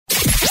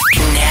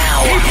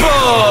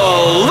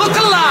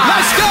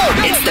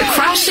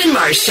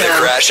Mars Show. The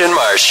Crash and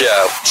Mars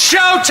Show.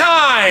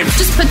 Showtime!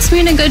 Just puts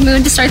me in a good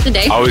mood to start the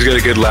day. Always get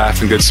a good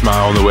laugh and good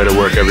smile on the way to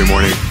work every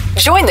morning.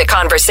 Join the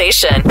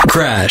conversation.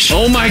 Crash.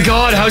 Oh my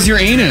God, how's your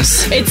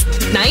anus? It's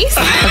nice.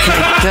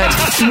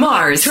 Good.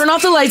 Mars. Turn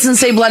off the lights and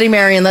say Bloody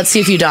Mary and let's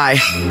see if you die.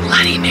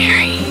 Bloody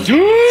Mary.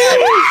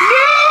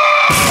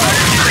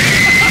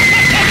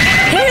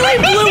 Haley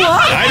blew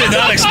up. I did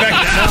not expect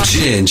that.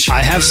 Ginge.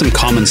 I have some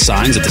common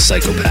signs of the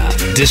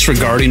psychopath.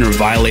 Disregarding or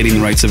violating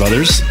the rights of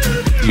others.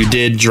 You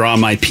did draw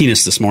my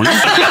penis this morning.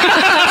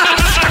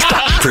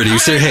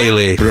 Producer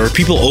Haley. Are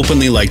people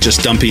openly like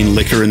just dumping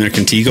liquor in their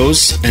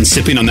Contigos and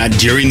sipping on that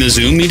during the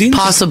Zoom meeting?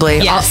 Possibly.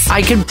 Yes.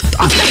 I could.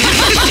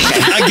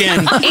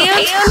 Again.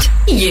 And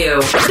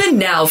you. The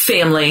Now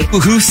family.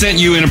 Who sent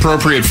you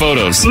inappropriate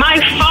photos? My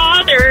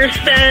father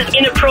sent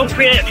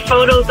inappropriate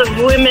photos of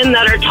women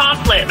that are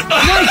topless. Oh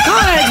my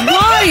God,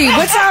 why?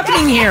 What's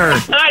happening here?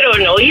 I don't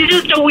know. He's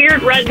just a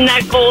weird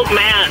redneck old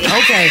man.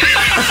 Okay.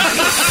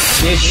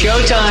 It's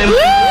showtime.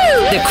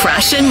 Woo! The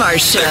Crash and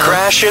Mars Show. The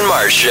Crash and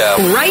Mars Show.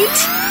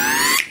 Right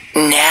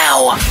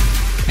now.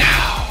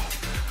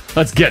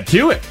 Let's get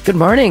to it. Good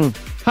morning.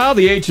 How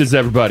the H's,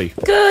 everybody?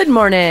 Good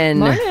morning.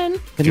 Morning.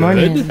 Good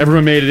morning.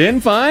 Everyone made it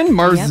in fine.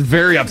 Mars is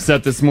very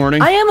upset this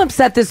morning. I am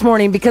upset this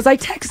morning because I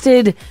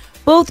texted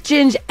both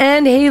Ginge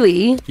and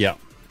Haley Yeah.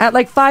 at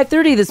like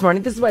 5:30 this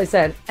morning. This is what I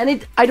said.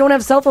 And I don't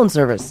have cell phone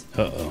service.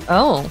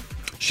 Oh.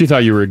 She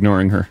thought you were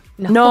ignoring her.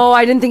 No,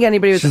 I didn't think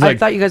anybody was. She's I like,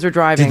 thought you guys were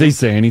driving. Did they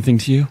say anything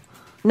to you?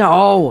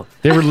 No.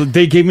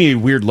 They gave me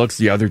weird looks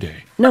the other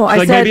day. No, I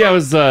like said. maybe I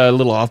was a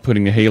little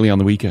off-putting to Haley on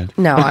the weekend.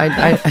 No,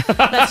 I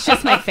That's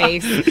just my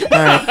face. all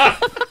right.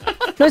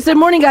 No, I said,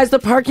 morning, guys. The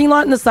parking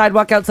lot and the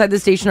sidewalk outside the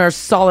station are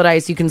solid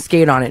ice. You can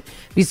skate on it.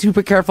 Be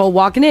super careful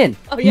walking in.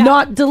 Oh, yeah.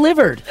 Not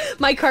delivered.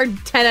 My car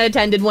 10 out of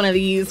 10 did one of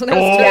these when I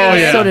was Oh,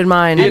 driving. yeah. So did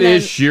mine. It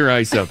is sheer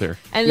ice out there.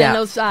 And Yeah.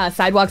 then those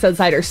sidewalks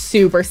outside are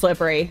super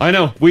slippery. I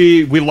know.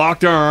 We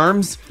locked our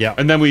arms, Yeah.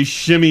 and then we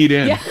shimmied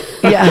in. Yeah.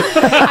 Yeah.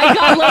 I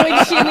got low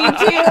and shimmy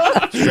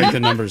too. Strength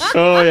in numbers.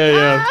 Oh,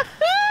 yeah.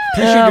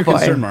 Appreciate your boy.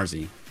 concern,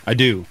 Marzi. I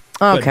do.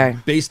 Okay.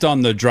 But based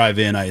on the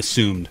drive-in, I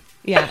assumed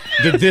Yeah.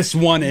 that this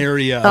one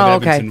area of Oh,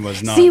 okay. Edmonton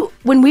was not. See,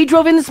 when we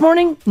drove in this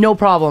morning, no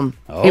problem.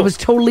 Oh. It was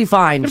totally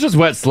fine. It's just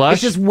wet slush.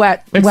 It's just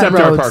wet Except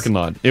wet our roads. parking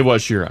lot. It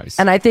was sheer ice.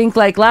 And I think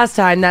like last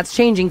time that's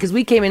changing because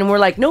we came in and we're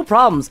like, no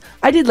problems.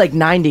 I did like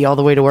 90 all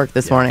the way to work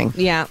this morning.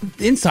 Yeah.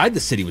 Inside the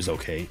city was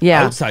okay.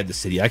 Yeah. Outside the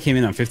city, I came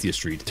in on 50th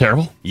Street.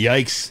 Terrible.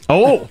 Yikes.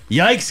 Oh.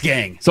 Yikes,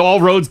 gang. So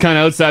all roads kind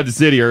of outside the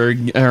city are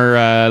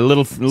a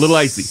little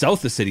icy. South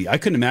of the city, I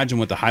couldn't imagine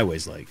what the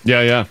highway's like.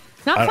 Yeah.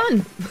 Not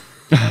fun.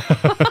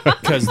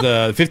 Because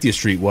the 50th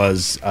Street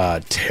was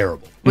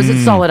terrible. Was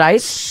it solid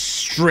ice?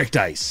 Strict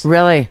ice.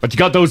 Really? But you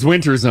got those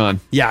winters on.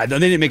 Yeah, they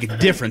didn't make a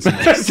difference in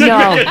this.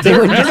 No. They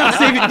wouldn't.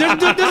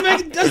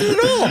 Doesn't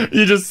at all.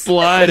 You just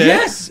slide it.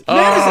 Yes.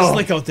 Man, is it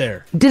slick out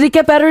there. Did it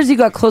get better as you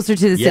got closer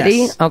to the city?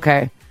 Yes.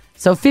 Okay.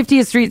 So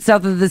 50th Street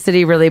south of the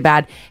city, really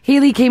bad.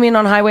 Haley came in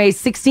on Highway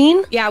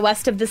 16. Yeah,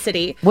 west of the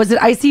city. Was it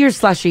icy or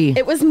slushy?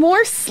 It was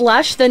more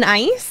slush than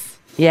ice,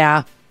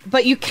 Yeah.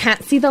 but you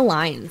can't see the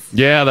lines.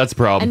 Yeah, that's a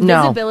problem. And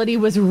No. visibility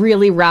was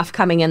really rough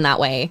coming in that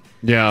way.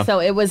 Yeah. So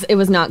it was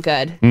not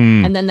good.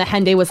 And then the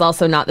Henday was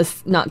also not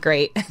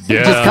great.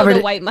 Yeah. Just covered the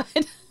it. white mud.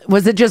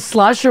 Was it just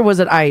slush or was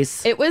it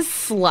ice? It was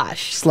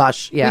slush.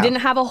 Slush, yeah. We didn't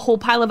have a whole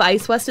pile of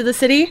ice west of the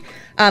city.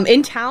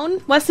 In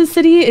town, west of the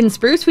city, in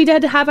Spruce, we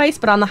did have ice,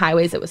 but on the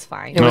highways, it was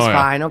fine. It was Oh, yeah.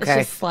 fine, It's okay.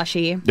 just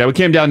slushy. Yeah, we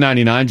came down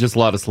 99, just a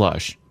lot of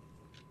slush.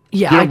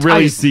 Yeah, You don't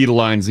really see the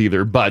lines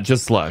either, but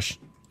just slush.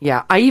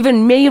 yeah. I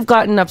even may have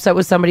gotten upset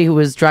with somebody who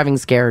was driving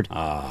scared.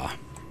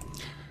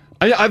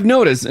 I've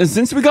noticed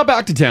since we got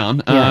back to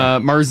town, Yeah.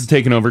 Mars has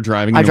taken over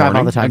driving. In I the drive all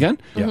morning the time. again,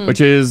 Mm-hmm. which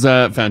is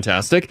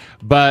fantastic.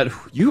 But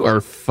you are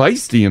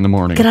feisty in the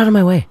morning. Get out of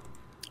my way.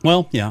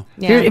 Well, yeah.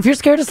 Yeah. If you're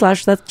scared of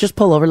slush, that's just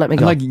pull over. Let me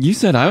go. Like you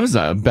said, I was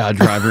a bad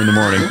driver in the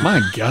morning.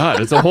 My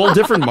God, it's a whole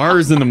different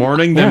Mars in the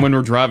morning than when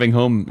we're driving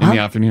home in the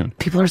afternoon.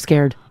 People are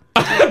scared.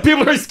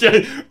 People are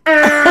scared. Get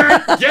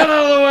out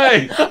of the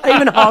way! I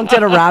even honked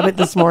at a rabbit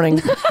this morning.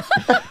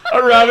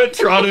 A rabbit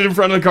trotted in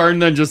front of the car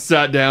and then just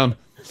sat down.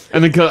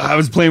 And then I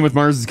was playing with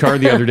Mars's car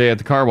the other day at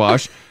the car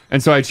wash,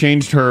 and so I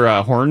changed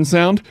her horn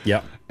sound.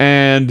 Yeah.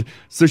 And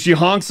so she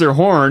honks her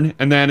horn,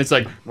 and then it's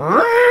like.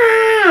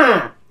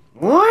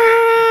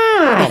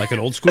 Like an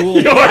old school.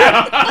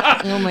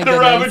 Oh my The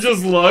rabbit goodness.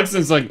 just looks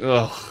and it's like,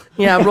 ugh.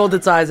 Yeah, rolled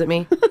its eyes at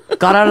me.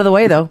 Got out of the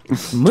way though.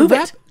 Move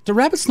it. Do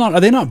rabbits not? Are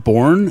they not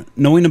born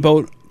knowing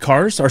about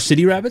cars? Are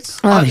city rabbits?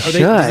 Oh, they Are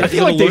should. I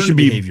feel like they should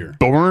be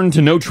born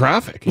to no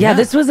traffic. Yeah,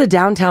 this was a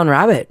downtown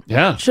rabbit.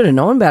 Yeah. Should have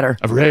known better.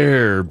 A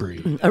rare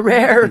breed. A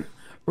rare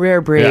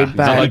breed. Yeah,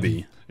 but not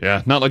like,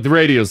 yeah, not like the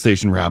radio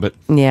station rabbit.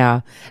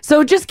 yeah.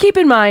 So just keep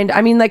in mind,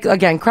 I mean, like,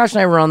 again, Crash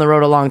and I were on the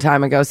road a long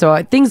time ago,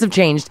 so things have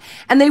changed.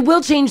 And they will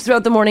change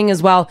throughout the morning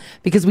as well,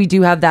 because we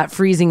do have that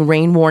freezing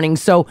rain warning.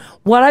 So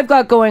what I've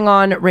got going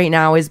on right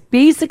now is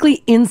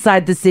basically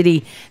inside the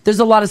city, there's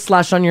a lot of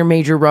slush on your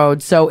major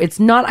roads. So it's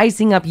not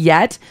icing up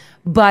yet,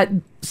 but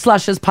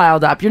slush has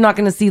piled up. You're not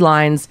going to see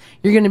lines.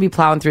 You're going to be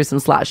plowing through some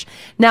slush.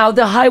 Now,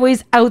 the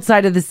highways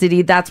outside of the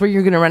city, that's where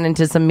you're going to run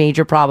into some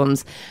major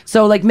problems.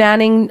 So, like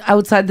Manning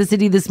outside the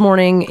city this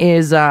morning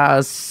is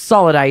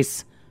solid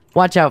ice.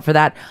 Watch out for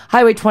that.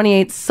 Highway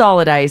 28,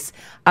 solid ice.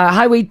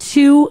 Highway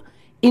 2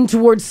 in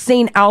towards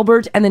St.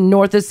 Albert and then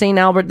north of St.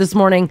 Albert this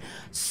morning,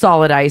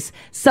 solid ice.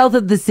 South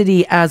of the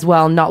city as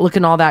well, not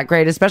looking all that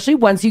great, especially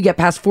once you get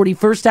past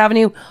 41st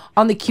Avenue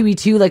on the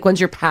QE2, like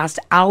once you're past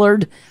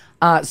Allard,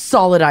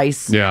 solid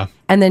ice. Yeah.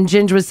 And then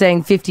Ginge was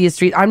saying 50th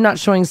Street. I'm not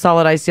showing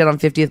solid ice yet on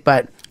 50th,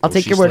 but I'll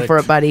take your word for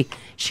it, buddy.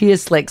 She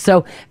is slick.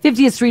 So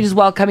 50th Street as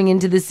well coming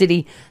into the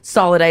city,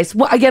 solid ice.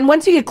 Well, again,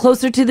 once you get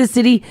closer to the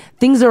city,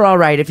 things are all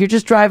right. If you're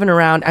just driving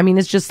around, I mean,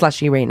 it's just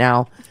slushy right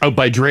now. Out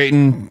by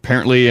Drayton,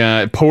 apparently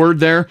it poured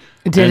there.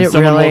 Did and it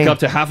someone really? woke up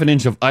to half an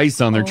inch of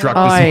ice on their truck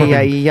this Ay, morning.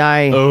 ay,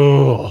 ay.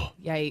 Oh,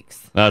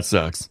 Yikes. that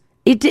sucks.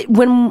 It did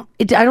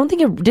I don't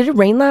think did it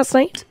rain last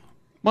night?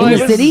 Well, in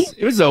the city?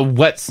 It was a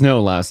wet snow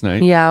last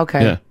night. Yeah,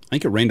 okay. Yeah. I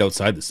think it rained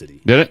outside the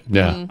city. Did it?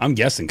 Yeah. I'm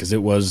guessing because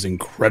it was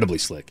incredibly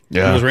slick.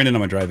 Yeah. It was raining on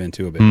my drive in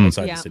too a bit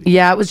outside the city.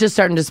 Yeah, it was just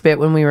starting to spit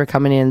when we were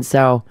coming in.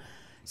 So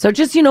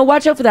just,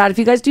 watch out for that. If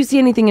you guys do see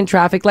anything in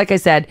traffic, like I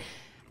said,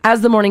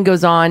 as the morning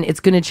goes on, it's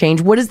going to change.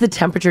 What is the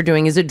temperature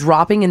doing? Is it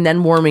dropping and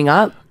then warming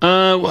up?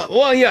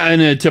 Well, yeah, in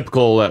a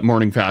typical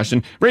morning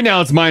fashion. Right now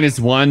it's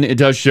 -1. It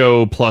does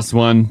show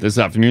 +1 this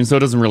afternoon, so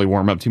it doesn't really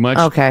warm up too much.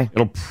 Okay.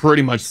 It'll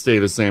pretty much stay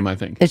the same, I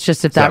think. It's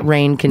just if that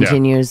rain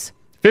continues.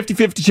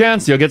 50-50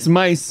 chance you'll get some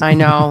ice. I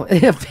know.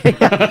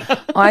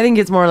 I think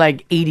it's more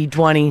like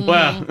 80-20.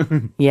 Well,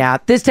 yeah.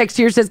 This text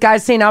here says,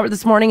 guys, St. Albert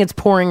this morning, it's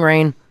pouring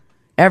rain.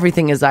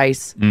 Everything is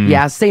ice.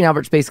 Yeah, St.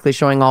 Albert's basically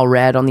showing all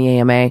red on the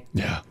AMA.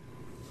 Yeah.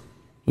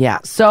 Yeah.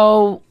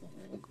 So,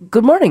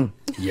 good morning.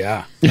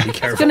 Yeah. Be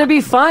careful. It's going to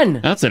be fun.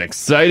 That's an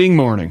exciting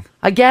morning.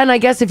 Again, I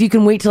guess if you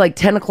can wait till like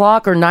 10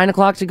 o'clock or 9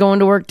 o'clock to go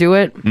into work, do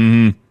it.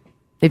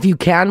 If you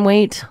can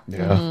wait.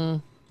 Yeah.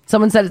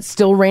 Someone said it's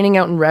still raining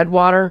out in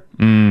Redwater.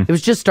 It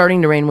was just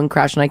starting to rain when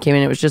Crash and I came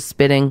in. It was just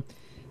spitting.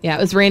 Yeah,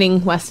 it was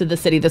raining west of the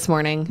city this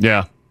morning.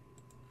 Yeah.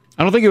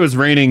 I don't think it was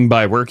raining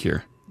by work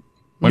here.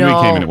 When no,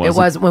 we came in, it wasn't.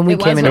 was when we It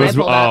came was in. when It I was,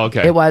 pulled up. Oh,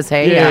 okay. It was,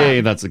 hey, Yay,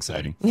 yeah. that's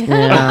exciting. And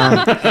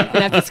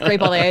have to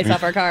scrape all the ice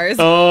off our cars.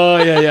 Oh,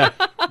 yeah.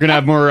 We're going to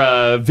have more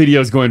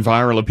videos going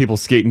viral of people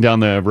skating down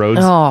the roads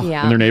Oh.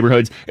 Yeah. in their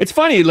neighborhoods. It's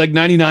funny, like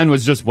 99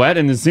 was just wet,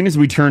 and as soon as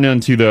we turned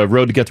onto the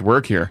road to get to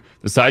work here,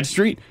 the side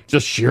street,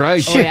 just sheer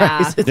ice. Oh,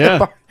 yeah.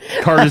 Yeah.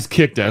 Car just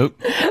kicked out.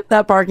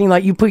 That parking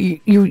lot, you put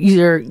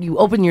you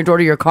open your door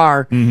to your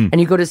car and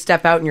you go to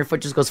step out and your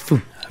foot just goes.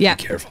 Phew. Yeah.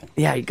 Careful.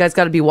 Yeah, you guys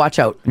got to be watch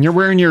out. And you're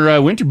wearing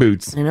your winter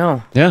boots. I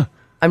know. Yeah.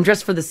 I'm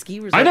dressed for the ski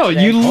resort. I know.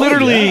 today. You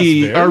literally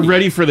yes, are very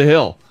ready for the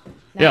hill.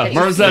 Yeah. that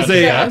Mars you has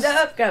Stand a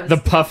up, grab a the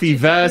puffy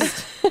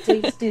vest.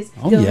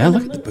 Oh, yeah.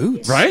 Look at the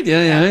boots. Right?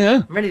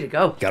 Yeah. I'm ready to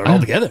go. Got it all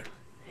together.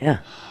 Yeah.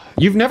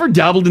 You've never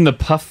dabbled in the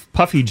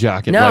puffy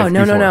jacket. No, life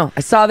no. before. I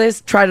saw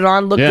this, tried it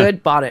on, looked Yeah.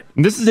 good, bought it.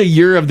 And this is a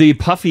year of the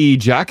puffy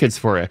jackets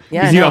for you.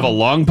 Yeah, Because I you know. have a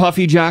long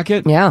puffy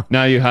jacket. Yeah.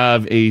 Now you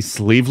have a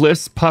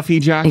sleeveless puffy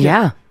jacket.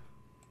 Yeah.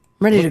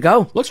 I'm ready to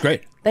go. Looks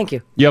great. Thank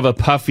you. You have a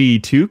puffy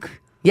toque.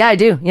 Yeah, I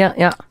do.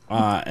 Yeah.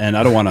 And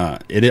I don't want to.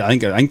 I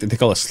think they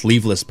call it a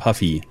sleeveless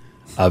puffy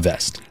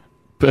vest.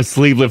 A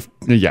sleeveless.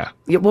 Yeah.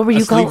 Yeah, what were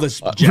you calling?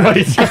 Sleeveless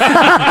jacket.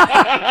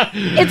 Right.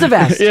 It's a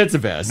vest. It's a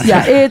vest.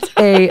 Yeah, it's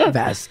a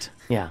vest.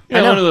 Yeah.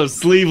 Yeah, one of those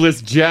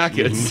sleeveless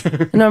jackets.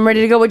 No, I'm ready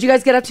to go. What'd you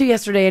guys get up to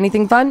yesterday?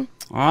 Anything fun?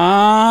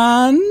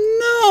 No.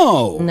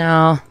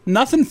 No.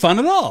 Nothing fun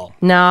at all.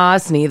 No,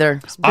 us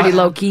neither. It's pretty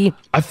low key.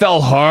 I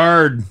fell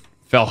hard.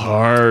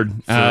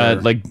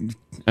 At like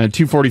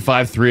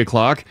 2:45, 3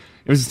 o'clock.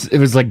 It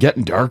was like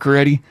getting dark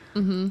already.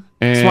 Mm-hmm.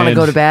 Just wanna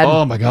go to bed.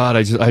 Oh my god!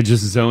 I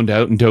just zoned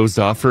out and dozed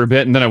off for a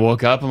bit, and then I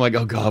woke up. I'm like,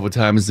 oh god, what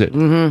time is it?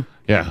 Mm-hmm.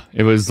 Yeah,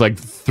 it was like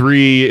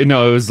 3.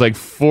 No, it was like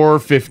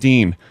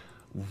 4:15.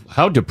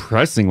 How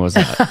depressing was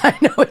that? I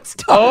know it's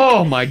dark.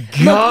 Oh my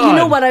god! Look, you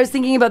know what? I was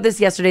thinking about this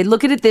yesterday.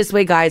 Look at it this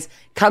way, guys.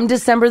 Come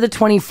December the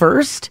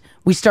 21st,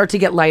 we start to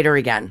get lighter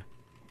again.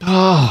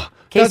 Oh,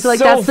 Okay, that's so like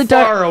so that's the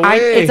far dark.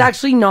 away. It's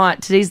actually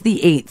not. Today's the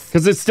 8th.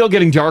 Because it's still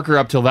getting darker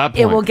up till that point.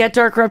 It will get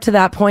darker up to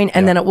that point,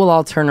 and then it will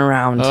all turn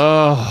around.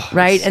 Oh,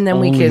 right, and then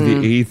we only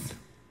can. the 8th.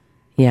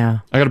 Yeah,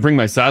 I got to bring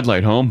my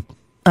satellite home.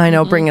 I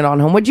know. Bring it on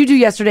home. What'd you do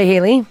yesterday,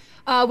 Haley?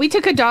 We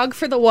took a dog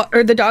for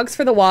the dogs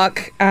for the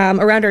walk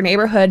around our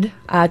neighborhood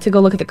to go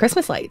look at the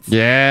Christmas lights.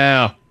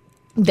 Yeah.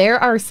 There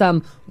are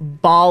some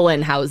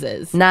ballin'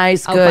 houses.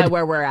 Nice, out good. by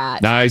where we're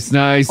at. Nice.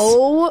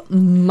 Oh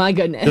my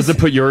goodness. Does it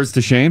put yours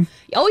to shame?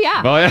 Oh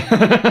yeah. Oh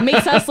yeah.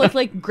 Makes us look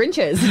like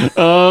Grinches.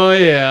 Oh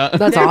yeah.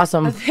 That's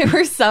awesome. There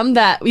were some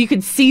that you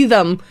could see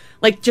them,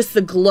 like just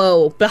the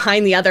glow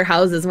behind the other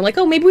houses. We're like,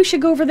 oh, maybe we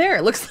should go over there.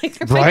 It looks like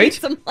there might be Right?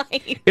 some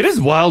light. It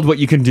is wild what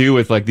you can do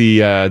with like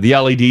the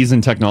LEDs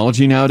and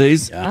technology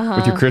nowadays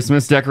with your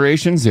Christmas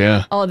decorations.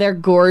 Yeah. Oh, they're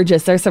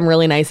gorgeous. There's some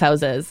really nice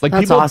houses. Like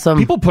That's people, awesome.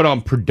 People put on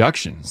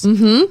productions.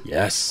 Mm-hmm.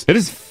 Yes. It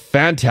is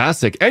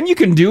fantastic, and you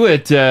can do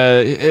it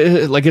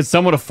like it's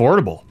somewhat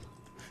affordable.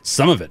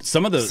 Some of it.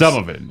 Some of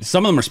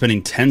them are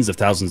spending tens of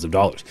thousands of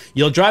dollars.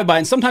 You'll drive by,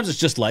 and sometimes it's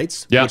just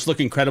lights, which look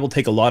incredible,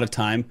 take a lot of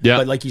time. Yeah.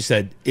 But like you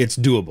said, it's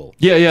doable.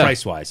 Yeah.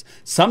 Price-wise.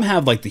 Some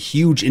have like the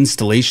huge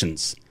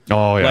installations.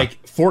 Oh, yeah.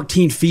 Like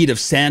 14 feet of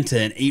Santa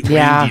and 8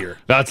 reindeer.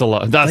 That's a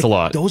lot. That's a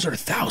lot. Those are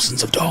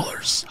thousands of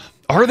dollars.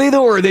 Are they,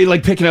 though, or are they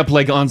like picking up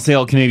like on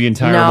sale Canadian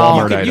Tire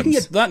Walmart items? You can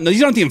get that. No,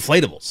 these aren't the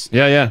inflatables.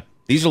 Yeah.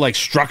 These are like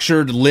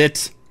structured,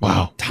 lit,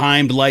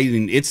 timed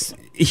lighting. It's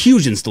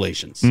huge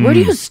installations. Where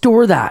do you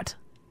store that?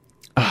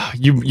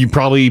 You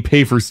probably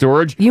pay for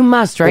storage. You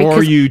must, right?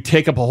 Or you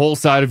take up a whole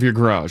side of your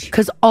garage.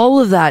 Because all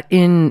of that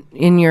in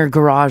your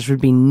garage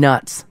would be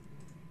nuts.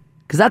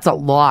 Because that's a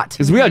lot.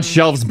 Because we had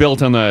shelves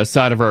built on the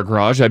side of our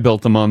garage. I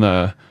built them on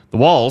the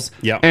walls.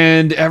 Yeah.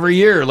 And every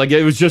year, like,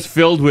 it was just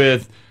filled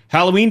with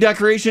Halloween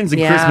decorations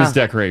and Christmas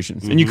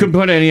decorations. And you couldn't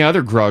put any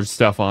other garage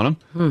stuff on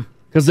them.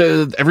 Because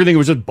everything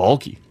was just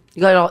bulky.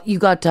 You got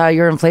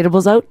your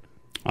inflatables out?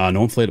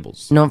 No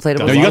inflatables. No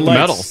inflatables. No, you got the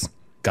medals.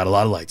 Got a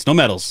lot of lights. No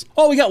medals.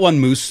 Oh, we got one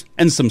moose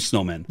and some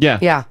snowmen.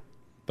 Yeah.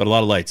 But a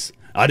lot of lights.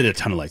 I did a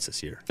ton of lights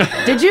this year.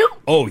 Did you?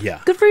 Oh,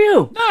 yeah. Good for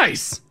you.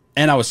 Nice.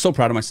 And I was so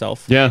proud of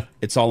myself. Yeah.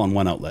 It's all on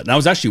one outlet. And I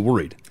was actually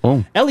worried.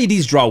 Oh.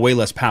 LEDs draw way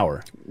less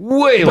power.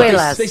 Way Way less.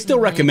 less. They still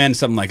recommend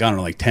something like, I don't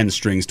know, like 10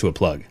 strings to a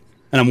plug.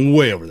 And I'm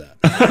way over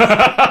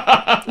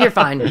that. You're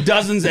fine.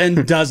 Dozens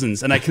and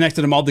dozens. And I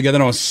connected them all together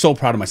and I was so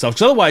proud of myself.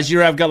 Because otherwise,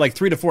 I've got like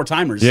 3 to 4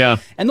 timers. Yeah.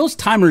 And those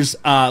timers,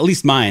 at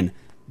least mine,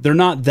 they're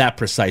not that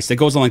precise. It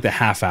goes on like the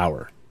half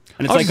hour.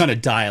 And it's like on a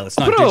dial. It's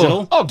not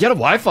digital. Get a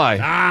Wi-Fi.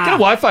 Get a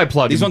Wi-Fi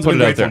plug. These ones put are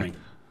it out great for there. me.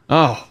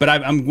 Oh. But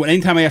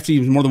anytime I have to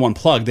use more than one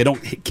plug, they don't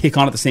kick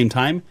on at the same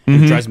time.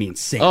 It drives me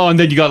insane. Oh, and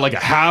then you got like a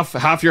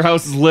half your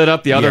house is lit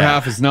up, the other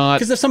half is not.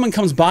 Because if someone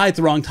comes by at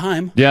the wrong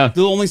time, Yeah.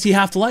 they'll only see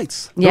half the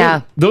lights.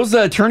 Yeah. Those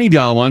turny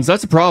dial ones,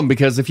 that's a problem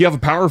because if you have a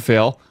power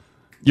fail,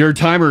 your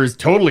timer is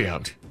totally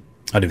out.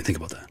 I didn't even think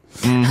about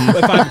that.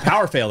 If I have a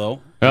power fail,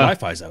 though, the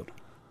Wi-Fi's out.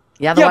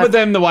 Yeah, But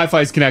then the Wi-Fi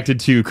is connected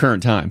to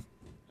current time.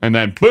 And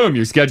then, boom,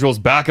 your schedule's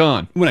back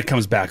on. When it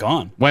comes back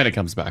on. When it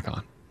comes back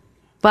on.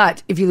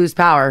 But if you lose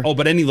power. Oh,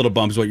 but any little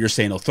bump is what you're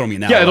saying. It'll throw me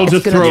an hour. Yeah, it'll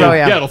just gonna throw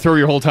you. it'll throw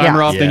your whole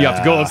timer off. Then you have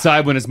to go Yeah.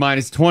 outside when it's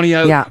minus 20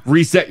 out. Yeah.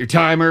 Reset your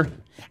timer.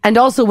 And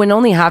also, when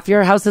only half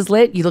your house is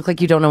lit, you look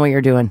like you don't know what you're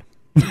doing.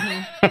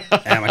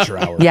 Amateur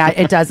hour. Yeah,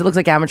 it does. It looks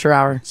like amateur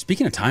hour.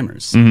 Speaking of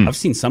timers, I've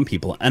seen some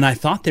people, and I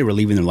thought they were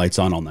leaving their lights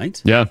on all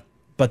night. Yeah.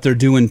 But they're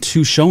doing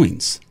 2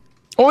 showings.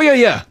 Oh,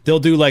 yeah. They'll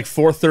do like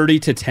 4:30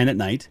 to 10 at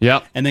night. Yeah.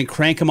 And then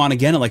crank them on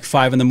again at like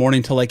 5 in the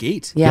morning till like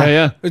 8.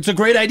 Yeah. It's a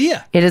great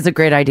idea. It is a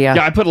great idea.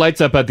 Yeah, I put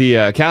lights up at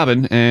the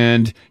cabin,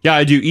 and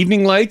I do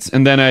evening lights,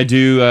 and then I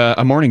do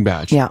a morning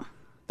batch. Yeah.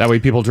 That way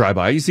people drive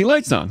by, you see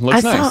lights on.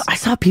 Looks nice. I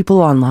saw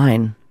people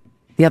online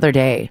the other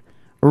day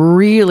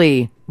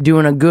really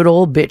doing a good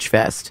old bitch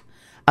fest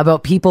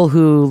about people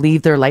who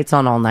leave their lights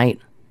on all night.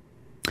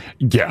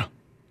 Yeah.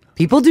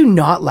 People do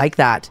not like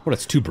that. What,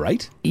 it's too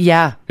bright?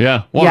 Yeah.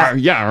 Yeah. Well,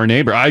 Yeah. our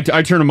neighbor. I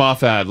turn them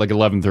off at like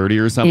 11:30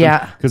 or something.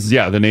 Yeah. Because,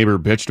 the neighbor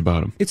bitched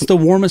about him. It's the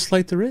warmest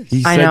light there is.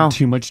 He I said know.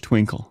 too much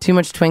twinkle. Too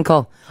much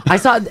twinkle. I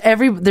saw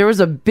there was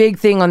a big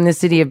thing on this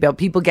city about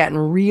people getting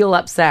real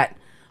upset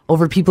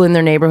over people in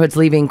their neighborhoods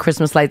leaving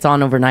Christmas lights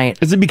on overnight.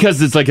 Is it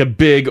because it's like a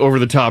big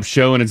over-the-top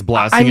show and it's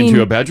blasting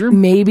into a bedroom?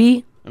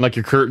 Maybe. And like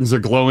your curtains are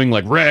glowing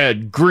like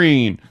red,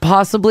 green.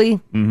 Possibly.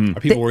 Are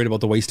people worried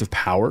about the waste of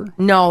power?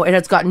 No, it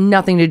has got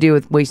nothing to do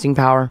with wasting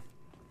power.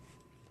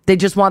 They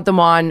just want them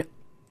on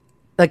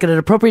like at an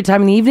appropriate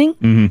time in the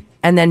evening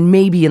and then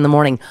maybe in the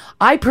morning.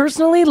 I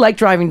personally like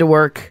driving to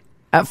work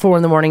at 4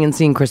 in the morning and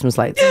seeing Christmas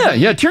lights.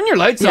 Yeah, turn your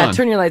lights on. Yeah,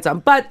 turn your lights on.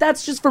 But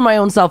that's just for my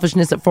own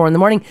selfishness at 4 in the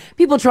morning.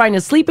 People trying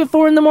to sleep at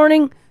 4 in the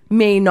morning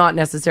may not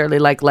necessarily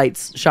like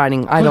lights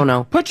shining. I don't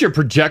know. Put your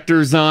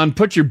projectors on.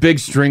 Put your big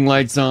string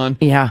lights on.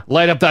 Yeah.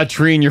 Light up that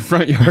tree in your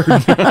front yard.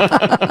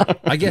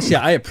 I guess,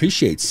 I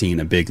appreciate seeing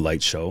a big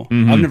light show.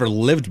 I've never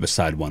lived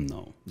beside one,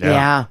 though.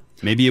 Yeah.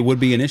 Maybe it would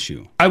be an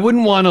issue. I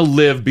wouldn't want to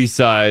live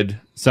beside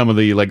some of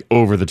the like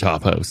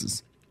over-the-top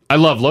houses. I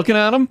love looking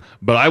at them,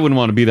 but I wouldn't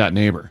want to be that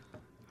neighbor.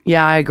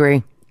 Yeah, I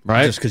agree.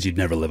 Right? Just because you'd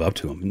never live up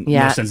to them.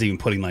 Yeah. No sense even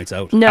putting lights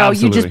out. No,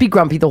 Absolutely. you just be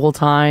grumpy the whole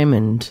time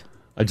and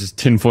I just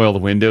tinfoil the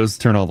windows,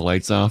 turn all the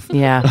lights off.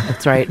 yeah,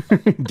 that's right.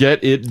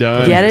 Get it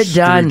done. Get it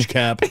done. Scrooge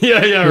cap.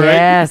 Yeah, right.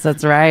 Yes,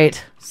 that's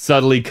right.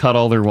 Subtly cut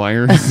all their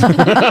wires.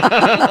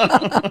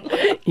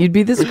 You'd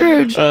be the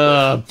Scrooge.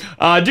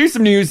 Do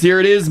some news here.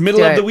 It is middle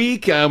Do of the it.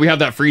 week. We have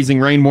that freezing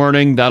rain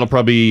warning. That'll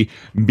probably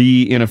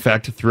be in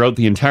effect throughout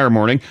the entire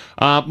morning.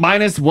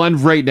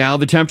 -1 right now.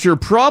 The temperature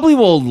probably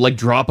will like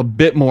drop a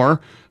bit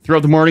more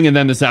throughout the morning and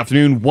then this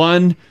afternoon.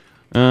 1,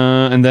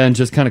 and then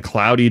just kind of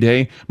cloudy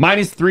day.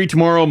 -3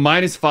 tomorrow,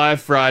 -5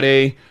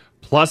 Friday,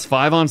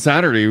 +5 on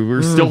Saturday.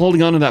 We're still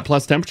holding on to that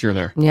plus temperature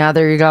there. Yeah,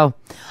 there you go.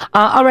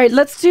 All right,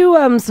 let's do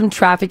some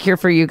traffic here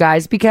for you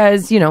guys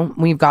because,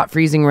 we've got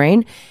freezing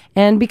rain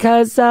and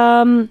because,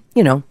 the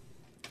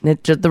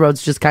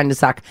roads just kind of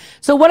suck.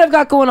 So what I've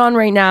got going on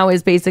right now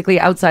is basically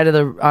outside of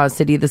the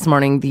city this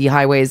morning, the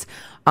highways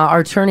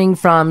are turning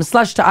from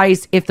slush to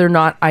ice if they're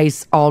not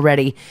ice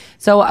already.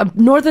 So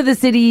north of the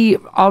city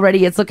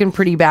already, it's looking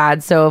pretty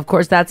bad. So, of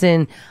course, that's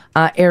in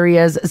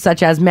areas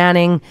such as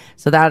Manning.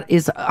 So that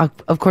is,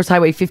 of course,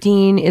 Highway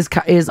 15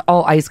 is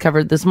all ice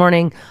covered this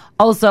morning.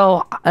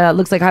 Also,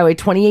 looks like Highway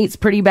 28 is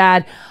pretty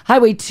bad.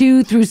 Highway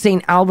 2 through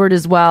St. Albert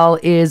as well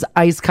is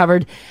ice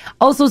covered.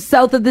 Also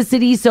south of the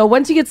city. So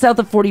once you get south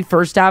of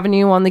 41st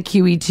Avenue on the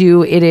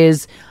QE2, it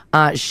is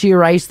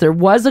sheer ice. There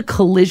was a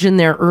collision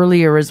there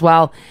earlier as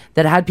well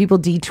that had people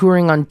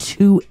detouring on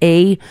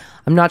 2A.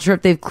 I'm not sure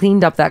if they've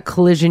cleaned up that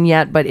collision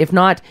yet, but if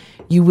not,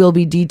 you will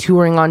be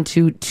detouring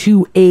onto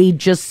 2A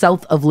just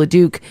south of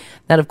Leduc.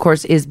 That, of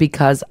course, is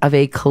because of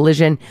a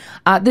collision.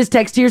 This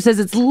text here says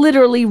it's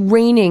literally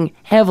raining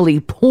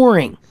heavily,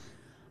 pouring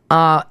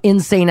in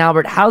St.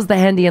 Albert. How's the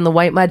Hendy and the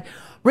White Mud?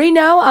 Right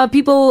now,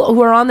 people who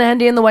are on the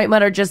Hendy and the White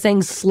Mud are just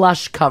saying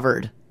slush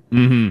covered.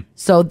 Mm-hmm.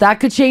 So that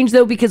could change,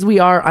 though, because we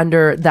are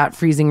under that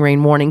freezing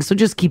rain warning. So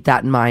just keep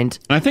that in mind.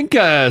 I think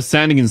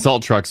sanding and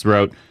salt trucks were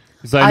out.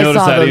 Because I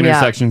noticed at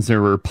intersections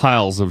there were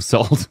piles of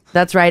salt.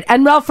 That's right.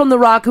 And Ralph from The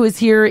Rock, who is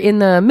here in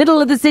the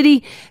middle of the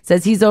city,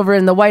 says he's over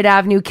in the White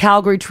Avenue,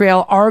 Calgary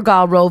Trail,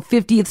 Argyle Road,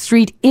 50th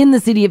Street in the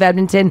city of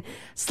Edmonton.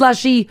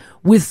 Slushy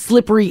with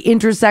slippery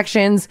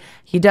intersections.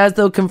 He does,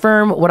 though,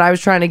 confirm what I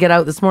was trying to get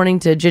out this morning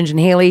to Ginge and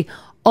Haley.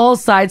 All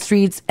side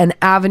streets and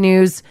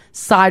avenues,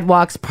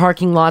 sidewalks,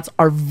 parking lots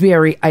are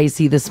very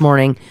icy this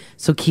morning.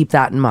 So keep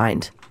that in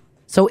mind.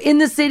 So in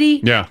the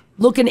city,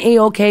 looking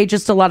A-okay,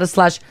 just a lot of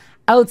slush.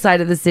 Outside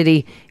of the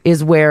city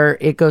is where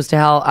it goes to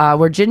hell.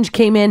 Where Ginge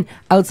came in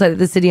outside of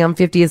the city on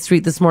 50th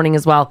Street this morning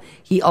as well,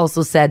 he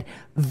also said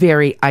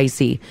very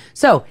icy.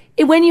 So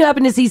when you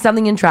happen to see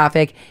something in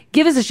traffic,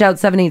 give us a shout,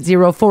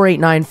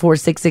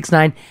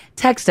 780-489-4669.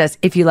 Text us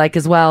if you like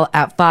as well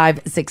at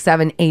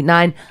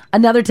 56789.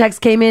 Another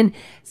text came in,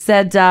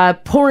 said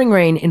pouring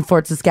rain in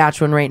Fort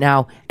Saskatchewan right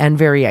now and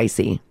very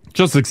icy.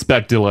 Just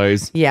expect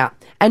delays. Yeah.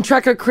 And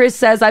trucker Chris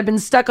says, I've been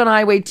stuck on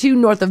Highway 2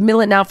 north of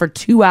Millet now for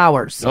 2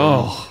 hours.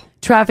 Oh.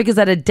 Traffic is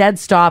at a dead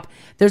stop.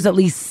 There's at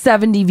least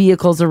 70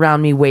 vehicles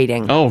around me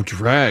waiting. Oh,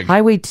 drag.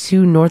 Highway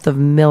 2 north of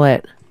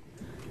Millet.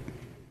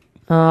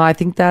 I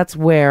think that's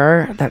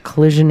where that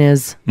collision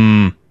is.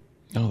 Oh,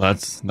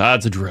 that's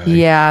a drag.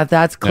 Yeah,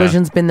 that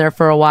collision's been there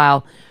for a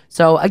while.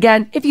 So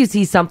again, if you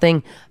see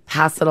something,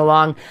 pass it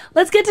along.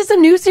 Let's get to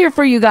some news here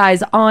for you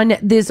guys on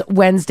this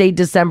Wednesday,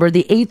 December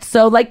the 8th.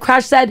 So like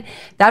Crash said,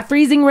 that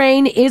freezing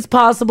rain is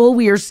possible.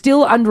 We are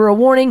still under a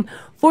warning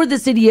for the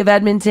city of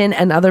Edmonton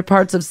and other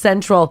parts of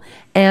central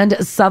and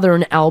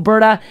southern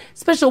Alberta.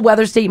 Special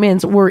weather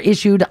statements were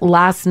issued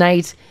last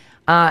night.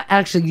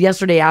 Actually,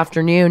 yesterday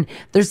afternoon.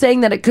 They're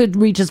saying that it could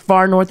reach as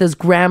far north as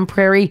Grande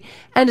Prairie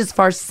and as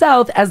far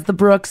south as the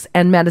Brooks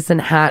and Medicine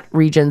Hat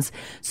regions.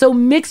 So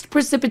mixed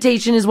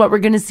precipitation is what we're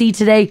going to see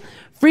today.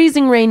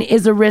 Freezing rain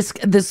is a risk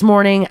this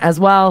morning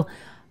as well.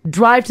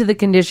 Drive to the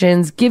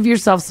conditions. Give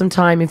yourself some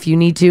time if you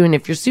need to. And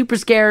if you're super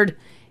scared,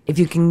 if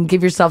you can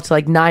give yourself to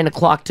like 9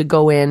 o'clock to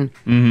go in,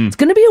 it's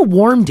going to be a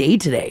warm day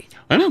today.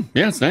 I know.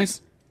 Yeah, it's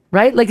nice.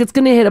 Right? Like it's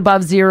going to hit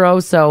above zero.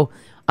 So,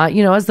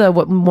 as the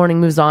morning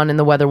moves on and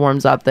the weather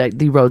warms up,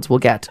 the roads will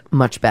get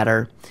much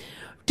better.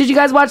 Did you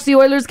guys watch the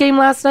Oilers game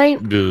last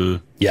night?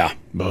 Yeah.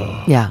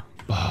 Yeah.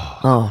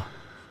 Oh.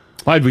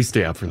 Why'd we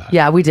stay up for that?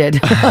 Yeah, we did.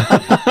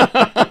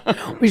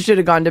 We should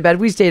have gone to bed.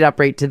 We stayed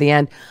up right to the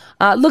end.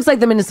 Looks like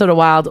the Minnesota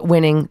Wild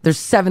winning their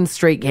 7th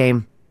straight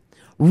game,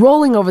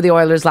 rolling over the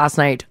Oilers last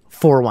night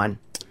 4-1.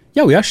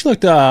 Yeah, we actually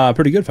looked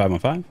pretty good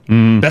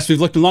 5-on-5. Best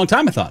we've looked in a long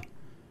time, I thought.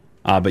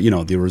 But,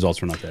 the results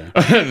were not there.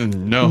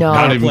 No,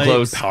 not even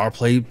close. Power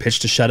play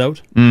pitched a shutout.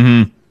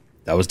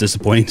 That was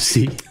disappointing to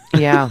see.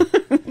 Yeah.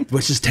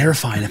 Which is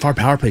terrifying. If our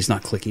power play's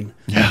not clicking,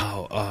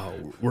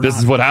 this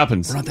is what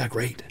happens. We're not that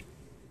great.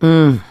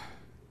 It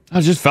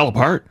just fell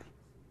apart.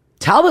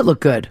 Talbot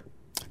looked good.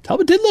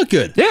 Talbot did look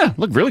good. Yeah,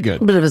 looked really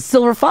good. A bit of a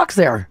silver fox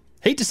there.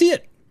 Hate to see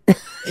it.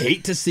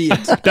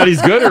 That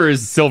he's good or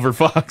is Silver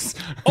Fox?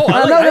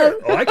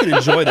 I can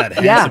enjoy that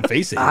handsome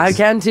face. I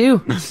can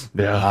too.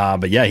 Yeah.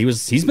 But yeah,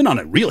 he's been on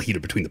a real heater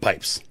between the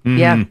pipes.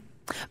 Yeah.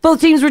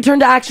 Both teams return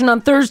to action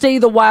on Thursday.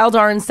 The Wild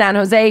are in San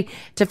Jose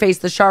to face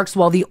the Sharks,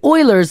 while the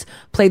Oilers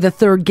play the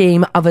third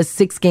game of a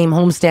 6-game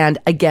homestand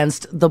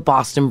against the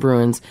Boston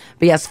Bruins.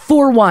 But yes,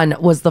 4-1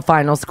 was the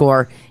final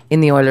score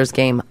in the Oilers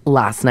game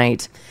last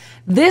night.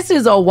 This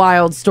is a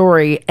wild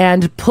story,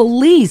 and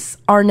police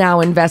are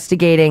now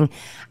investigating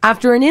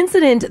after an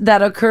incident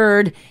that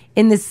occurred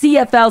in the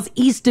CFL's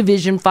East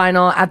Division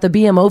final at the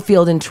BMO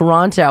field in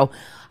Toronto.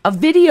 A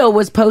video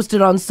was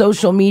posted on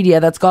social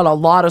media that's got a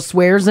lot of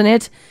swears in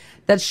it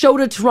that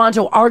showed a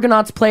Toronto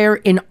Argonauts player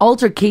in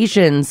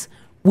altercations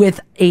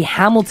with a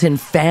Hamilton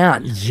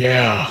fan.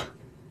 Yeah.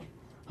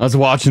 I was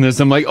watching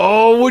this. I'm like,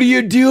 oh, what are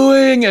you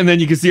doing? And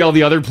then you can see all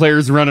the other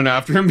players running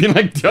after him being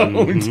like,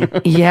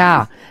 don't.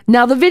 Yeah.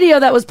 Now, the video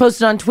that was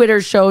posted on Twitter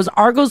shows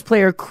Argos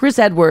player Chris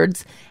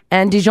Edwards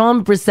and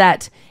Dijon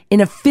Brissett in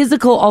a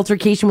physical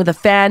altercation with a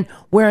fan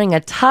wearing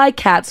a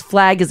Ticats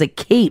flag as a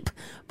cape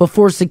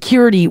before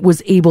security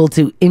was able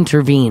to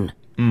intervene.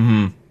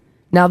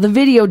 Now, the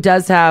video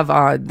does have,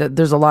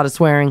 there's a lot of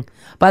swearing.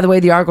 By the way,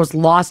 the Argos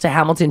lost to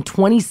Hamilton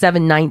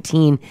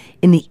 27-19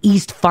 in the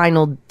East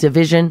Final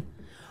Division.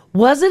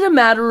 Was it a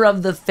matter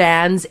of the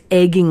fans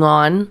egging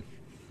on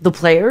the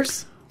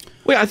players?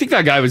 Wait, I think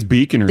that guy was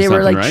beaking or They something,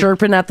 were like right?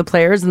 chirping at the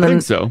players. And I then,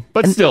 think so.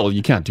 But still,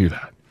 you can't do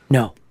that.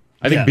 No.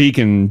 I think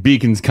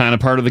Beacon's kind of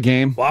part of the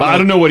game. Well, but I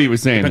don't know what he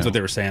was saying. Depends though. what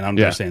they were saying. I don't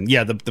know what they were saying.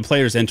 Yeah, the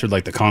players entered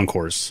like the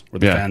concourse where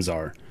the fans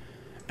are.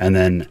 And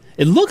then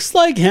it looks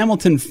like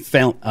Hamilton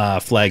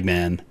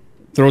flagman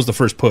throws the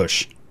first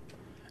push.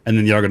 And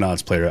then the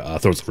Argonauts player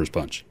throws the first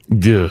punch.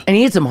 Yeah. And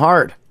he hits him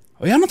hard.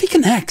 Oh, yeah, I don't know if he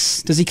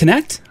connects. Does he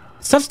connect?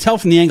 It's tough to tell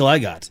from the angle I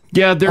got.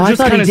 Yeah, they're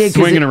just kind of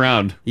swinging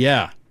around.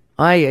 Yeah.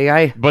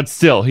 Aye. But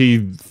still,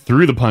 he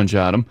threw the punch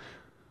at him.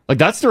 Like,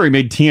 that story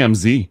made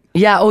TMZ.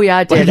 Yeah, oh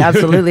yeah, it did.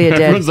 Absolutely, it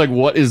did. Everyone's like,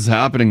 what is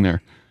happening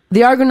there?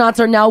 The Argonauts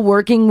are now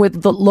working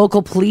with the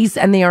local police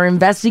and they are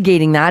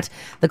investigating that.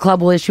 The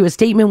club will issue a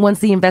statement once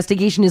the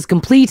investigation is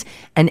complete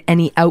and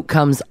any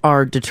outcomes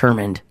are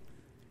determined.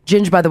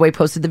 Ginge, by the way,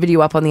 posted the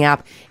video up on the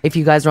app. If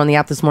you guys are on the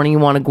app this morning, you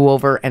want to go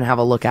over and have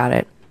a look at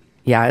it.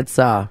 Yeah, it's,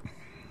 can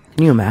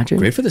you imagine?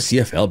 Great for the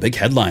CFL. Big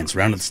headlines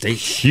around the state.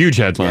 Huge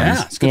headlines.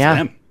 Yeah, it's good for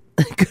them.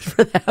 Good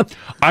for them.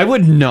 I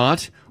would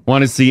not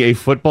want to see a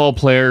football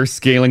player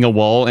scaling a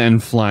wall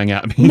and flying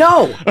at me.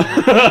 No.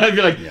 I'd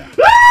be like,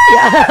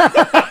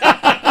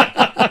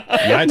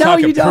 I talk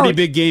a pretty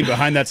big game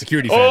behind that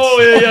security fence.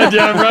 Oh, yeah,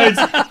 damn right.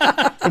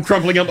 I'm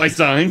crumpling up my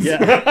signs.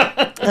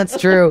 That's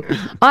true.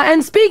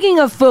 And speaking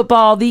of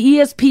football, the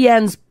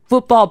ESPN's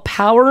Football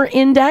Power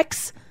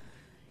Index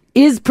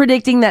is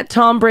predicting that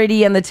Tom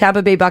Brady and the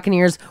Tampa Bay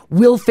Buccaneers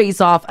will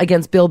face off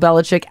against Bill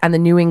Belichick and the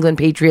New England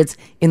Patriots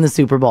in the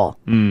Super Bowl.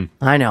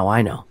 I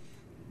know.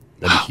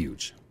 That'd be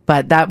huge.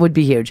 But that would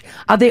be huge.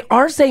 They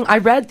are saying, I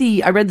read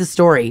the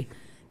story.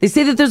 They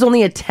say that there's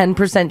only a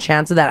 10%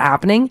 chance of that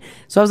happening.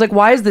 So I was like,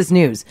 why is this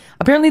news?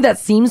 Apparently that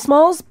seems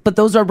small, but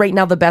those are right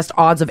now the best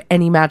odds of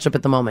any matchup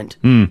at the moment.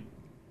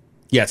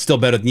 Yeah, it's still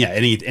better than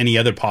any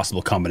other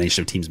possible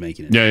combination of teams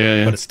making it.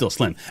 Yeah. But it's still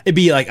slim. It'd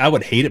be like, I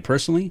would hate it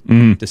personally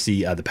to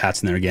see the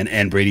Pats in there again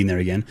and Brady in there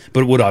again. But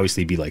it would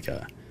obviously be like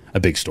a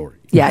big story.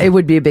 Yeah, it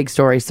would be a big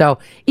story. So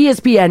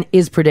ESPN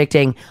is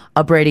predicting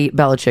a Brady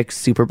Belichick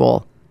Super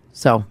Bowl.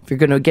 So if you're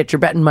going to get your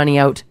betting money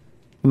out,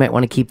 you might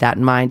want to keep that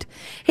in mind.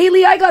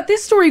 Haley, I got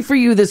this story for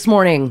you this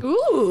morning.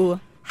 Ooh.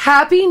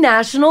 Happy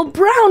National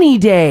Brownie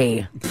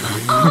Day.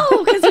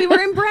 Oh, because we were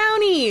in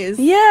brownies.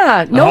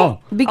 Yeah.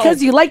 No,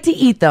 because you like to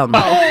eat them.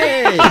 Well,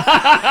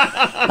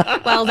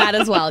 that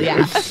as well,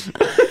 yeah.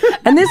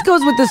 And this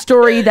goes with the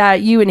story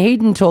that you and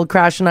Hayden told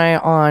Crash and I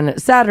on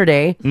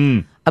Saturday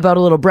about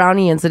a little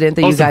brownie incident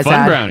that you guys fun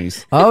had.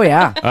 brownies. Oh,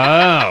 yeah.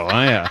 Oh,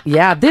 yeah.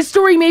 Yeah, this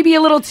story may be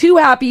a little too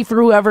happy for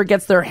whoever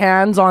gets their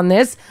hands on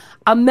this.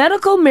 A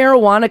medical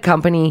marijuana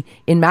company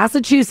in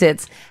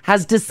Massachusetts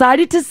has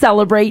decided to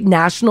celebrate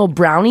National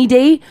Brownie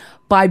Day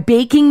by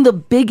baking the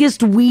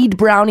biggest weed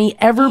brownie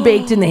ever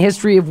baked in the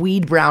history of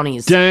weed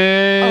brownies.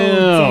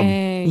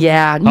 Damn.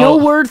 Yeah, no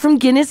word from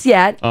Guinness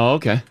yet. Oh,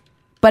 okay.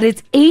 But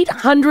it's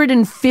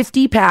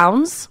 850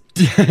 pounds.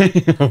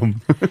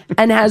 Damn.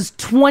 And has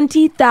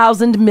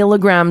 20,000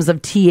 milligrams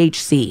of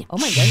THC. Oh,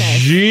 my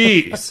goodness.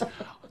 Jeez.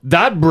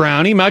 That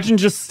brownie, imagine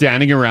just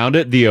standing around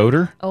it, the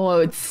odor. Oh, it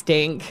would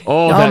stink.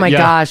 Oh my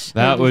gosh.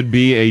 That would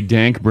be a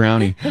dank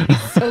brownie.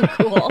 So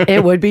cool.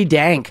 It would be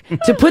dank.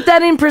 To put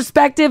that in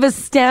perspective, a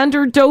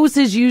standard dose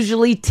is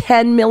usually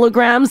 10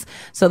 milligrams.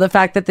 So the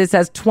fact that this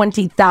has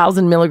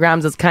 20,000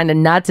 milligrams is kind of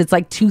nuts. It's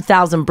like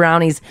 2,000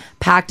 brownies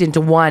packed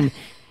into one.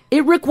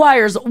 It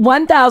requires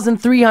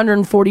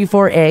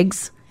 1,344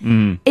 eggs,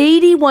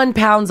 81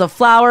 pounds of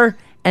flour,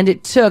 and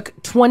it took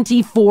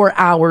 24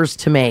 hours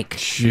to make.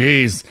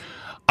 Jeez.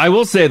 I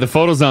will say the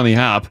photos on the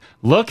app,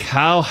 look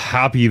how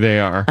happy they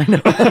are. I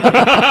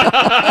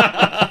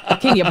know.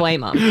 Can you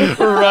blame them?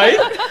 Right?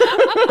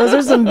 Those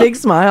are some big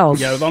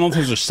smiles. Yeah, I don't know if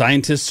those are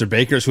scientists or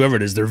bakers, whoever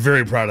it is, they're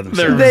very proud of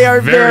themselves. They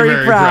are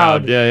very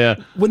proud. Yeah.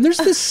 When there's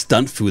this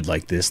stunt food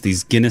like this,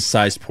 these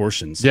Guinness-sized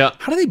portions, how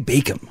do they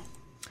bake them?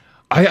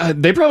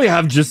 They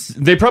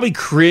probably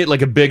create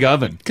like a big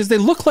oven. Because they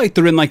look like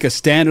they're in like a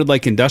standard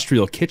like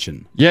industrial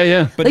kitchen.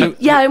 Yeah. But and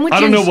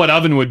I don't know what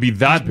oven would be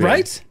that big.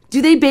 Right?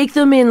 Do they bake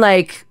them in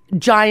like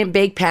giant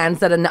bake pans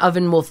that an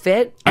oven will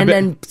fit and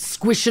then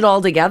squish it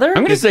all together? I'm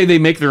going to say they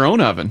make their own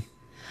oven.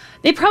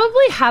 They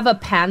probably have a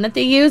pan that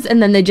they use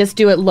and then they just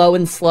do it low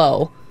and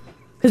slow.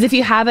 Because if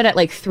you have it at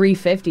like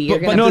 350, you're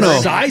going to... But the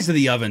size of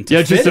the oven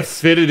to just to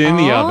fit it in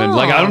the oven.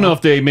 Like, I don't know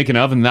if they make an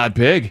oven that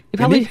big. You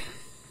probably...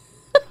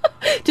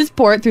 just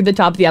pour it through the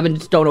top of the oven.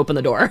 Just don't open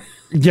the door.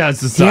 Yeah,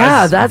 it's the size.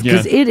 Yeah, that's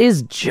because it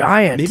is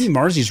giant. Maybe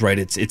Marzi's right.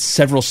 It's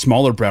several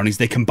smaller brownies.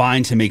 They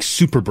combine to make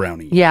super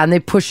brownie. Yeah, and they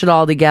push it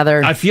all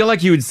together. I feel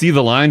like you would see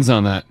the lines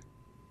on that.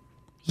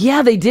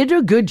 Yeah, they did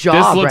a good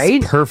job, this looks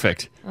right?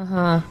 perfect.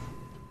 Uh-huh.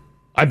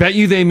 I bet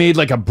you they made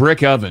like a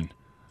brick oven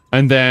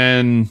and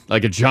then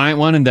like a giant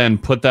one and then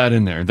put that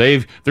in there.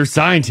 They're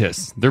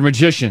scientists. They're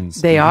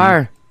magicians. They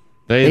are.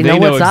 They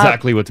know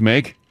exactly what to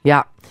make.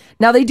 Yeah.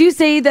 Now, they do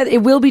say that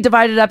it will be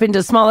divided up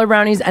into smaller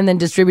brownies and then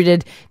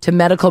distributed to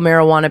medical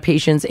marijuana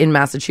patients in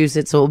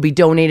Massachusetts. So it will be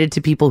donated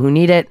to people who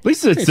need it. At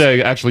least it's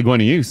actually going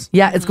to use.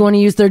 Yeah, it's going to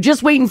use. They're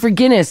just waiting for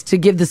Guinness to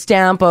give the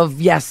stamp of,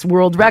 yes,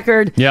 world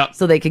record. Yeah.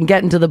 So they can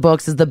get into the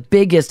books as the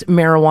biggest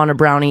marijuana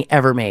brownie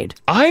ever made.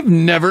 I've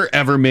never,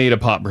 ever made a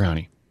pot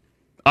brownie.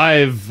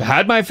 I've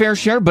had my fair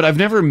share, but I've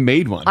never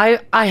made one.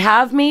 I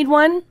have made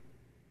one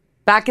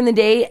back in the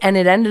day, and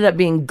it ended up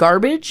being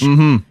garbage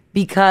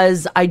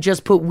because I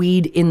just put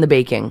weed in the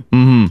baking.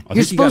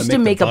 You're supposed to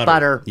make a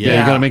butter.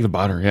 Yeah, you got to make the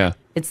butter, yeah.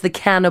 It's the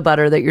can of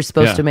butter that you're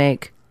supposed to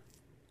make.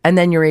 And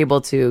then you're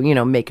able to,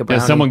 make a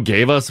brownie. Yeah, someone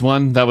gave us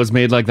one that was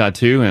made like that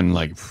too, and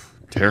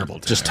terrible.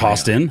 Just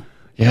tossed in?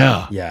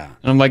 Yeah. Yeah.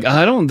 And I'm like,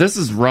 this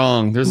is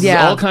wrong. There's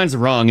all kinds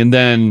of wrong. And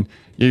then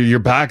your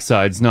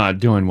backside's not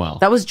doing well.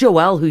 That was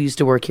Joelle who used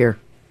to work here.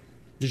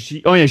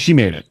 Oh, yeah, she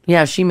made it.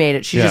 Yeah, she made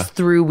it. She just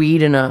threw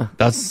weed in a...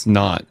 That's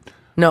not...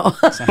 No.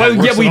 But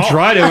yeah, we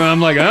tried it, and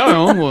I'm like, I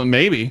don't know, well,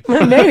 maybe.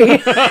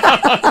 Maybe.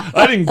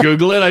 I didn't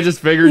Google it. I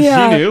just figured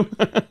she knew.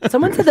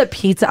 Someone said that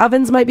pizza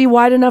ovens might be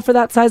wide enough for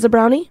that size of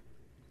brownie.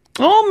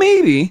 Oh,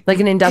 maybe.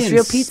 Like an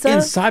industrial pizza?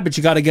 Inside, but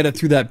you got to get it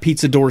through that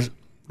pizza door.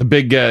 The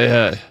big...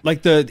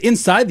 like the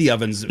inside the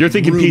ovens. You're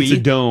thinking roomy. pizza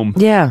dome.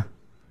 Yeah.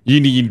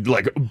 You need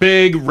like a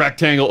big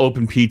rectangle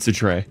open pizza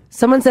tray.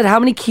 Someone said how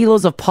many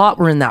kilos of pot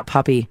were in that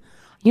puppy.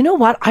 You know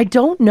what? I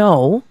don't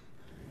know.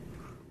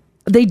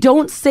 They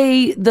don't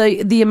say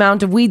the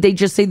amount of weed. They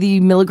just say the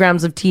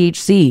milligrams of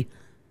THC.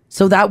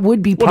 So that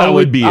would be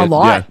probably a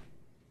lot.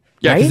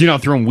 Yeah, because right? you're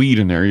not throwing weed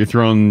in there. You're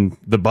throwing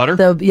the butter.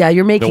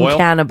 You're making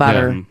can of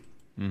butter. Yeah.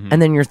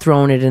 And then you're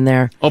throwing it in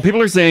there. Oh,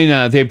 people are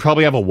saying they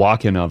probably have a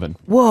walk-in oven.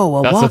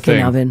 Whoa, That's walk-in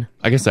thing. oven.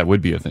 I guess that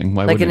would be a thing.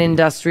 Why Like an wouldn't it be?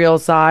 industrial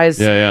size.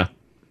 Yeah.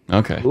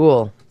 Okay.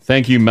 Cool.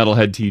 Thank you,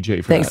 Metalhead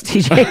TJ, for Thanks, that.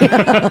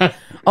 TJ.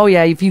 Oh,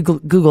 yeah. If you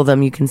Google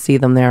them, you can see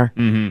them there.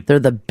 They're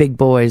the big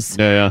boys.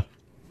 Yeah.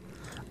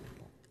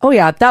 Oh,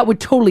 yeah. That would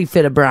totally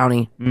fit a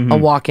brownie. A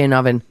walk-in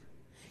oven.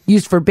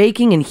 Used for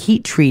baking and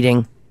heat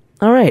treating.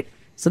 All right.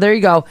 So there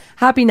you go.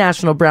 Happy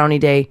National Brownie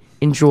Day.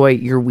 Enjoy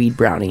your weed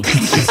brownie.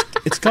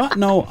 It's got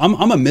no...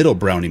 I'm a middle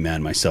brownie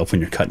man myself when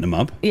you're cutting them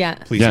up. Yeah.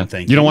 Please and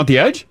thank you. You don't want the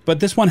edge? But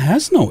this one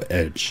has no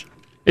edge.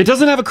 It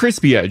doesn't have a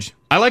crispy edge.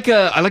 I like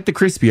the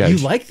crispy edge. You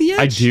like the edge?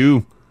 I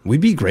do. We'd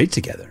be great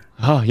together.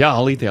 Oh, yeah.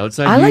 I'll eat the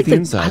outside. I You like eat the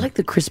inside. I like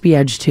the crispy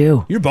edge,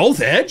 too. You're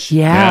both edge?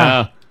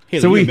 Yeah.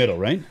 Haley, So you're we- middle,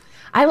 right?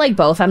 I like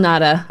both. I'm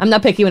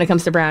not picky when it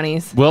comes to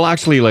brownies. We'll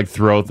actually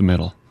throw out the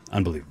middle.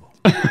 Unbelievable.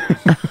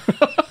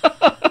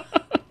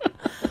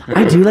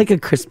 I do like a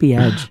crispy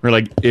edge. We're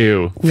like,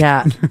 ew.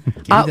 Yeah. Give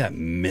me that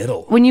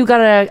middle. When you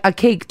got a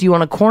cake, do you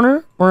want a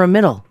corner or a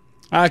middle?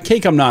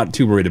 Cake I'm not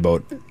too worried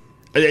about.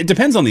 It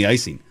depends on the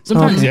icing.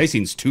 Sometimes the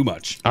icing's too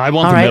much. I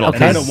want All the right, middle. okay.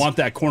 And I don't want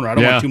that corner. I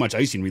don't Yeah. want too much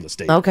icing real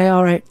estate. Okay,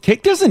 all right.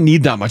 Cake doesn't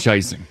need that much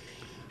icing.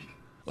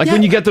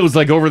 When you get those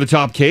over the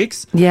top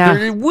cakes, Yeah.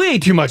 they're way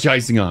too much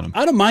icing on them.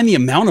 I don't mind the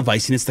amount of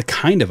icing. It's the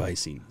kind of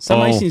icing. Some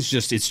icing's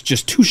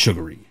just too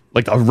sugary.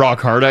 Like a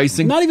rock hard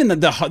icing? Not even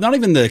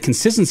the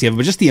consistency of it,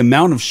 but just the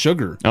amount of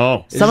sugar.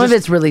 Oh. Some of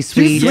it's really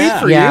sweet. Too sweet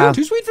for Yeah. you.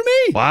 Too sweet for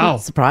me. Wow.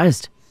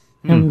 Surprised.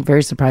 I'm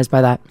very surprised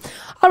by that.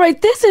 All right,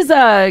 this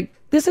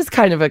is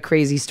kind of a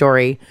crazy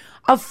story.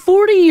 A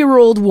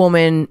 40-year-old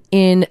woman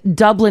in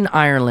Dublin,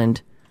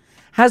 Ireland,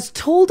 has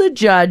told a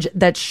judge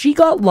that she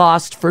got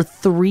lost for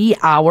 3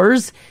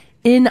 hours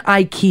in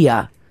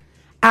IKEA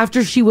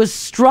after she was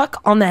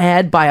struck on the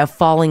head by a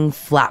falling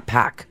flat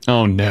pack.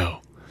 Oh, no.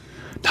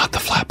 Not the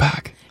flat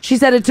pack. She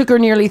said it took her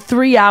nearly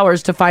 3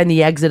 hours to find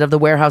the exit of the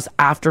warehouse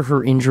after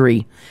her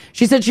injury.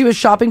 She said she was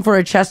shopping for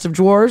a chest of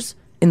drawers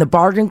in the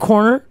bargain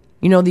corner.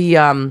 You know, the...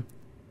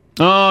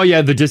 Oh,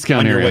 yeah, the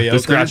discount On your way area. The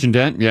out scratch there? and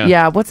dent? Yeah.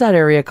 Yeah, what's that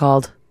area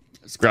called?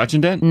 Scratch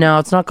and dent? No,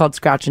 it's not called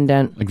Scratch and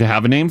Dent. Like they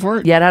have a name for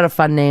it? Yeah, it had a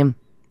fun name.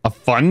 A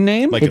fun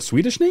name? Like a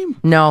Swedish name?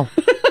 No.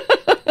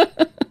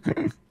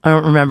 I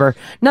don't remember.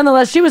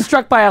 Nonetheless, she was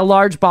struck by a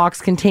large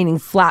box containing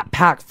flat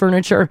pack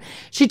furniture.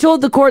 She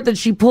told the court that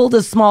she pulled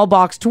a small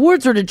box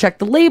towards her to check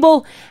the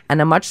label,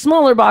 and a much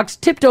smaller box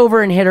tipped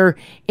over and hit her,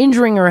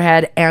 injuring her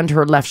head and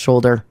her left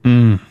shoulder.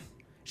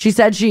 She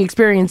said she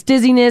experienced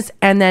dizziness,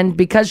 and then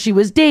because she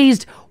was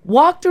dazed,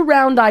 walked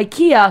around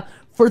IKEA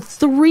for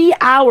 3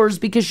 hours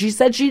because she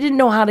said she didn't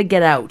know how to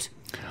get out.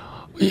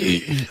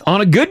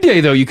 On a good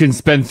day, though, you can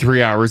spend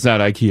 3 hours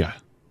at IKEA.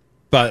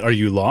 But are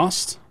you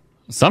lost?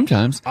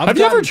 Sometimes. I've Have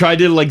you ever gotten tried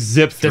to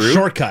zip The through?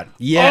 shortcut.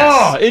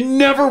 Yes. Oh, it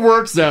never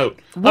works out.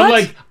 What? I'm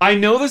like, I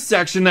know the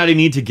section that I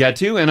need to get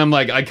to, and I'm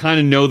like, I kind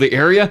of know the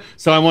area,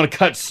 so I want to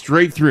cut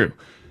straight through.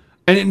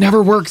 And it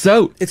never works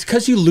out. It's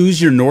because you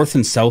lose your north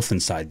and south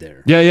inside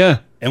there. Yeah.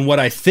 And what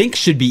I think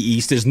should be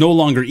east is no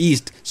longer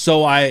east.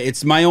 So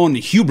it's my own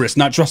hubris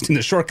not trusting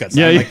the shortcuts.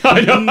 I'm like,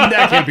 I know.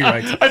 That can't be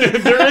right. I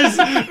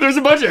know, there's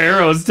a bunch of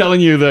arrows telling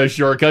you the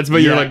shortcuts, but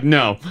you're Yeah. like,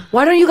 no,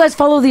 Why don't you guys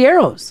follow the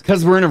arrows?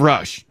 because we're in a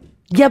rush.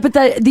 Yeah, but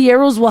the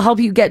arrows will help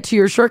you get to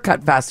your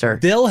shortcut faster.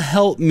 They'll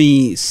help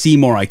me see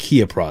more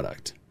IKEA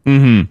product.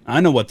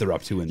 I know what they're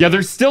up to. Yeah,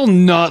 there's still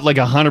not like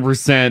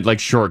 100% like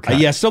shortcut.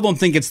 I still don't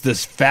think it's the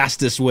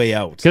fastest way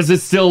out. Because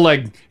it's still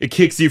like, it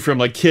kicks you from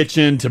like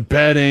kitchen to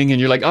bedding, and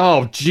you're like,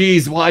 oh,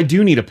 geez, well, I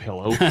do need a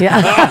pillow.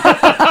 Yeah,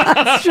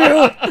 that's true.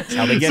 That's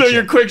how they get So you.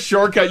 your quick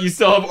shortcut, you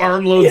still have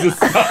armloads of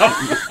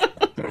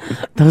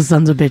stuff. Those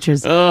sons of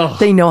bitches. Ugh.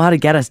 They know how to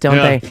get us, don't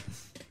Yeah. they?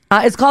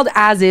 It's called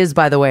As Is,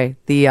 by the way.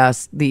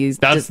 That's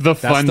the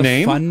fun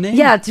name? Fun name?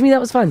 Yeah, to me that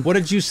was fun. What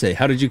did you say?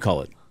 How did you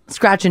call it?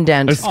 Scratch and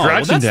dent. A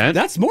scratch and dent?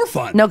 That's more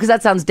fun. No, because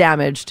that sounds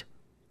damaged.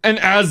 And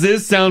as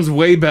is sounds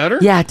way better?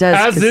 Yeah, it does,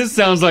 As 'cause is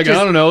sounds like, I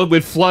just- don't know, it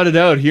would flood it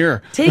out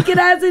here. Take it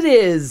as it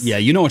is. Yeah,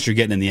 you know what you're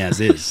getting in the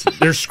as is.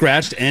 They're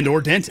scratched and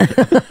or dented.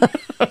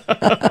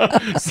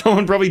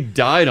 Someone probably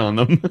died on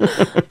them.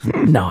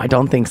 No, I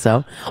don't think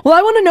so. Well,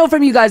 I want to know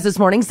from you guys this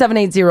morning,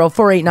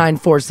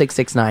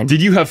 780-489-4669.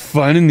 Did you have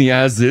fun in the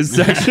as is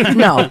section?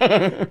 No.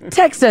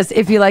 Text us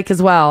if you like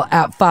as well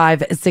at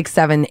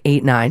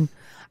 56789.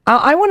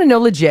 I want to know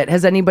legit,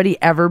 has anybody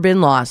ever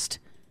been lost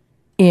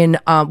in,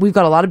 we've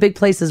got a lot of big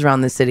places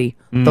around the city.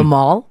 The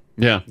mall.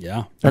 Yeah.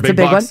 Yeah. That's a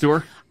big box one.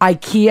 store?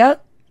 IKEA.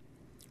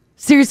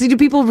 Seriously, do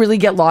people really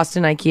get lost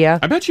in IKEA?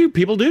 I bet you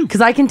people do.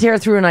 Because I can tear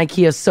through an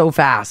IKEA so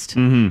fast.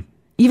 Mm-hmm.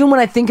 Even when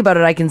I think about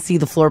it, I can see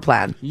the floor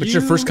plan. But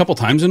your first couple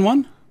times in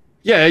one?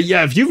 Yeah.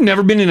 If you've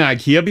never been in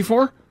IKEA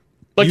before,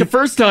 like the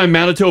first time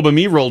Manitoba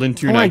me rolled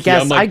into an Oh, I IKEA,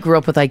 guess I'm like, I grew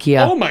up with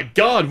IKEA. oh my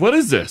God, what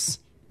is this?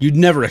 You'd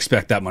never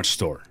expect that much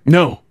store.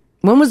 No.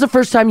 When was the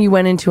first time you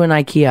went into an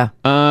IKEA?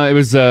 It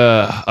was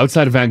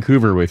outside of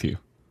Vancouver with you.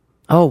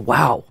 Oh,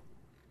 wow.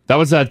 That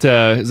was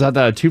is that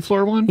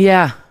 2-floor one?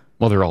 Yeah.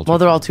 Well, they're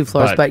all two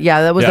floors, but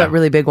yeah, that was that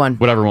really big one.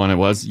 Whatever one it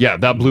was. Yeah,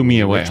 that blew me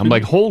away. I'm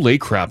like, holy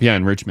crap. Yeah,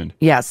 in Richmond.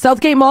 Yeah,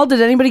 Southgate Mall.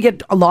 Did anybody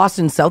get lost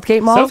in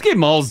Southgate Mall? Southgate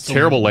Mall's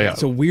terrible layout.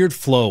 It's a weird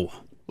flow.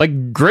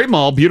 Like, great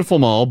mall, beautiful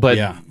mall, but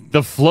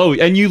the flow,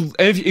 and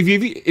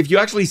if you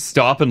actually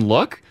stop and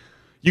look,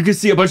 you can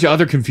see a bunch of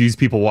other confused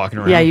people walking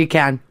around. Yeah, you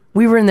can.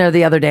 We were in there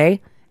the other day,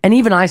 and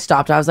even I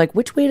stopped. I was like,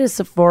 which way to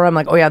Sephora? I'm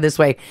like, oh yeah, this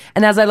way.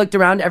 And as I looked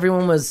around,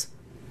 everyone was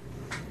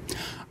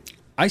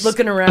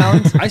looking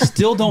around. I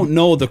still don't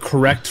know the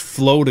correct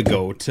flow to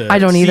go to. I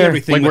don't see either.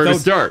 Everything Like where to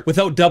without, start.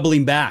 without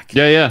doubling back.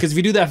 Yeah. Because if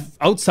you do that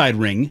outside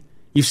ring,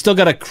 you've still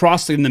got to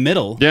cross in the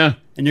middle. Yeah.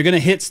 And you're going to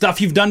hit stuff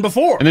you've done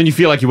before. And then you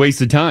feel like you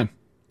wasted time.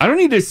 I don't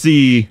need to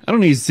see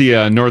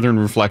Northern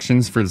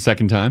Reflections for the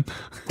second time.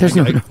 There's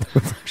no Northern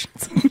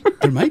Reflections.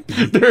 There might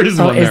be. There is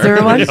one is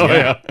there one? Oh,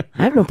 yeah.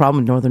 I have no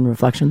problem with Northern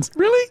Reflections.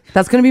 Really?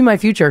 That's going to be my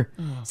future.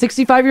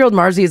 65-year-old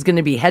Marzi is going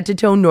to be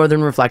head-to-toe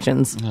Northern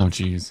Reflections. Oh,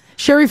 jeez.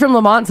 Sherry from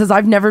Lamont says,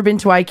 I've never been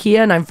to IKEA,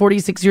 and I'm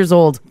 46 years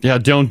old. Yeah,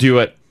 don't do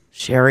it.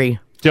 Sherry.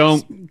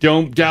 Don't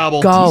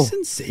dabble. Go.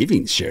 Decent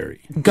savings,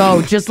 Sherry.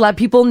 Go. Just let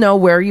people know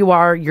where you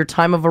are, your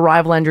time of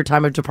arrival, and your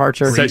time of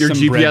departure. Set your some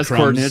GPS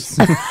breadcrumbs.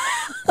 coordinates.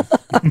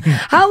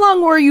 How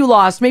long were you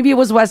lost? Maybe it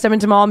was West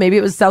Edmonton Mall. Maybe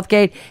it was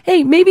Southgate.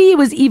 Hey, maybe it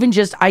was even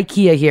just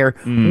IKEA here.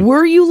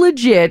 Were you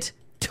legit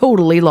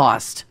totally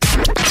lost?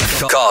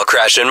 Call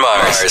Crash and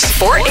Mars.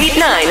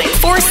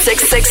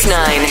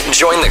 489-4669.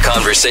 Join the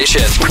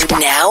conversation.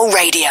 Now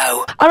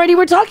radio. Alrighty,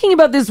 we're talking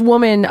about this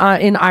woman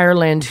in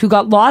Ireland who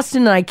got lost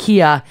in an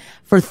IKEA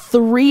for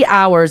 3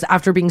 hours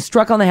after being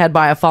struck on the head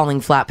by a falling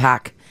flat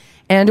pack.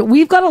 And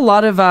we've got a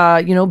lot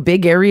of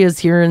big areas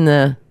here in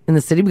the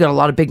city. We've got a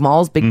lot of big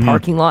malls, big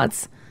parking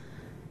lots.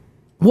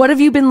 What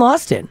have you been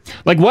lost in?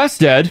 Like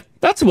West Ed,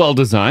 that's well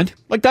designed.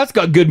 Like that's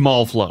got good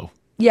mall flow.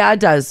 Yeah, it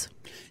does.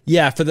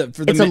 Yeah, for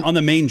the on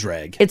the main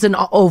drag. It's an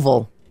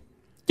oval.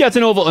 Yeah, it's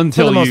an oval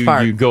until For the most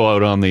part. you go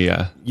out on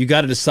the You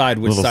got to decide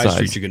which Little side sides.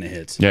 street you're going to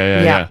hit.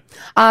 yeah.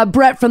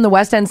 Brett from the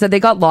West End said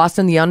they got lost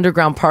in the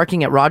underground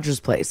parking at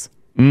Rogers Place.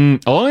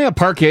 Oh yeah,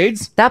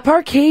 parkades. That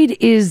parkade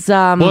is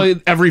Well,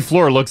 every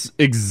floor looks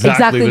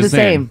exactly the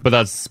same, but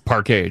that's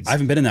parkades. I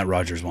haven't been in that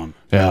Rogers one.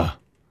 Yeah.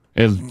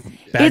 Bad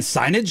It's-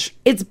 signage?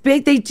 it's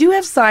big. They do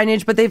have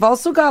signage, but they've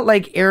also got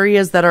like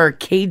areas that are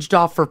caged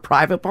off for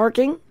private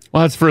parking.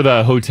 Well, that's for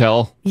the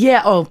hotel.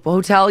 Yeah. Oh,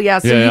 hotel. Yeah.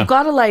 So Yeah. you've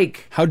got to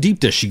like. How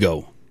deep does she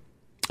go?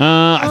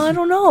 I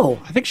don't know.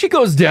 I think she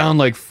goes down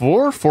like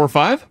 4 or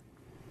 5.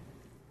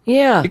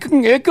 Yeah.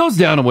 It goes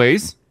down a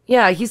ways.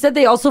 Yeah. He said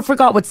they also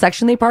forgot what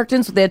section they parked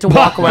in, so they had to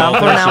walk around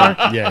for an hour.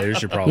 Yeah,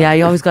 there's your problem. Yeah.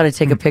 You always got to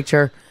take a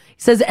picture. He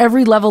says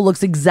every level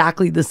looks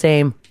exactly the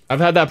same. I've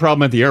had that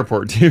problem at the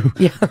airport too.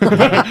 Yeah.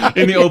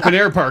 In the open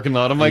air parking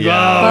lot. I'm like, Yeah.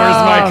 oh, where's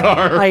my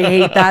car? I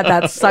hate that.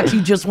 That sucks.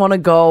 You just want to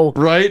go.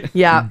 Right?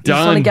 Yeah. You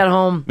just want to get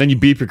home. Then you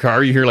beep your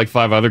car. You hear like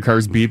 5 other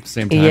cars beep at the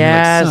same time.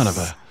 Yes. You're like,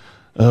 son of a...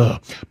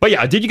 Ugh. But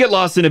yeah, did you get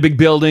lost in a big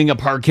building, a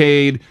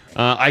parkade?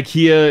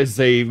 IKEA is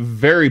a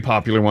very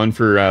popular one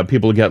for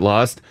people to get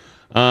lost.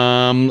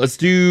 Let's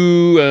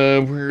do,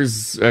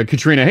 where's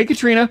Katrina? Hey,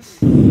 Katrina.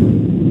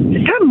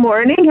 Good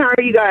morning. How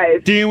are you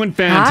guys? Doing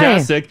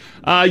fantastic.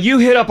 You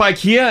hit up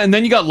IKEA and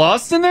then you got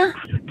lost in there?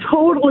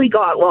 Totally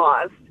got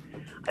lost.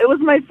 It was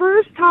my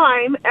first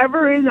time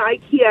ever in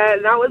IKEA,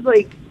 and that was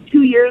like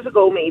 2 years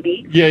ago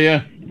maybe.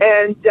 Yeah.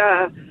 And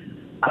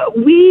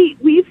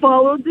We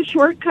followed the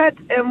shortcut,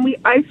 and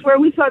I swear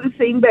we saw the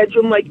same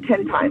bedroom like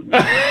 10 times.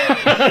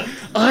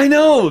 I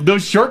know.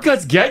 Those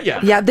shortcuts get you.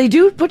 Yeah, they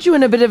do put you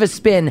in a bit of a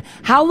spin.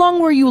 How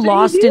long were you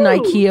lost in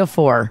IKEA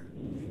for?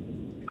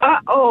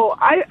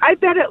 I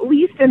bet at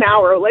least an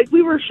hour. Like,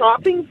 we were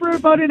shopping for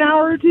about an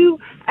hour or two,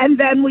 and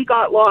then we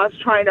got lost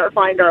trying to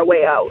find our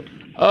way out.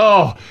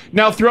 Oh,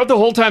 now throughout the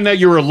whole time that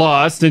you were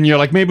lost and you're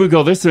like, maybe we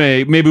go this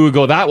way, maybe we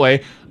go that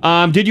way,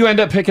 did you end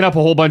up picking up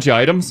a whole bunch of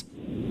items?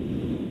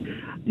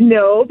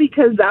 No,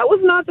 because that was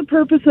not the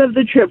purpose of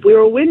the trip. We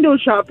were window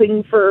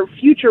shopping for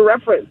future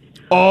reference.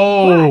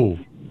 Oh.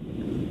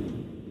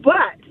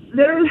 But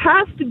there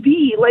has to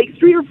be like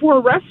 3 or 4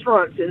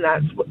 restaurants in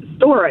that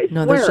store, I swear.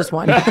 No, there's just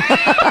one.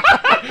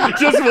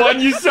 Just one?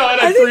 You saw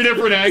it at 3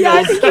 different angles. Yeah,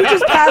 I think you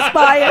just passed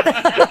by it.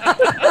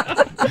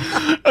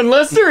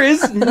 Unless there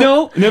is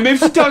no, maybe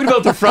she's talking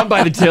about the front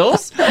by the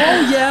tills. Oh,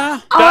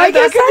 yeah. I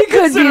guess that could be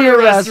considered a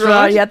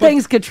restaurant. Yeah,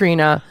 thanks,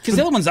 Katrina. Because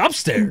the other one's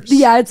upstairs.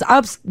 Yeah, it's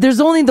up.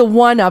 There's only the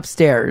one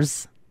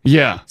upstairs.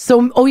 Yeah.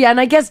 So, and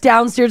I guess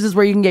downstairs is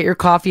where you can get your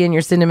coffee and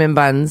your cinnamon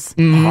buns.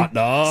 Hot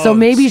dogs. So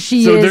maybe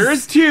So there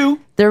is 2.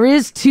 There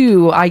is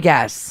 2, I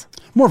guess.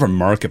 More of a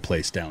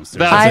marketplace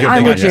downstairs.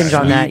 I'm with Ginge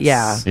on that,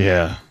 yeah.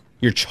 Yeah.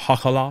 Your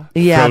chocolate.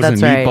 Yeah, Frozen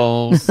that's right.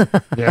 meatballs.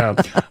 Yeah.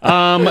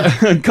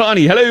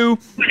 Connie, hello.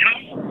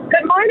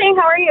 Good morning.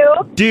 How are you?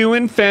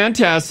 Doing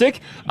fantastic.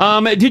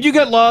 Did you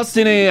get lost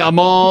in a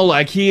mall,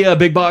 IKEA, a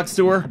big box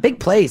store? Big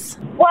place.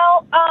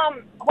 Well,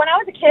 when I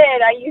was a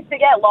kid, I used to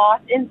get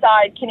lost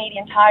inside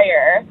Canadian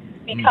Tire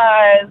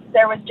because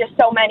there was just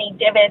so many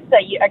divots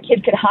that a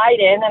kid could hide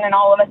in, and then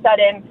all of a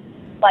sudden,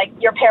 like,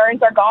 your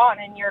parents are gone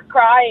and you're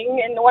crying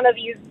in one of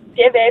these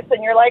divots,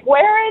 and you're like,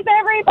 "Where is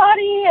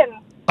everybody?" And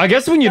I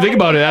guess when you think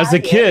about it, as a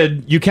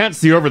kid, you can't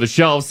see over the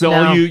shelves, so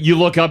No. you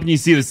look up and you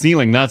see the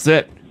ceiling. That's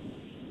it.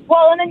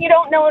 well, and then you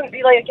don't know,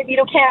 like, if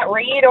you can't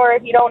read or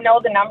if you don't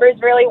know the numbers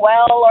really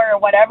well or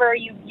whatever,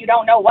 you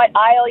don't know what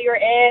aisle you're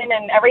in,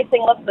 and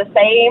everything looks the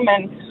same.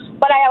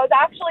 But I was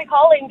actually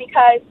calling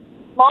because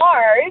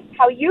Mars,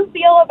 how you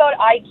feel about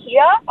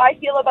IKEA, I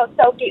feel about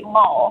Southgate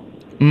Mall.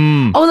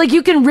 Oh, like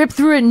you can rip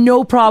through it,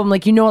 no problem.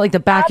 Like you know it like the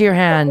back of your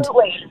hand.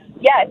 Absolutely.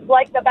 Yes,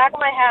 like the back of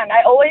my hand.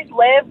 I always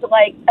lived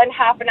like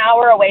half an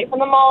hour away from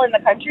the mall in the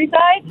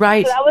countryside.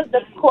 Right. So that was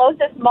the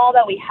closest mall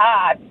that we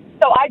had.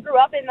 So I grew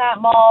up in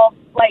that mall.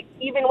 Like,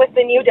 even with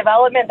the new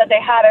development that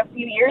they had a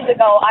few years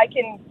ago, I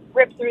can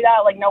rip through that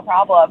like no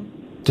problem.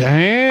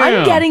 Damn.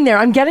 I'm getting there.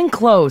 I'm getting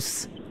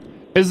close.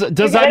 Does that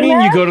getting mean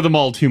there? you go to the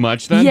mall too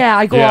much then? Yeah,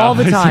 I go all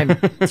the time.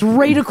 It's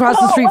right across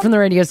the street from the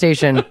radio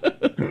station. Well,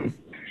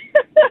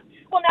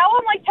 now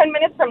I'm like 10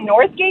 minutes from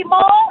Northgate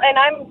Mall, and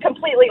I'm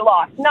completely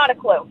lost. Not a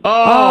clue.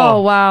 Oh,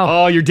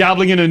 wow. Oh, you're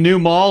dabbling in a new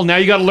mall. Now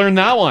you got to learn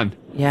that one.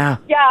 Yeah.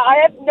 Yeah, I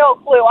have no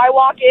clue. I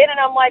walk in, and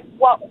I'm like,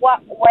 what?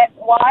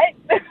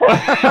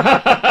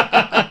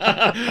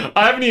 I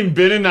haven't even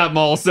been in that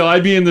mall, so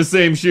I'd be in the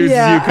same shoes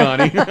as you,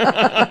 Connie.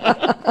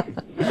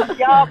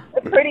 Yup,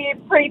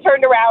 pretty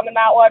turned around in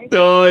that one.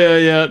 Oh,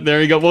 yeah. There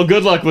you go. Well,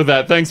 good luck with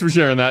that. Thanks for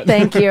sharing that.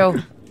 Thank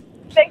you.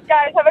 Thanks,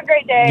 guys. Have a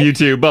great day. You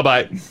too.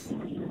 Bye-bye.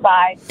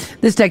 Bye.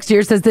 This text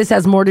here says this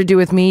has more to do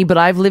with me, but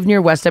I've lived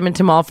near West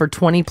Edmonton Mall for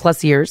 20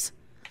 plus years.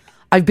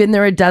 I've been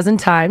there a dozen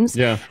times,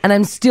 and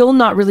I'm still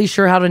not really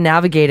sure how to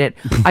navigate it.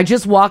 I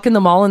just walk in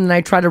the mall and then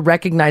I try to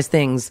recognize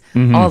things.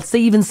 Mm-hmm. I'll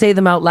even say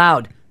them out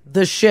loud.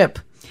 The ship,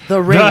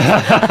 the ring,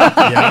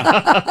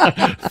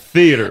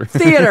 theater,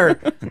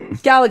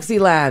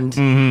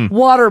 Galaxyland,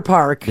 water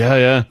park.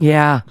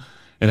 Yeah.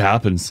 It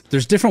happens.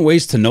 There's different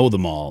ways to know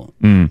them all.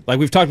 Like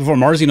we've talked before,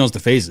 Marzi knows the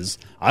phases.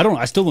 I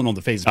still don't know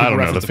the phases. I don't People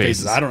know reference the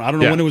phases. I don't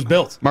know when it was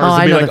built.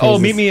 Mars would be like, "Oh,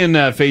 meet me in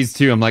phase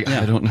 2." I'm like,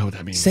 I don't know what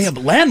that means. Say a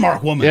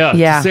landmark woman.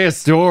 Yeah. Say a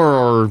store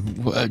or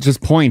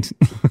just point.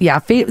 Yeah,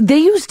 they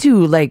used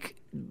to like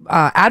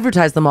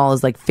advertise them all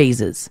as like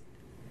phases.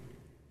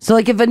 So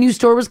like if a new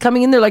store was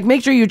coming in, they're like,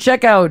 make sure you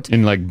check out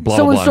in like blah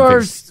so blah and blah.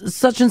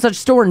 such and such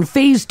store in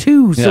phase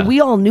 2. So Yeah. we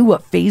all knew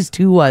what phase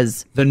 2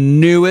 was. The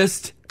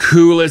newest,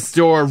 coolest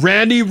store,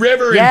 Randy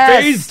River in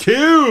phase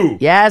 2.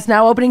 Yes,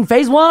 now opening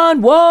phase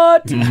 1.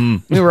 What?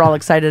 We were all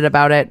excited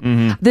about it.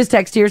 This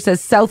text here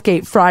says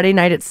Southgate Friday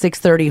night at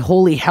 6:30.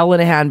 Holy hell in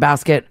a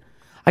handbasket.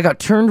 I got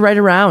turned right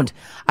around.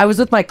 I was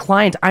with my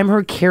client. I'm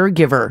her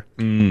caregiver.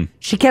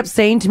 She kept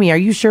saying to me, "Are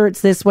you sure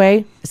it's this way?"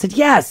 I said,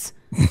 "Yes."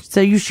 She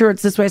said, "Are you sure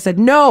it's this way?" I said,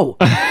 "No."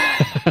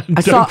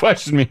 Don't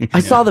question me.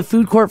 I saw the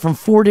food court from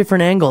 4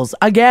 different angles.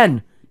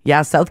 Again.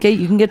 Yeah, Southgate,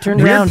 you can get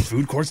turned Weird around.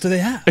 Food courts do they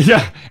have?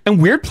 Yeah,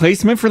 and weird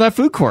placement for that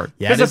food court.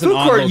 Yeah, because it a is an food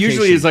odd court usually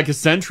location. is like a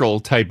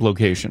central type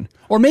location.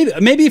 Or maybe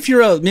if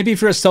you're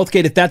a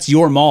Southgate, if that's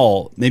your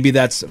mall, maybe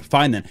that's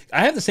fine then.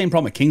 I have the same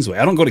problem at Kingsway.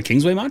 I don't go to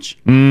Kingsway much,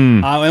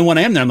 and when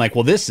I am there, I'm like,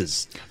 well, that's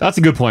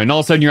a good point. And all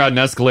of a sudden, you're at an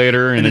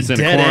escalator, and it's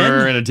in a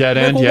corner, and a dead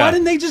end. Well, yeah. why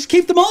didn't they just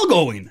keep them all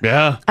going?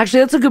 Yeah.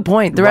 Actually, that's a good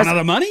point. Run out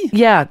of money?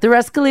 Yeah, their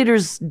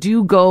escalators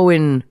do go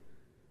in,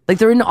 like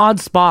they're in odd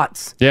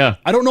spots. Yeah.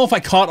 I don't know if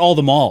I caught all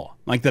them all.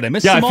 Like, did I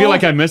miss Yeah, them I feel all?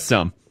 like I missed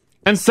some.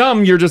 And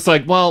some, you're just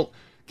like, well,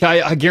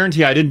 I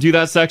guarantee I didn't do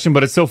that section,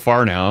 but it's so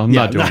far now. I'm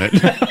not doing it.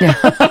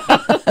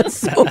 That's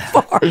so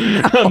far.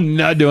 I'm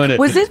not doing it.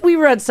 Was it we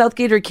were at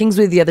Southgate or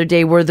Kingsway the other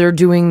day where they're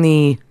doing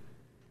the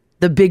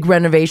big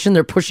renovation?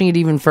 They're pushing it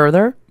even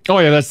further. Oh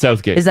yeah, that's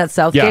Southgate. Is that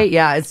Southgate?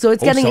 Yeah. It's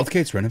getting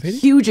Southgate's renovating?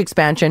 huge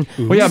expansion.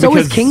 Well, yeah, so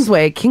is because-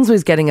 Kingsway.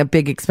 Kingsway's getting a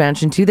big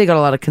expansion too. They got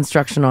a lot of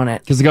construction on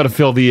it. Because they got to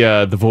fill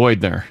the void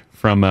there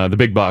from the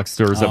big box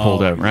stores that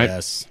pulled out, right?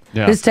 Yes.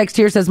 Yeah. This text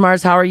here says,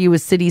 Mars, how are you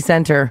with City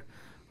Center?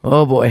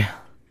 Oh boy.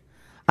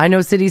 I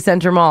know City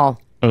Center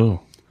Mall. Oh.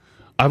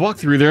 I walked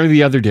through there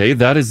the other day.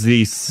 That is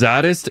the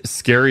saddest,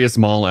 scariest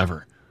mall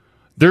ever.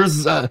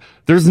 There's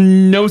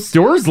no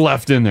stores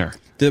left in there.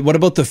 What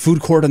about the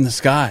food court in the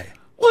sky?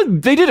 Well,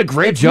 they did a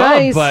great job,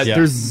 nice. but Yeah.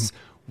 there's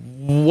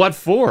what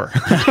for?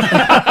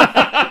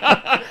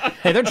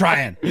 Hey, they're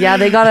trying. Yeah,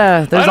 there's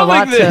a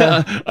lot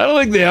to. I don't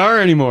think they are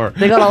anymore.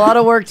 They got a lot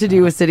of work to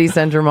do with City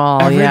Center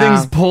Mall.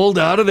 Everything's yeah. pulled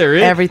out of there.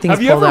 Everything's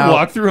Have you pulled ever out.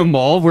 walked through a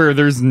mall where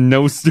there's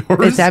no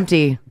stores? It's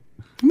empty.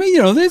 I mean,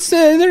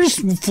 they're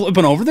just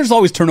flipping over. There's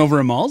always turnover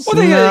in malls. Well,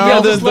 the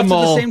Just left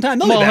mall, at the same time.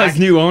 They'll mall be back. has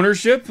new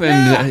ownership,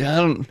 and I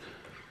don't.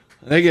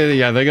 They got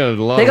a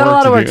lot. They got a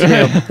lot of work to do.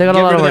 They got Get a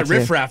lot rid of of work that to do.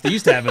 riffraff they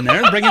used to have in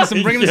there. Bring in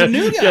some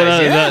new guys.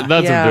 Yeah,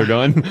 that's Yeah. what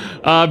they're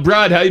doing.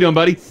 Brad, how you doing,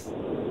 buddy?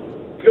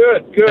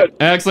 Good.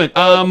 Excellent.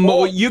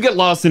 You get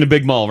lost in a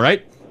big mall,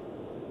 right?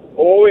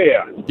 Oh,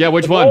 yeah. Yeah,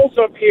 which the one? malls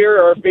up here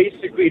are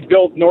basically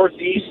built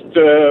northeast,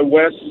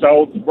 west,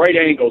 south, right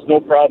angles, no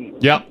problem.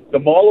 Yeah. The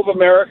Mall of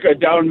America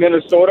down in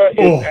Minnesota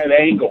is at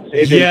angles. It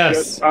is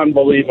just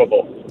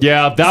unbelievable.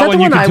 Yeah, that that one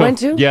the you one can I tell- went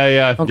to?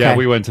 Yeah, Okay.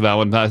 we went to that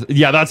one.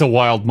 That's a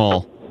wild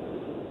mall.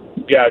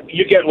 Yeah,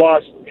 you get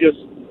lost, just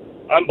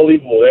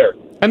unbelievable there.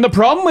 And the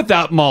problem with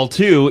that mall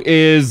too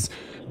is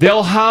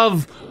they'll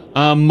have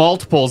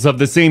multiples of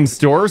the same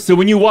store. So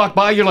when you walk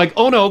by, you're like,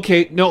 oh no,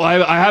 okay, no,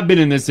 I have been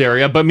in this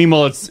area, but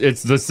meanwhile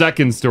it's the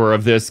second store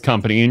of this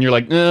company, and you're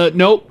like,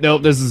 nope,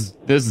 this is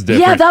different.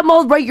 Yeah, that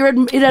mall, right?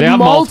 It They had have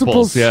multiple,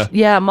 multiples,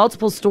 yeah.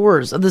 multiple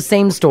stores of the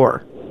same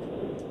store.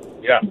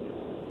 Yeah.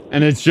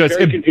 And it's just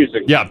Very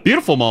confusing. Yeah,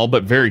 beautiful mall,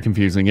 but very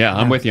confusing. Yeah,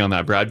 I'm with you on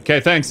that, Brad. Okay,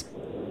 thanks.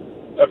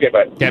 Okay,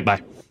 bye. Okay,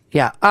 bye.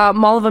 Yeah,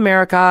 Mall of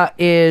America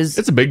is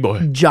It's a big boy.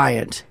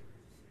 giant.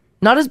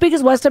 Not as big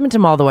as West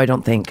Edmonton Mall, though. I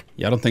don't think.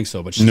 Yeah, I don't think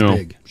so, but she's No.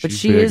 big. But She's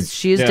she big. is.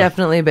 She is Yeah.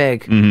 definitely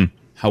big. Mm-hmm.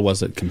 How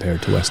was it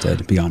compared to West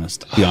Ed? Be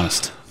honest. Be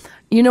honest.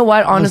 You know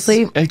what?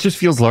 Honestly, It just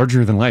feels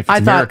larger than life. It's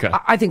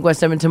America. I think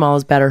West Edmonton Mall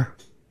is better.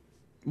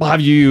 Well,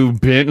 have you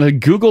been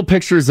Google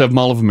pictures of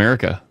Mall of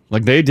America?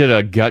 Like they did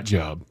a gut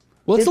job.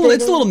 Well, it's a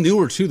little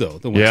newer too, though.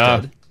 The West Yeah.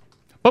 Ed.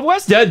 But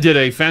West Ed did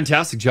a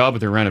fantastic job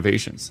with their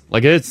renovations.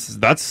 Like that's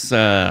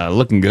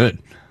looking good,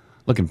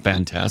 looking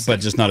fantastic.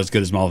 But just not as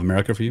good as Mall of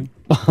America for you.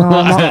 It's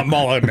not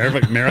Mall of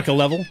America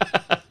level.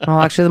 Oh,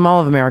 actually, the Mall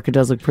of America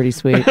does look pretty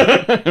sweet.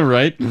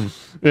 Right?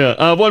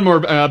 Yeah. One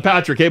more,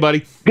 Patrick. Hey,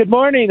 buddy. Good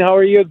morning. How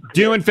are you?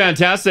 Doing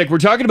fantastic. We're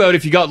talking about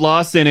if you got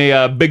lost in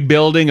a big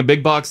building, a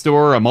big box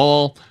store, a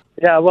mall.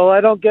 Yeah, well,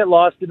 I don't get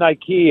lost in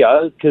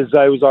IKEA because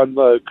I was on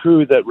the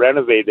crew that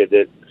renovated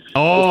it.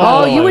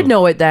 Oh, you would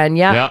know it then,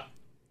 yeah. Yeah.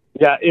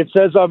 Yeah, it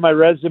says on my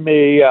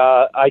resume,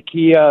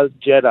 IKEA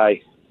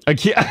Jedi.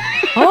 IKEA.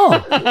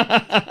 Oh,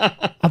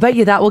 I bet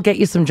you that will get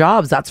you some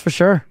jobs. That's for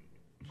sure.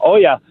 Oh,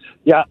 yeah.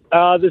 Yeah.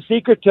 The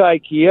secret to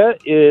IKEA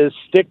is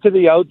stick to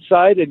the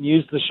outside and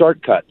use the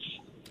shortcuts.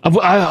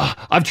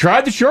 I've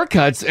tried the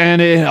shortcuts,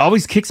 and it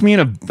always kicks me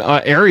in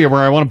a area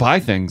where I want to buy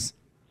things.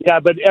 Yeah,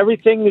 but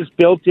everything is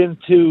built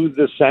into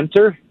the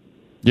center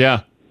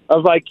Yeah.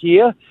 of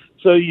IKEA.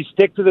 So you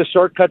stick to the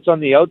shortcuts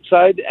on the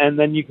outside, and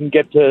then you can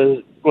get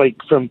to, like,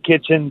 from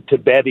kitchen to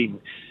bedding,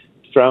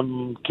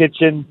 from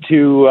kitchen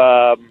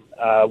to,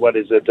 what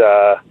is it?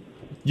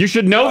 You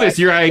should know this.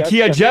 You're an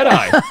IKEA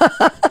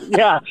Jedi.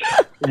 Yeah.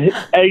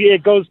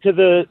 It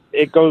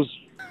goes,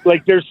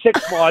 like, there's 6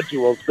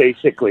 modules,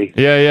 basically.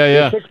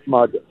 Yeah. There's 6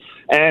 modules.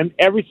 And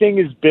everything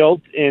is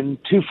built in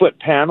 2-foot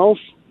panels.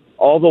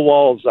 All the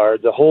walls are.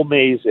 The whole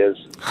maze is.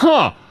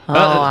 Huh. Oh,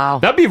 wow.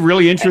 That'd be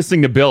really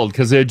interesting to build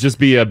because it'd just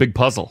be a big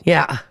puzzle.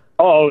 Yeah.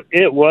 Oh,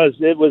 it was.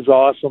 It was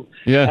awesome.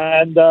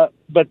 Yeah. And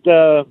but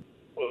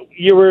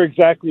you were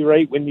exactly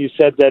right when you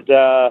said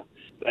that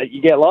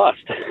you get lost.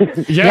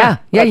 Yeah,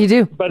 you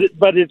do. But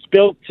it's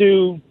built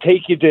to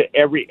take you to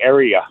every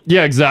area.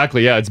 Yeah,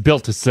 exactly. Yeah, it's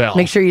built to sell.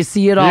 Make sure you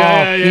see it all.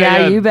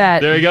 Yeah, you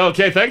bet. There you go.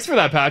 Okay, thanks for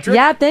that, Patrick.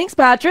 Yeah, thanks,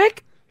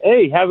 Patrick.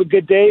 Hey, have a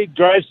good day.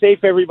 Drive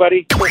safe,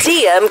 everybody.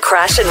 DM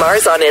Crash and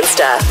Mars on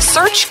Insta.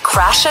 Search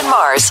Crash and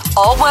Mars,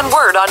 all one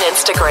word on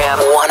Instagram.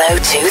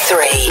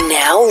 1023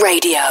 Now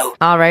Radio.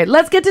 All right,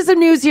 let's get to some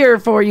news here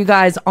for you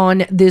guys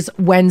on this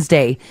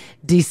Wednesday,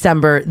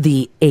 December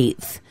the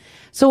 8th.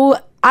 So,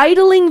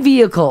 idling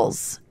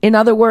vehicles. In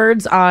other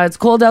words, it's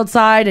cold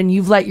outside and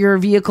you've let your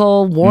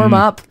vehicle warm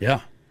up.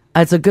 Yeah.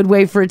 It's a good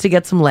way for it to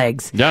get some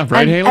legs. Yeah,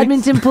 right, And Haley?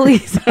 Edmonton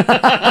police.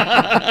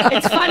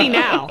 It's funny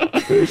now.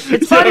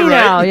 It's funny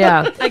now,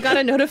 yeah. I got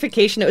a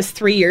notification. It was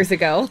 3 years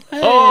ago.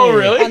 Oh,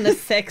 really? On the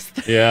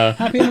 6th. Yeah.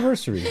 Happy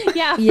anniversary.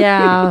 Yeah.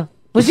 Yeah.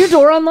 Was your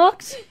door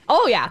unlocked?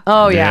 Oh, yeah.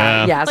 Oh,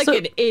 yeah. Yeah. Like So,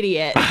 an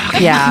idiot.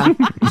 yeah.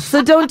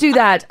 So don't do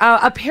that.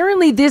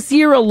 Apparently, this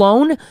year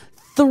alone,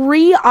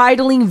 3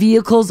 idling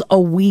vehicles a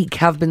week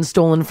have been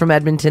stolen from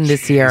Edmonton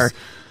this year.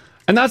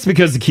 And that's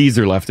because the keys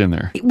are left in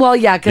there. Well,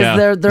 yeah, because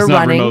they're it's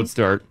not running. remote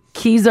start.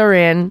 Keys are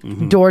in,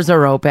 doors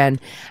are open.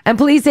 And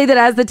police say that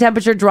as the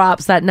temperature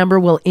drops, that number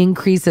will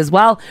increase as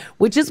well,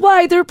 which is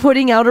why they're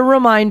putting out a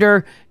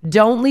reminder,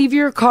 don't leave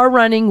your car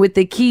running with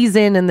the keys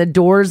in and the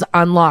doors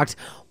unlocked.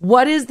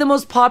 What is the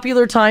most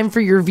popular time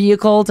for your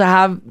vehicle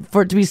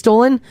for it to be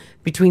stolen?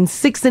 Between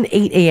 6 and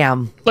 8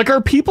 a.m. Like, are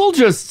people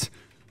just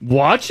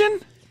watching?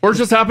 Or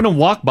just happen to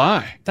walk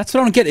by? That's what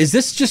I don't get. Is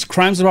this just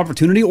crimes of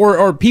opportunity?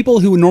 Or people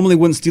who normally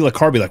wouldn't steal a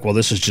car be like, well,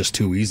 this is just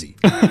too easy.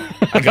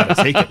 I got to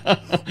take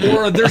it.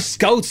 Or there's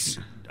scouts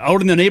out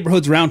in the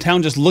neighborhoods around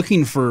town just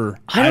looking for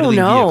I don't idling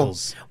know.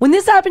 vehicles. When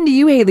this happened to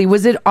you, Haley,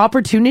 was it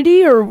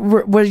opportunity or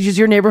was just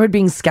your neighborhood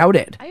being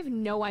scouted? I have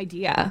no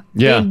idea.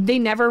 Yeah. They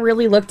never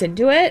really looked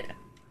into it.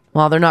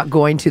 Well, they're not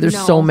going to. There's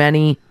No. so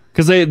many.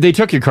 Because they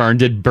took your car and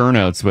did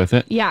burnouts with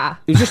it. Yeah.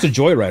 It was just a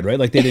joyride, right?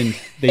 Like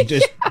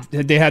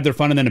they had their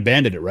fun and then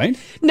abandoned it, right?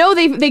 No,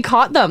 they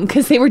caught them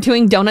because they were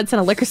doing donuts in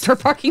a liquor store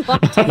parking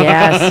lot.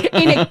 Yes.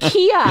 In a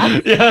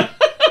Kia. Yeah.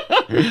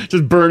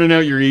 Just burning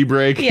out your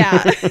e-brake.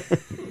 Yeah.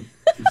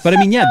 But I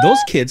mean, yeah, those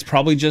kids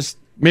probably just...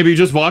 Maybe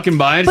just walking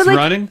by, just But, like,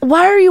 running.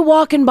 why are you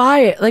walking by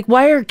it? Like,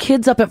 why are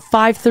kids up at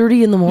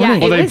 5:30 in the morning? Yeah,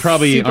 Well, it they was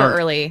probably super aren't-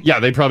 early. Yeah,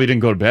 they probably didn't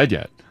go to bed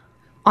yet.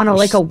 On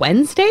a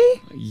Wednesday?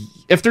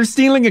 If they're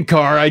stealing a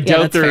car, I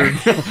doubt they're.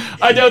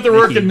 I doubt they're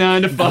working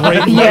 9 to 5.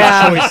 Great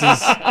Yeah.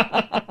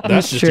 choices.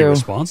 That's just true.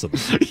 irresponsible.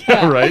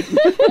 Yeah, right.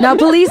 Now,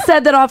 police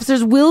said that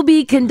officers will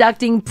be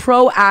conducting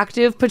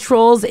proactive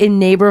patrols in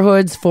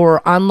neighborhoods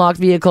for unlocked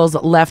vehicles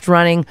left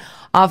running.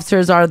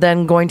 Officers are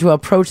then going to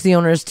approach the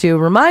owners to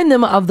remind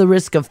them of the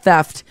risk of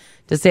theft,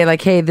 to say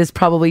like, hey, this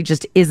probably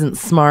just isn't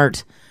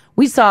smart.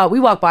 We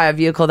walked by a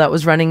vehicle that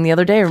was running the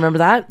other day. Remember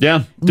that?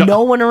 Yeah.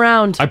 No one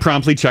around. I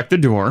promptly checked the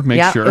door, make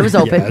Yeah, sure. it was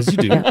open. Yeah, as you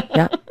do.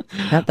 Yeah,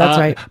 that's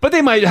right. But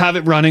they might have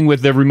it running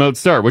with the remote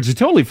start, which is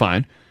totally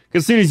fine.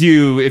 Because as soon as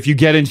if you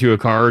get into a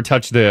car or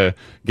touch the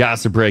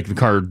gas or brake, the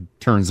car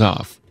turns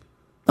off.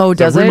 Oh,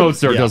 does so it? remote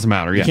start doesn't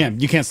matter. Yeah.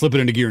 You can't slip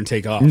it into gear and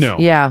take off. No.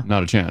 Yeah.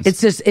 Not a chance.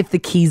 It's just if the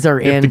keys are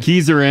in. if the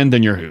keys are in,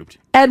 then you're hooped.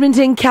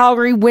 Edmonton,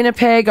 Calgary,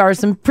 Winnipeg are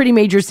some pretty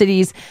major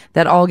cities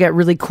that all get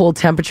really cold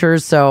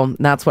temperatures. So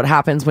that's what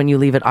happens when you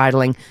leave it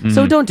idling.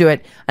 So don't do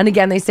it. And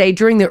again, they say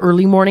during the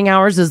early morning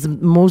hours is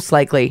most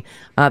likely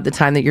the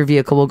time that your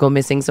vehicle will go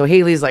missing. So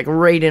Haley's like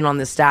right in on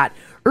the stat.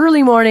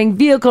 Early morning,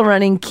 vehicle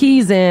running,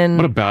 keys in.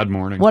 What a bad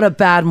morning. What a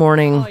bad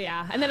morning. Oh,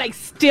 yeah. And then I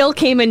still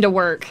came into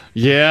work.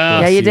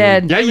 Yeah. Yeah, you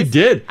did. Yeah, you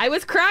did. I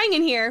was crying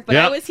in here, but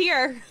Yeah. I was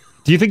here.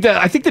 Do you think that?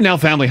 I think the Now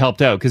family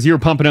helped out because you were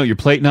pumping out your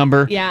plate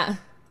number, Yeah.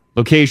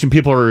 location.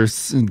 People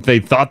they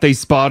thought they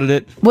spotted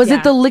it. Was Yeah.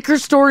 it the liquor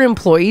store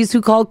employees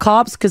who called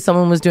cops because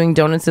someone was doing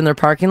donuts in their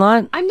parking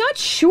lot? I'm not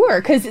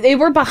sure because they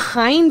were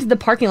behind the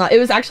parking lot. It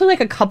was actually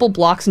like a couple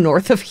blocks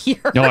north of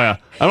here. Oh, yeah.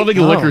 I don't think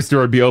a liquor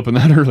store would be open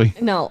that early.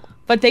 No,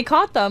 but they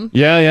caught them.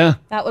 Yeah, yeah.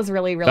 That was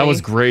really, really. That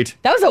was great.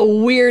 That was a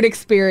weird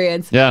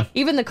experience. Yeah.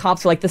 Even the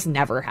cops were like, this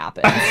never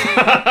happens.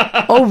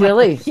 Oh,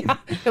 really? Yeah.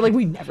 They're like,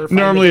 we never find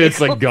Normally the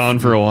it's like vehicles." gone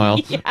for a while.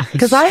 Yeah.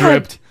 Because I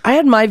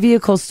had my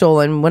vehicle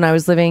stolen when I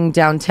was living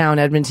downtown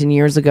Edmonton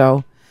years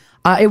ago.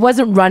 It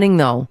wasn't running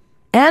though,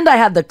 and I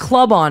had the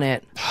club on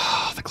it.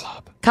 The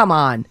club. Come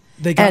on.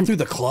 They got And through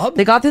the club?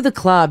 They got through the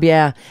club,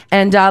 yeah.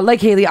 And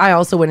like Haley, I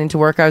also went into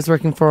work. I was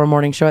working for a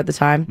morning show at the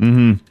time.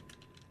 Mm-hmm.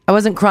 I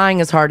wasn't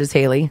crying as hard as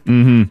Haley.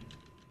 Mm-hmm.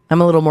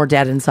 I'm a little more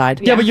dead inside.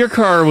 Yeah, but your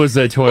car was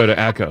a Toyota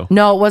Echo.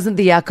 No, it wasn't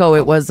the Echo.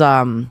 It was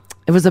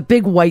a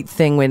big white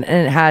thing and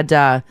it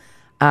had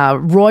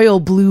royal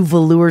blue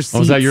velour seats. Oh,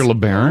 was that your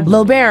LeBaron?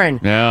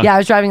 LeBaron. Yeah. Yeah, I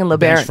was driving a LeBaron.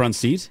 Bench front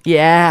seat?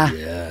 Yeah.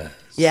 Yes.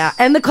 Yeah,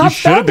 and the You cops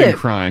should have found been it.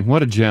 crying.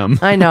 What a gem.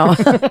 I know.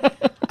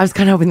 I was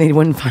kind of hoping they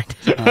wouldn't find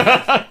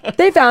it.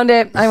 They found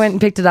it. I went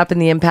and picked it up in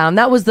the impound.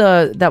 That was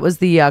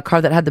the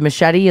car that had the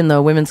machete and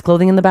the women's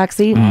clothing in the back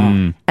seat.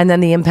 And then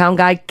the impound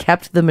guy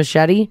kept the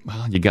machete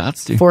Well, you got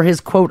to. for his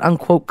quote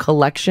unquote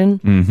collection.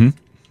 Mm-hmm.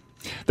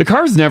 The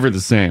car's never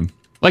the same.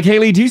 Like,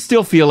 Haley, do you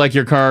still feel like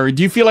your car?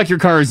 Do you feel like your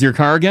car is your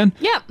car again?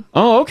 Yep.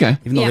 Oh, okay.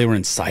 Even though Yeah. they were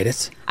inside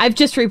it? I've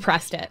just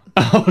repressed it.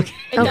 Okay.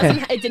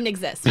 It didn't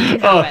exist. You can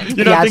Oh, have it.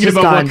 you're not Yeah, it's thinking just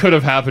about gone. what could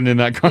have happened in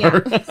that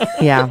car.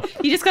 Yeah,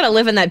 You just got to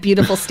live in that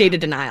beautiful state of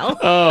denial.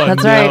 Oh,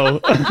 that's no.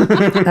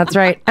 right. That's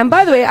right. And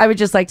by the way, I would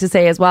just like to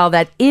say as well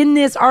that in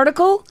this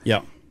article,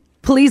 Yeah.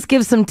 police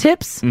give some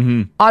tips.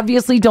 Mm-hmm.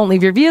 Obviously, don't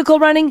leave your vehicle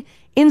running.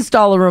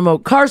 Install a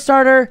remote car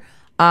starter.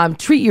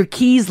 Treat your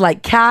keys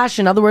like cash.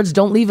 In other words,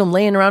 don't leave them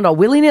laying around all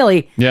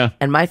willy-nilly. Yeah.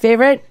 And my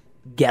favorite,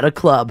 get a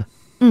club.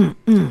 Can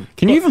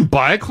you even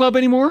buy a club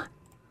anymore?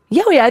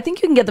 Yeah, I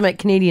think you can get them at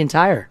Canadian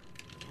Tire.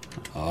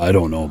 I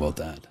don't know about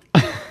that.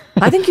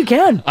 I think you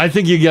can. I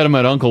think you get them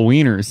at Uncle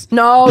Wiener's.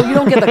 No, you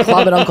don't get the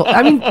club at Uncle.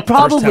 I mean, First, have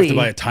probably. to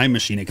buy a time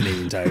machine at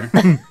Canadian Tire.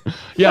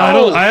 Yeah,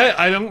 No.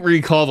 I don't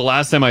recall the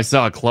last time I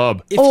saw a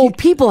club.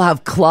 People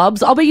have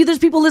clubs. I'll bet you there's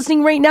people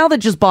listening right now that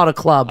just bought a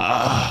club.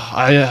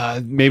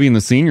 Maybe in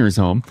the seniors'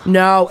 home.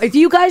 No, if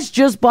you guys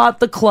just bought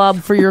the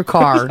club for your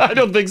car. I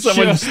don't think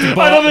someone. Just I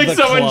bought don't think the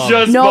someone club.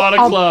 just bought a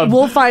club.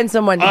 We'll find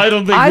someone. I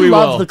don't think I we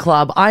love will. the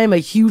club. I am a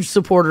huge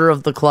supporter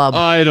of the club.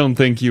 I don't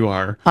think you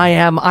are. I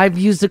am. I've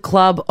used a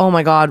club. Oh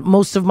my god,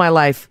 most of my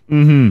life.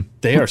 Mm-hmm.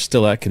 They are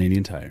still at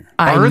Canadian Tire.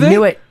 I Are they?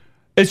 knew it.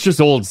 It's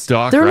just old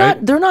stock, They're right?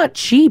 not. They're not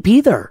cheap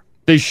either.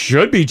 They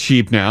should be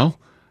cheap now.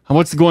 And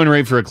what's the going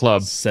rate for a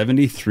club?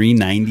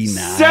 $73.99.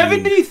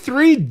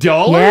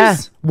 $73? Yeah,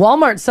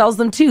 Walmart sells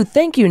them too.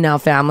 Thank you, now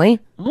family.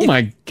 Oh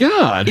my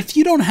god! If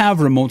you don't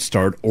have remote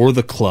start or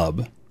the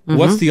club,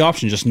 what's the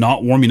option? Just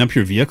not warming up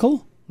your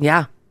vehicle?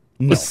 Yeah.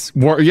 No.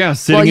 Sitting Well,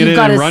 in you've it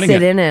got and to running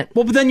sit it. in it.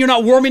 Well, but then you're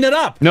not warming it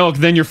up. No,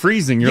 then you're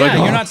freezing. You're yeah, like,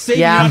 you're oh. not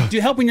saving. Yeah. You're not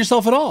helping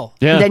yourself at all.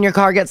 Yeah. Then your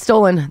car gets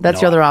stolen. That's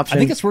No, your other option. I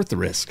think it's worth the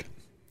risk,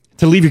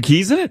 To leave your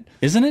keys in it?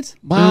 isn't it?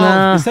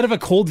 Nah. Instead of a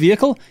cold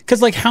vehicle,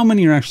 because like how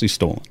many are actually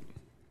stolen?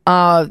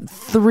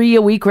 3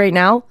 a week right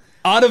now.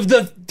 Out of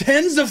the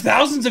tens of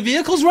thousands of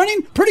vehicles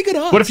running, pretty good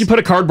odds. What if you put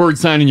a cardboard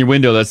sign in your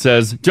window that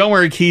says, "Don't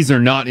worry, keys are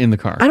not in the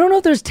car"? I don't know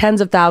if there's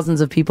tens of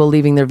thousands of people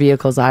leaving their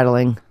vehicles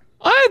idling.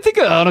 I think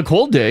on a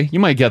cold day, you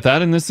might get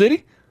that in this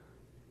city.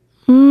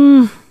 I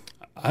don't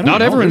Not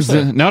know. everyone's.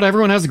 There's a- Not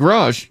everyone has a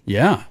garage,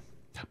 yeah.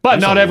 but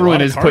There's not a everyone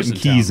lot of is cars putting in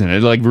keys in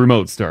it, like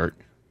remote start.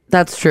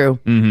 That's true.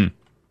 Mm-hmm.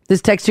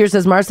 This text here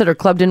says Mars said her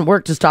club didn't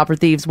work to stop her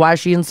thieves. Why is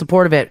she in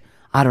support of it?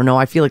 I don't know.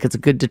 I feel like it's a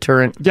good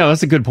deterrent. Yeah,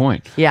 that's a good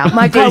point. Yeah,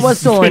 my car was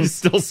stolen They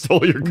still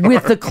stole your car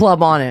with the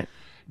club on it.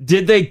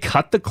 Did they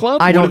cut the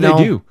club? I don't what know.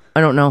 did they do?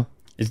 I don't know.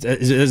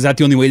 Is that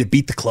the only way to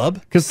beat the club?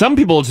 Because some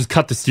people just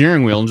cut the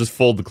steering wheel and just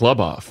fold the club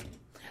off.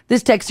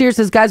 This text here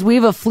says, guys, we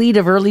have a fleet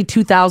of early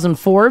 2000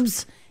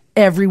 Forbes.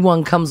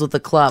 Everyone comes with a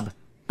club.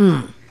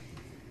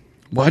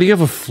 Why do you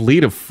have a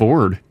fleet of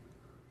Ford?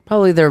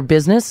 Probably their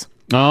business.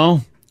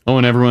 Oh,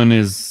 and everyone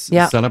is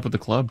Yeah. set up with the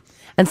club.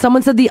 And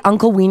someone said the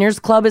Uncle Wiener's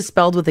Club is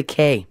spelled with a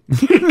K. No,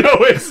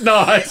 it's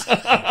not.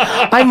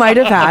 I might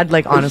have had,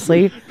 like,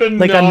 honestly,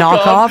 like a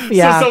knockoff.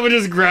 Yeah. So someone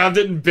just grabbed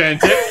it and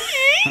bent it.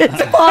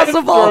 It's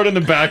possible. Throw it in the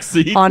back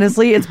seat.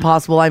 Honestly, it's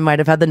possible I might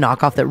have had the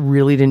knockoff that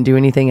really didn't do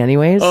anything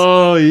anyways.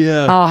 Oh,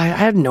 yeah. Oh, I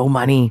had no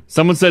money.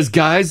 Someone says,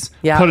 guys,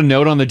 Yeah. put a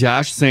note on the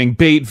dash saying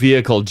bait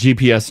vehicle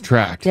GPS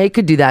tracked. Yeah, you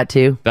could do that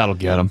too. That'll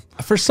get them.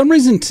 For some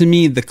reason, to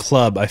me, the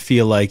club, I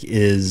feel like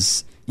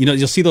is, you know,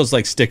 you'll see those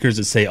like stickers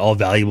that say all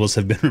valuables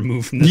have been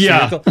removed from this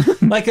vehicle.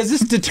 Like, is this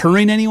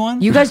deterring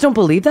anyone? You guys don't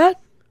believe that?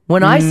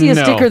 When I see a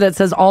No. sticker that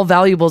says all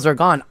valuables are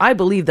gone, I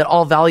believe that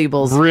all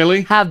valuables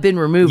Really? have been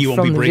removed You won't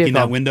from be the breaking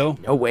vehicle. that window?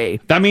 No way.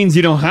 That means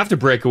you don't have to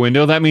break a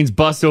window. That means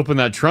bust open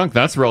that trunk.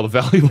 That's where all the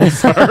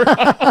valuables are.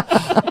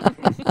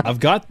 I've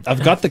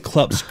got the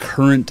club's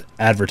current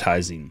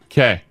advertising.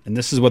 Okay. And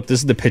this is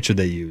the picture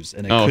they use,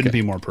 and it Oh, couldn't okay.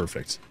 be more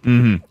perfect.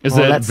 Mm-hmm. Is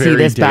Well, it let's see very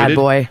this bad dated?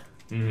 boy.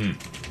 Mm-hmm.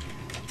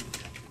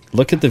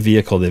 Look at the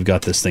vehicle they've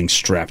got this thing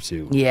strapped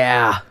to.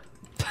 Yeah.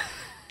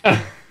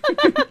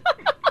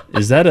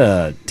 Is that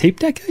a tape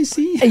deck I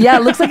see? Yeah,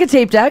 it looks like a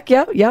tape deck.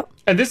 Yep, yep.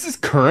 And this is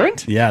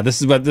current? Yeah,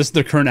 this is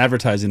their current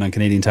advertising on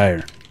Canadian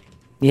Tire.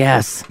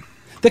 Yes.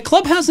 The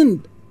club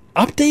hasn't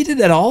updated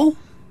at all?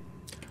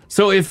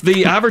 So if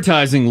the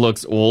advertising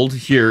looks old,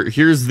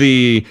 here's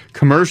the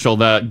commercial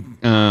that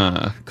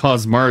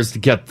caused Mars to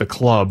get the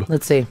club.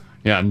 Let's see.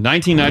 Yeah, Crime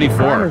is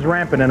 1994.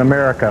 rampant in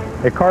America.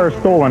 A car is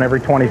stolen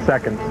every 20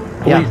 seconds.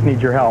 Police need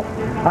your help.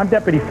 I'm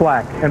Deputy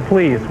Flack, and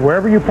please,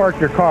 wherever you park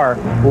your car,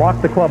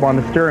 lock the club on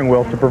the steering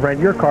wheel to prevent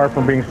your car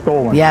from being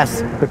stolen.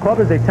 Yes. The club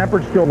is a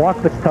tempered steel lock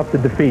that's tough to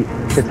defeat.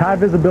 Its high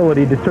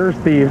visibility deters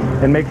thieves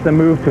and makes them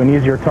move to an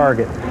easier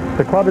target.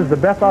 The club is the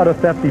best auto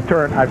theft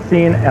deterrent I've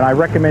seen, and I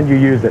recommend you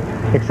use it.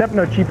 Accept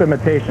no cheap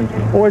imitations.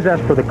 Always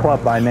ask for the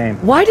club by name.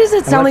 Why does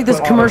it sound like this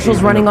let's put commercial's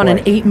auto running on an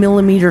play.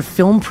 8mm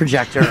film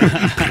projector?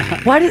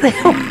 Why did they...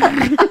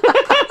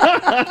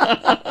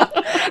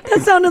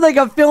 That sounded like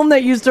a film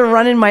that used to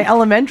run in my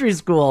elementary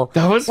school.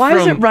 That was Why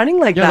is from- it running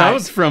like Yeah, that? that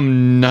was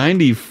from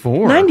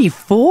 94.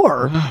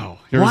 94? Wow.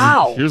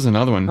 Wow. Here's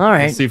another one. All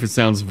right. Let's see if it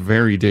sounds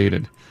very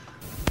dated.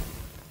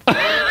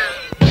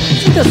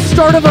 It's like the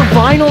start of a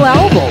vinyl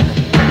album.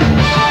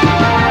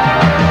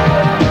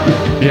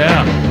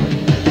 Yeah.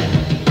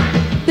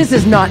 This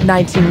is not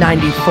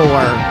 1994.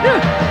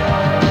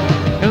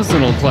 That was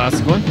an old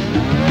classic one.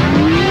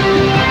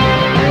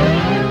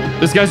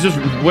 This guy's just...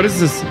 What is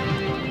this?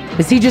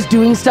 Is he just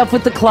doing stuff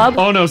with the club?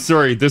 Oh, no,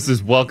 sorry. This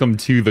is Welcome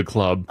to the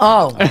Club.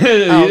 Oh.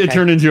 It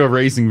turned into a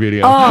racing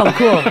video. Oh,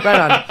 cool.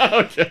 Right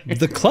on.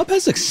 The club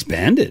has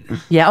expanded.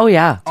 Yeah, oh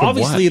yeah.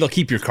 Obviously, it'll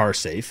keep your car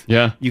safe.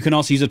 Yeah. You can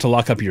also use it to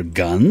lock up your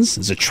guns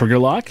as a trigger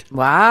lock.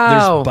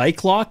 Wow. There's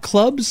bike lock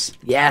clubs.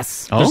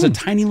 Yes. There's Oh. a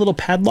tiny little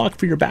padlock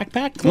for your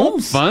backpack Oh,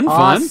 clubs. fun.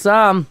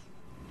 Awesome.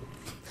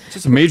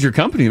 Just a major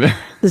company there.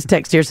 This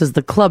text here says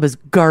the club is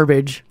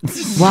garbage.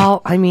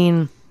 Well, I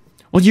mean,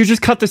 Well, you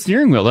just cut the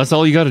steering wheel. That's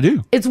all you got to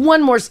do. it's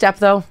one more step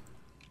though.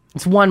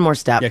 It's one more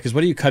step. Yeah, because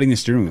what are you cutting the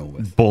steering wheel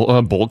with?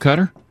 Bolt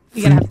cutter?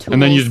 You gotta have tools.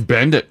 And then you just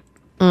bend it.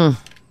 Mm.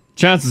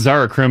 Chances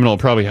are a criminal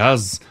probably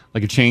has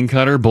like a chain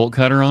cutter, bolt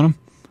cutter on him.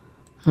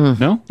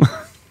 No?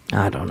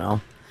 I don't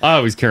know. I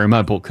always carry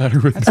my bolt cutter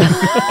with me.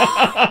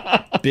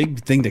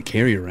 Big thing to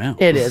carry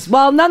around. It is.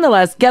 Well,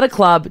 nonetheless, get a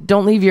club.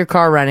 Don't leave your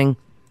car running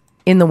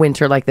in the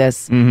winter like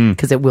this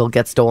because it will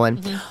get stolen.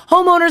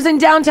 Homeowners in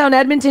downtown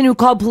Edmonton who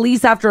called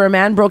police after a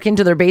man broke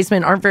into their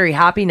basement aren't very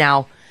happy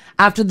now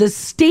after the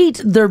state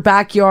their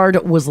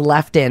backyard was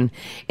left in.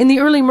 In the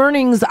early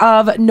mornings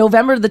of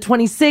November the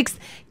 26th,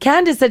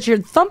 Candace said she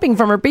heard thumping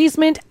from her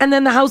basement and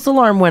then the house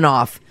alarm went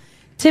off.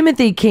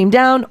 Timothy came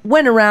down,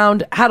 went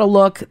around, had a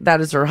look.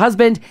 That is her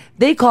husband.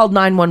 They called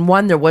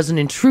 911. There was an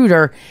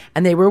intruder,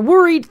 and they were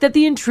worried that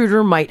the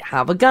intruder might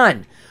have a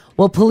gun.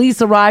 Well, police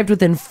arrived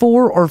within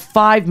 4 or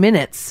 5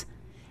 minutes,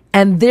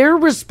 and their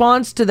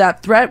response to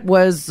that threat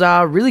was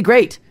really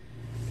great.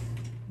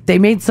 They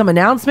made some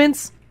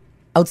announcements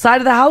outside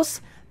of the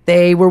house.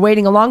 They were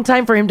waiting a long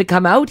time for him to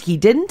come out. He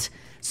didn't.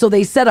 So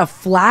they set a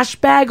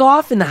flashbang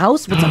off in the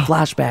house. What's a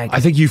flashbang?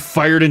 I think you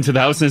fired into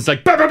the house and it's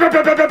like bang, bang, bang,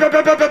 bang, bang, bang,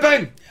 bang, bang,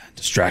 bang.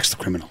 Distracts the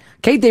criminal.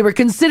 Okay, they were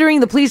considering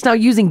the police now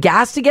using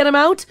gas to get him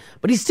out,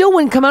 but he still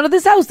wouldn't come out of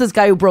this house, this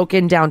guy who broke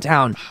in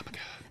downtown.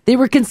 They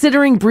were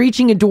considering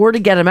breaching a door to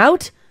get him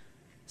out.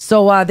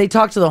 So they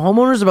talked to the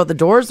homeowners about the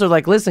doors. They're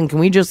like, listen, can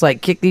we just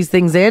like kick these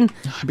things in?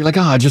 I'd be like,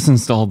 I just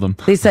installed them.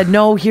 They said,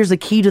 no, here's a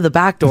key to the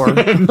back door.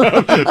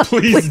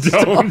 Please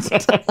don't.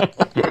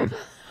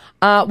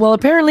 Well,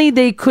 apparently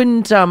they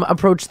couldn't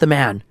approach the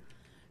man.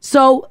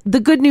 So the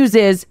good news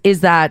is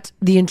that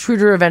the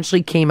intruder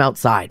eventually came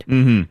outside.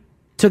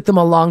 Took them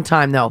a long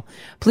time, though.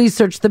 Police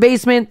searched the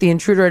basement the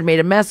intruder had made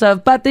a mess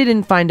of, but they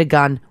didn't find a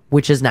gun,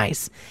 which is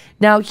nice.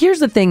 Now, here's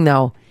the thing,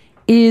 though,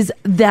 is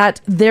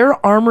that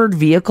their armored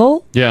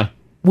vehicle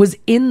was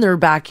in their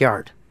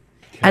backyard.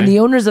 And the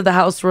owners of the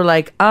house were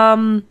like,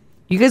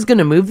 you guys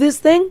gonna move this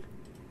thing?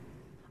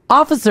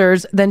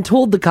 Officers then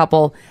told the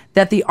couple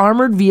that the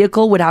armored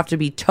vehicle would have to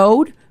be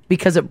towed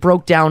because it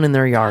broke down in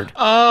their yard.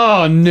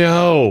 Oh,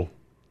 no.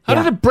 How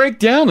did it break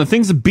down? The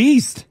thing's a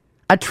beast.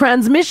 A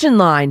transmission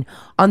line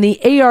on the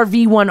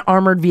ARV1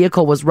 armored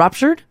vehicle was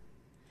ruptured.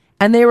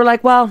 And they were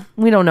like, well,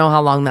 we don't know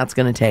how long that's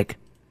going to take.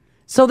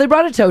 So they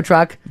brought a tow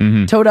truck,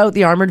 towed out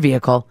the armored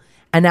vehicle.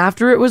 And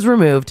after it was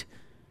removed,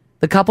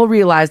 the couple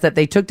realized that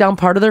they took down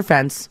part of their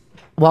fence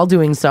while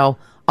doing so,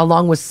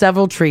 along with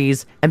several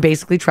trees, and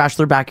basically trashed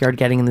their backyard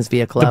getting in this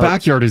vehicle out. The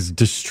backyard is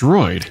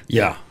destroyed.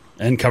 Yeah,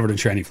 and covered in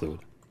tranny fluid.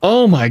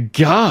 Oh, my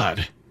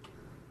God.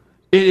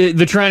 The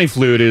tranny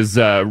fluid is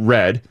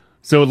red,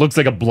 so it looks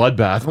like a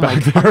bloodbath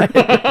back there.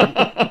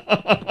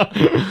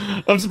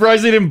 I'm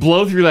surprised they didn't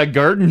blow through that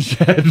garden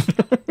shed.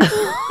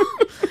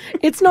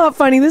 It's not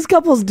funny. This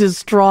couple's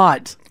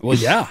distraught. Well,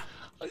 yeah.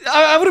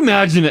 I would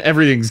imagine that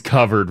everything's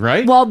covered,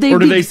 right? Well, or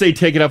do they say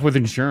take it up with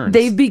insurance?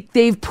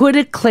 They've put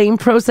a claim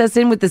process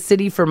in with the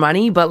city for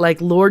money, but like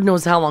Lord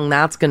knows how long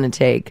that's going to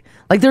take.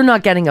 Like they're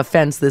not getting a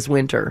fence this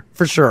winter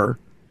for sure.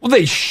 Well,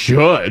 they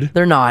should.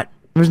 They're not.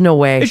 There's no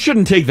way. It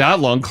shouldn't take that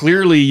long.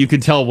 Clearly, you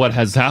can tell what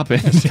has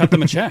happened. Just cut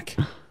them a check.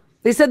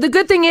 They said the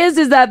good thing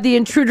is that the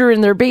intruder in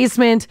their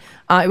basement,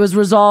 it was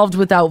resolved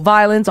without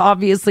violence,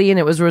 obviously, and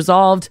it was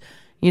resolved,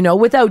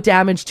 without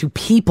damage to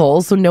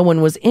people, so no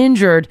one was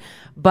injured.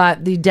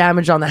 But the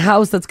damage on the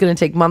house, that's going to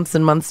take months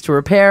and months to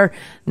repair.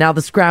 Now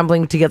the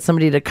scrambling to get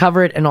somebody to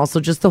cover it, and also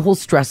just the whole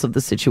stress of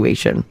the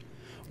situation.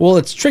 Well,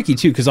 it's tricky,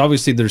 too, because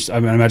obviously I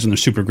imagine they're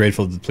super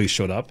grateful that the police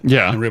showed up.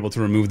 Yeah. And were able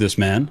to remove this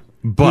man.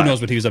 But, who knows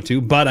what he was up to?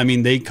 But, I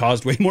mean, they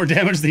caused way more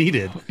damage than he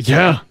did.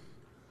 Yeah.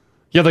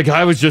 Yeah, the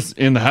guy was just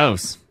in the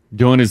house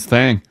doing his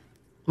thing.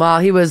 Well,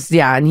 he was,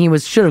 and he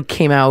should have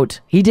came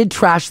out. He did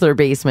trash their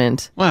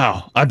basement.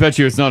 Wow. I bet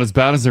you it's not as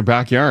bad as their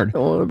backyard.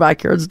 Oh, the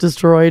backyard's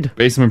destroyed.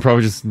 Basement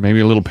probably just maybe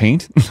a little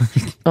paint.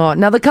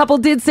 Now the couple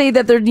did say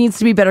that there needs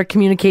to be better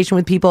communication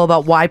with people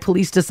about why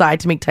police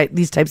decide to make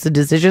these types of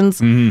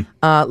decisions.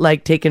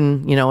 Like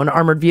taking, an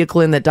armored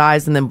vehicle in that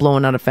dies and then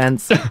blowing out a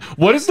fence.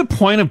 What is the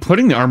point of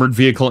putting the armored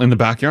vehicle in the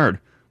backyard?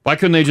 Why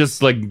couldn't they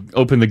just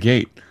open the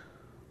gate?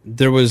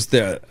 There was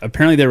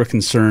apparently they were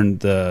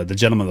concerned. The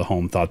gentleman of the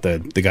home thought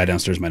that the guy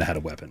downstairs might have had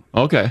a weapon.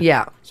 Okay.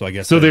 Yeah. So I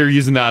guess they're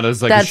using that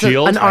as a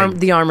shield.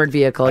 The armored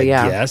vehicle.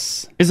 Yeah.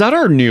 Yes. Is that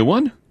our new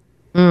one?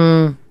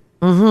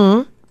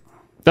 Mm-hmm.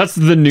 That's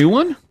the new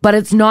one, but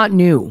it's not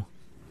new.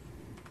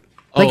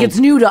 It's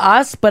new to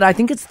us, but I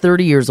think it's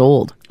 30 years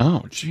old.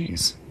 Oh,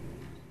 jeez.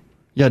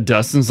 Yeah,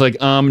 Dustin's like,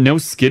 no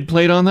skid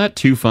plate on that.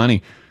 Too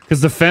funny,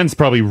 because the fence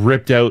probably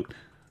ripped out.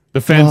 The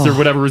fence or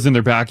whatever was in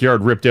their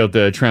backyard ripped out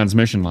the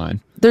transmission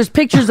line. There's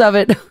pictures of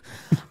it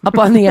up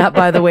on the app,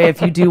 by the way,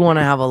 if you do want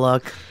to have a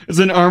look. It's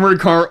an armored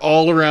car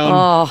all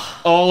around,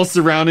 all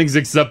surroundings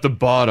except the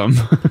bottom.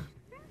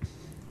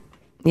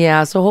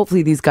 Yeah, so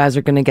hopefully these guys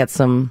are going to get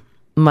some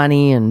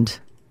money and...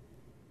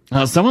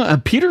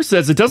 Peter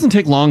says it doesn't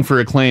take long for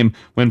a claim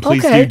when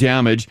police do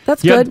damage.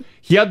 That's good.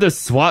 He had the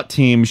SWAT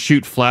team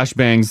shoot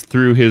flashbangs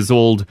through his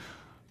old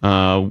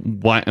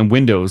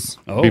windows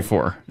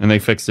before, and they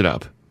fixed it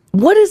up.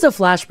 What is a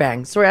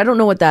flashbang? Sorry, I don't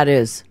know what that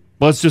is.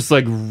 Well, it's just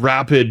like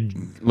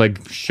rapid,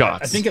 like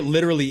shots. I think it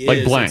literally like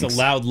is. blanks. It's a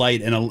loud light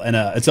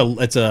it's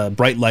a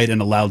bright light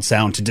and a loud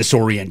sound to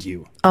disorient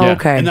you. Oh, yeah.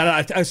 Okay. And then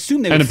I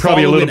assume they would and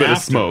probably a follow little in bit of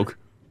after. smoke.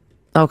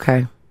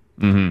 Okay.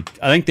 Mm-hmm.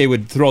 I think they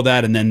would throw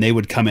that, and then they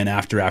would come in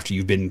after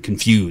you've been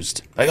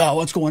confused, like, oh,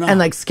 what's going on, And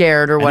like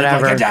scared or And then they're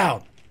whatever. like, get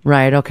down.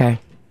 Right. Okay.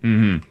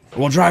 Mm-hmm.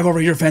 We'll drive over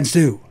your fence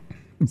too.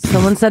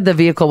 Someone said the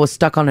vehicle was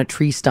stuck on a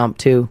tree stump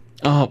too.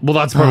 Oh, well,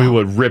 that's probably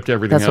what ripped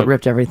everything That's out. what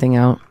ripped everything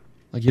out.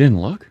 Like, you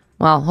didn't look?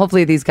 Well,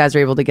 hopefully these guys are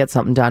able to get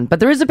something done. But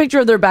there is a picture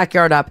of their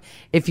backyard up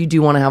if you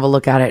do want to have a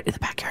look at it. The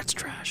backyard's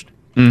trashed.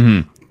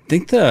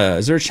 Mm-hmm.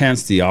 Is there a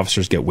chance the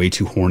officers get way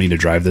too horny to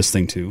drive this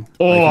thing too?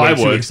 Oh, like, way I would.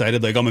 Too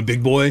excited, like I'm a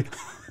big boy.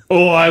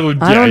 Oh, I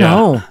would. I don't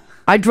know.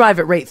 I'd drive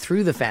it right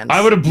through the fence.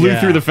 I would have blew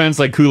through the fence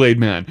like Kool-Aid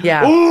Man.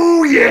 Yeah.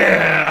 Oh,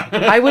 yeah.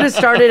 I would have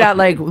started at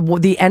like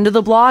the end of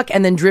the block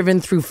and then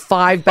driven through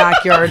 5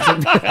 backyards.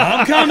 I'm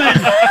coming.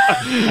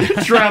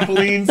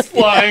 Trampolines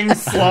flying,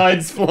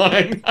 slides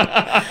flying.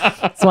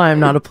 That's why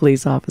I'm not a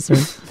police officer.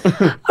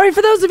 All right,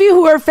 for those of you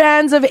who are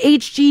fans of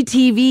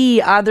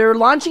HGTV, they're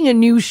launching a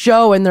new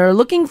show and they're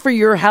looking for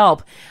your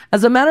help.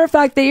 As a matter of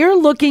fact, they are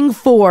looking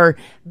for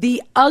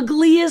The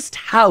Ugliest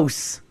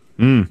House.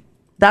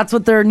 That's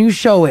what their new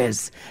show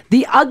is.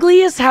 The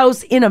Ugliest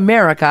House in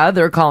America,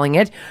 they're calling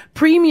it,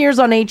 premieres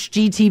on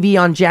HGTV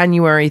on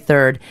January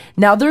 3rd.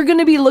 Now, they're going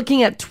to be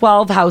looking at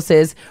 12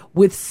 houses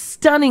with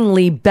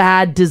stunningly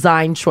bad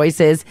design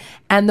choices.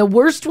 And the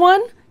worst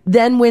one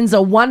then wins a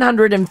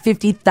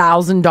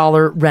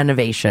 $150,000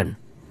 renovation.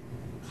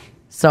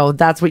 So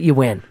that's what you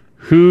win.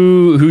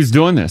 Who's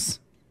doing this?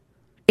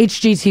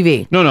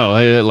 HGTV. No,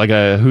 like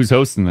who's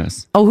hosting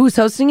this? Oh, who's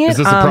hosting it? Is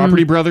this a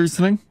Property Brothers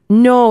thing?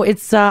 No,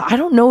 it's I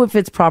don't know if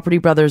it's Property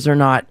Brothers or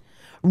not.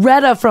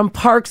 Retta from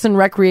Parks and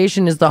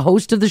Recreation is the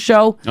host of the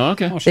show. Oh,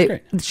 okay. Oh, she's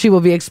great. She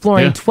will be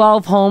exploring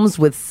 12 homes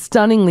with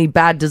stunningly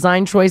bad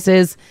design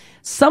choices.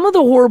 Some of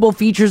the horrible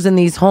features in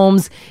these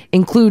homes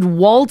include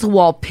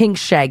wall-to-wall pink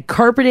shag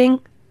carpeting,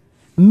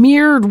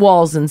 mirrored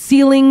walls and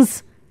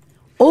ceilings,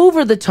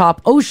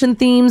 over-the-top ocean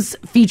themes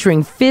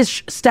featuring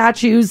fish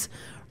statues,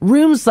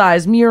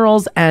 room-sized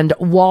murals, and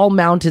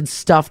wall-mounted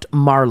stuffed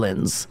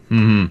marlins.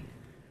 Mm-hmm.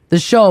 The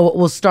show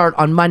will start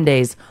on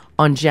Mondays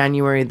on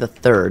January the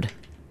 3rd.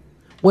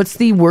 What's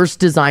the worst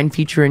design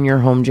feature in your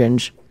home,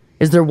 Ginge?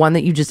 Is there one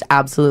that you just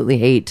absolutely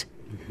hate?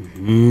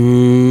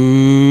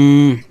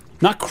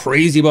 Not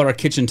crazy about our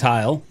kitchen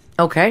tile.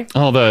 Okay.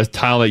 Oh, the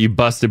tile that you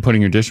busted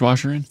putting your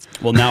dishwasher in?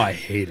 Well, now I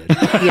hate it.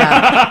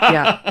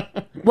 Yeah.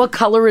 What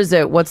color is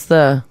it? What's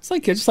the... It's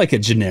like just like a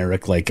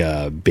generic, like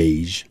a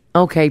beige.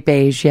 Okay,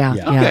 beige, yeah.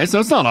 Okay, so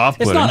it's not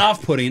off-putting. It's not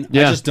off-putting.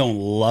 Yeah. I just don't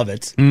love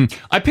it.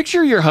 I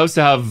picture your house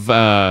to have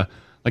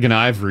like an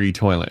ivory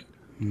toilet.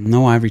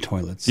 No ivory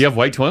toilets. Do you have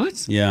white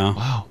toilets? Yeah.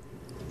 Wow.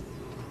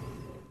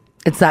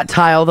 It's that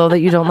tile, though, that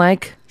you don't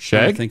like?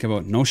 Shag? Think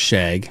about no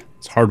shag.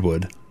 It's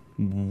hardwood.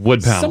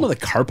 Wood panel. Some of the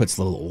carpet's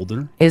a little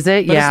older. Is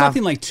it? But Yeah. it's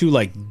nothing like too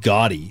like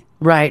gaudy.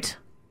 Right.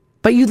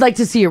 But you'd like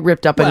to see it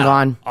ripped up and Well,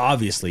 gone.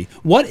 Obviously.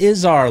 What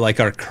is our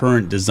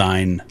current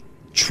design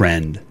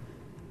trend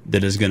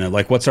that is gonna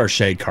what's our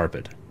shag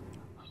carpet?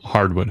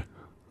 Hardwood.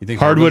 You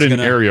think Hardwood hardwood's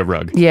and area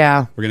rug.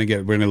 Yeah. We're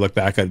gonna look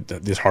back at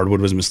this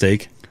hardwood was a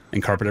mistake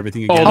and carpet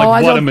everything again.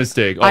 What a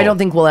mistake. I don't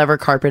think we'll ever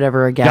carpet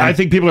ever again. Yeah, I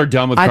think people are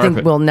done with I carpet.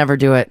 think we'll never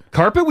do it.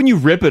 Carpet, when you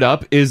rip it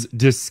up, is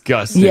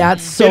disgusting. Yeah,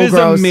 it's so It is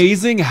gross.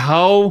 amazing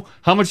how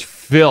much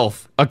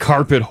filth a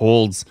carpet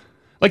holds.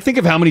 Like, think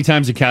of how many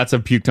times your cats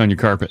have puked on your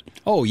carpet.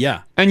 Oh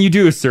yeah. And you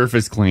do a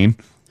surface clean.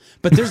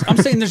 But I'm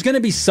saying there's gonna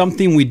be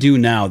something we do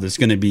now that's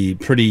gonna be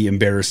pretty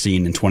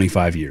embarrassing in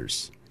 25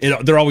 years.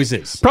 There always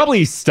is.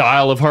 Probably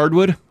style of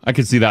hardwood. I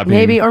could see that being.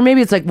 Maybe, or maybe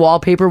it's like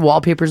wallpaper.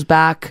 Wallpaper's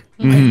back.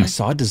 I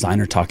saw a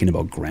designer talking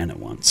about granite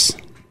once.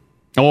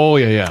 Oh,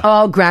 yeah.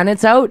 Oh,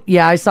 granite's out?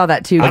 Yeah, I saw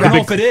that too. I don't know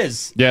if it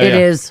is. Yeah, It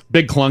is.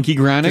 Big clunky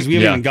granite. Because we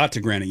haven't Yeah. even got to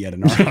granite yet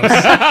in our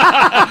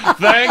house.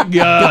 Thank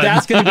God. But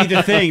that's going to be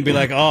the thing. Be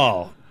like,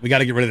 oh, we got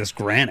to get rid of this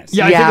granite.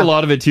 Yeah, I think a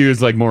lot of it too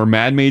is like more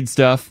man-made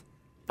stuff.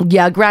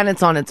 Yeah,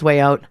 granite's on its way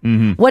out.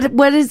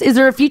 What is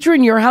there a feature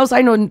in your house?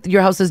 I know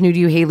your house is new to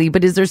you, Haley,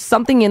 but is there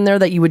something in there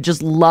that you would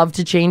just love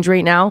to change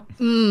right now?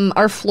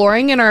 Our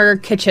flooring in our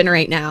kitchen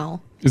right now.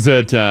 Is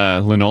it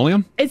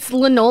linoleum? It's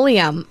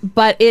linoleum,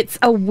 but it's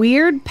a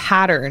weird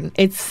pattern.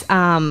 It's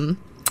how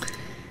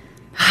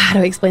do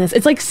I explain this?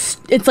 It's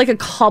like a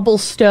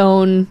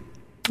cobblestone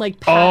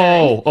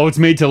pattern. Oh, it's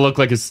made to look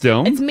like a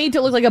stone? It's made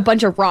to look like a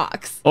bunch of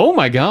rocks. Oh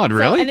my God,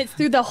 really? And it's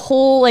through the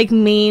whole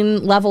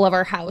main level of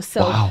our house.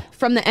 So Wow.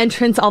 from the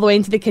entrance all the way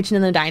into the kitchen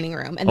and the dining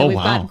room. And then Oh, we've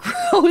wow. got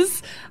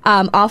gross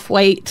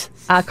off-white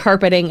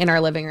carpeting in our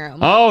living room.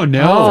 Oh,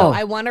 no. So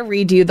I want to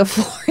redo the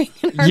flooring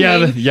in our Yeah,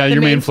 the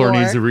your main floor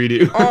needs a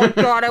redo. Oh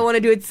God, I want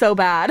to do it so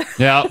bad.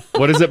 Yeah.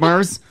 What is it,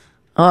 Mars?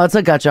 Oh, it's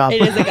a gut job.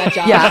 It is a gut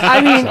job. Yeah,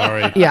 I mean,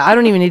 Sorry. yeah, I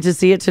don't even need to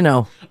see it to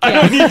know.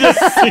 That's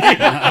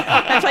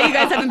why you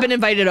guys haven't been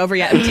invited over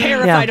yet. I'm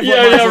terrified of what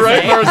Yeah, Mars will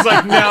right. say. Mars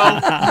like,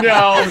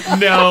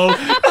 no.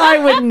 I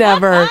would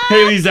never.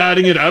 Haley's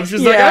adding it up.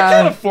 She's like, I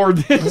can't afford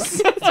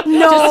this.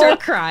 No. Just start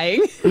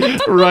crying.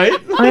 Right?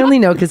 I only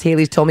know because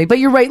Haley's told me. But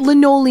you're right.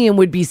 Linoleum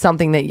would be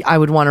something that I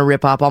would want to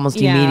rip up almost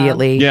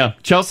immediately. Yeah.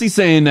 Chelsea's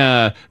saying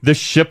the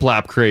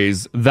shiplap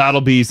craze,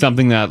 that'll be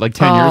something that like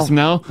 10 years from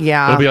now,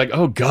 yeah. it'll be like,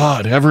 oh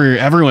God,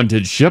 everyone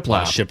did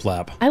shiplap.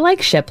 Shiplap. I like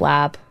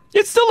shiplap.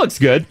 It still looks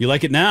good. You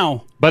like it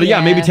now. But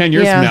yeah, maybe 10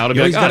 years from now, it'll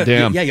be like, oh,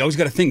 damn. Yeah, you always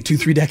got to think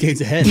 2-3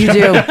 decades ahead. You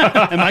do.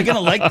 Am I going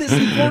to like this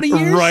in 40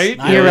 years? Right?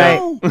 You're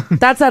right.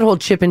 That's that whole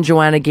Chip and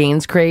Joanna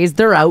Gaines craze.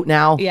 They're out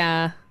now.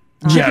 Yeah.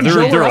 Yeah,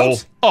 they're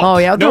old. Oh,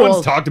 yeah. No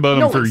one's talked about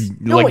them for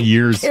like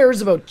years. Who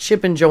cares about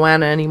Chip and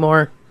Joanna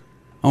anymore?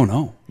 Oh,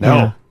 no.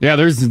 No. Yeah,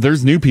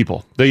 there's new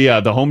people.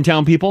 The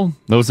hometown people,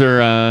 those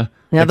are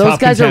Yeah, the those top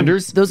guys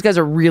contenders. those guys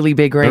are really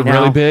big right They're now.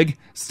 really big.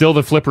 Still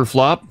the flip or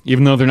flop,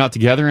 even though they're not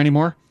together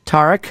anymore.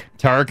 Tarek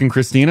and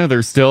Christina,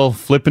 they're still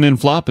flipping and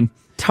flopping.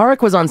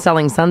 Tarek was on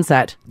Selling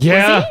Sunset.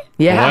 Yeah. Was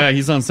he? Yeah. Oh, yeah,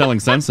 he's on Selling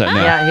Sunset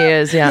now. Yeah, he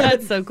is. Yeah.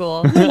 That's so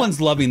cool. No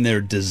one's loving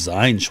their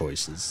design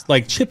choices.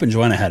 Like Chip and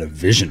Joanna had a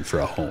vision for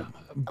a home.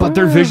 But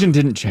their vision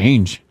didn't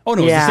change. Oh,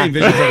 no, it was the same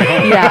vision for the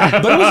home.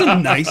 Yeah. But it was a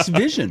nice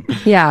vision.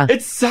 Yeah.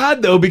 It's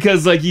sad though,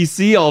 because like you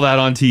see all that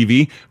on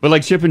TV, but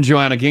like Chip and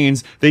Joanna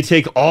Gaines, they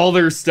take all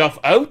their stuff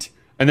out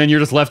and then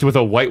you're just left with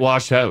a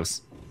whitewashed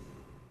house.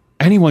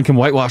 Anyone can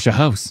whitewash a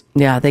house.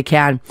 Yeah, they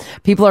can.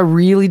 People are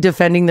really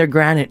defending their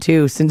granite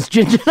too, since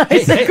Ginger and I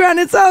said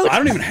granite's out. I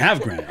don't even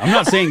have granite. I'm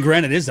not saying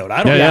granite is out.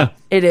 I don't Yeah, know.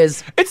 It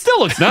is. It still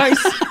looks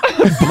nice.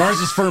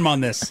 Mars is firm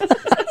on this. Rip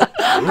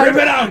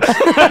it out.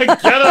 Get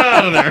it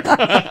out of there.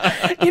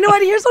 You know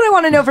what? Here's what I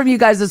want to know from you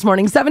guys this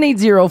morning.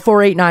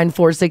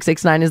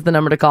 780-489-4669 is the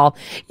number to call.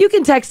 You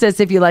can text us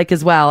if you like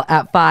as well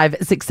at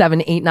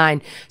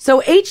 56789.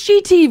 So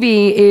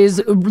HGTV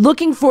is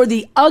looking for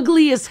the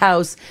ugliest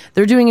house.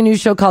 They're doing a new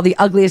show called The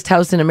Ugliest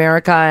House in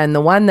America, and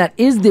the one that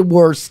is the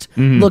worst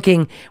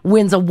looking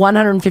wins a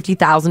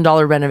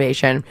 $150,000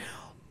 renovation.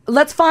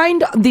 Let's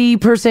find the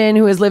person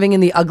who is living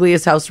in the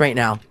ugliest house right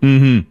now.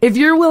 Mm-hmm. If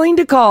you're willing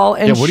to call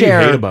and what share,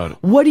 do you hate about it?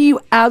 what do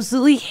you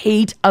absolutely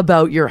hate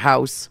about your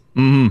house?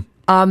 Mm-hmm.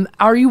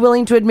 Are you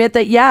willing to admit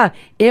that, yeah,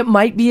 it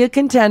might be a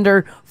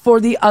contender for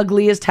the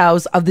ugliest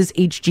house of this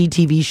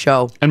HGTV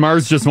show? And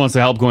Mars just wants to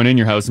help going in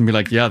your house and be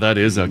like, yeah, that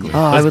is ugly. Oh,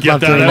 I would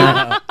love doing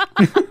out.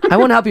 that. I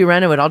won't help you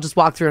renovate. I'll just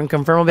walk through and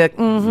confirm. I'll be like,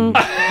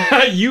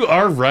 You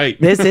are right.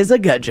 This is a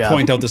good job.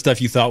 Point out the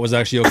stuff you thought was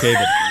actually okay,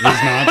 but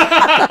is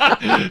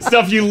not.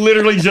 Stuff you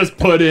literally just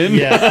put in.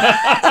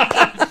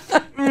 Yeah.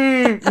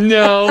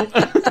 No.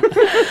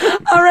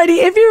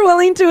 Alrighty, if you're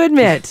willing to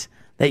admit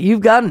that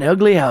you've got an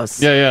ugly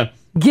house, Yeah.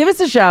 give us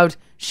a shout,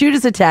 shoot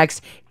us a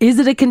text. Is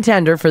it a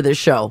contender for this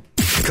show?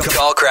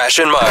 Call Crash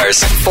and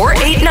Mars.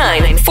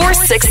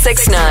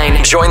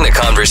 489-4669. Join the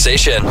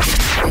conversation.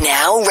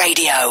 Now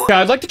radio. Yeah,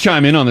 I'd like to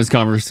chime in on this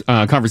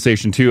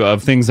conversation too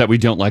of things that we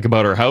don't like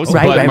about our house.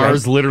 Right.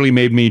 Mars literally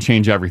made me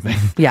change everything.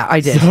 Yeah, I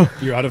did.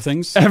 You're out of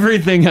things?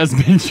 Everything has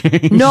been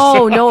changed.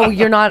 No,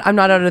 you're not. I'm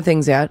not out of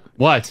things yet.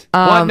 What?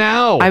 What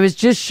now? I was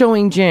just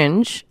showing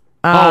Ginge.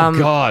 Oh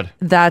God.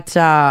 That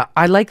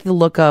I like the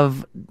look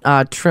of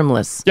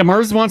trimless. Yeah,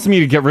 Mars wants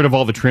me to get rid of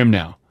all the trim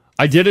now.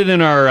 I did it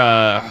in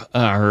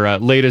our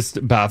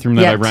latest bathroom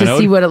that I rented. To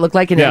see what it looked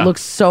like, and it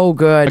looks so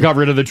good. I got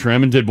rid of the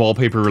trim and did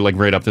wallpaper like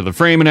right up to the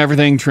frame and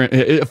everything.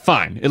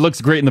 Fine. It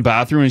looks great in the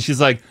bathroom. And she's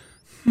like,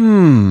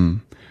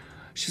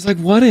 She's like,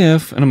 what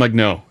if? And I'm like,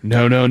 no.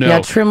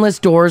 Yeah, trimless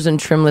doors and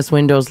trimless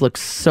windows look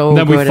so And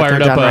then good. we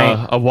fired if they're up done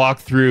right. a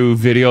walkthrough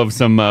video of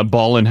some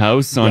Ballin'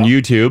 House on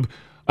YouTube.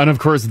 And of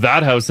course,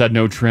 that house had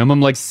no trim.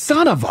 I'm like,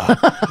 son of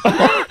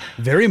a...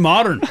 Very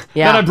modern.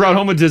 Yeah. Then I brought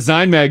home a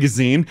design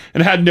magazine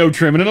and it had no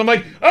trim. And I'm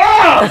like,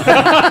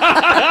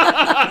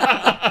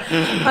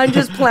 I'm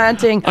just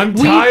planting. I'm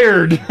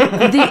tired.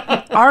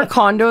 Our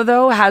condo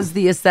though has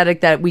the aesthetic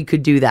that we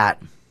could do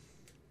that.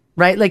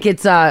 Right? Like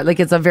it's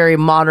a very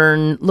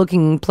modern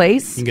looking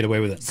place. You can get away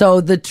with it. So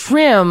the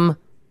trim,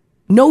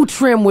 no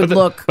trim would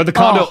look. But the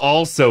condo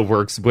also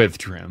works with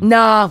trim.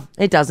 Nah,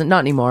 it doesn't. Not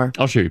anymore.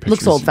 I'll show you pictures.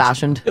 Looks old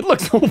fashioned. It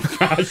looks old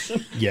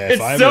fashioned. Yeah,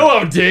 It's so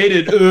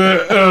outdated.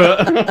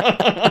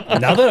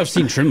 Now that I've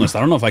seen trimless,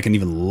 I don't know if I can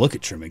even look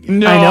at trim again.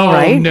 No, I know,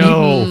 right?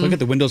 No. Look at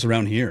the windows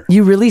around here.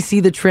 You really see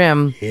the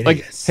trim.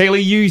 Like,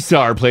 Haley, you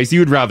saw our place. You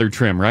would rather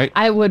trim, right?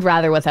 I would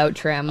rather without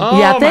trim.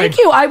 Yeah, thank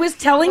you. I was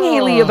telling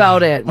Haley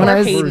about it when I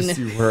was. Hayden.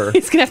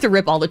 He's gonna have to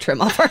rip all the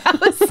trim off our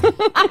house.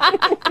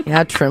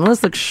 Yeah,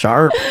 trimless looks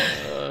sharp.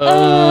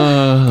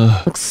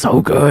 Looks so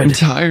good. I'm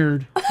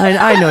tired.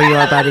 I know you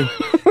are, buddy.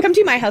 Come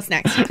to my house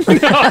next.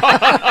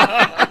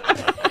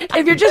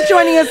 If you're just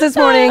joining us this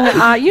morning,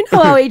 you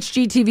know how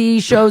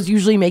HGTV shows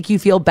usually make you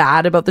feel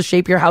bad about the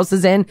shape your house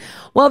is in?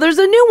 Well, there's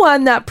a new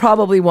one that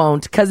probably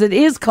won't, because it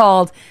is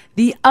called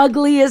The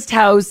Ugliest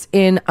House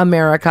in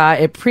America.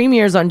 It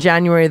premieres on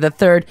January the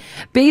 3rd.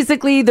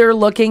 Basically, they're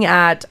looking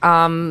at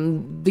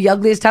the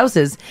ugliest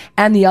houses,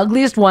 and the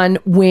ugliest one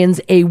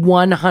wins a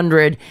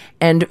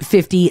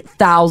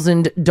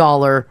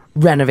 $150,000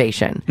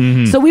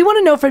 renovation. So we want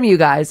to know from you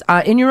guys,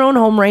 in your own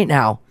home right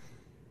now,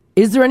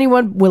 Is there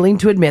anyone willing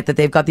to admit that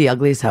they've got the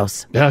ugliest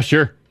house? Yeah,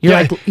 sure. You're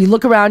like, you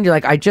look around, you're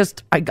like, I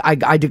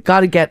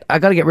gotta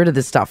get rid of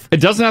this stuff.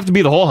 It doesn't have to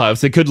be the whole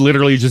house. It could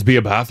literally just be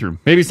a bathroom.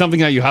 Maybe something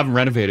that you haven't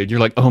renovated.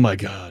 You're like, oh my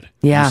God.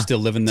 Yeah. You still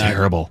living that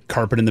terrible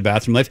carpet in the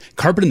bathroom life.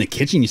 Carpet in the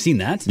kitchen. You seen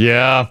that?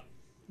 Yeah.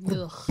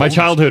 My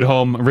childhood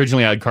home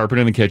originally had carpet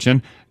in the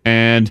kitchen,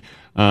 and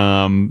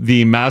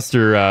the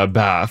master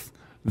bath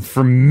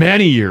for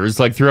many years,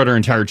 like throughout our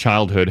entire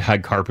childhood,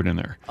 had carpet in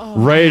there.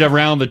 Right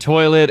around the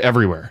toilet,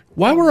 everywhere.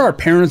 Why were our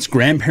parents,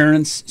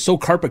 grandparents so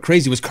carpet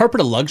crazy? Was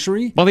carpet a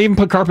luxury? Well, they even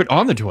put carpet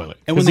on the toilet.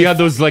 And Because when you had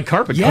those like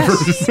carpet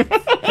covers. You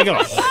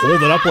gotta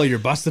hold it up while you're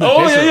busting a Oh,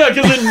 pisser. yeah,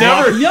 because it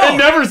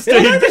never stayed.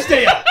 It never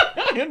stayed up.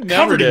 It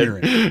never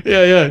did.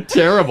 Yeah,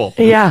 terrible.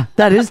 Yeah,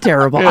 that is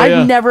terrible. Yeah, I've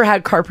yeah. never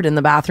had carpet in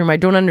the bathroom. I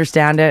don't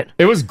understand it.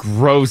 It was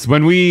gross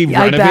when we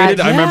I bet, renovated.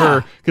 I yeah.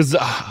 remember because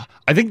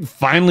I think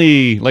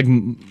finally, like,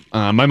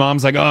 my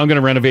mom's like, "Oh, I'm gonna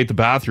renovate the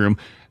bathroom,"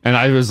 and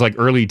I was like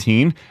early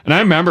teen, and I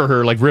remember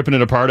her like ripping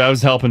it apart. I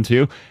was helping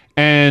too,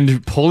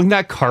 and pulling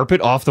that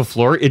carpet off the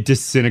floor, it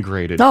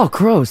disintegrated. Oh,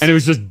 gross! And it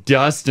was just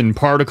dust and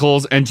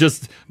particles, and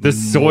just the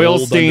soil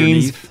Mold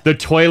stains. underneath. The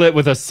toilet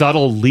with a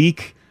subtle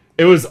leak.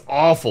 It was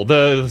awful.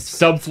 The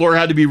subfloor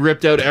had to be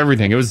ripped out.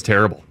 Everything. It was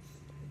terrible.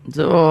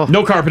 Oh.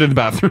 No carpet in the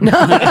bathroom.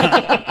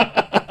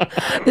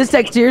 This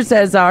text here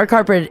says our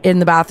carpet in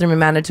the bathroom in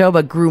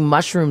Manitoba grew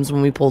mushrooms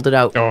when we pulled it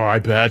out. Oh, I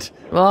bet.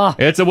 Oh.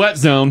 It's a wet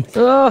zone.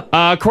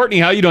 Courtney,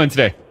 how you doing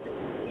today?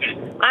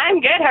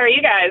 I'm good. How are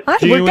you guys? Hi,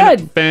 Doing we're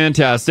good.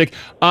 Fantastic.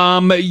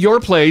 Your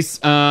place,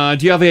 do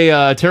you have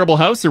a terrible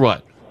house or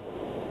what?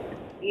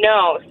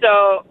 No.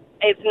 So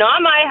it's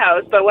not my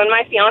house, but when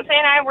my fiance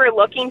and I were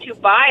looking to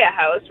buy a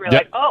house, we're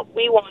like, oh,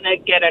 we want to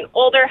get an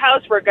older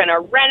house. We're going to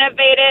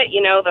renovate it.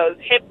 You know, those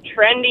hip,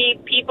 trendy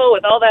people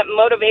with all that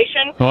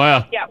motivation. Oh,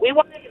 yeah. Yeah, we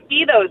wanted to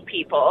be those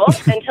people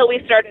until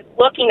we started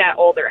looking at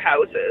older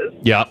houses.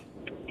 Yeah.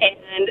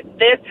 And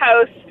this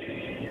house,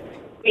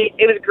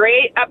 it was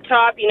great up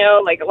top, you know,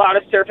 like a lot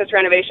of surface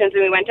renovations.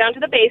 And we went down to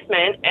the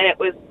basement, and it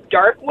was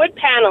dark wood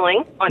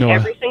paneling on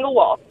every single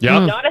wall. Yeah.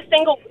 Not a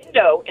single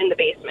window in the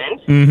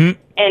basement. Mm-hmm.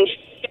 And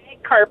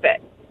shag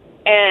carpet.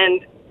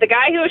 And the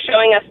guy who was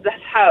showing us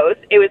this house,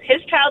 it was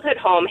his childhood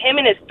home. Him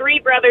and his three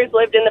brothers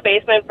lived in the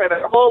basement for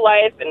their whole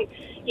life, and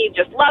he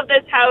just loved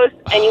this house.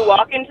 And you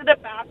walk into the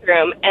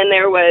bathroom, and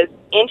there was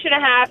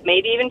 1.5 inch,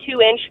 maybe even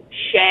 2 inch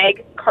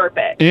shag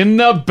carpet. In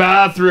the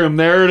bathroom.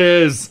 There it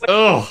is.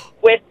 Ugh.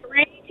 With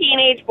 3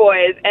 teenage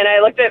boys, and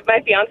I looked at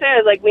my fiance, I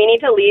was like, we need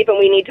to leave and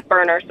we need to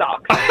burn our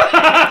socks.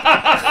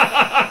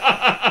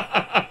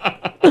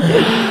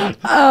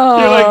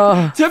 You're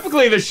like,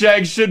 typically the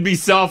shag should be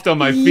soft on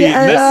my feet.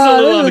 Yeah, This is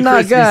a little on the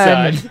not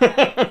crispy good.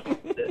 side.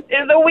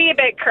 It's a wee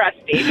bit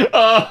crusty.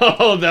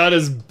 Oh, that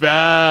is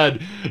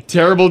bad.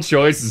 Terrible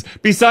choices.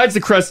 Besides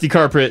the crusty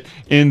carpet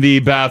in the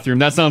bathroom,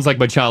 that sounds like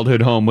my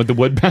childhood home with the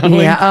wood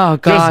paneling. Yeah, oh,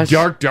 gosh.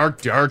 Just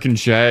dark and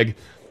shag.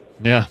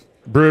 Yeah,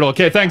 brutal.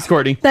 Okay, thanks,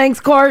 Courtney. Thanks,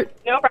 Court.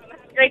 No problem.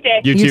 Have a great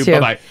day. You too.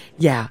 Bye-bye.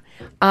 Yeah.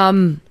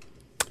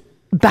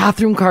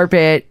 Bathroom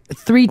carpet,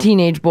 3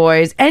 teenage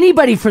boys,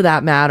 anybody for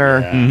that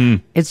matter.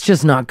 Mhm. It's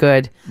just not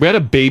good. We had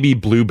a baby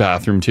blue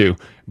bathroom, too.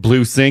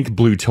 Blue sink,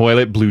 blue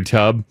toilet, blue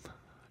tub,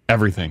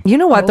 everything. You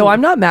know what, though? I'm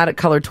not mad at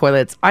colored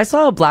toilets. I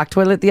saw a black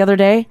toilet the other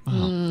day.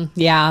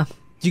 Yeah.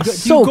 Do you go,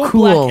 So do you go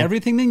cool. black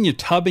everything then? Your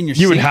tub and your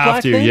You would sink have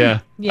black to, thing? yeah.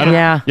 Yeah. I don't-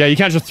 Yeah. Yeah, you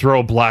can't just throw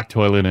a black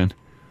toilet in.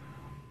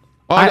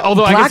 I-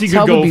 Although I black guess you could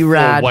tub go would be full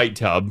rad. white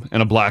tub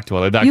and a black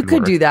toilet. That You could could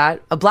work. do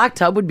that. A black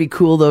tub would be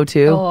cool, though,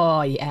 too.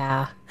 Oh,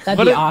 yeah. That'd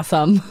But be it-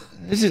 awesome.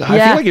 It's just- I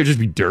Yeah. feel like it would just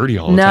be dirty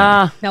all the time.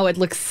 Nah, No, it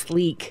looks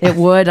sleek. it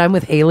would. I'm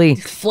with Haley.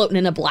 Floating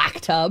in a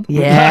black tub.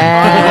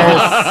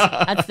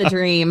 Yes. That's the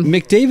dream.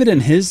 McDavid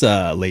and his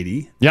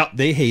lady, Yeah.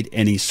 they hate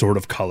any sort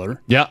of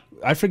color. Yeah.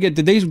 I forget,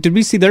 did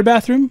we see their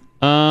bathroom?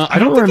 I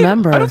don't think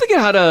remember. I don't think it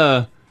had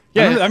a. I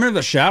Yeah, remember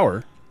the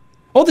shower.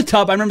 Oh, the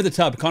tub. I remember the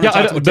tub. Connor yeah.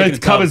 talked about The taking a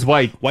tub is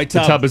white. White The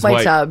tub. tub is White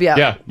white. tub, yeah.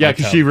 Yeah, yeah. White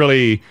Because tub. she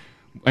really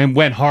and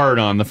went hard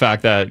on the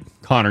fact that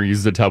Connor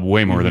used the tub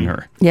way more than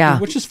her. Yeah.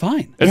 Which is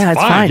fine. It's Yeah, it's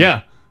fine. fine.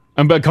 Yeah.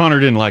 But Connor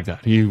didn't like that.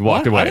 He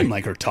walked What? away. I didn't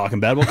like her talking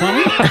bad about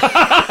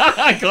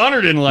Connor.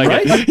 Connor didn't like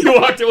Right? it. He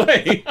walked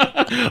away.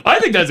 I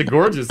think that's a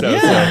gorgeous house.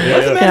 Yeah,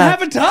 let the man Yeah.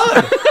 have a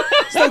tub.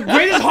 It's the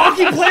greatest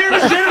hockey player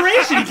of his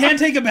generation. He can't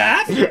take a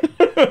bath.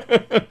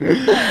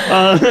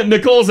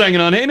 Nicole's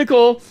hanging on. Hey,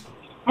 Nicole.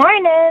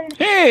 Morning.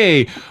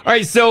 Hey. All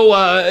right.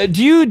 So,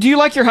 do you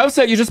like your house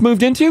that you just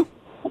moved into?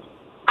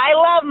 I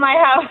love my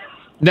house.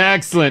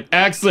 Excellent,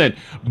 excellent.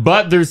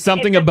 But there's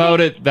something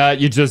about it that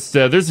you just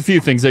there's a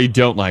few things that you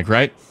don't like,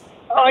 right?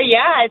 Oh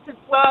yeah,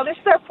 well, this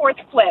is our fourth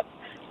flip,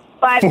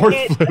 but Fourth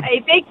it's flip. a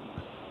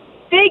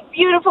big,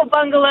 beautiful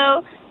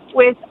bungalow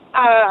with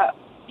a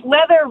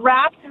leather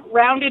wrapped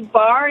rounded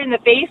bar in the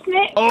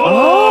basement.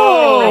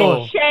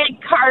 Oh! Red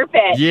shag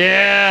carpet.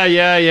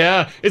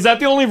 Yeah. Is that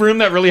the only room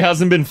that really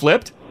hasn't been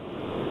flipped?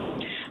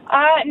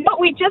 No,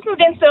 we just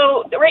moved in,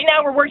 so right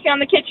now we're working on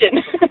the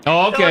kitchen.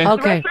 Oh, okay. So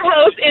the rest of the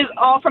house is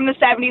all from the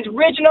 70s,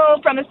 original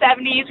from the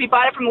 70s. We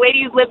bought it from a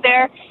lady who lived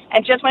there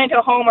and just went into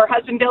a home. Her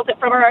husband built it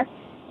from her.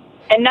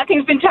 and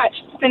nothing's been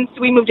touched since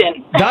we moved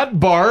in. That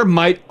bar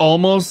might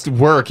almost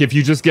work if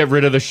you just get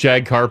rid of the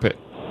shag carpet.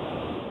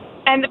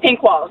 And the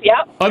pink walls,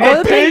 yep. On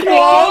the pink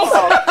walls?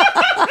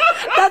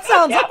 That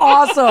sounds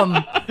awesome.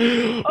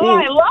 Oh,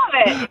 I love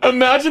it.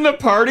 Imagine the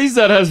parties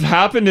that has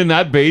happened in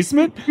that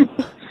basement.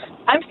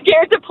 I'm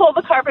scared to pull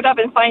the carpet up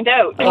and find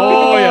out.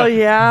 Oh,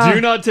 yeah.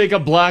 Do not take a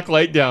black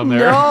light down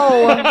there.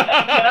 No,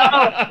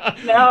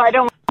 I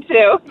don't want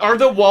to. Are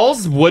the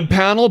walls wood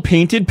panel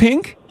painted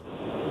pink?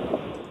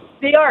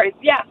 They are,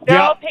 yeah. They're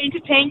all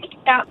painted pink.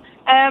 Yeah.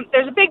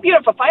 There's a big,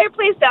 beautiful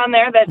fireplace down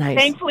there that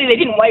thankfully they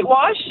didn't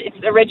whitewash. It's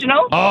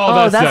original.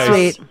 Oh, that's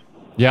nice. Sweet.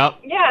 Yep.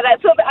 Yeah,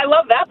 that's so. I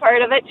love that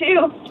part of it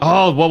too.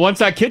 Oh, well, once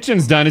that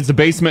kitchen's done, is the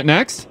basement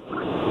next?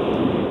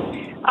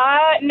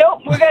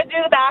 Nope. We're gonna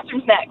do the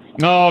bathrooms next.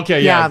 Oh,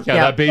 okay, yeah.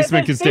 That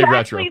basement can stay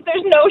retro.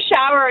 There's no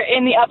shower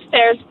in the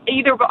upstairs,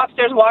 either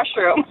upstairs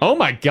washroom. Oh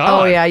my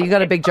God. Oh yeah, you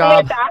got a big Only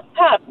a job.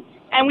 bathtub.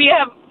 And we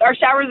have our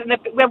showers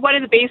we have one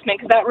in the basement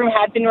because that room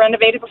had been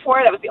renovated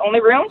before. That was the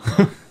only room.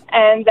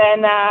 And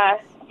then,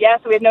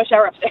 so we have no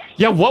shower upstairs.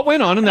 Yeah, what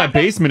went on in that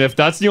basement if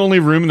that's the only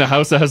room in the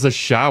house that has a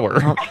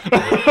shower?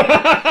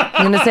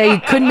 I'm going to say you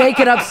couldn't make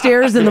it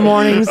upstairs in the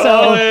morning,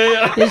 so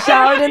you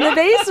showered in the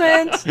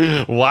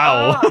basement.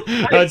 Wow.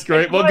 That's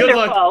great. Well, good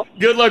luck.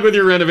 Good luck with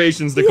your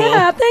renovations, Nicole.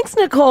 Yeah, thanks,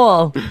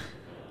 Nicole.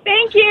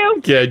 Thank you.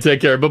 Okay,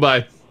 take care.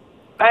 Bye-bye.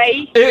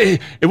 Bye.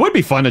 It would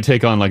be fun to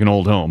take on like an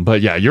old home,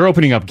 but yeah, you're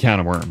opening up a can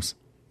of worms.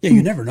 Yeah,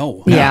 you never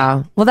know.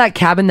 Yeah. Well, that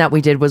cabin that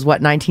we did was,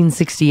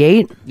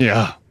 1968?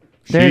 Yeah.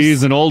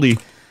 She's an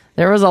oldie.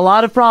 There was a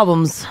lot of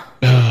problems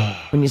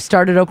when you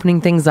started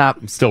opening things up.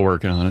 I'm still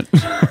working on it.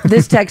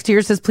 This text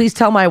here says, please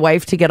tell my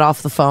wife to get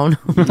off the phone.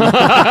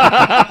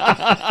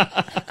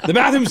 The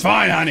bathroom's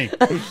fine, honey.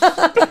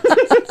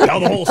 Tell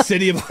the whole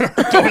city about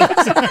our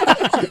toilets.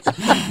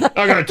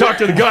 I gotta talk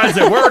to the guys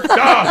at work.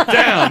 Oh,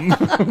 damn.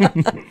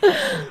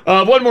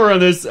 One more on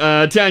this.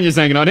 Tanya's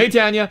hanging on. Hey,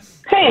 Tanya.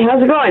 Hey,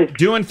 how's it going?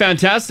 Doing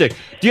fantastic.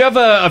 Do you have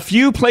a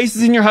few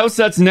places in your house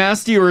that's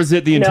nasty, or is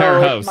it the entire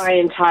No, house? it's my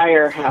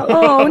entire house.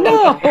 Oh,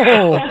 no.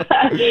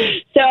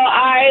 So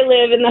I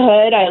live in the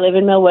hood. I live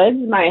in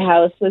Millwoods. My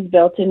house was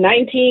built in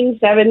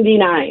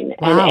 1979,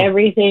 Wow. and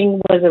everything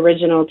was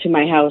original to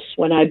my house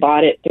when I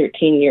bought it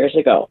 13 years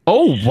ago.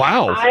 Oh,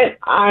 wow.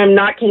 I'm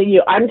not kidding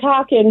you. I'm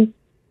talking...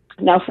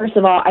 Now, first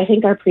of all, I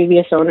think our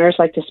previous owners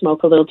like to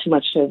smoke a little too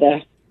much of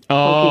the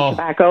smoky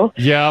tobacco.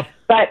 Yeah.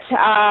 But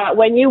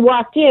when you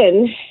walked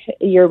in,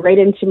 you're right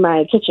into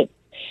my kitchen.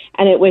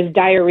 And it was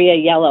diarrhea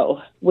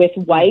yellow with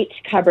white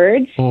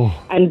cupboards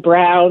and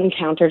brown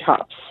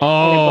countertops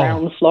and a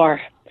brown floor.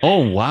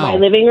 Oh, wow. My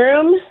living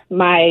room,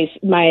 my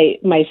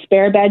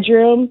spare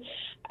bedroom,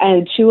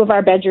 and two of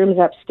our bedrooms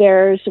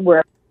upstairs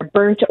were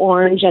burnt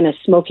orange and a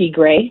smoky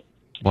gray.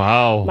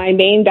 Wow. My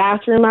main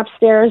bathroom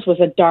upstairs was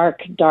a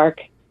dark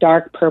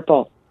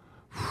purple.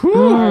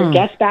 Our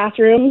guest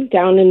bathroom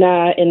down in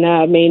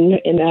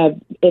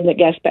the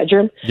guest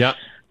bedroom Yeah.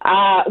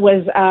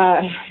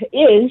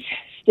 is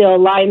still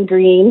lime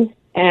green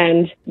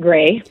and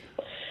gray.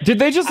 Did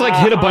they just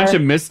hit a bunch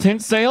of mist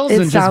tint sales?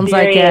 It sounds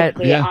like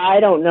it. Yeah. I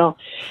don't know.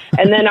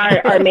 And then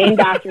our main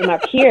bathroom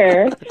up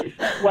here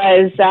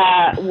was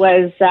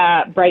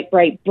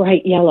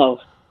bright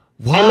yellow.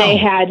 Wow. And they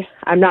had,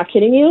 I'm not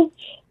kidding you,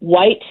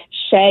 white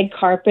shag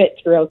carpet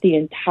throughout the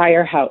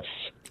entire house.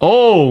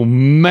 Oh,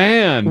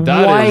 man.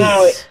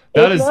 That is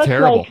It looked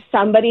terrible. like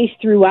somebody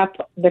threw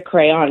up the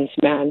crayons,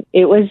 man.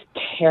 It was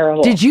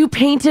terrible. Did you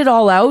paint it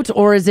all out,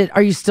 or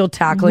are you still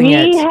tackling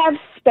it? We have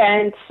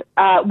spent,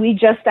 we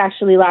just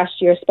actually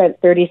last year spent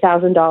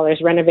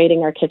 $30,000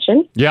 renovating our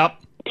kitchen. Yep.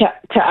 To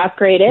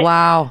upgrade it.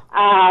 Wow.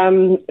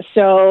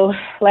 So,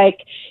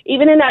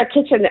 even in our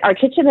kitchen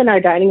and our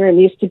dining room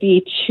used to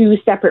be two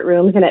separate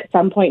rooms, and at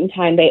some point in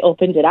time they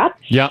opened it up.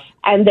 Yep.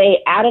 And they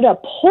added a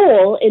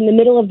pole in the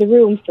middle of the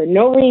room for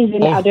no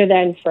reason other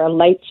than for a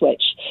light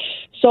switch.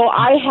 So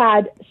I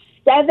had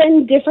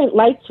 7 different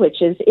light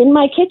switches in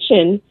my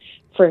kitchen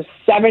for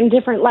 7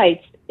 different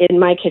lights in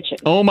my kitchen.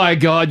 Oh, my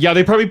God. Yeah,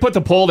 they probably put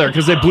the pole there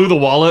because they blew the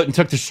wall out and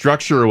took the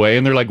structure away,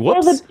 and they're like,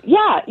 whoops. Well, the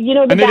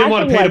and they didn't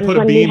want to pay to put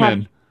a beam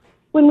in.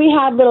 When we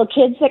have little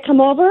kids that come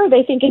over,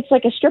 they think it's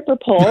like a stripper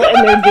pole,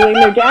 and they're doing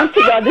their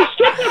dancing on the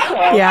stripper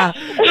pole. Yeah.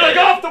 You're like,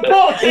 off the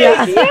pole,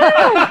 kids!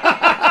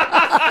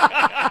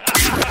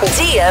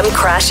 DM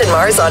Crash and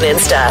Mars on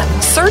Insta.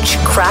 Search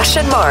Crash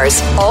and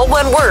Mars, all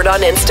one word on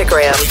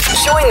Instagram.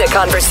 Join the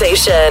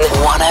conversation.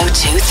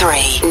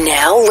 1023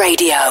 Now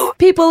Radio.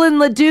 People in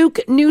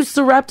Leduc, New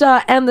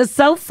Sarepta, and the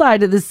south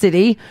side of the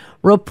city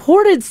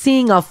reported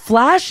seeing a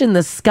flash in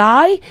the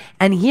sky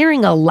and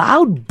hearing a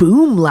loud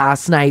boom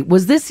last night.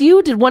 Was this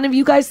you? Did one of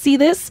you guys see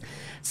this?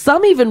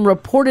 Some even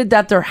reported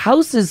that their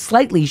houses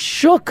slightly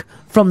shook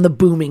from the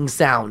booming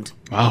sound.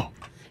 Wow.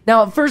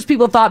 Now, at first,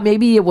 people thought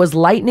maybe it was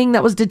lightning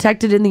that was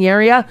detected in the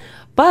area,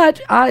 but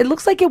it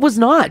looks like it was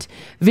not.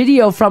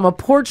 Video from a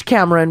porch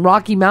camera in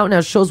Rocky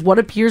Mountain shows what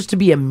appears to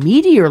be a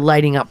meteor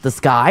lighting up the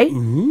sky.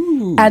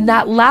 Ooh. And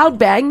that loud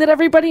bang that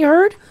everybody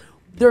heard,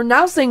 they're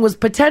now saying was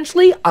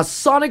potentially a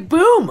sonic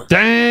boom.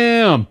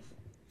 Damn.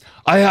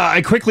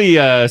 I quickly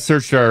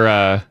searched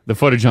our the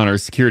footage on our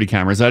security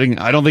cameras. I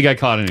don't think I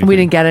caught anything. We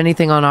didn't get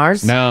anything on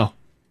ours? No.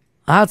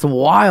 That's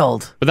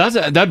wild. But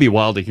that'd be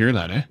wild to hear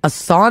that, eh? A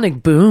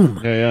sonic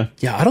boom. Yeah.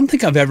 Yeah, I don't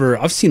think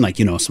I've seen like,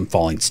 some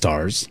falling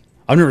stars.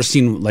 I've never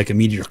seen like a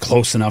meteor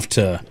close enough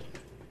to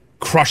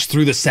crush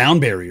through the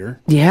sound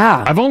barrier.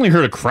 Yeah. I've only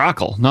heard a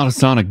crackle, not a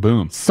sonic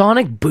boom.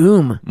 Sonic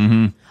boom.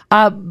 Mm-hmm.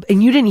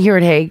 And you didn't hear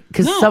it, hey?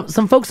 Because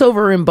some folks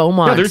over in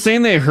Beaumont. Yeah, they're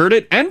saying they heard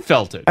it and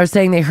felt it. Are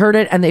saying they heard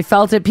it and they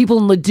felt it. People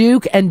in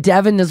Leduc and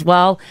Devon as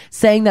well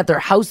saying that their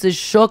houses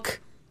shook.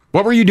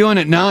 What were you doing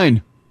at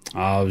 9?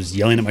 I was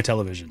yelling at my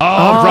television.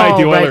 Oh, right,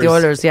 the Oilers. Right, the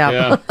Oilers,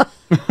 yeah.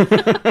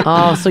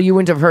 Oh, so you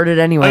wouldn't have heard it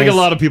anyway. I think a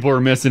lot of people were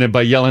missing it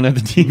by yelling at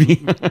the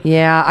TV.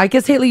 Yeah, I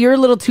guess, Haley, you're a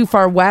little too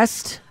far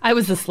west. I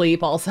was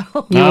asleep also.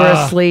 You were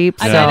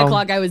asleep. At so. 9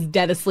 o'clock, I was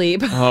dead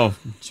asleep. Oh,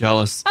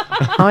 jealous.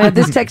 Oh, yeah,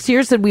 this text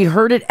here said we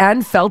heard it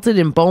and felt it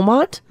in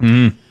Beaumont.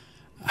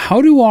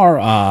 How does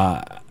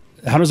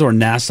our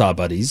NASA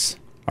buddies,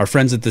 our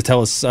friends at the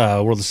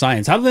TELUS World of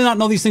Science, how do they not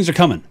know these things are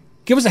coming?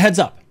 Give us a heads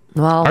up.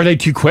 Well, are they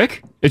too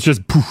quick? It's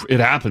just poof, it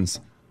happens.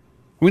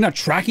 Are we not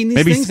tracking these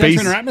Maybe things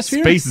entering our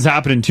atmosphere? Space is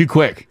happening too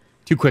quick.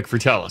 Too quick for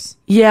TELUS.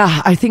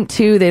 Yeah, I think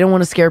too. They don't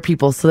want to scare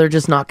people, so they're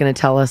just not going to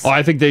tell us. Oh,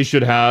 I think they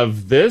should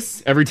have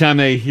this every time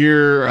they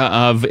hear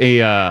of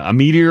a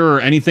meteor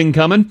or anything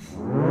coming.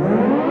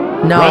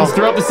 No. Runs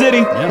throughout the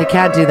city. They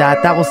can't do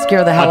that. That will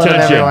scare the hell out of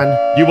Attention.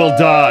 everyone. You will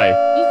die.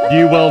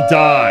 You will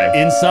die.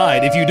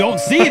 Inside if you don't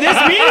see this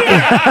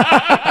meteor.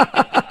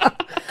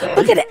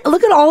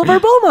 Look at all of our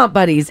Beaumont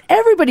buddies.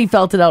 Everybody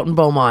felt it out in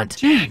Beaumont.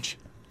 Change.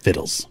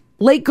 Fiddles.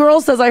 Lake Girl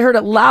says, I heard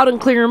it loud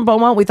and clear in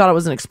Beaumont. We thought it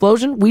was an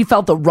explosion. We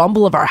felt the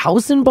rumble of our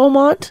house in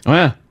Beaumont. Oh,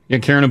 yeah. Yeah,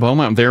 Karen and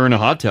Beaumont, they were in a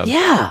hot tub.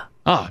 Yeah.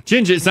 Ah,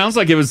 Ginger, it sounds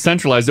like it was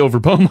centralized over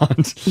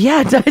Beaumont.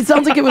 Yeah, it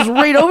sounds like it was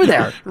right over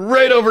there.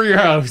 Right over your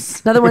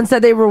house. Another one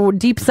said they were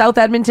deep South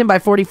Edmonton by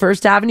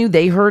 41st Avenue.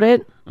 They heard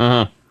it.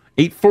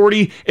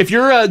 8:40. If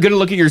you're going to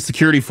look at your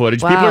security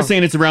footage, people Wow. are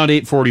saying it's around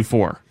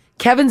 8:44.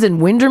 Kevin's in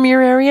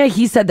Windermere area.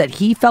 He said that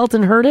he felt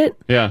and heard it.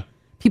 Yeah.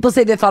 People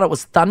say they thought it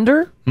was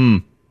thunder.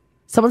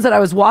 Someone said I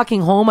was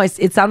walking home.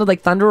 It sounded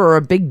like thunder or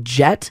a big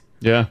jet.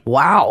 Yeah.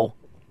 Wow.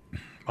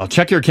 I'll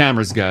check your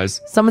cameras,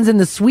 guys. Someone's in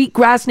the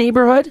Sweetgrass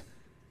neighborhood.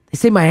 They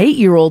say my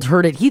 8-year-old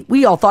heard it.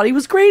 We all thought he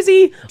was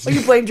crazy. Oh,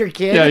 you blamed your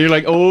kid. Yeah, you're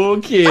like,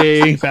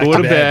 okay, go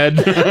to bed.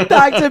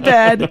 Back to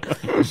bed.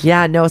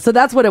 Yeah, no. So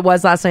that's what it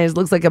was last night. It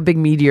looks like a big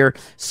meteor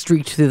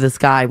streaked through the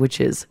sky, which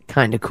is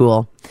kind of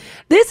cool.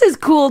 This is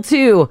cool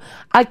too.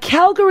 A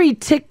Calgary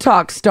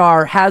TikTok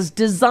star has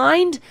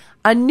designed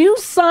a new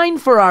sign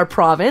for our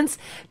province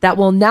that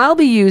will now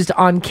be used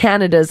on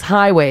Canada's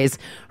highways.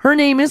 Her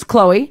name is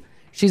Chloe.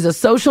 She's a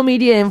social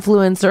media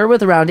influencer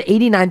with around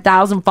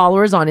 89,000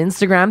 followers on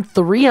Instagram,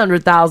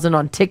 300,000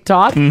 on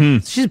TikTok.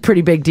 She's a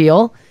pretty big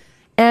deal.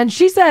 And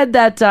she said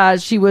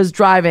that she was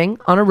driving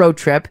on a road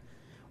trip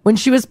when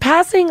she was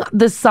passing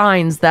the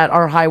signs that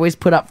our highways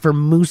put up for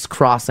moose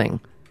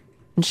crossing.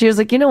 And she was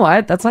like, you know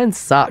what? That sign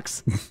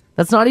sucks.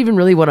 That's not even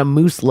really what a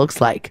moose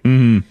looks like.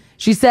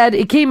 She said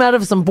it came out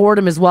of some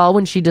boredom as well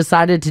when she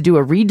decided to do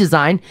a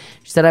redesign.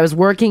 She said, I was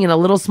working in a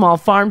little small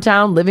farm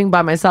town, living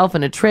by myself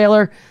in a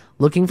trailer,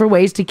 looking for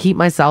ways to keep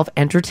myself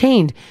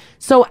entertained.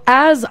 So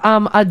as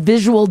a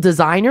visual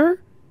designer,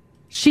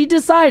 she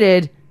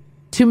decided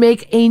to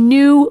make a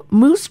new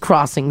moose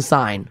crossing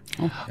sign.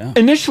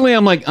 Initially,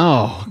 I'm like,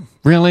 oh,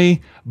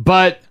 really?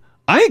 But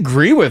I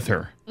agree with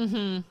her.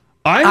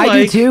 I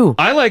do too.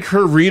 I like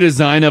her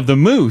redesign of the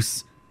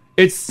moose.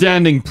 It's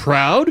standing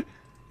proud.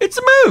 It's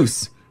a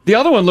moose. The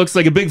other one looks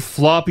like a big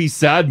floppy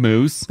sad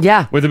moose.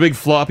 Yeah. With a big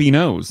floppy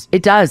nose.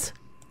 It does.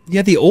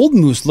 Yeah, the old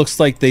moose looks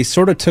like they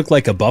sort of took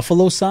like a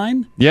buffalo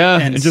sign. Yeah,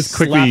 and just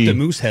slapped quickly a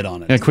moose head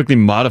on it. Yeah, quickly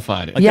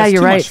modified it. Like, Yeah, that's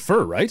you're too right. much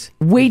fur, right?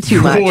 Way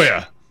too much. Oh,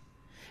 yeah.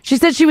 She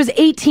said she was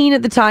 18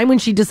 at the time when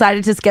she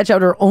decided to sketch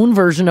out her own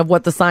version of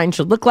what the sign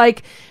should look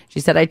like. She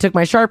said, I took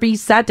my Sharpie,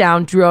 sat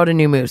down, drew out a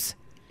new moose.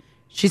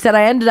 She said,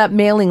 I ended up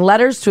mailing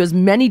letters to as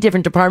many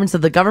different departments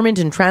of the government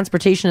and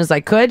transportation as I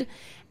could.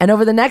 And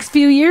over the next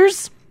few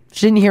years,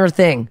 she didn't hear a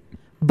thing.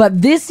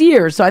 But this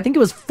year, so I think it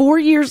was 4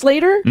 years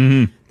later,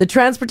 the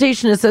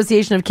Transportation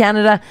Association of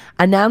Canada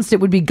announced it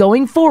would be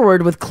going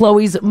forward with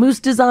Chloe's moose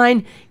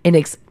design in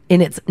its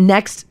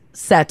next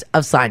set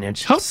of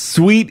signage. How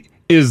sweet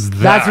is that?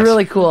 That's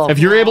really cool. If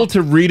you're able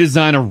to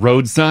redesign a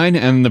road sign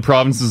and the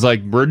province is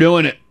like, we're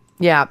doing it.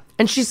 Yeah.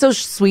 And she's so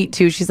sweet,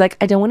 too. She's like,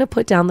 I don't want to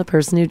put down the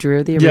person who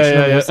drew the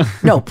original yeah.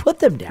 moose. No, put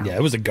them down. Yeah,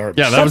 it was a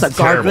garbage. Yeah, that That's was a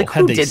garbage. terrible. Like, who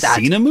Had they did that?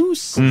 seen a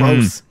moose?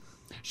 Gross.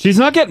 She's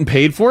not getting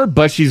paid for it,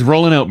 but she's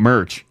rolling out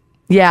merch.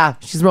 Yeah,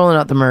 she's rolling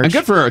out the merch. And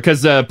good for her,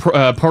 because a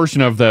portion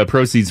of the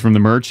proceeds from the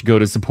merch go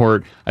to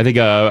support, I think,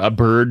 a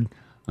bird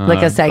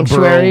Like a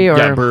sanctuary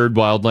or bird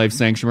wildlife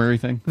sanctuary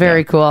thing.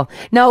 Very cool.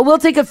 Now, it will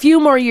take a few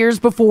more years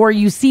before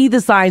you see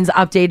the signs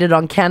updated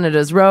on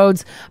Canada's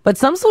roads, but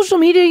some social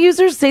media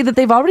users say that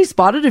they've already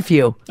spotted a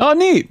few. Oh,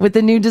 neat. With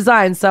the new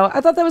design. So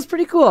I thought that was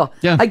pretty cool.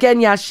 Yeah.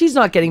 Again, she's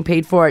not getting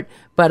paid for it,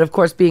 but of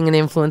course, being an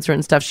influencer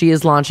and stuff, she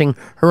is launching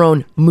her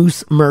own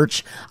Moose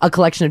merch, a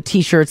collection of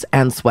t-shirts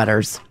and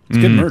sweaters. It's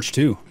good merch,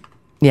 too.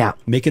 Yeah.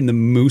 Making the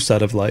moose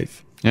out of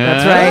life.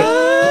 That's right.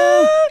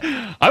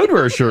 I would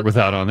wear a shirt with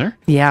that on there.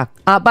 Yeah.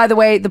 By the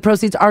way, the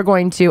proceeds are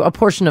going to, a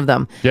portion of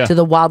them, to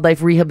the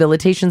Wildlife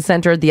Rehabilitation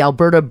Center, the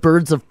Alberta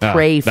Birds of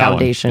Prey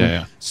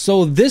Foundation.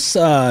 So this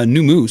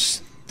new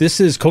moose, this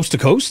is coast to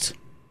coast?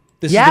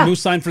 This is the moose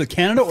sign for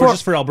Canada or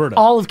just for Alberta?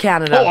 All of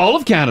Canada. Oh, all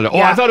of Canada. Oh,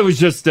 Yeah. I thought it was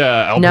just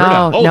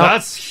Alberta. No,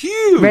 That's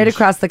huge. Right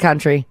across the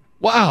country.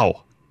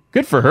 Wow.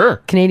 Good for her.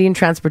 Canadian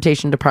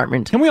Transportation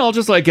Department. Can we all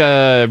just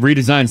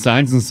redesign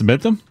signs and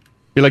submit them?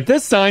 You're like,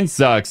 this sign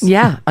sucks.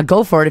 Yeah,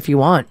 go for it if you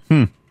want.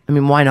 I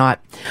mean, why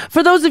not?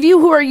 For those of you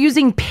who are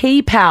using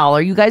PayPal,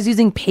 are you guys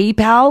using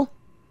PayPal?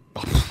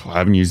 I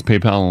haven't used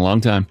PayPal in a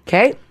long time.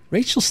 Okay.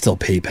 Rachel still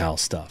PayPal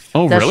stuff.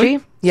 Oh, Does really?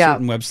 she? Yeah.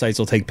 Certain websites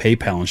will take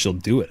PayPal and she'll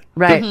do it.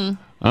 Right.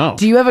 Oh.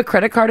 Do you have a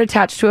credit card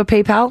attached to a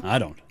PayPal? I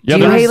don't. Yeah,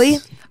 Do you, there was- Haley?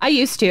 I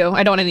used to.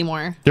 I don't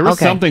anymore. There was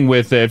something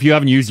with, if you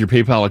haven't used your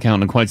PayPal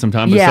account in quite some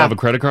time, does it have a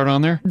credit card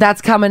on there?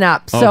 That's coming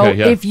up. So Okay,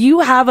 yeah. if you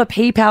have a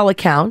PayPal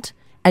account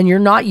and you're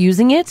not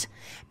using it,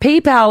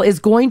 PayPal is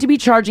going to be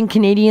charging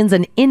Canadians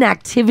an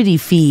inactivity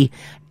fee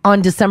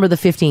on December the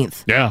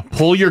 15th. Yeah,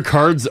 pull your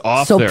cards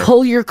off So there.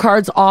 pull your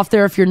cards off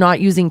there if you're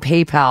not using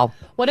PayPal.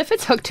 What if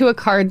it's hooked to a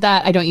card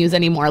that I don't use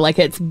anymore, like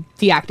it's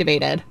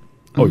deactivated?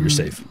 Oh, you're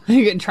safe.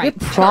 You can try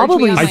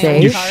probably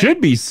safe. You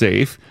should be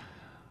safe.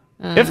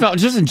 If not,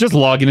 just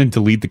log in and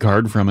delete the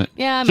card from it.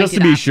 Yeah, I might just do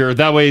to be that. sure.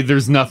 That way,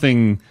 there's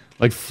nothing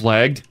like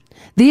flagged.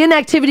 The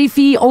inactivity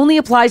fee only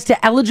applies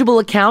to eligible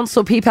accounts,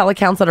 so PayPal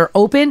accounts that are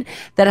open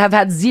that have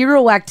had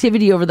zero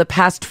activity over the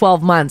past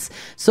 12 months.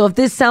 So if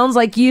this sounds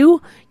like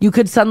you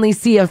could suddenly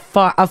see a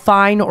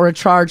fine or a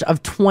charge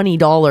of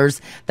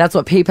 $20. That's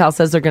what PayPal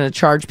says they're going to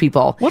charge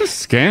people. What a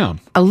scam.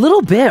 A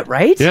little bit,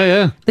 right? Yeah,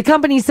 yeah. The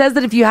company says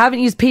that if you haven't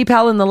used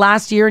PayPal in the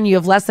last year and you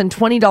have less than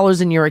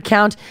 $20 in your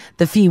account,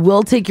 the fee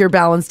will take your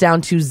balance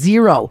down to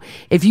zero.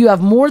 If you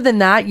have more than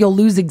that, you'll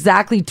lose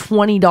exactly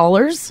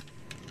 $20.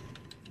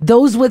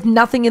 Those with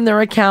nothing in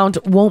their account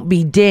won't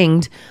be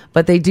dinged,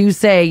 but they do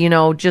say,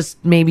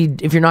 just maybe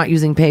if you're not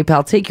using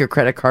PayPal, take your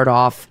credit card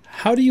off.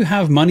 How do you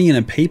have money in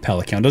a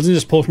PayPal account? Doesn't it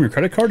just pull from your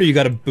credit card or you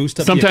got to boost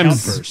up the account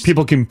Sometimes first?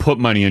 people can put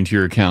money into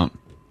your account.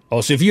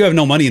 Oh, so if you have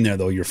no money in there,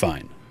 though, you're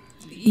fine.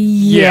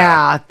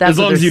 Yeah, that's as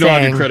long what as you they're don't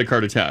have saying. your credit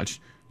card attached.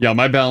 Yeah,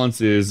 my balance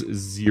is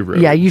zero.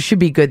 Yeah, you should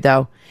be good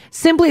though.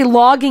 Simply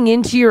logging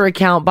into your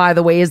account, by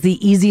the way, is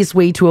the easiest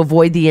way to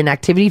avoid the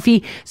inactivity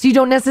fee. So you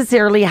don't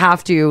necessarily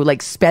have to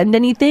spend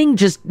anything.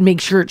 Just make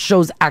sure it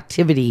shows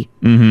activity.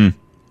 Mm-hmm.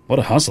 What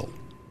a hustle.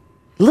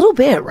 A little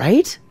bit,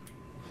 right?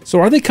 So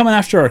are they coming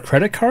after our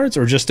credit cards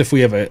or just if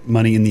we have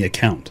money in the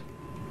account?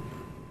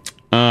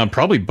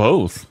 Probably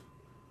both.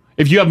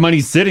 If you have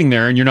money sitting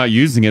there and you're not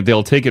using it,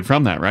 they'll take it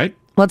from that, right?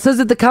 Well, it says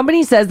that the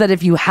company says that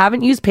if you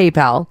haven't used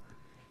PayPal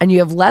and you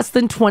have less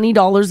than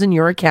 $20 in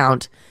your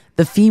account,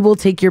 the fee will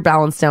take your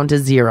balance down to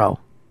zero.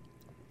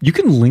 You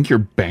can link your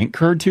bank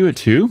card to it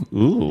too?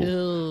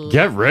 Ooh.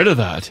 Get rid of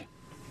that.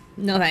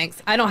 No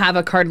thanks. I don't have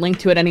a card linked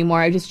to it anymore.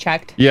 I just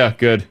checked. Yeah,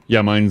 good.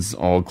 Yeah, mine's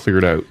all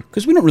cleared out.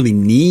 Because we don't really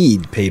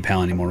need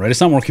PayPal anymore, right?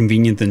 It's not more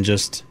convenient than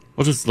just...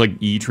 Well, just like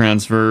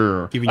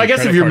e-transfer. Or, Giving I you guess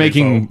if credit you're card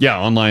making info.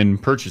 online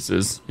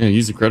purchases,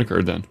 use a credit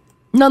card then.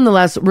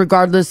 Nonetheless,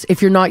 regardless,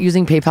 if you're not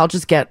using PayPal,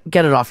 just get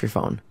it off your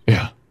phone.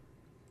 Yeah,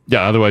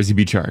 otherwise you'd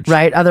be charged.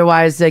 Right?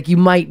 Otherwise, you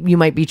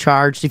might be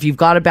charged. If you've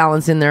got a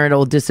balance in there,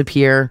 it'll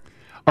disappear.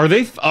 Are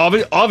they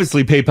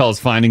obviously PayPal is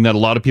finding that a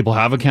lot of people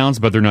have accounts,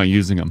 but they're not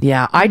using them.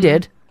 Yeah, I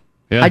did.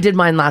 Yeah. I did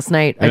mine last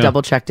night. I Yeah.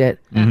 double checked it.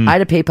 Mhm. I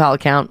had a PayPal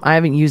account. I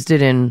haven't used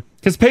it in.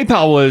 Because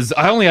PayPal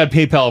I only had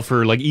PayPal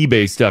for like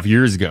eBay stuff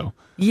years ago.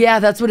 Yeah,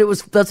 that's what it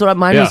was. That's what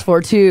mine Yeah. was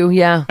for too.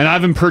 Yeah. And I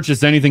haven't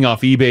purchased anything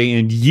off eBay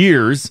in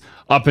years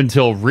up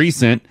until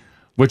recent,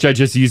 which I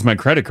just used my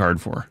credit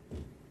card for.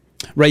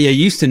 Right, yeah,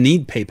 you used to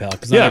need PayPal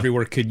because not Yeah.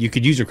 everywhere you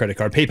could use your credit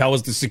card. PayPal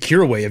was the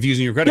secure way of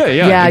using your credit card.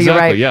 Yeah, exactly. you're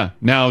right. Yeah.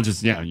 Now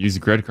just use a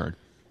credit card.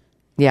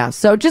 Yeah,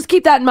 so just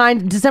keep that in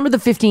mind. December the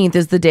 15th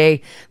is the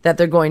day that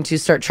they're going to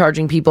start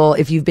charging people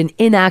if you've been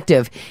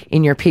inactive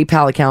in your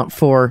PayPal account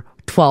for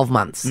 12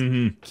 months.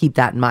 Keep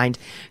that in mind.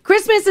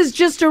 Christmas is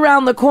just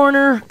around the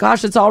corner.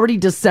 Gosh, it's already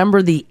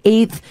December the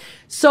 8th.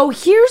 So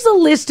here's a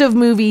list of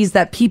movies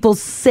that people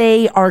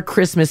say are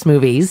Christmas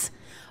movies,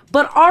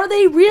 but are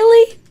they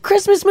really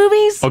Christmas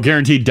movies? Oh,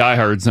 guaranteed Die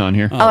Hard's on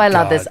here. Oh, I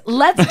love this.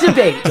 Let's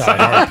debate.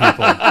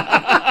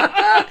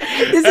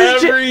 This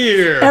is Every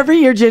year. Every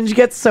year, Ginge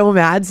gets so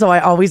mad, so I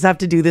always have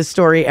to do this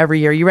story every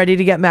year. You ready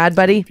to get mad,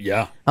 buddy?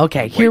 Yeah.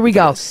 Okay, here we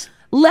go.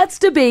 Let's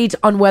debate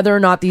on whether or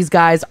not these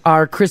guys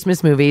are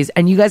Christmas movies,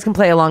 and you guys can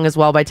play along as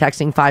well by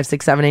texting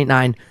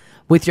 56789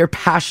 with your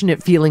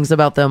passionate feelings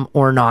about them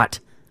or not.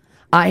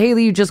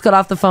 Haley, you just got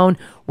off the phone.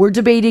 We're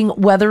debating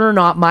whether or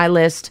not my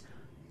list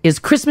is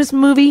Christmas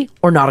movie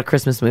or not a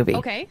Christmas movie.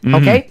 Okay.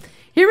 Okay.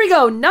 Here we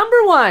go.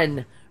 Number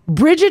 1,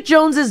 Bridget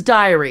Jones's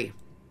Diary.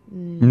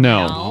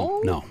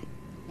 No. No.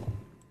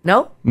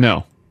 No?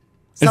 No.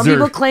 Some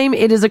people claim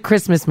it is a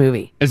Christmas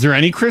movie. Is there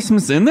any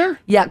Christmas in there?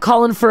 Yeah,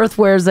 Colin Firth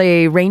wears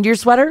a reindeer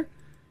sweater.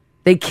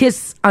 They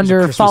kiss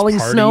under falling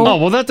snow. Oh,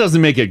 well, that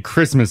doesn't make it a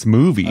Christmas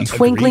movie.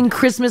 Twinkling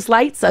Christmas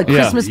lights, a Yeah.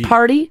 Christmas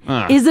party.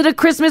 Is it a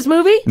Christmas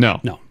movie?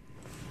 No. No.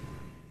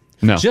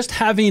 Just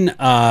having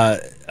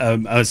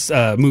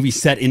a movie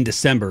set in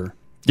December.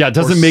 Yeah, it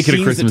doesn't or make it a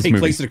scenes Christmas that take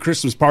movie. place at a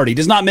Christmas party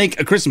does not make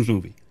a Christmas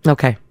movie.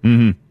 Okay.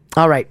 Mm-hmm.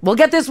 All right. We'll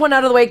get this one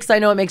out of the way because I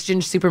know it makes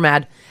Ginge super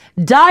mad.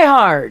 Die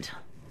Hard.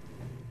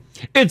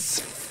 It's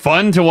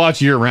fun to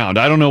watch year round.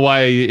 I don't know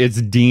why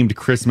it's deemed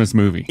Christmas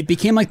movie. It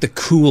became like the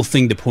cool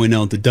thing to point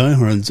out that Die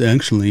Hard's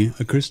actually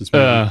a Christmas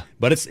movie.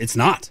 But it's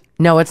not.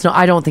 No, it's not.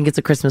 I don't think it's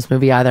a Christmas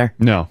movie either.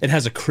 No. It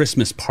has a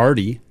Christmas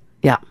party.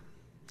 Yeah.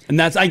 And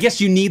that's, I guess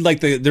you need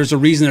there's a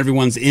reason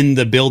everyone's in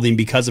the building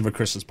because of a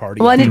Christmas party.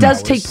 Well, and it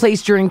does take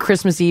place during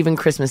Christmas Eve and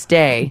Christmas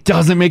Day.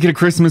 Doesn't make it a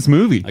Christmas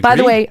movie. By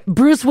the way,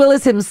 Bruce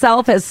Willis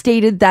himself has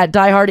stated that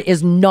Die Hard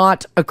is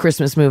not a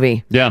Christmas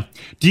movie. Yeah.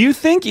 Do you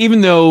think,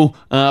 even though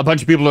a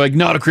bunch of people are like,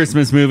 not a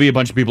Christmas movie, a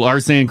bunch of people are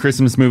saying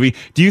Christmas movie,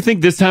 do you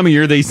think this time of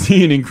year they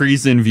see an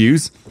increase in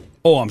views?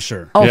 Oh, I'm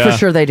sure. Oh, for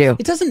sure they do.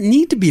 It doesn't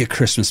need to be a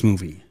Christmas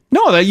movie.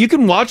 No, that you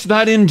can watch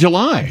that in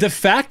July. The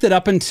fact that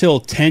up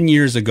until 10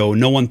 years ago,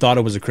 no one thought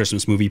it was a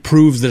Christmas movie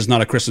proves there's not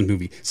a Christmas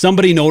movie.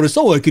 Somebody noticed,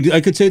 I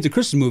could say it's a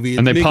Christmas movie.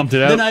 And they pumped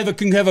it out. Then I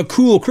can have a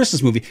cool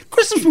Christmas movie.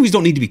 Christmas movies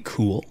don't need to be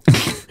cool.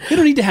 They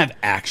don't need to have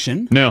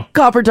action. No.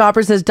 Copper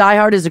Topper says Die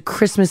Hard is a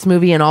Christmas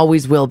movie and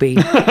always will be.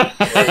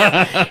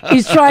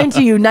 He's trying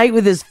to unite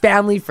with his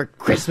family for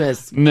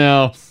Christmas.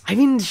 No. I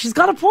mean, she's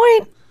got a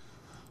point.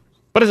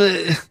 But is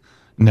it?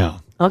 No.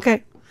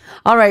 Okay.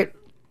 All right.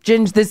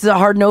 Ginge, this is a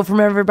hard no from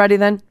everybody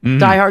then?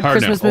 Die Hard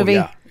Christmas movie? Oh,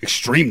 yeah.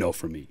 Extreme no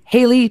for me.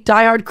 Haley,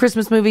 Die Hard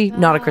Christmas movie?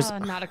 Not a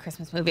Christmas. Not a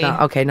Christmas movie. No,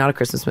 okay, not a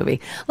Christmas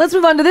movie. Let's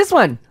move on to this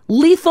one.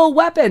 Lethal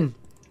Weapon.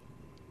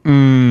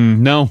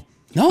 No.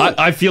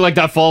 I feel like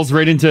that falls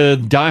right into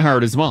Die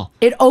Hard as well.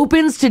 It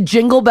opens to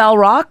Jingle Bell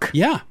Rock.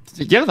 Yeah.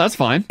 Yeah, that's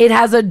fine. It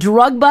has a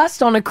drug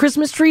bust on a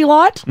Christmas tree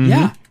lot.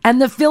 Yeah.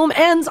 And the film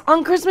ends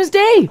on Christmas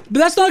Day. But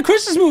that's not a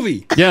Christmas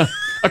movie. Yeah.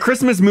 A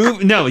Christmas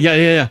movie? No,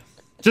 yeah.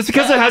 Just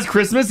because it has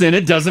Christmas in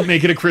it doesn't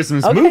make it a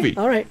Christmas movie.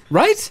 All right.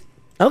 Right?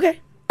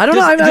 Okay. I don't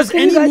know. Does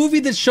any movie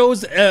that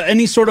shows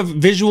any sort of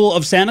visual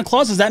of Santa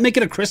Claus, does that make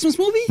it a Christmas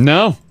movie?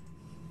 No.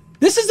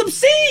 This is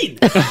obscene.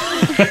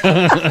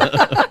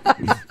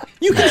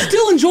 You can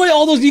still enjoy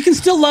all those. You can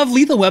still love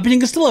Lethal Weapon. You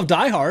can still love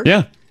Die Hard.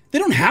 Yeah. They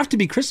don't have to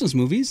be Christmas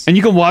movies. And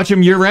you can watch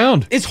them year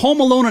round. Is Home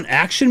Alone an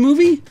action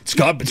movie? It's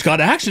got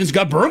action. It's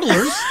got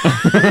burglars.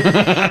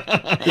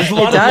 There's a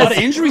lot of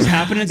injuries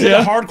happening. It's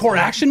a hardcore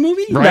action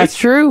movie. Right. That's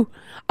true.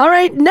 All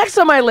right. Next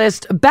on my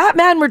list,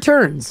 Batman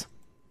Returns,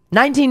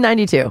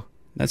 1992.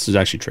 That's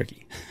actually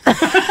tricky. Is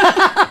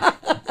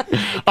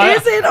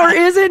it or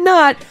is it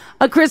not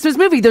a Christmas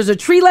movie? There's a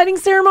tree lighting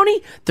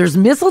ceremony. There's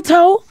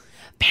mistletoe.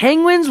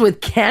 Penguins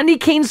with candy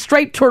cane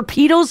striped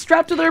torpedoes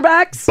strapped to their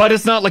backs. But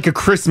it's not like a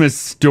Christmas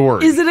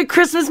story. Is it a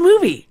Christmas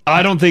movie?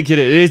 I don't think it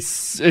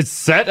is. It's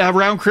set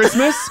around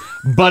Christmas,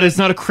 but it's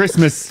not a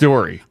Christmas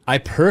story. I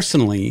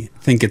personally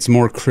think it's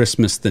more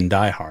Christmas than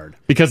Die Hard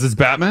because it's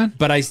Batman.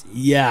 But I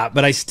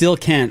still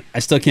can't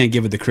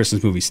give it the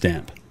Christmas movie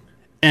stamp.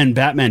 And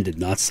Batman did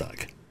not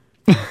suck.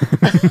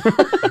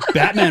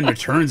 Batman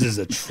Returns is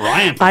a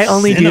triumph. I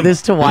only do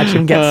this to watch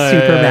him get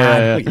super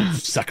mad. Look at you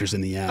suckers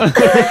in the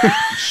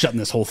ass. Shutting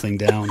this whole thing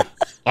down.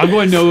 I'm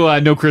going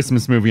no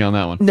Christmas movie on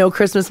that one. No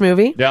Christmas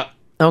movie? Yeah.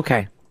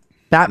 Okay.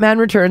 Batman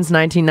Returns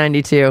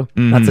 1992.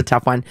 That's a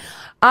tough one.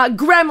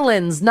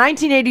 Gremlins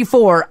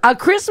 1984. A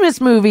Christmas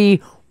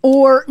movie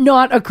or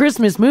not a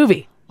Christmas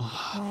movie?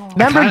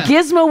 Remember,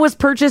 Gizmo was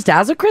purchased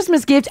as a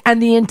Christmas gift,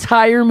 and the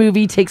entire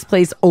movie takes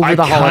place over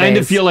the holidays. I kind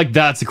of feel like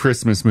that's a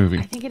Christmas movie.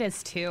 I think it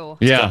is too.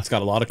 Yeah. It's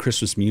got a lot of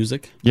Christmas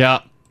music. Yeah.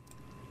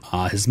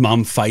 His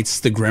mom fights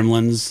the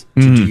gremlins.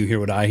 Do you hear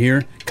what I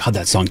hear? God,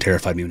 that song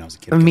terrified me when I was a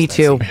kid. Me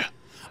too.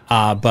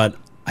 But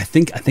I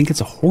think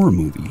it's a horror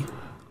movie.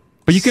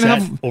 But you can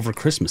set have over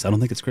Christmas. I don't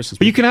think it's Christmas.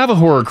 But you can have a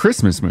horror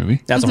Christmas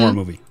movie. That's a horror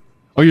movie.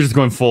 Oh, you're just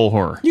going full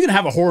horror. You can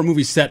have a horror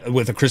movie set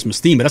with a Christmas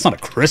theme, but that's not a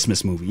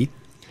Christmas movie.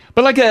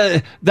 But like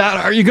that,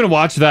 are you going to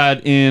watch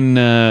that in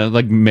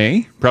like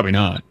May? Probably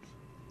not.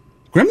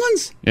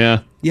 Gremlins?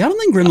 Yeah. Yeah, I don't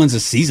think Gremlins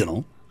is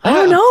seasonal. I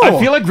don't know. I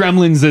feel like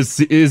Gremlins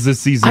is a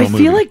seasonal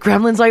movie. I feel like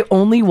Gremlins I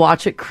only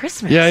watch at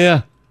Christmas.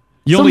 Yeah.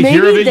 You So only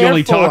hear of maybe it, you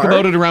only talk therefore-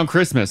 about it around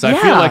Christmas. I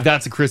Yeah. feel like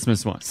that's a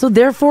Christmas one. So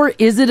therefore,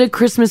 is it a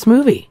Christmas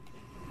movie?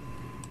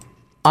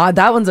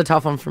 That one's a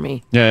tough one for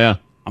me. Yeah.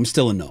 I'm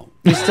still a no.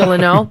 You're still a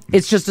no?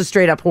 It's just a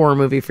straight up horror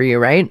movie for you,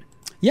 right?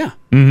 Yeah.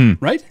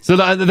 Mm-hmm. Right? So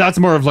that's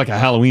more of like a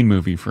Halloween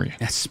movie for you.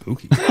 That's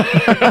spooky.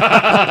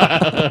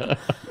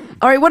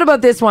 All right, what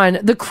about this one?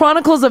 The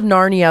Chronicles of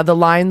Narnia, The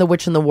Lion, the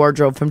Witch, and the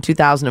Wardrobe from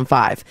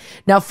 2005.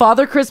 Now,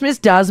 Father Christmas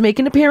does make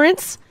an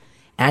appearance,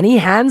 and he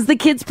hands the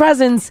kids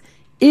presents.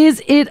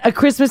 Is it a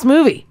Christmas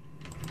movie?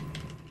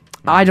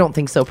 I don't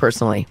think so,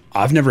 personally.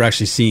 I've never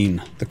actually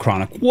seen the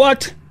Chronicles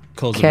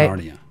of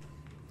Narnia.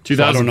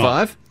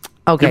 2005?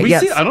 Okay, Did we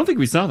yes. see? I don't think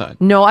we saw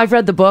that. No, I've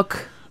read the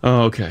book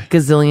Oh, okay.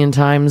 gazillion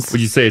times. Would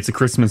you say it's a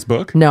Christmas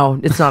book? No,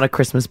 it's not a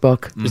Christmas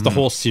book. Is the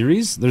whole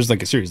series? There's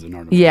like a series of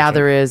Narnia. Yeah,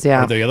 there is,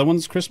 yeah. Are the other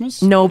ones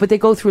Christmas? No, but they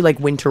go through like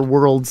winter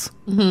worlds.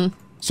 Mm-hmm.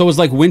 So is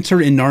like winter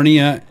in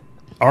Narnia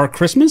are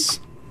Christmas?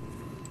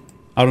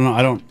 I don't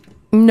know.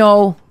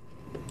 No,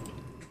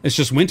 It's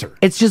just winter.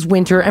 it's just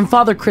winter, and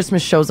Father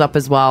Christmas shows up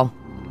as well.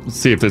 Let's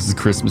see if this is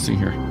Christmassy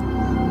here.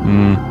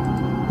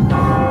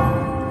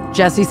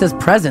 Jesse says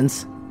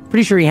presents.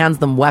 Pretty sure he hands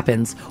them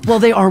weapons. Well,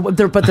 but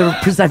they're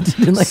presented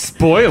in like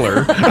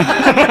Spoiler. not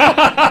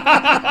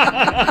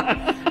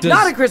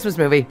a Christmas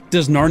movie.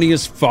 Does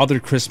Narnia's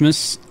Father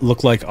Christmas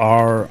look like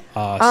our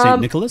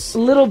Saint Nicholas? A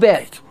little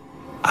bit.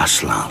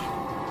 Aslan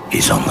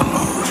is on the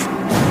move.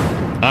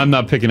 I'm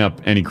not picking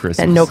up any Christmas.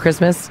 And no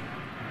Christmas?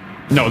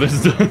 No, this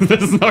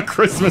is not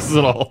Christmas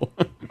at all.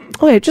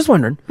 Okay, just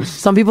wondering.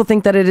 Some people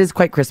think that it is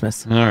quite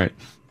Christmas. All right.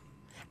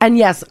 And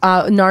yes,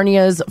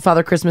 Narnia's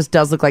Father Christmas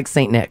does look like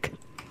Saint Nick.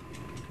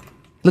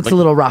 Looks a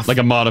little rough. Like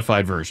a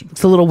modified version.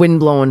 It's a little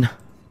windblown.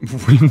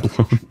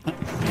 Windblown.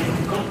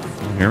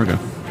 Here we go.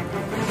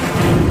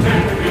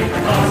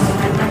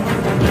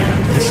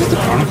 This is the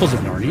Chronicles of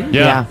Narnia?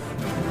 Yeah.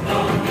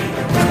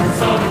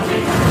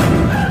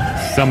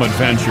 Some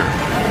adventure.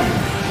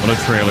 What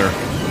a trailer.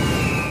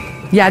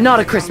 Yeah, not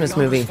a Christmas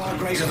movie.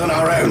 Greater than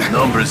our own.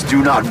 Numbers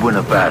do not win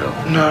a battle.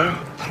 No.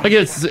 Like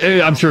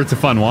I'm sure it's a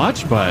fun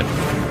watch, but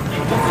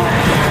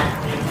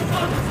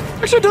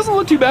actually it doesn't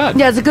look too bad.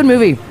 Yeah, it's a good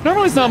movie.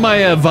 Normally it's not my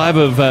vibe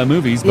of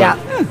movies, but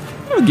Yeah.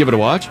 I'll give it a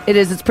watch. It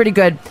is. It's pretty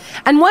good.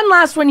 And one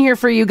last one here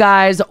for you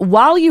guys.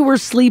 While you were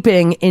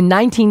sleeping in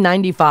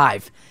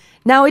 1995.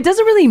 Now, it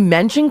doesn't really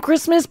mention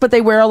Christmas, but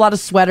they wear a lot of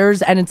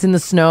sweaters and it's in the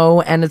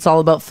snow and it's all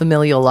about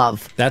familial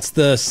love. That's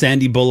the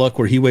Sandy Bullock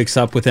where he wakes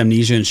up with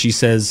amnesia and she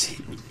says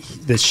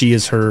that she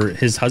is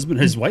his husband,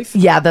 his wife?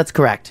 Yeah, that's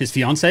correct. His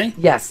fiance?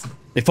 Yes.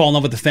 They fall in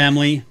love with the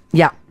family.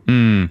 Yeah.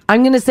 I'm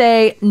going to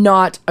say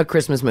not a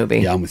Christmas movie.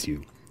 Yeah, I'm with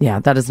you. Yeah,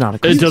 that is not a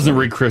It Christmas doesn't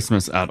movie. read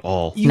Christmas at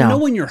all. You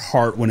know in your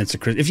heart when it's a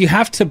Christmas. If you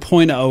have to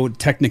point out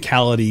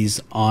technicalities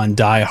on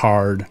Die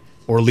Hard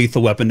or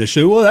Lethal Weapon to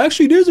show, well,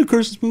 actually, it is a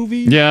Christmas movie.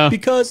 Yeah.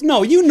 Because,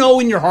 no, you know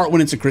in your heart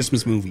when it's a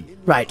Christmas movie.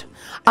 Right.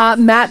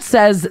 Matt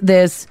says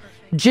this,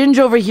 Ginge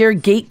over here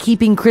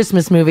gatekeeping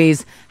Christmas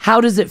movies. How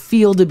does it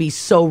feel to be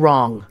so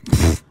wrong?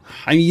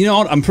 I mean, you know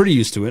what? I'm pretty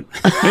used to it.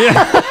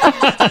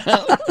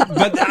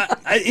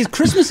 But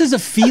Christmas is a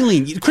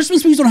feeling.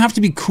 Christmas movies don't have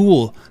to be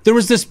cool. There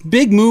was this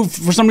big move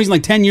for some reason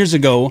like 10 years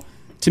ago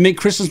to make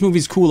Christmas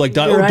movies cool. Like,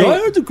 Die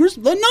Hard's a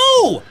Christmas...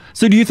 No!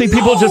 So do you think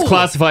people just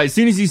classify, as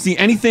soon as you see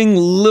anything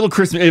little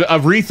Christmas, a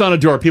wreath on a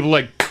door, people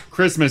like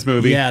Christmas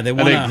movie, Yeah, they and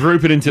want they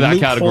group it into that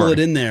category. Pull it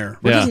in there.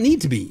 But it doesn't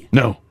need to be.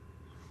 No.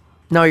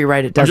 No, you're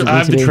right. It doesn't I have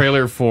need to the be.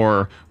 trailer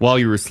for While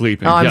You Were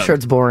Sleeping. Oh, I'm Yeah. sure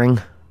it's boring.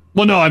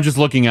 Well, no, I'm just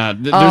looking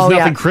at... There's Oh, yeah.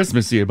 nothing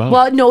Christmassy about it.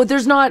 Well, no,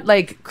 there's not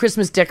like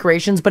Christmas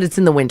decorations, but it's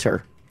in the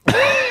winter.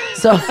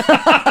 So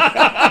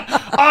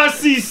I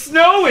see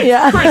snow. It's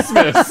Yeah.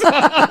 Christmas.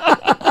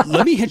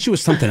 Let me hit you with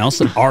something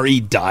else. R.E.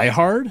 Die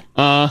Hard.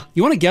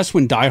 You want to guess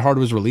when Die Hard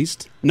was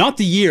released? Not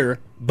the year,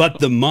 but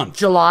the month.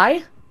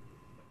 July?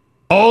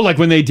 Oh, like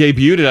when they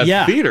debuted it at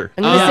Yeah. the theater.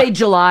 I'm going to say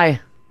July.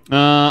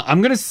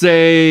 I'm going to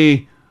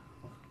say...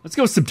 Let's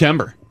go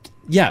September.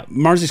 Yeah,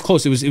 Mars is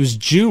close. It was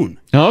June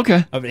Oh,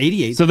 okay. of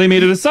 '88. So they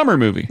made it a summer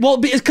movie. Well,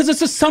 because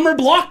it's a summer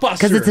blockbuster.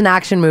 Because it's an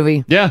action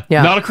movie. Yeah,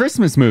 Yeah. not a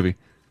Christmas movie.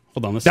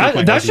 Hold on, let's see if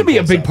my That should be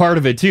a iPhone big pulls part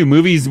of it too.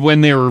 Movies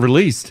when they were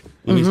released,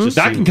 Let me just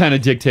that see. can kind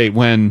of dictate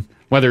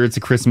whether it's a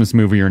Christmas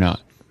movie or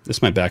not.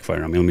 This might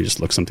backfire on me. Let me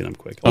just look something up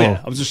quick. Oh.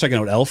 Yeah, I was just checking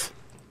out Elf.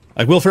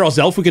 Like Will Ferrell's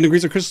Elf, we can agree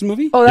is a Christmas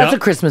movie. Oh, that's Yeah. a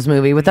Christmas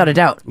movie, without a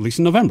doubt. Released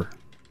in November.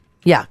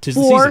 Yeah. 'Tis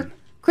the For season.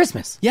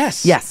 Christmas.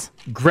 Yes. Yes.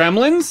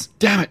 Gremlins,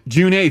 damn it,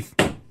 June 8th,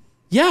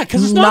 Yeah,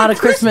 because it's Not a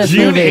Christmas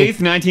June movie.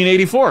 8th,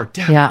 1984.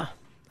 Damn. Yeah,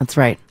 that's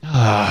right.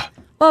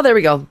 Well, there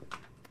we go.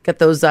 Get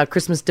those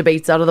Christmas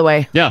debates out of the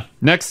way. Yeah,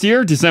 next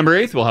year, December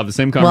 8th, we'll have the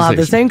same We'll conversation.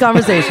 have the same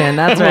conversation.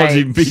 That's Well, right.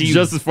 you'd be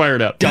just as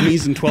fired up.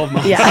 Dummies in 12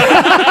 months.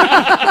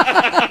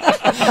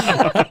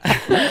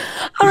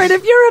 All right,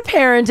 if you're a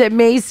parent, it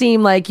may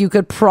seem like you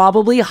could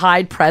probably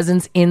hide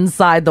presents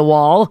inside the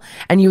wall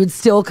and you would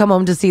still come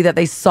home to see that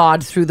they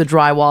sawed through the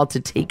drywall to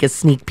take a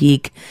sneak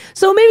peek.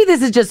 So maybe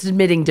this is just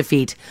admitting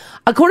defeat.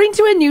 According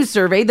to a new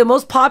survey, the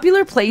most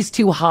popular place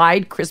to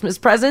hide Christmas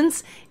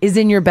presents is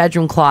in your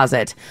bedroom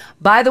closet.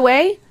 By the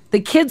way, the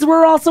kids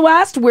were also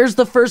asked, where's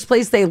the first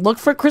place they look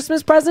for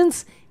Christmas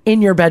presents?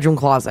 In your bedroom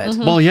closet.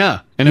 Well, yeah,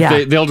 and if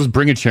Yeah. they'll just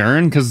bring a chair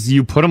in because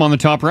you put them on the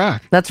top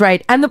rack. That's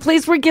right. And the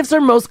place where gifts are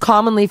most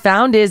commonly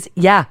found is,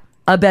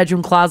 a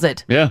bedroom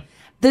closet. Yeah.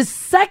 The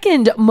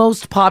second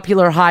most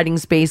popular hiding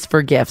space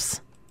for gifts.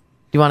 Do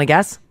you want to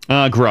guess?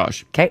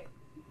 Garage. Okay.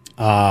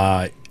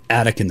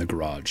 Attic in the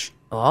garage.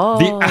 Oh.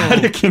 The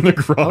attic in the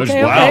garage.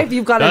 Okay, wow. okay. If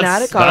you've got an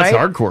attic, all right. That's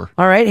hardcore.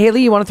 All right,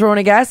 Haley, you want to throw in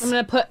a guess? I'm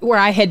going to put where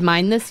I hid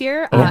mine this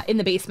year in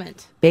the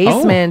basement.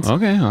 Basement. Oh,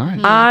 okay, all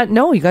right.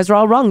 No, you guys are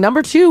all wrong.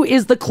 Number 2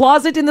 is the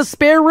closet in the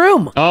spare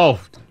room. Oh.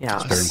 Yeah.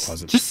 Spare room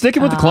closet. Just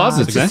sticking with the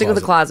closets. Just stick with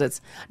the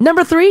closets.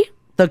 Number 3,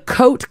 the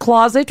coat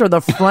closet or the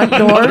front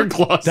door.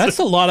 That's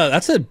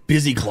that's a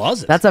busy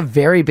closet. That's a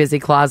very busy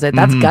closet.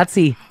 That's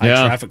gutsy.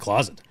 High traffic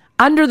closet.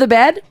 Under the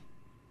bed,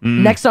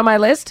 next on my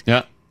list.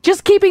 Yeah.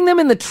 Just keeping them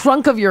in the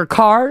trunk of your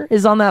car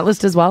is on that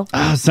list as well.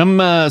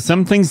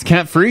 Some things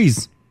can't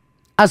freeze.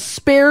 A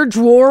spare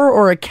drawer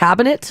or a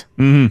cabinet.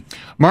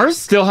 Mars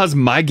still has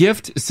my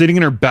gift sitting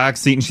in her back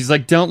seat, and she's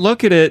like, "Don't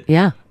look at it."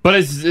 Yeah. But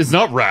it's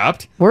not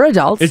wrapped. We're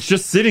adults. It's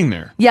just sitting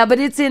there. Yeah, but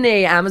it's in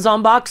a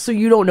Amazon box, so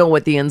you don't know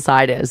what the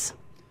inside is.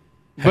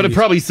 But it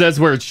probably says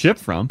where it's shipped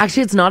from.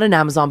 Actually, it's not an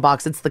Amazon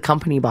box. It's the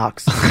company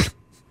box.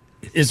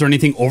 Is there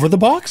anything over the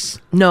box?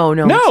 No.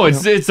 No,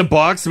 it's a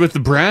box with the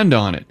brand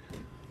on it.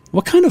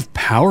 What kind of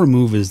power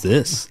move is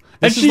this?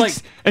 And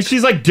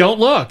she's like, "Don't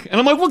look." And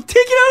I'm like, "Well, take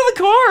it out of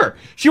the car."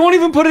 She won't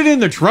even put it in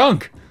the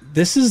trunk.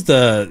 This is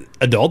the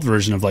adult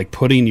version of like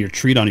putting your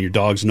treat on your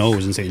dog's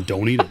nose and saying,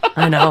 "Don't eat it."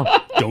 I know.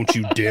 Don't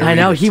you dare. I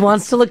know. eat it. He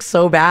wants to look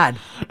so bad.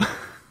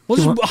 Well,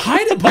 just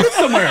hide it. Put it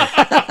somewhere.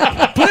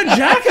 Put a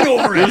jacket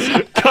over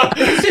it.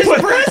 It's his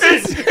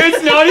present.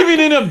 It's not even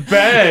in a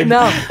bag.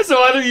 No.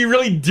 So either you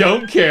really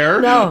don't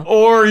care, No.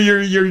 or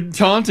you're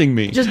taunting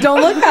me. Just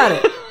don't look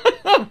at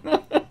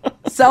it.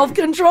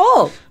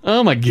 Self-control.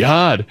 Oh my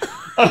god.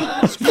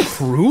 It's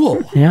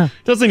cruel. Yeah.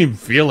 Doesn't even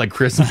feel like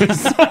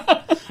Christmas.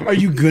 Are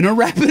you gonna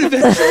wrap it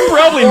eventually?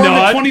 Probably or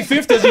not. On the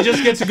 25th, does he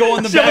just get to go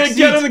in the Shall back I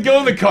seat? go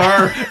in the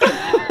car?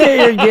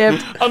 Get your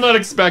gift. I'm not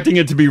expecting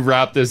it to be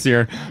wrapped this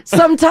year.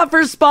 Some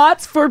tougher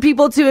spots for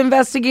people to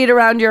investigate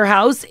around your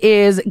house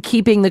is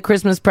keeping the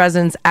Christmas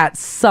presents at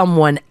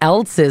someone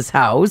else's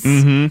house.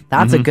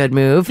 That's a good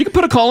move. You can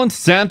put a call into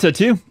Santa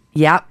too,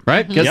 Yeah.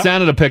 right? Get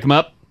Santa to pick them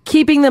up.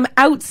 Keeping them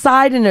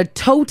outside in a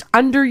tote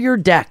under your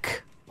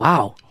deck.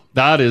 Wow.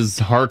 That is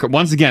hard.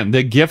 Once again,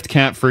 the gift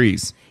can't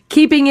freeze.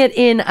 Keeping it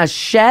in a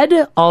shed.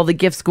 All the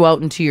gifts go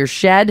out into your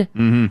shed.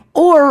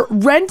 Or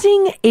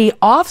renting a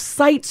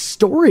off-site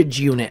storage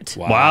unit.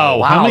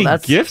 Wow. How many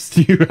gifts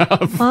do you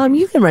have?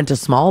 You can rent a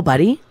small,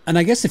 buddy. And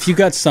I guess if you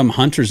got some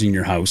hunters in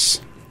your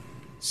house,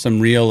 some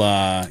real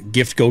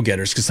gift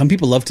go-getters, because some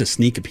people love to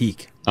sneak a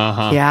peek.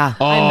 Yeah.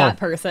 I'm that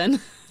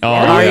person. Oh,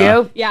 Are yeah.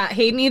 you? Yeah,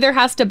 Hayden either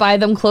has to buy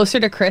them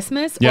closer to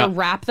Christmas Yeah. or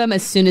wrap them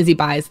as soon as he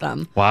buys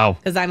them. Wow.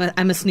 Because I'm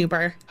a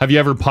snooper. Have you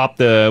ever popped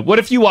what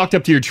if you walked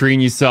up to your tree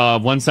and you saw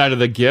one side of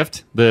the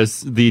gift,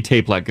 the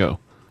tape let go?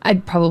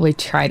 I'd probably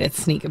try to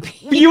sneak a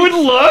peek. You would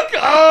look?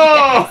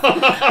 Oh!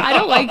 I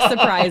don't like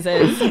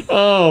surprises.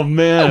 Oh,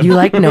 man. You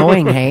like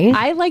knowing, hey?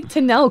 I like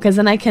to know because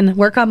then I can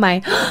work on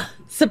my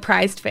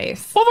surprised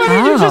face. Well, why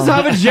don't you just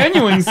have a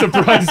genuine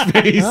surprise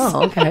face?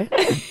 Oh, okay.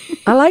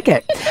 I like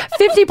it.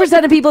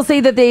 50% of people say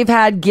that they've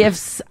had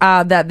gifts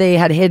that they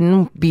had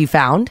hidden be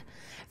found.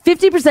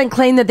 50%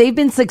 claim that they've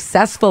been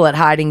successful at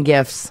hiding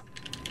gifts.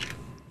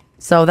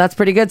 So that's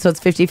pretty good. So it's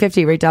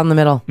 50-50 right down the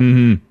middle.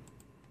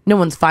 No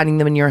one's finding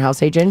them in your house,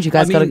 hey, Ginge? You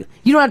guys gotta.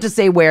 You don't have to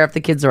say where if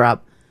the kids are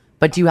up,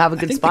 but do you have a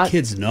good I think spot? the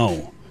kids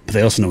know, but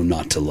they also know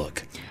not to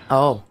look.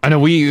 Oh, I know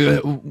me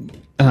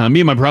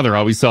and my brother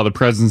always saw the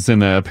presents in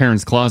the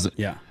parents' closet.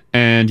 Yeah.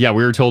 And yeah,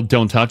 we were told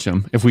don't touch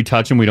them. If we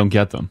touch them, we don't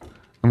get them.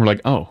 And we're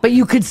like, oh. but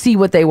you could see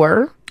what they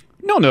were.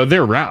 No,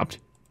 they're wrapped.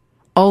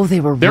 Oh, they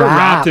were. They're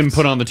wrapped wrapped and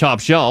put on the top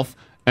shelf.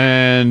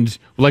 And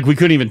like we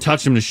couldn't even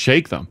touch them to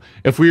shake them.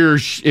 If we're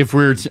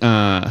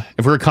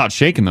caught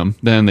shaking them,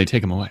 then they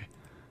take them away.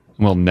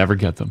 We'll never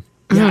get them.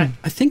 Yeah,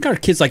 I think our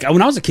kids, like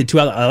when I was a kid too,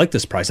 I like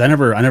this price. I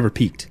never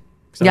peeked.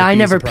 Yeah, I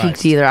never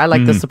peeked either. I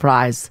like the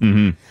surprise.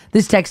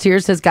 This text here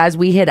says, guys,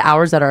 we hid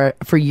ours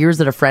for years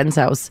at a friend's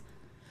house.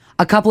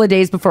 A couple of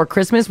days before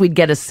Christmas, we'd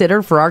get a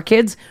sitter for our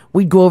kids.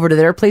 We'd go over to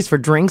their place for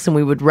drinks and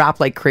we would rap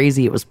like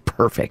crazy. It was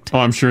perfect. Oh,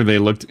 I'm sure they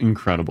looked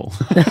incredible.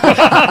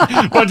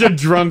 Bunch of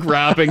drunk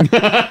rapping.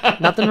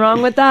 Nothing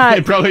wrong with that.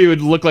 It probably would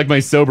look like my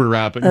sober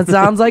rapping. That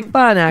sounds like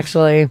fun,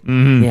 actually.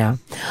 Yeah.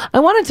 I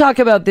want to talk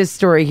about this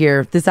story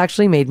here. This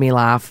actually made me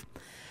laugh.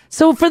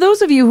 So for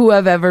those of you who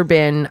have ever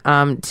been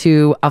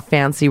to a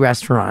fancy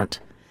restaurant,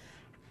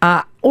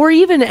 or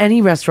even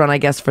any restaurant, I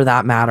guess, for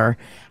that matter,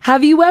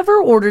 have you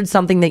ever ordered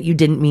something that you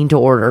didn't mean to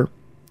order?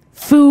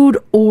 Food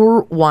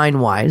or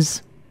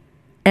wine-wise?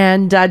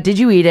 And did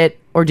you eat it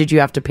or did you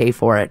have to pay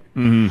for it?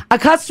 A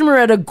customer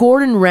at a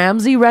Gordon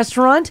Ramsay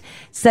restaurant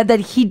said that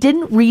he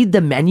didn't read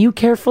the menu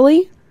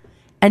carefully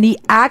and he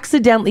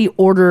accidentally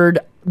ordered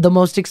the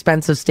most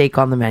expensive steak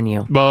on the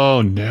menu.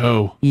 Oh,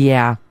 no.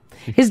 Yeah.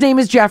 His name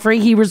is Jeffrey.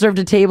 He reserved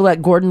a table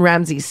at Gordon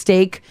Ramsay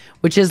Steak,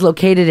 which is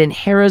located in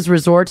Harrah's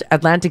Resort,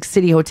 Atlantic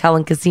City Hotel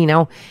and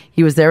Casino.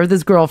 He was there with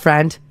his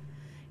girlfriend.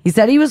 He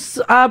said he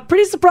was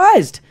pretty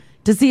surprised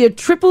to see a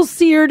triple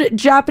seared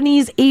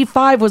Japanese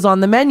A5 was on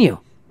the menu.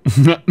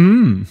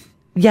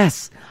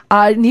 Yes.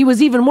 And he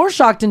was even more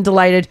shocked and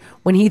delighted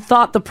when he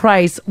thought the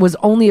price was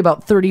only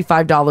about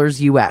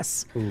 $35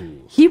 US.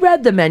 He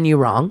read the menu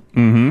wrong.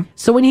 Mm-hmm.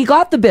 So when he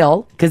got the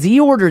bill, because he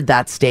ordered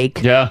that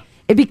steak,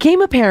 it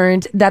became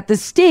apparent that the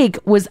steak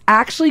was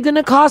actually going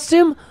to cost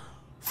him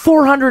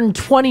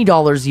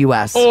 $420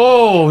 US.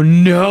 Oh,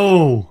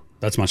 no.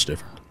 That's much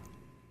different.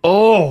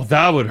 Oh,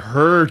 that would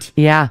hurt.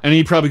 Yeah. And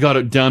he probably got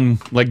it done,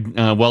 like,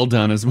 well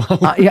done as well.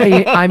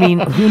 I mean,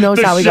 who knows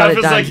The how he got chef it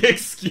is done. like,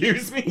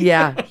 excuse me?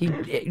 Yeah,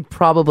 he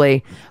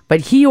probably.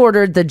 But he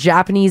ordered the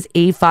Japanese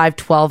A5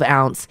 12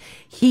 ounce.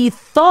 He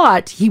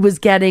thought he was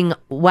getting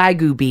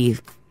Wagyu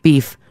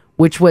beef,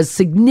 which was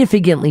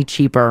significantly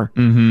cheaper.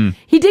 Mm-hmm.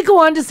 He did go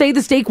on to say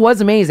the steak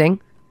was amazing.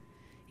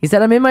 He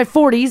said, I'm in my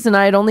 40s and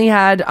I had only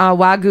had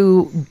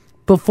Wagyu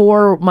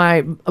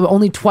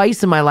only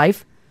twice in my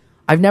life.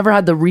 I've never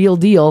had the real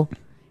deal.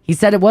 He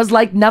said it was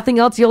like nothing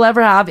else you'll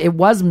ever have. It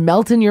was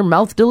melt in your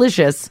mouth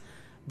delicious.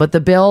 But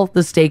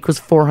the steak was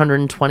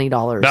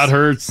 $420. That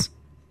hurts.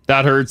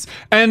 That hurts.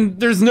 And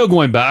there's no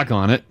going back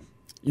on it.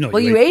 Well,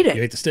 you ate it.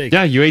 You ate the steak.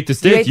 Yeah, you ate the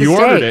steak. You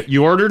ordered it.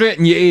 You ordered it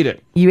and you ate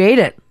it. You ate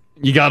it.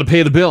 You got to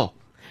pay the bill.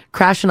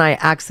 Crash and I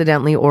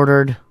accidentally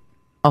ordered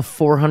a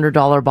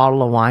 $400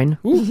 bottle of wine.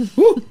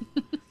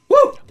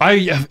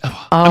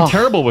 I'm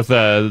terrible with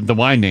the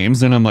wine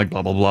names, and I'm like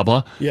blah blah blah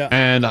blah. Yeah.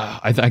 And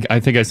I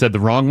think I said the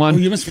wrong one. Oh,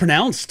 you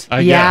mispronounced.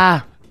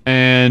 Yeah.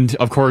 And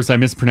of course, I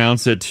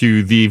mispronounced it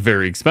to the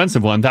very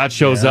expensive one. That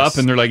shows up,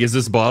 and they're like, "Is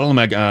this a bottle?" I'm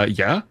like,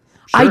 "Yeah."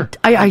 Sure.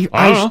 I don't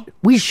know.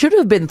 We should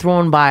have been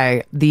thrown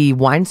by the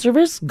wine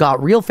service.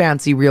 Got real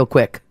fancy real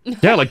quick.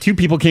 Yeah, like two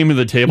people came to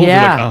the table.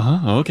 Yeah. They're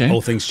like, okay.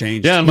 Whole thing's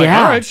changed. Yeah, I'm like, Yeah.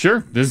 all right,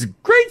 sure. This is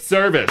great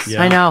service.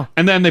 Yeah. I know.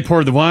 And then they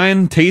poured the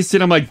wine,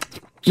 tasted. I'm like,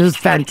 it was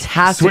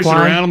fantastic. Switch it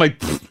wine. around. I'm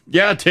like,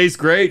 yeah, it tastes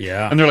great.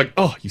 Yeah. And they're like,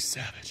 oh, you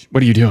savage.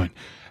 What are you doing?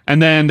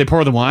 And then they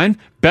pour the wine.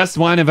 Best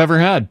wine I've ever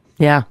had.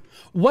 Yeah.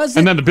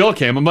 And then the bill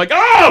came. I'm like,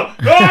 oh!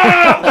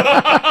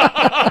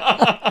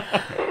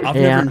 I've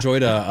never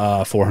enjoyed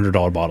a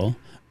 $400 bottle.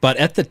 But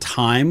at the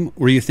time,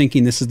 were you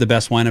thinking this is the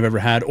best wine I've ever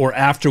had? Or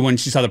after when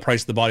she saw the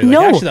price of the bottle,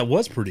 No. actually, that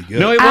was pretty good.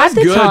 No, it At was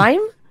the good.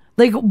 time,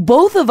 like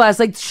both of us,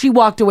 like she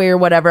walked away or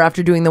whatever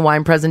after doing the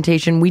wine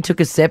presentation. We took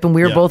a sip and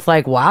we were both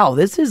like, wow,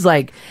 this is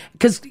like,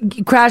 because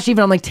Crash,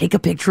 even I'm like, take a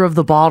picture of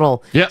the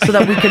bottle so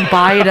that we can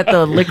buy it at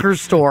the liquor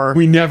store.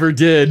 We never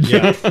did.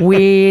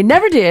 We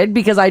never did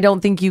because I don't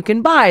think you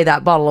can buy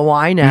that bottle of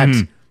wine at,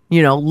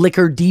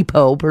 Liquor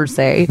Depot per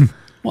se.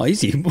 Well,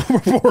 easy.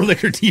 Or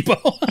Liquor Depot.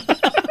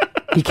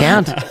 You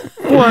can't.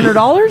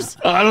 $400?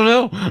 I don't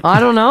know. I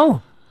don't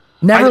know.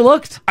 Never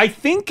looked. I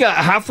think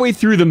halfway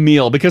through the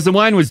meal, because the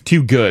wine was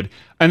too good,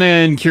 and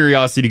then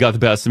curiosity got the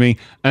best of me,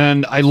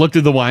 and I looked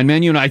at the wine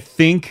menu, and I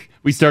think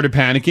we started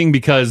panicking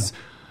because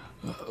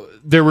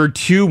there were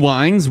two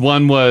wines.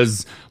 One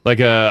was like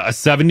a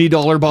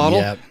 $70 bottle.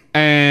 Yep.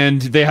 And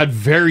they had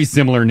very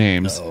similar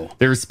names.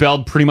 They were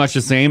spelled pretty much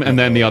the same, and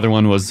then the other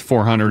one was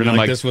 400. And I'm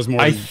like, this was more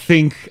I than-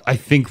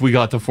 think we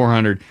got the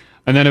 400.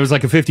 And then it was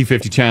like a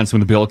 50-50 chance when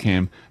the bill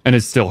came, and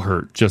it still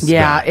hurt. Just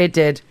Yeah, it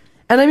did.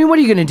 And I mean, what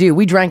are you going to do?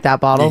 We drank that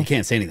bottle. You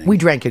can't say anything. We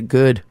drank it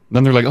good.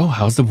 Then they're like, "Oh,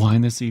 how's the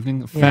wine this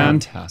evening?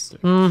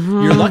 Fantastic."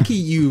 Mm-hmm. You're lucky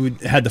you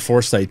had the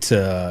foresight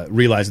to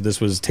realize that this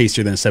was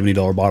tastier than a $70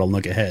 bottle and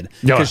look ahead.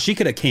 Yeah. Because she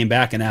could have came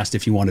back and asked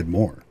if you wanted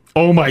more.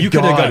 Oh my You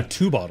god! could have got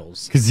 2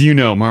 bottles. Because you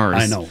know Mars.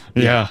 I know.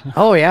 Yeah.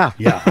 Oh, yeah.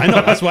 Yeah, I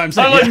know. That's why I'm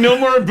saying. I'm like, no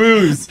more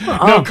booze,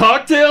 no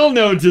cocktail,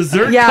 no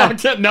dessert, Yeah.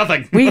 cocktail,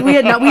 nothing. We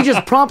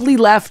just promptly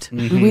left.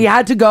 Mm-hmm. We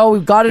had to go. We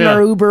got in Yeah.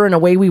 our Uber and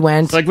away we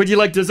went. It's like, would you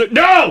like dessert?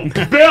 No,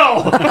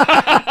 Bill.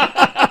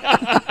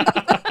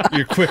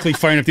 You're quickly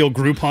firing up the old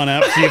Groupon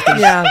app, see if there's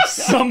Yeah.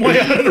 some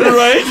way out of this.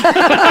 Right?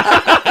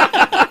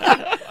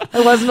 I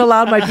wasn't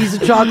allowed my piece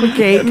of chocolate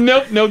cake.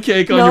 Nope, no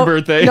cake on your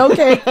birthday. No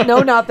cake. No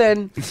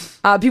nothing.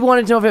 People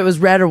wanted to know if it was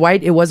red or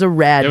white. It was a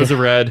red. It was a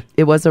red.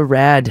 It was a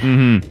red.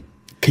 Mm-hmm.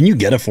 Can you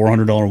get a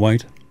 $400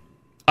 white?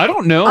 I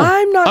don't know.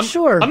 I'm not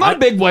sure. I'm not a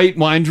big white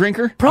wine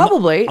drinker.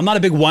 Probably. I'm not a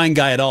big wine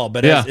guy at all,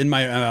 but Yeah. as in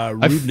my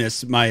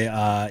rudeness,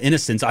 my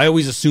innocence, I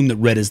always assume that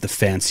red is the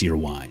fancier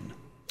wine.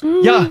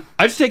 Yeah,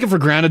 I just take it for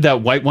granted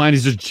that white wine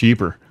is just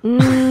cheaper.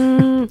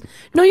 No,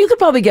 you could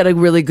probably get a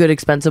really good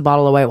expensive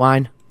bottle of white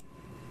wine.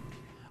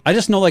 I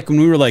just know, like, when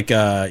we were, like,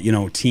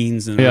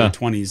 teens and early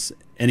 20s,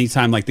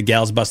 anytime, like, the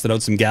gals busted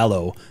out some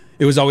Gallo,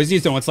 it was always,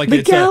 it's like,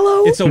 The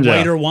Gallo? it's a Yeah.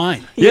 whiter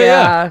wine.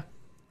 Yeah.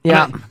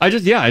 Yeah. I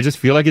just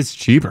feel like it's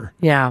cheaper.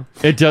 Yeah.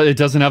 It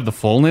doesn't have the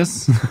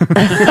fullness.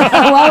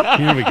 Well,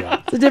 Here we go.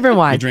 it's a different You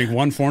wine. drink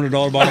one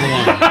 $400 bottle of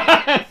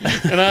wine.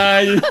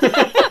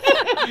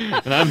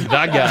 and I'm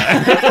that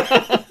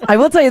guy. I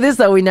will tell you this,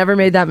 though. We never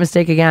made that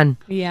mistake again.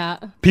 Yeah.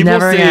 People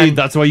Never say again.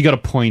 that's why you got to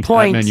point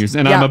Point. at menus,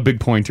 and Yeah. I'm a big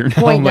pointer now.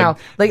 Point I'm now.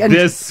 And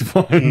this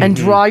one. And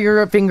draw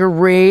your finger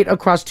right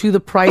across to the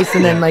price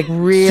and then, like,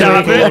 really.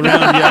 Tap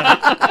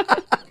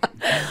it.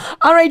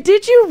 All right.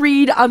 Did you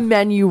read a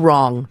menu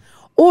wrong?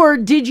 Or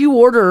did you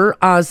order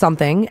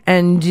something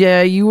and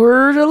you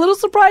were a little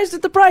surprised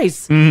at the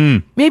price?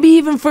 Mm-hmm. Maybe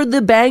even for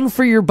the bang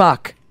for your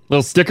buck.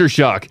 Little sticker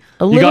shock.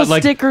 A You little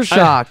got, sticker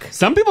shock.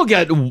 Some people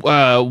get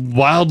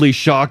wildly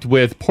shocked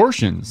with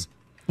portions.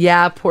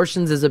 Yeah,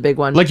 portions is a big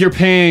one. Like you're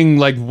paying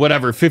like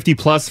whatever 50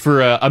 plus for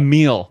a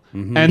meal,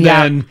 and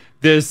Yeah. then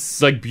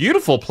this like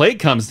beautiful plate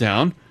comes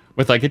down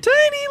with like a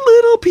tiny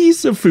little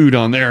piece of food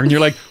on there, and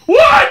you're like,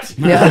 what?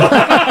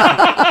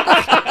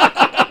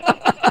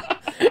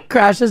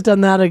 Crash has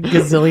done that a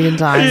gazillion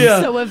times.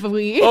 So have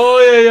we.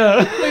 Oh,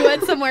 yeah. We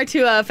went somewhere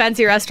to a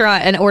fancy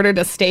restaurant and ordered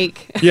a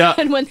steak. Yeah.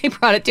 And when they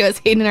brought it to us,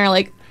 Hayden and I are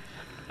like,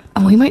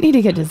 oh, we might need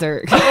to get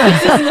dessert.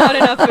 This is not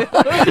enough food.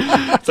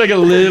 It's like a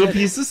little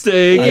piece of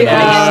steak.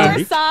 Yeah.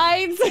 More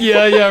sides.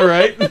 Yeah,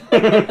 right.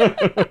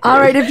 All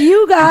right, if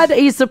you got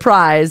a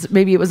surprise,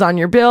 maybe it was on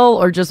your bill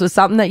or just was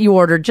something that you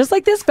ordered, just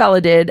like this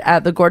fella did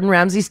at the Gordon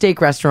Ramsay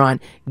Steak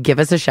Restaurant, give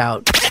us a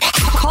shout.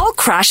 Call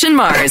Crash and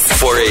Mars.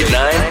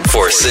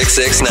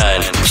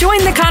 489-4669. Join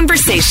the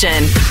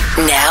conversation.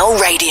 Now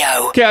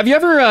radio. Okay, have you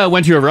ever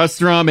went to a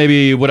restaurant,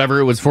 maybe whatever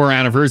it was for,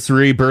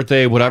 anniversary,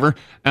 birthday, whatever?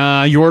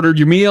 You ordered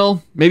your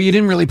meal. Maybe you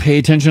didn't really pay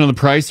attention to the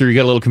price, or you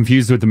got a little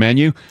confused with the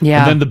menu.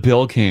 Yeah. And then the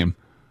bill came.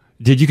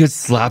 Did you get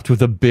slapped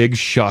with a big,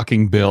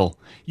 shocking bill?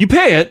 You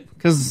pay it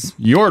because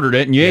you ordered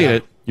it and you ate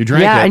it. You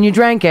drank it. Yeah, and you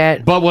drank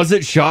it. But was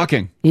it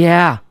shocking?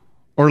 Yeah.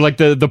 Or like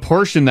the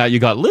portion that you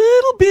got,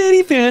 little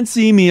bitty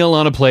fancy meal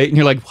on a plate, and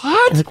you're like,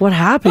 what? Like, what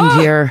happened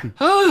here?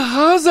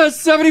 How's that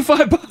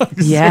 $75?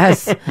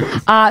 Yes.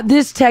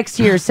 This text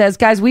here says,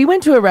 guys, we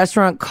went to a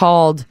restaurant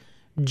called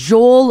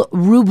Joel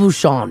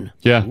Robuchon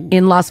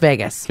in Las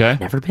Vegas. Okay.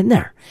 Never been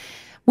there.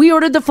 We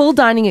ordered the full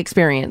dining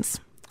experience.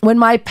 When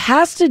my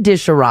pasta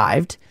dish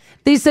arrived,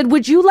 they said,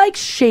 would you like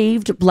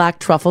shaved black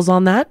truffles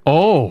on that?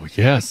 Oh,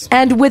 yes.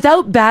 And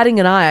without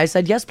batting an eye, I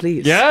said, yes,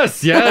 please.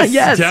 Yes.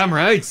 Yes. Damn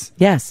right.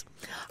 Yes.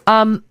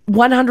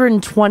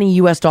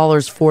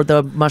 $120 for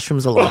the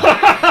mushrooms alone.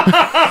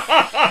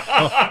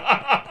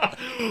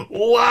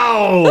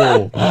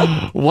 Wow.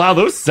 Wow,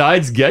 those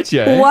sides get you.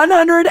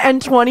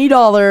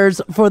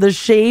 $120 for the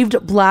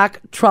shaved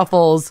black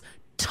truffles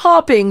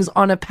toppings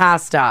on a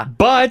pasta.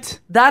 But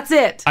that's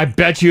it. I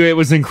bet you it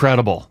was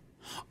incredible.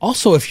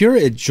 Also, if you're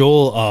at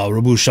Joel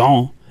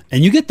Robuchon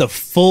and you get the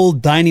full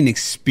dining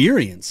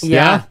experience,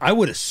 Yeah. I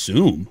would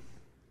assume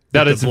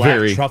that the it's black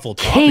very truffle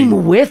Came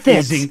topping with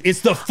it.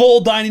 It's the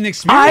full dining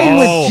experience. I'm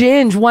with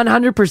Ginge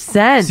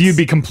 100%. So you'd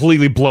be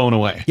completely blown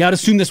away. Yeah, I'd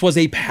assume this was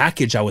a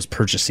package I was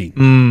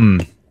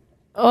purchasing.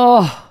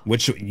 Oh.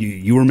 Which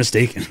you were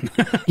mistaken.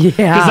 Because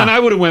then I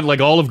would have went like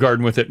Olive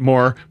Garden with it.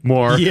 More.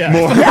 Yeah.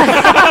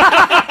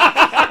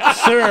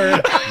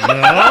 Sir.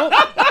 No.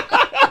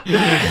 Give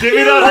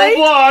me that whole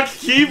block.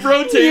 Keep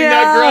rotating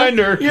that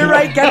grinder. You're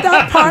right. Get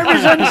that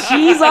Parmesan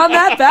cheese on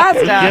that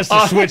pasta. Yes,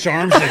 to switch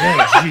arms. Like,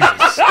 oh,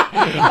 Jesus.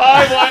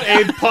 I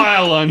want a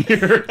pile on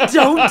here.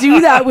 Don't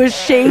do that with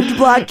shaved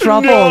black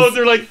truffles. No,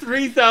 they're like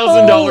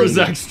 $3,000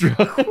 extra.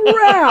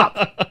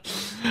 Crap.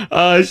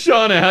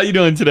 Shauna, how you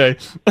doing today?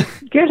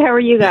 Good. How are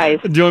you guys?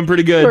 Doing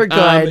pretty good. We're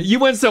good. You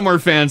went somewhere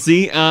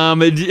fancy.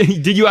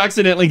 Did you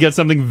accidentally get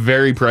something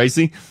very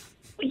pricey?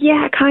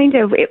 Yeah, kind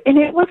of. And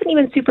it wasn't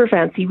even super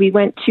fancy. We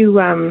went to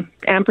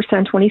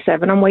Ampersand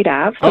 27 on White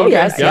Ave. Oh,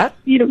 yes, yeah.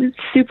 You know, it was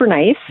super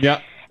nice.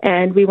 Yeah.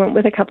 And we went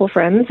with a couple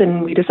friends,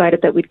 and we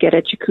decided that we'd get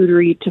a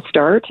charcuterie to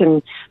start. And,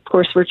 of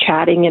course, we're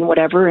chatting and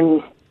whatever,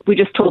 and we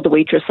just told the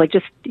waitress, like,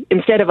 just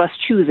instead of us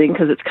choosing,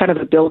 because it's kind of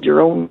a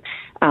build-your-own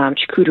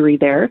charcuterie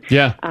there.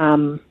 Yeah.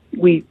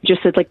 We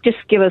just said, like, just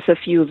give us a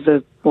few of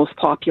the most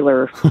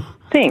popular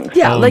things.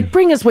 Yeah, like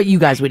bring us what you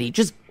guys would eat.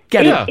 Just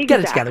get it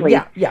together. Exactly.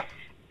 Yeah.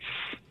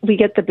 We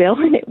get the bill,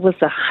 and it was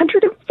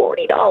 $140.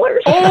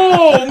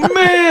 Oh,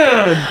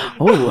 man.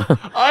 Oh.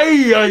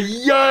 Ay.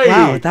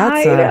 Wow,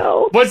 that's I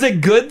know. Was it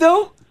good,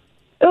 though?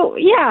 Oh,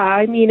 yeah.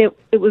 I mean, it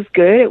was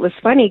good. It was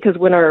funny because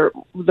when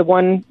the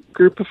one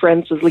group of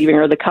friends was leaving,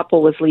 or the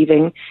couple was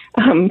leaving,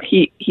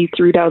 he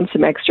threw down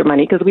some extra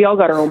money because we all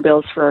got our own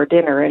bills for our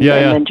dinner, and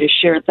then just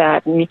shared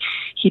that. And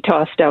he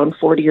tossed down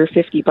 $40 or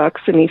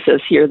 $50, and he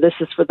says, "Here, this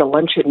is for the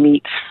luncheon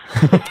meat."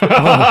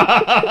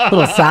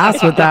 Little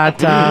sass with that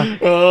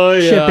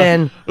chip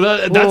in.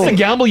 That's the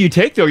gamble you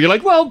take, though. You're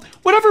like, well,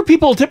 whatever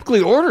people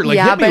typically order, like,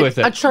 hit me but with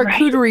it. a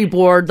charcuterie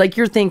board, like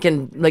you're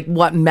thinking, like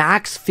what,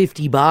 max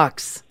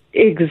 $50?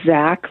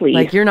 Exactly.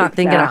 Like you're not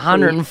thinking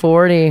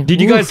 140.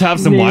 Did you guys have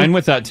some wine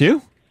with that,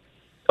 too?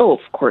 Oh, of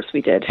course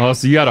we did. Oh,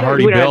 so you had a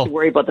hearty we don't bill. have to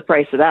worry about the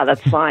price of that.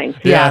 That's fine.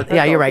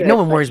 Yeah, you're right. No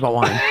one worries about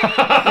wine.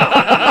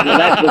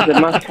 That was a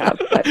must-have.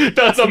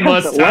 That's a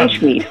must-have. The lunch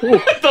meat.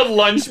 The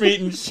lunch meat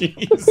and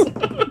cheese.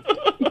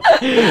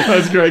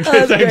 That's great.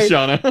 Thanks,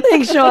 Shauna.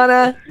 Thanks,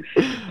 Shauna.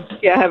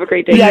 Yeah, have a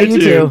great day. Yeah, you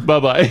too.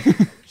 Bye-bye.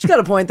 She's got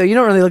a point, though. You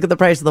don't really look at the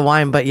price of the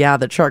wine, but yeah,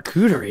 the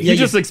charcuterie. You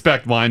just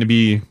expect wine to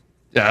be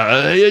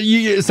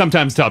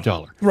sometimes top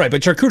dollar. Right,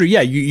 but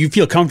charcuterie, you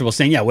feel comfortable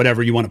saying,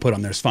 whatever you want to put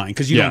on there is fine,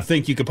 because you don't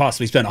think you could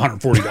possibly spend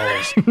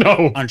 $140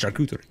 no. on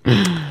charcuterie.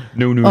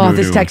 No.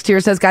 This text here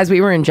says, guys, we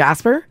were in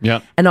Jasper,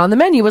 and on the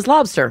menu was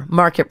lobster,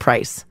 market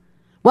price.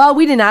 Well,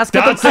 we didn't ask.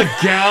 That's a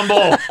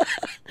gamble.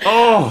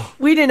 Oh.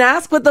 We didn't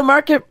ask what the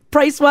market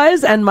price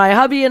was, and my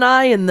hubby and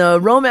I in the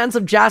romance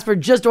of Jasper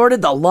just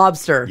ordered the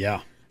lobster.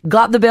 Yeah.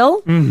 Got the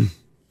bill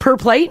per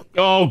plate,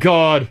 Oh,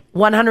 God.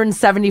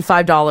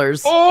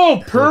 $175.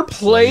 Oh, per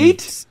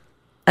plate?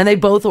 And they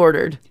both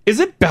ordered. Is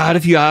it bad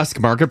if you ask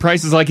market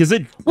prices? Like, is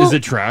it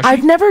trash?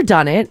 I've never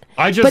done it.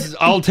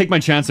 I'll take my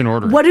chance and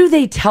order. What do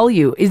they tell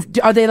you?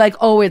 Are they like,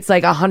 oh, it's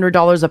like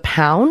 $100 a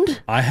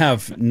pound? I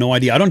have no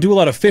idea. I don't do a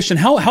lot of fish. And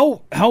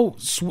how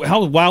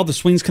wild the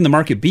swings can the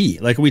market be?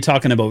 Like, are we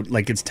talking about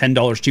like it's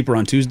 $10 cheaper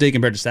on Tuesday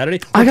compared to Saturday?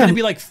 Or can it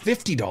be like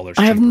 $50 cheaper?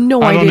 I have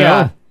no I don't idea.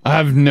 know. I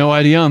have no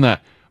idea on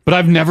that. But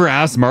I've never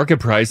asked market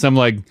price. I'm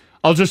like,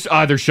 I'll just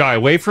either shy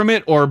away from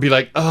it or be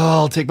like, oh,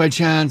 I'll take my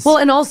chance. Well,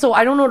 and also,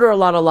 I don't order a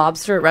lot of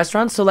lobster at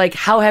restaurants. So, like,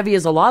 how heavy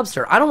is a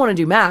lobster? I don't want to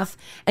do math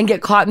and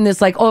get caught in this,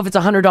 like, oh, if it's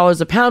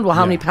 $100 a pound, well,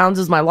 how many pounds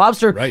is my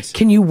lobster? Right.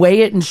 Can you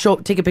weigh it and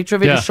take a picture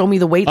of it and show me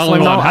the weight? I'll only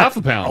want half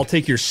a pound. I'll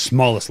take your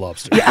smallest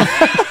lobster.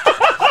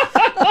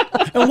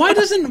 And why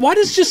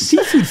does just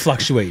seafood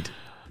fluctuate?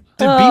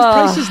 Do beef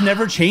prices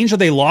never change? Are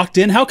they locked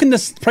in? How can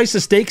the price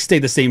of steak stay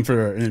the same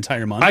for an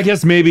entire month? I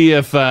guess maybe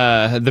if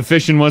the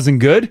fishing wasn't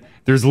good,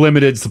 there's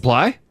limited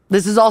supply.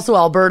 This is also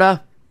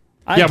Alberta.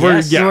 So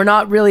we're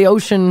not really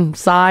ocean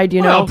side,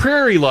 you Well, know.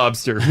 prairie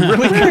lobster.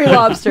 Really Prairie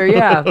lobster,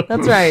 yeah,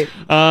 that's right.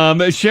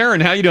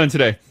 Sharon, how you doing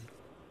today?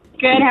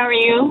 Good, how are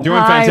you?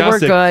 Doing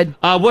fantastic.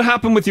 What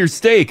happened with your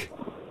steak?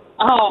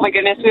 Oh my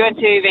goodness, we went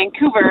to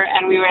Vancouver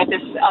and we were at this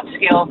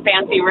upscale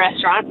fancy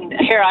restaurant, and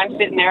here I'm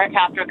sitting there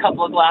after a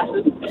couple of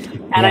glasses,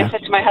 and I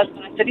said to my husband,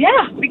 I said,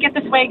 yeah, we get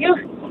this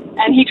Wagyu.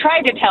 And he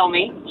tried to tell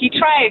me, he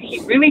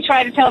really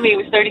tried to tell me it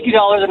was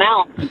 $32 an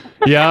ounce.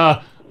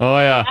 Yeah. Oh,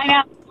 yeah. 9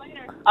 ounces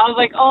later, I was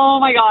like,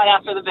 oh my God,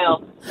 after the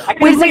bill.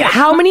 Wait a second,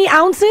 how many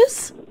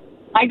ounces?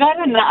 I got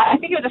I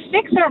think it was a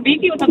 6 or a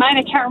beefy with a 9,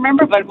 I can't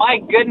remember, but my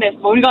goodness,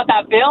 when we got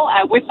that bill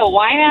with the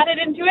wine added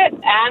into it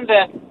and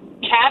the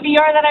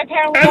caviar that I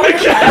apparently ordered,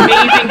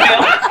 amazing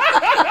bill.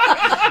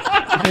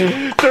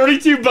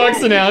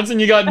 $32 an ounce and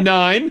you got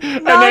 9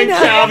 and then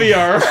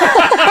caviar.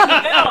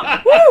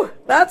 Woo,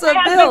 that's a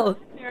bill.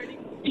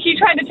 He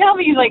tried to tell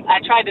me, he's like, I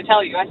tried to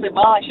tell you. I said,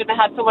 well, I shouldn't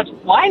have had so much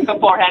wine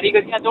beforehand. He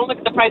goes, yeah, don't look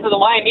at the price of the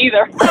wine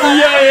either.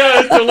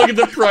 yeah, don't look at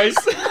the price.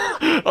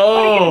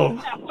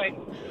 Oh.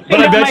 But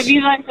I bet my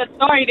visa, I said,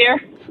 sorry, dear.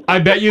 I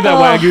bet you that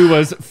Wagyu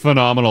was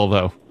phenomenal,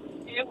 though.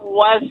 It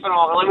was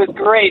phenomenal. It was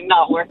great.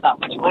 Not worth that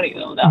much money,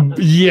 though. That was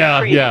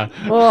crazy. Yeah.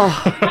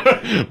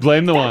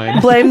 Blame the wine.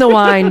 Blame the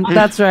wine.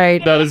 That's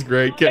right. That is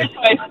great. Okay.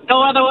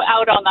 No other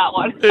out on that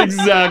one.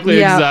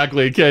 Exactly.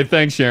 Okay,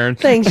 thanks, Sharon.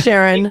 Thanks,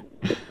 Sharon.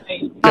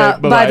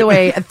 By the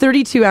way, a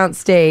 32-ounce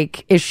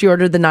steak, if she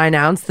ordered the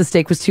 9-ounce, the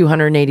steak was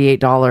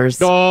 $288.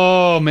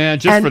 Oh, man,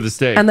 just for the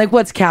steak. And like,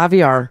 what's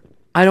caviar?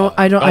 I don't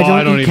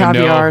eat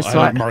caviar.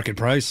 So market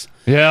price.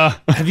 Yeah.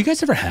 Have you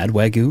guys ever had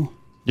Wagyu?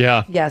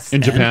 Yeah. Yes.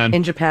 In Japan.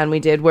 In Japan we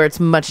did, where it's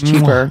much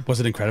cheaper. Was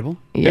it incredible?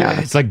 Yeah.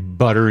 It's like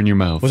butter in your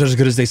mouth. Was it as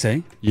good as they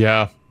say?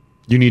 Yeah.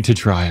 You need to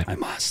try it. I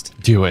must.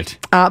 Do it.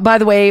 By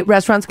the way,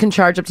 restaurants can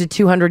charge up to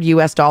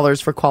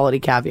 $200 for quality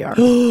caviar.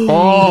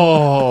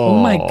 Oh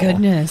my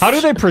goodness. How do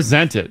they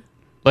present it?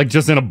 Like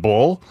just in a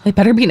bowl? They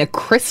better be in a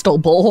crystal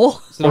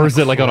bowl. Or is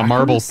it like on a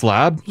marble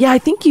slab? Yeah, I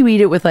think you eat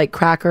it with like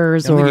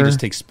crackers I or... think you just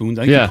take spoons.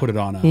 I think you put it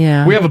on a...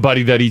 Yeah. We have a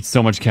buddy that eats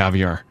so much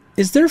caviar.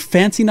 Is there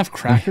fancy enough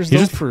crackers He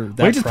though just- for that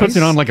well, he just puts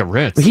it on like a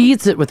Ritz. He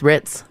eats it with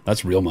Ritz.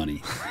 That's real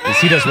money.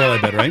 He does well, I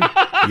bet, right?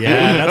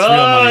 Yeah, that's real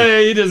Oh, money. yeah,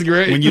 he does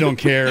great. When you don't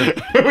care.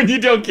 When you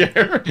don't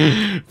care.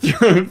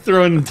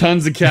 Throwing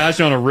tons of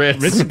cash on a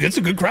Ritz. It's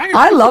a good cracker.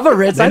 I love a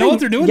Ritz. They I know think- what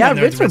they're doing. Yeah, down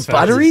there at Ritz the are Ritz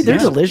buttery. houses. They're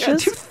Yeah.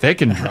 delicious. Too thick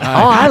and dry.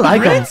 Oh, I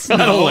like them.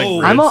 I don't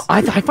like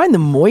Ritz. I find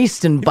them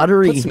moist and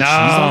buttery. Put some cheese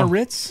on a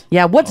Ritz.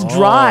 Yeah, what's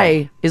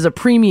dry is a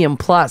premium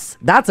plus.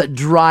 That's a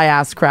dry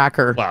ass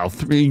cracker. Wow,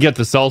 you get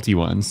the salty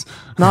ones.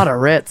 Not a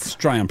Ritz. It's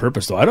dry on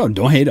purpose though. I don't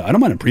hate it. I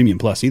don't mind a premium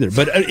plus either,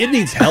 but it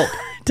needs help.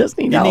 It does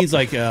need It help. needs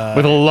like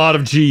With a lot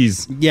of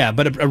cheese. yeah,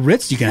 but a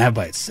Ritz you can have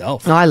by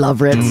itself. Oh, I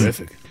love Ritz.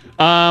 Terrific.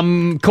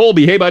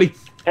 Colby, hey buddy.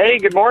 Hey,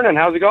 good morning.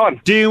 How's it going?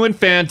 Doing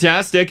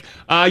fantastic.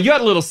 You had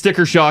a little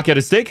sticker shock at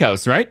a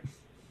steakhouse, right?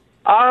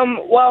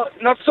 Well,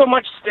 not so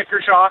much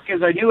sticker shock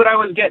as I knew what I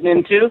was getting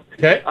into.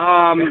 Okay.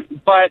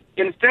 But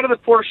instead of the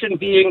portion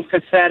being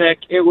pathetic,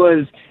 it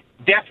was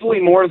definitely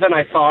more than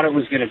I thought it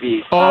was going to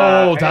be. Oh,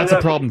 I that's ended a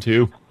up- problem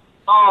too.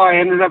 Oh, I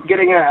ended up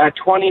getting a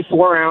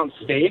 24-ounce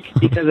steak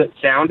because it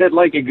sounded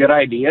like a good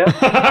idea.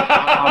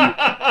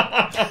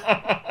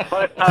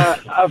 But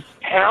a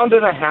pound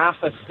and a half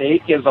of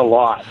steak is a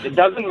lot. It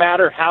doesn't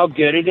matter how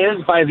good it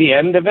is. By the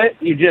end of it,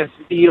 you just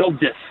feel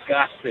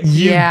disgusting.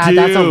 Yeah,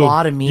 that's a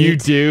lot of meat. You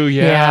do,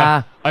 yeah.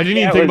 Yeah. I didn't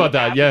Yeah, even it think was about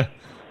that, yeah.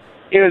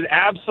 It was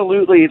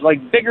absolutely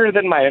like bigger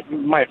than my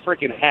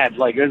freaking head.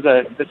 Like it was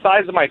the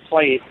size of my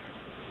plate,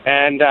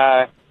 and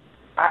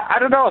I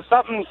don't know,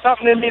 something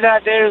in me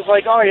that day was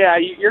like, oh yeah,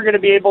 you're going to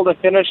be able to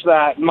finish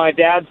that. And my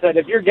dad said,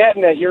 if you're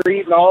getting it, you're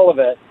eating all of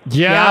it.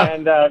 Yeah.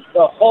 And the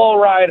whole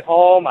ride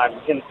home, I'm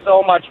in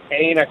so much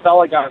pain. I felt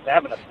like I was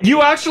having a.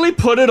 You actually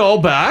put it all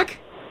back?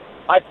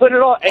 I put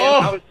it all, and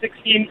I was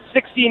 16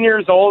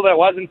 years old. I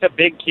wasn't a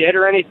big kid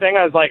or anything.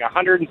 I was like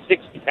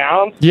 160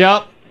 pounds.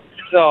 Yep.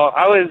 So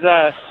I was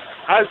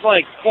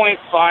like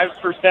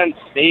 0.5%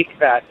 steak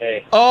that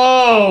day.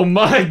 Oh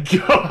my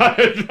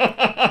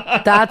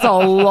God. That's a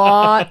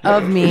lot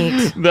of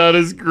meat. That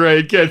is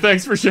great. Okay,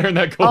 thanks for sharing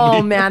that, Colby.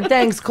 Oh man,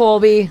 thanks,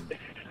 Colby.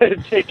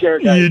 Take care,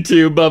 guys. You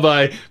too.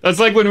 Bye-bye. That's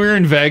like when we were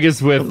in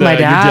Vegas with My your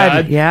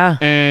dad, dad. yeah.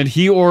 And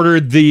he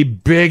ordered the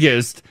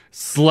biggest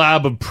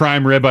slab of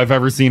prime rib I've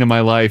ever seen in my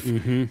life.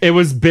 It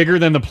was bigger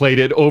than the plate.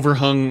 It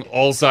overhung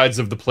all sides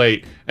of the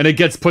plate. And it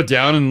gets put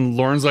down and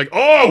Lauren's like,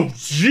 oh,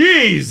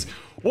 jeez.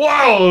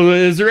 Wow,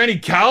 is there any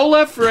cow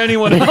left for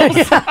anyone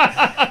else?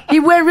 He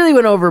really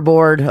went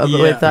overboard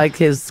with like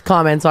his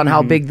comments on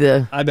how big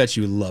the. I bet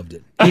you loved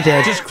it. He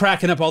did. Just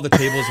cracking up all the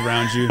tables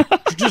around you.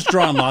 Just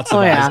drawing lots of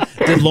Oh, eyes.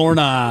 yeah. Did Lauren,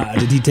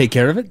 did he take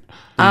care of it? Did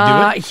he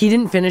do it? He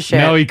didn't finish it.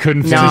 No, he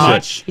couldn't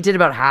finish it. He did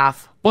about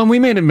half. Well, and we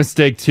made a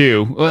mistake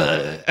too.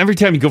 Every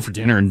time you go for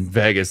dinner in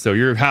Vegas, so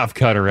you're half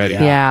cut already.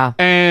 Yeah.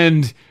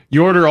 And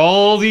you order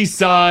all these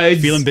sides.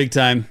 Feeling big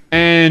time.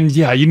 And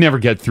yeah, you never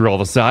get through all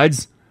the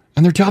sides.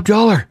 And they're top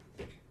dollar.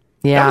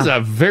 Yeah. That was a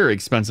very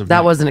expensive That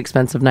night. was an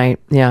expensive night.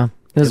 Yeah.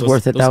 It was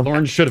worth it, though.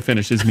 Lauren should have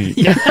finished his meat.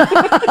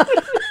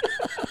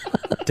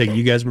 Take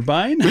you guys were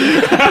buying?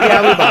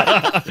 Yeah, we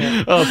bought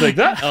it. I'll take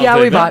that. Yeah,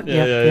 we bought.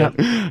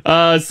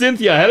 Yeah.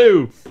 Cynthia,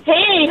 hello.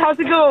 Hey, how's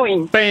it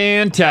going?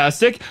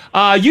 Fantastic.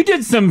 You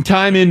did some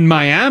time in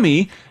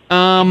Miami.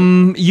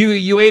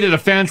 You ate at a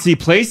fancy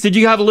place. Did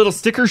you have a little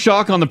sticker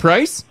shock on the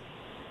price?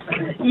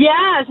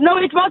 Yes. No,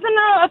 it wasn't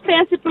a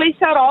fancy place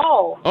at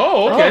all.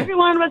 Oh, okay.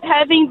 Everyone was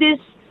having this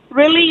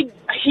really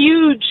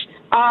huge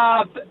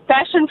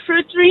passion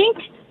fruit drink.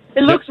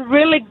 It looks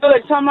really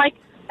good. So I'm like,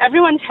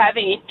 everyone's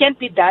having it. It can't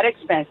be that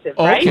expensive,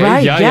 right? Okay,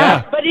 right,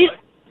 yeah. But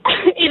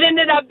it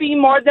ended up being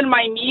more than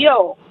my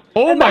meal.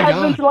 Oh, and my my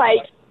husband's God.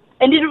 like,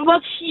 and it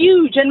was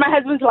huge. And my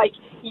husband's like,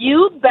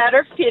 you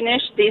better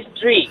finish this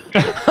drink.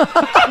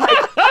 I'm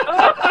like,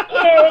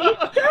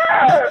 okay,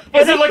 sure.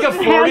 Was And it like I a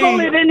couldn't 40 handle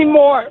it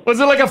anymore. Was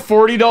it like a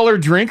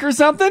 $40 drink or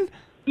something?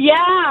 Yeah,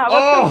 it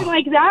was something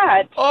like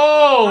that.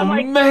 Oh, I'm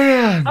like,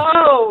 man.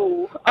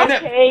 Oh,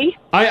 okay.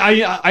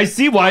 I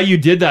see why you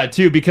did that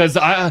too, because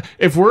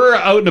if we're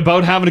out and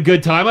about having a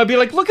good time, I'd be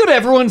like, look at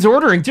everyone's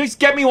ordering. Just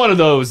get me one of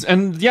those.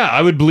 And yeah,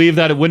 I would believe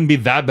that it wouldn't be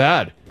that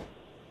bad.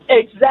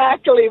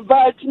 Exactly,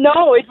 but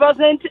no, it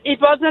wasn't. It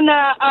wasn't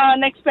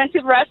an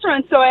expensive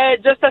restaurant, so I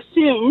just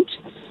assumed,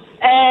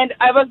 and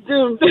I was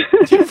doomed.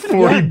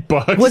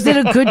 $40. Was it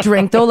a good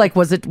drink though? Like,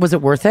 was it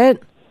worth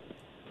it?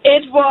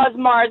 It was,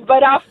 Mars,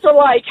 but after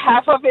like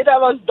half of it, I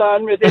was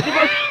done with it. It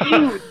was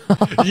huge.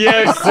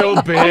 Yeah, it's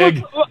so big.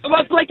 It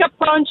was like a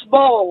punch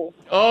bowl.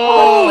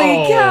 Oh,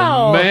 Holy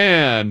cow.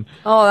 man.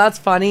 Oh, that's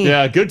funny.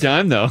 Yeah, good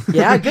time though.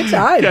 Yeah, good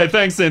time. Okay,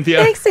 thanks,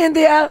 Cynthia. Thanks,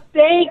 Cynthia.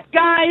 Thanks,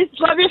 guys.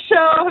 Love your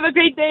show. Have a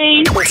great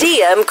day.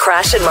 DM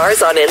Crash and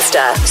Mars on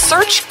Insta.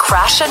 Search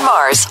Crash and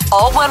Mars,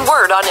 all one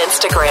word on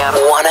Instagram.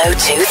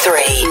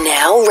 1023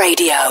 Now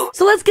Radio.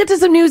 So let's get to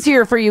some news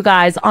here for you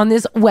guys on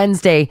this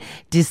Wednesday,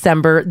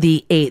 December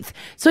the 8th.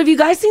 So have you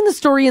guys seen the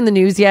story in the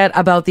news yet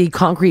about the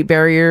concrete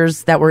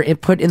barriers that were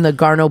put in the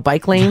Garneau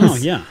bike lanes? Oh,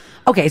 yeah.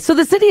 Okay, so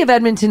the city of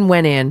Edmonton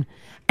went in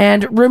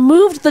and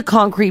removed the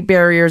concrete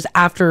barriers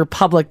after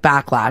public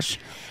backlash.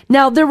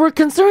 Now, there were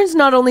concerns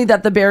not only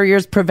that the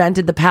barriers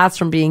prevented the paths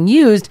from being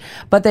used,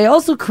 but they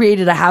also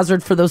created a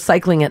hazard for those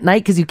cycling at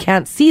night because you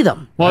can't see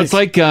them. Well, it's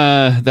like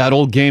that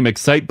old game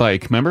Excite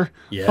Bike, remember?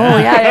 Yeah. Oh,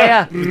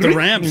 yeah. With the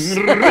ramps.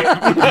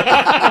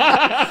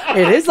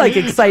 It is like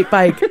Excite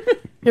Bike.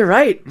 You're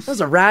right. That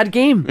was a rad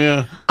game.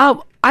 Yeah.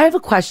 I have a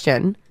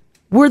question.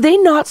 Were they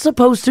not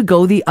supposed to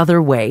go the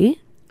other way?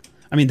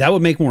 I mean, that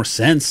would make more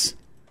sense.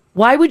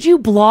 Why would you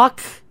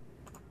block?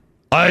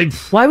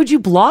 Why would you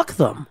block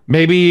them?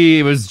 Maybe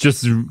it was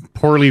just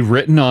poorly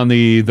written on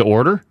the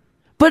order.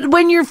 But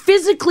when you're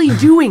physically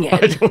doing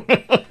it,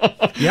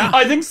 Yeah.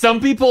 I think some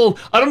people,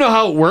 I don't know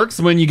how it works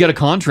when you get a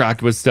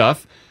contract with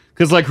stuff.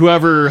 Because like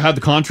whoever had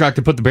the contract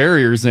to put the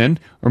barriers in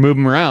or move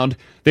them around,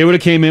 they would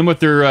have came in with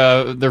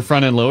their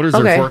front end loaders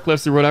Okay. or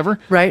forklifts or whatever.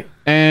 Right.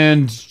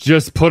 And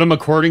just put them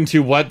according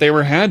to what they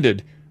were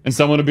handed. And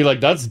someone would be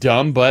like, that's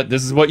dumb, but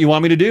this is what you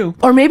want me to do.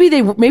 or maybe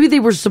they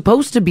were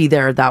supposed to be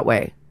there that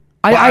way.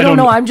 Well, I don't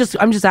know. I'm just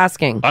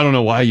asking. I don't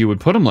know why you would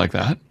put them like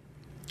that.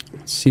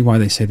 See why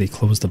they say they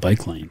closed the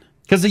bike lane.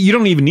 Because you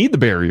don't even need the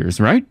barriers,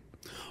 right?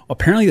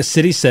 Apparently, the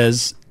city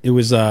says it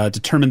was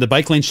determined the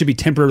bike lane should be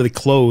temporarily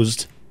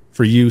closed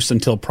for use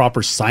until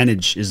proper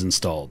signage is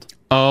installed.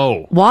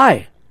 Oh.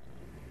 Why?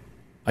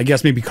 I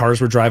guess maybe cars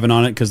were driving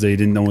on it because they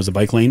didn't know it was a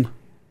bike lane.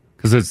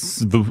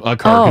 Because a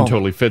car can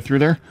totally fit through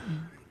there.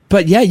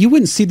 But yeah, you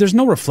wouldn't see. There's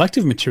no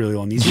reflective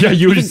material on these. Yeah,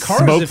 you would Even cars,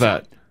 smoke if-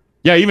 that.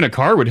 Yeah, even a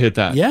car would hit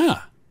that.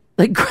 Yeah.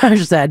 Like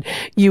Crash said,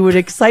 you would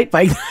Excite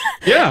Bike.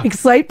 Yeah.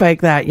 Excite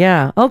Bike that.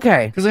 Yeah.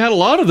 Okay. Because they had a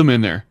lot of them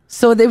in there.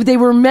 So they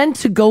were meant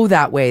to go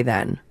that way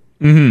then.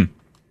 Mm-hmm.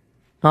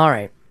 All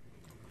right.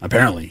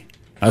 Apparently.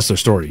 That's their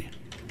story.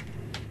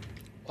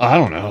 I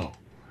don't know.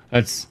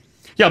 That's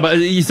Yeah, but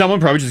someone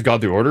probably just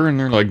got the order and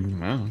they're like,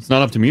 well, it's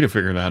not up to me to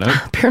figure that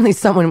out. Apparently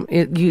someone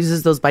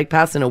uses those bike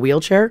paths in a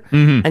wheelchair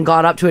and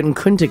got up to it and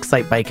couldn't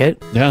excite bike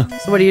it. Yeah.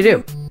 So what do you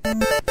do?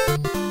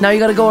 Now you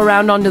got to go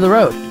around onto the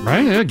road.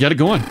 Right, yeah, get it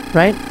going.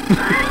 Right?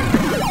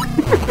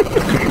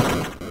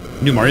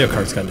 New Mario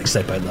Kart's got an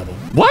excite bike level.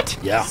 What?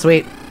 Yeah.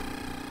 Sweet.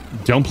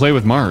 Don't play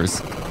with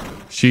Mars.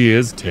 She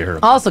is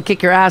terrible. Also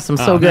kick your ass. I'm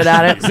so good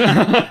at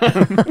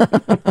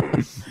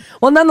it.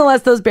 Well,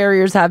 nonetheless, those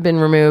barriers have been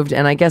removed,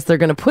 and I guess they're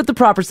going to put the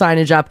proper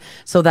signage up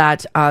so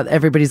that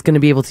everybody's going to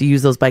be able to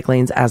use those bike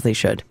lanes as they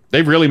should.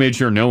 They really made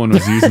sure no one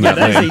was using that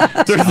lane.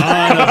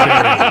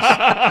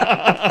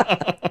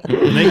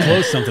 When they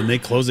close something, they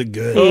close it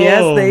good.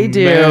 Yes, they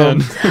do.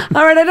 man.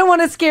 All right, I don't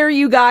want to scare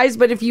you guys,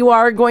 but if you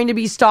are going to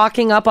be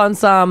stocking up on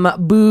some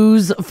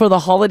booze for the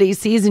holiday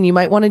season, you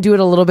might want to do it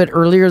a little bit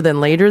earlier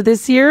than later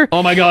this year.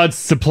 Oh my God,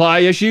 supply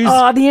issues?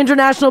 The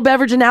international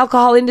beverage and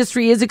alcohol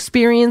industry is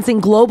experiencing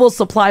global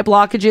supply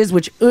blockages,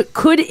 which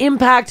could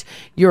impact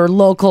your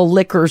local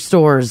liquor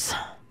stores.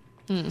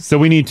 So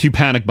we need to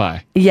panic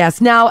buy.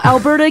 Yes. Now,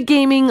 Alberta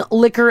Gaming,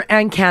 Liquor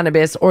and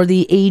Cannabis, or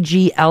the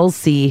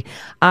AGLC,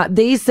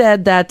 they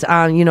said that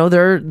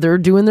they're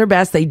doing their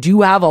best. They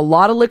do have a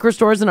lot of liquor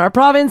stores in our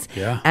province,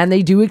 and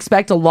they do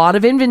expect a lot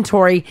of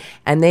inventory.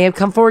 And they have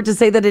come forward to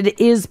say that it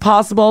is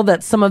possible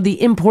that some of the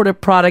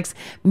imported products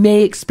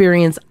may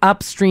experience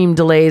upstream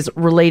delays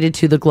related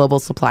to the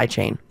global supply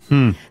chain.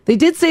 They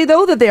did say,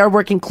 though, that they are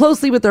working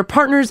closely with their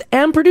partners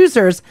and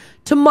producers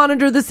to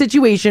monitor the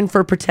situation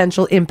for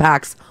potential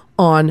impacts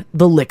on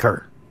the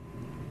liquor.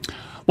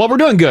 Well, we're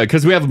doing good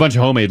because we have a bunch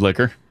of homemade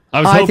liquor.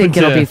 I think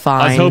it'll be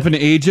fine. I was hoping to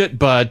age it,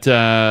 but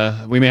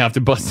we may have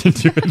to bust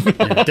into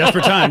it.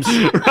 Desperate times.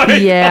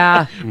 Right?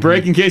 Yeah.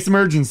 Break in case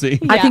emergency.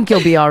 I think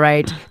you'll be all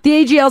right. The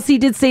AGLC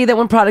did say that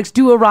when products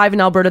do arrive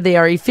in Alberta, they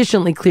are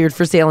efficiently cleared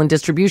for sale and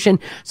distribution.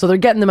 So they're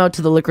getting them out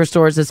to the liquor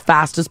stores as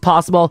fast as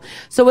possible.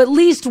 So at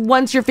least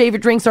once your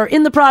favorite drinks are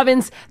in the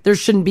province, there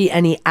shouldn't be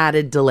any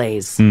added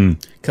delays.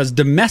 Because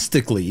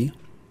domestically,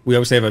 we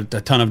obviously have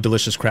a ton of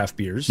delicious craft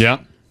beers. Yeah.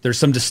 There's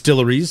some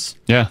distilleries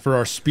for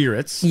our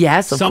spirits.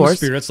 Yes, of course. Some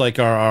spirits like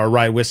our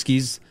rye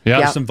whiskeys. Yeah.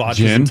 There's some vodkas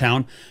Gin. in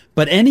town.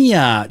 But any,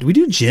 do we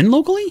do gin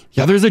locally?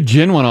 Yeah, there's a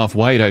gin one off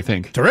White, I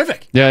think.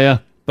 Terrific. Yeah.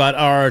 But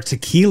our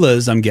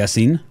tequilas, I'm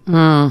guessing,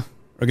 are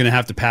going to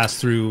have to pass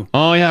through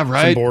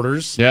some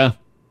borders. Yeah.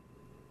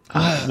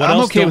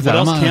 I'm okay with that.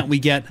 What else can't we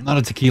get? I'm not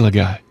a tequila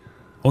guy.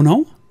 Oh,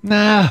 no?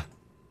 Nah.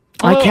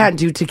 I can't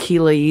do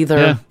tequila either.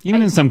 Yeah.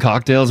 Even in some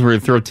cocktails where you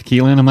throw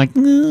tequila in, I'm like,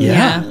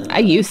 Yeah, I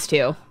used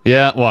to.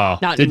 Yeah, wow.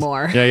 Not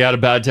anymore. Yeah, you had a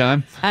bad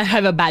time? I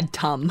have a bad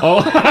tum.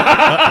 Oh.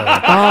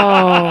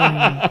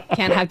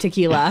 Can't have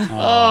tequila.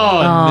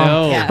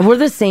 No. Yeah. We're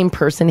the same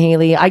person,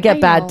 Haley. I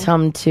get bad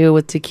tum too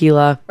with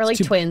tequila. We're like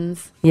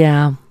twins.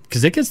 Yeah.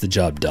 Because it gets the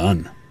job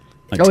done.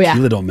 Like Oh, yeah.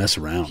 tequila don't mess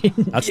around.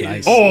 That's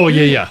nice. Oh,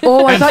 yeah.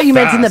 Oh, I And thought you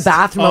meant in the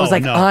fast. bathroom. I was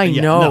like, I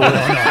know. No,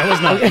 I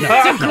was not. It's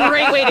a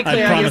great way to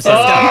clear out your system.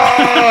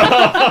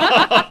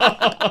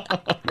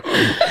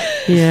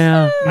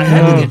 Yeah. I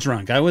had to get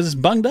drunk. I was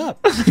bunged up.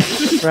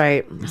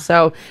 Right.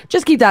 So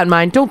just keep that in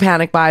mind. Don't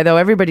panic buy, though.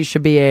 Everybody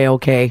should be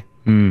A-okay.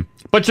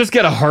 But just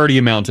get a hearty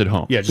amount at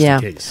home. Yeah, just Yeah.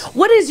 in case.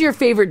 What is your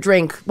favorite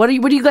drink? What are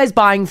you guys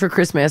buying for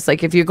Christmas?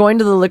 Like, if you're going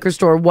to the liquor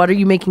store, what are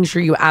you making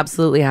sure you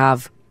absolutely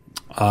have?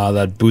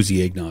 That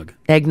boozy eggnog.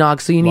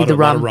 Eggnog. So you need the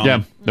rum.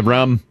 Yeah, the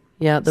rum.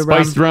 Yeah, the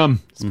Spiced rum.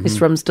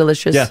 Spiced rum's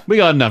delicious. Yeah, we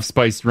got enough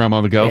spiced rum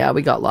on the go. Yeah,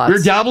 we got lots. We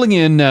were dabbling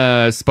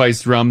in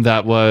spiced rum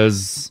that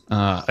was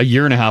a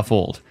year and a half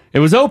old. It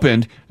was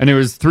opened and it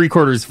was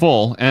 3/4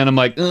 full, and I'm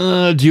like,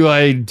 do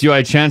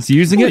I chance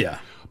using it? Yeah.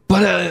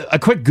 But a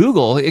quick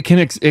Google, it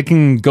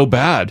can go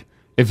bad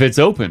if it's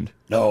opened.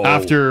 No.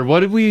 After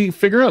what did we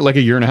figure out? Like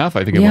a year and a half,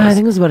 I think it Yeah, was. I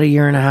think it was about a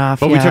year and a half.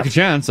 But yeah. we took a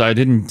chance. I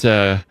didn't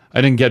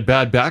get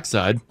bad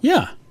backside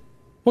Yeah.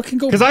 What can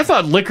go? because I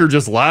thought liquor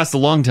just lasts a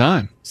long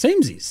time.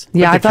 Samesies.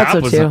 Yeah, I Like, the thought cap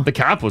so was- too. The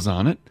cap was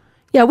on it.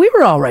 Yeah, we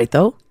were all right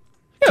though.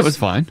 Yeah, it was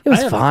fine. It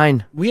was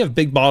fine. We have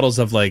big bottles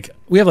of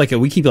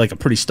we keep like a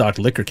pretty stocked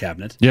liquor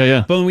cabinet.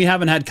 Yeah. But when we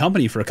haven't had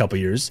company for a couple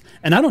years,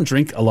 and I don't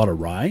drink a lot of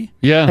rye.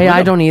 Yeah. Hey,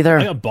 I don't either.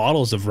 I got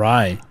bottles of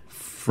rye.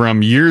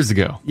 From years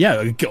ago.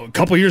 Yeah, a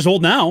couple years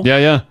old now.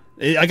 Yeah.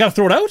 I got to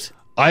throw it out?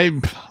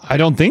 I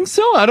don't think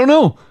so. I don't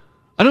know.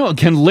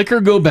 Can liquor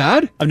go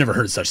bad? I've never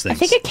heard of such I things.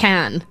 think it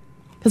can.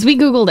 Because we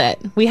Googled it.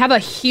 We have a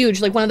huge,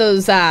 like one of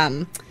those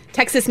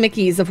Texas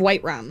Mickeys of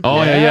white rum.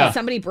 Oh, yeah.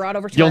 Somebody brought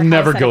over to You'll our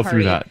never house at go a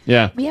through party. that.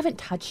 Yeah. We haven't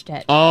touched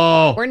it.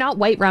 Oh. We're not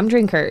white rum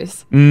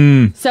drinkers.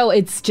 Mm. So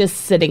it's just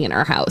sitting in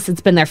our house.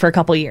 It's been there for a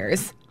couple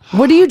years.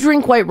 What do you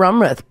drink white rum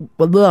with?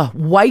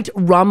 White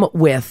rum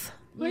with?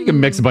 Well, you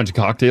can mix a bunch of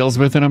cocktails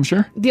with it, I'm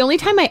sure. The only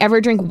time I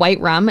ever drink white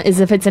rum is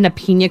if it's in a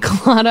pina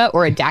colada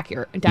or a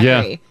daiquiri.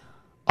 Yeah.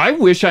 I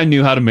wish I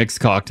knew how to mix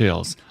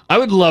cocktails. I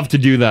would love to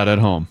do that at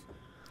home.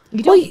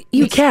 You don't,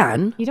 you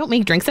can. You don't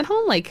make drinks at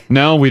home? Like,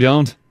 No, we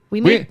don't.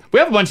 We We, make- we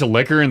have a bunch of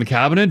liquor in the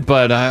cabinet,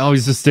 but I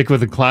always just stick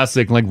with a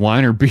classic like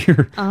wine or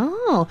beer.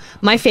 oh,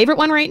 my favorite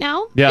one right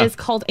now Yeah. is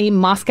called a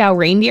Moscow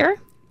reindeer.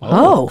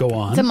 Oh. Go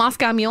on. It's a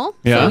Moscow Mule.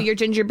 Yeah. So your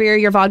ginger beer,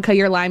 your vodka,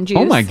 your lime juice.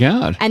 Oh my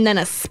God. And then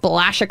a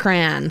splash of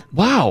cran.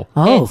 Wow.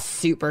 It's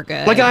super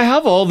good. Like I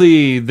have all the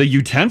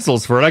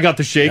utensils for it. I got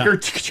the shaker.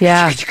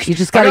 Yeah, you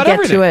just got to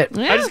get to it.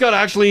 I just got to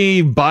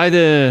actually buy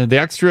the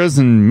extras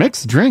and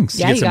mix drinks.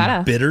 Yeah, you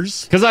gotta.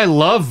 Bitters. Because I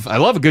love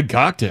a good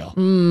cocktail.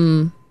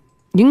 You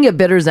can get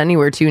bitters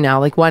anywhere too now.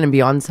 Like Wine and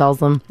Beyond sells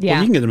them. Well,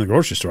 you can get them in the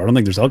grocery store. I don't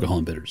think there's alcohol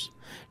in bitters.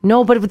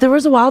 No, but there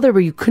was a while there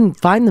where you couldn't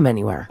find them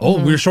anywhere. Oh,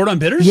 we were short on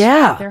bitters?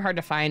 Yeah. They're hard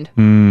to find.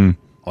 Mm.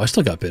 Oh, I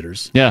still got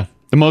bitters. Yeah.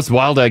 The most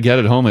wild I get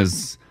at home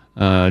is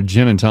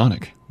gin and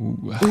tonic.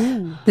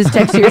 This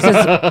text here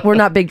says we're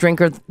not big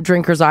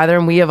drinkers either,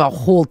 and we have a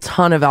whole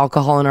ton of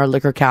alcohol in our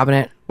liquor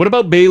cabinet. What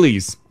about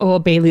Bailey's? Oh,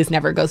 Bailey's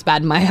never goes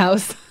bad in my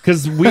house.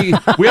 Because we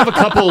have a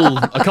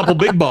couple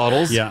big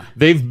bottles. Yeah.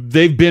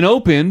 They've been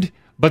opened,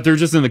 but they're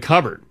just in the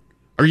cupboard.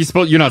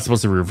 You're not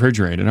supposed to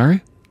refrigerate it, are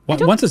you?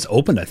 Once it's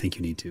opened, I think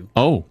you need to.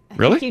 Oh, I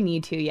really? think you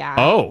need to, yeah.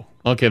 Oh,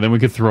 okay. Then we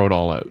could throw it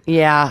all out.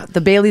 Yeah,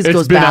 the Bailey's It's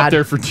goes been bad. out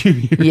there for 2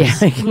 years. Yeah,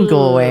 it can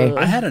go away.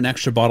 I had an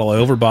extra bottle. I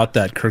overbought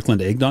that Kirkland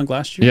eggnog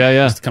last year.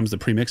 Yeah. It comes the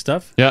pre-mixed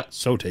stuff. Yeah.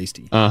 So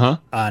tasty. Uh-huh.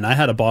 And I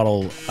had a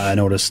bottle I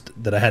noticed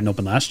that I hadn't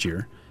opened last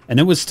year. And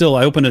it was still,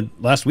 I opened it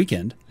last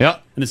weekend. Yeah.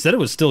 And it said it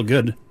was still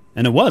good.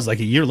 And it was like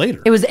a year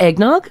later. It was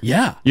eggnog?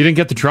 Yeah. You didn't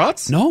get the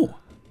trots? No.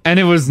 And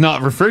it was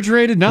not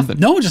refrigerated? Nothing?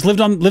 No, it just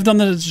lived on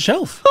the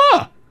shelf.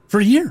 Huh. For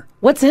a year.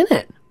 What's in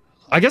it?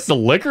 I guess the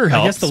liquor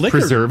helps I guess the liquor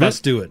preserve must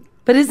it. do it.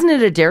 But isn't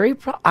it a dairy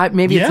product?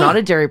 Maybe Yeah. it's not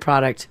a dairy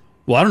product.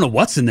 Well, I don't know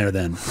what's in there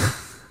then.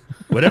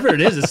 Whatever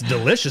it is, it's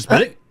delicious,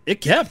 but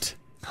it kept.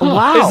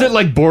 Wow. Is it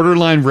like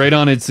borderline right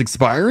on its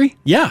expiry?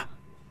 Yeah.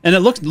 And it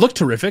looked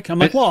terrific. I'm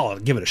like, well, I'll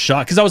give it a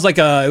shot. Because I was like,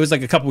 it was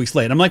like a couple weeks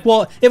late. I'm like,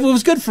 well, if it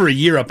was good for a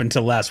year up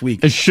until last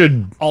week, it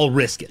should. I'll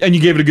risk it. And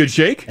you gave it a good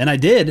shake? And I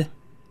did.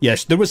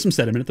 Yes, there was some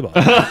sediment at the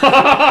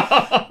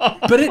bottom.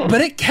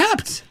 but it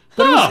kept.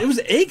 But it was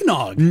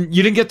eggnog. You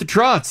didn't get the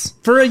trots.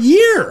 For a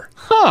year.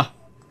 Huh.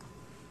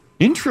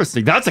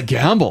 Interesting. That's a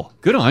gamble.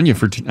 Good on you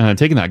for taking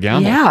that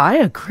gamble. Yeah, I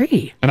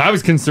agree. And I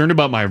was concerned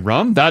about my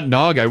rum. That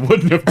nog I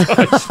wouldn't have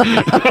touched. Because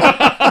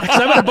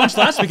I had a bunch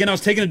last week and I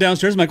was taking it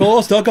downstairs. I'm like, oh,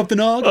 I'll stock up the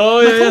nog. Oh,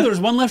 I'm like, yeah.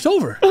 there's one left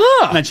over.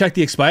 And I checked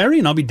the expiry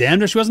and I'll be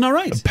damned if she wasn't all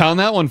right. Pound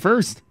that one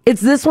first.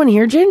 It's this one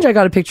here, Ginge. I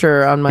got a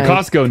picture on my The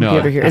Costco nog.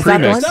 computer here. Is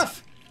that the one?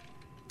 Premixed.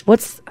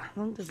 What's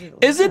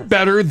Is it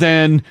better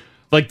than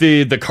like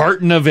the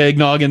carton of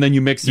eggnog and then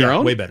you mix your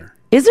own? Way better.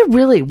 Is it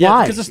really? Yeah,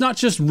 Why? because it's not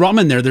just rum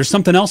in there. There's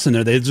something else in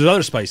there. There's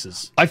other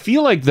spices. I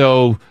feel like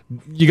though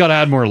you got to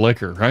add more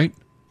liquor, right?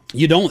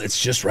 You don't. It's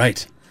just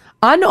right.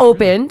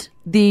 Unopened,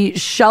 the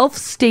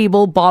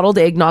shelf-stable bottled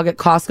eggnog at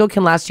Costco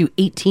can last you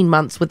 18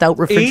 months without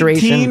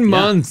refrigeration. 18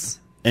 months.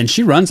 And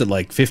she runs at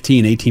like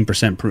 15,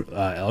 18%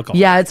 alcohol.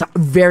 Yeah, it's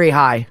very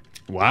high.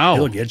 Wow.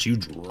 It'll get you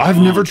drunk. I've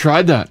never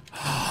tried that.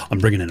 I'm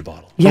bringing in a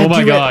bottle. Yeah, oh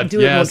my God. Do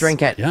it, we'll yes.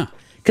 drink it. Yeah.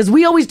 Because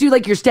we always do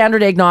like your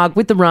standard eggnog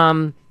with the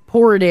rum,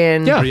 pour it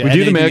in. Yeah, We we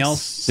do the mix.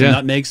 Else? Some Yeah.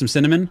 nutmeg, some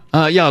cinnamon.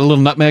 Yeah, a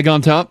little nutmeg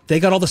on top. They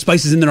got all the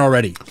spices in there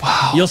already.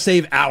 Wow. You'll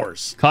save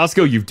hours.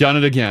 Costco, you've done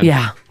it again.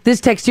 Yeah. This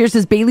text here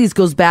says Bailey's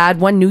goes bad.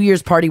 One New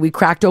Year's party, we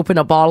cracked open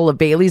a bottle of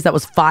Bailey's that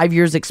was 5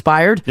 years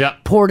expired. Yeah.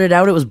 Poured it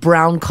out. It was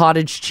brown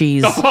cottage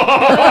cheese.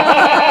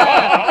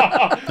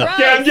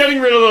 Yeah, I'm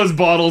getting rid of those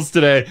bottles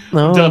today.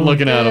 I'm done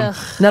looking at them.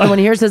 Another one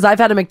here says I've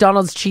had a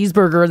McDonald's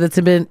cheeseburger that's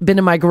been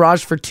in my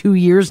garage for 2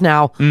 years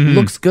now. Mhm.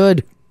 Looks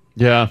good.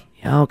 Yeah.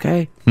 Yeah,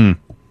 okay.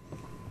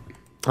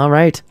 All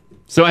right.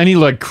 So any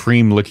like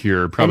cream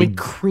liqueur, probably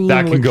Cream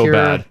that can go liqueur.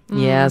 bad.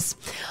 Yes.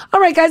 All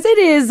right, guys. It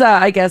is,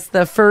 I guess,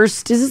 the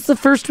first. Is this the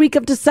first week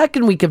of the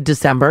second week of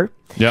December?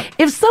 Yep.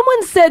 If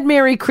someone said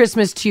Merry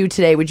Christmas to you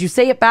today, would you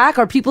say it back?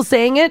 Are people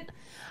saying it?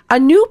 A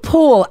new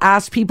poll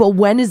asked people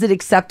when is it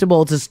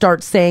acceptable to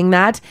start saying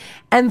that,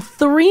 and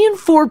 3 in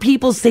 4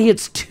 people say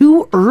it's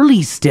too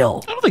early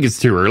still. I don't think it's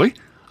too early.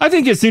 I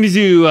think as soon as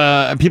you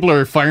people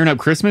are firing up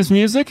Christmas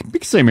music, we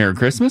can say Merry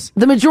Christmas.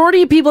 The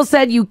majority of people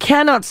said you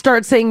cannot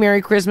start saying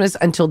Merry Christmas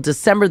until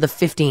December the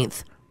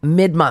 15th,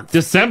 mid-month.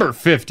 December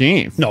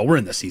 15th. No, we're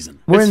in the season.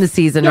 We're in the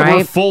season, Yeah, right?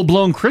 we're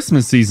full-blown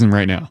Christmas season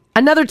right now.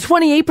 Another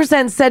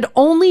 28% said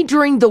only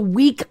during the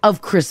week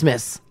of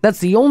Christmas. That's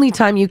the only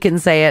time you can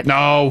say it.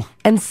 No.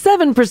 And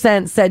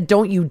 7% said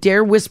don't you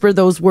dare whisper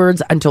those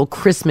words until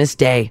Christmas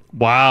Day.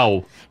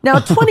 Wow. Now,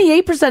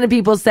 28% of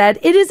people said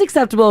it is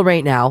acceptable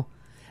right now.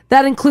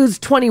 That includes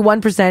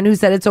 21% who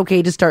said it's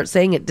okay to start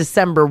saying it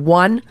December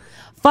 1,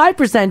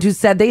 5% who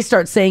said they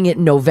start saying it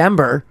in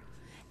November,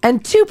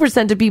 and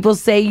 2% of people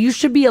say you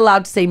should be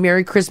allowed to say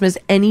Merry Christmas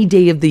any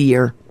day of the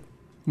year.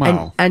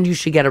 Wow. And you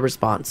should get a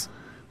response.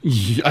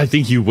 I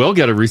think you will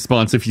get a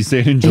response if you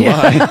say it in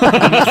July.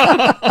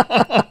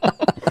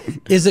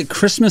 Is it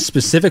Christmas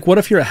specific? What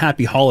if you're a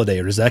happy holiday,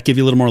 or does that give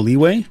you a little more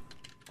leeway?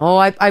 Oh,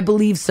 I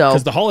believe so.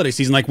 Because the holiday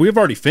season, like we've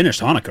already finished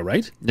Hanukkah,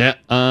 right? Yeah.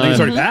 I think it's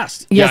already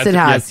passed. Yes, it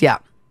has. Yeah.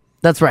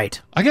 That's right.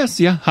 I guess,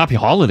 yeah. Happy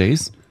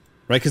holidays.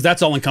 Right, because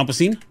that's all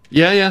encompassing.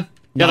 Yeah, yeah.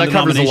 Yeah, that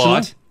covers a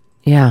lot.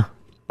 Yeah.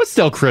 But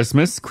still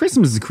Christmas.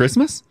 Christmas is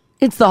Christmas.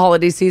 It's the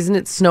holiday season.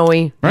 It's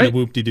snowy. Right?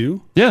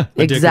 Whoop-de-doo. Yeah.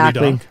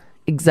 Exactly.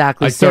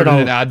 Exactly. I So started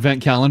don't- an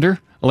advent calendar.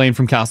 Elaine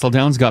from Castle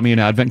Downs got me an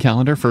advent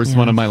calendar, first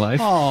one of my life.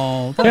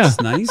 Oh, that's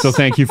nice. So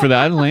thank you for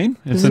that, Elaine.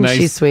 It's Isn't a nice,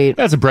 she sweet?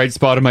 That's a bright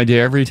spot in my day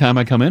every time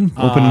I come in.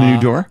 Open a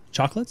new door.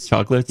 Chocolates?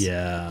 Chocolates.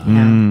 Yeah.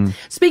 Mm.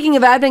 Speaking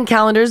of advent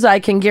calendars, I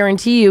can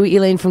guarantee you,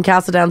 Elaine from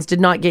Castle Downs did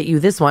not get you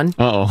this one.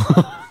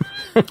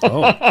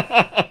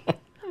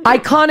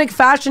 Iconic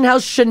fashion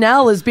house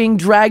Chanel is being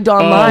dragged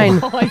online.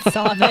 Oh, I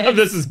saw this.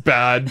 This is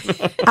bad.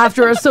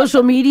 After a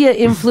social media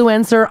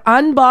influencer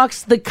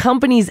unboxed the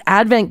company's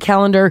advent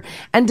calendar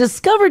and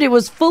discovered it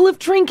was full of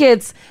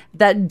trinkets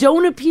that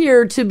don't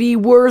appear to be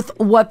worth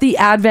what the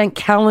advent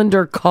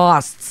calendar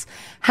costs.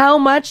 How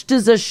much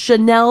does a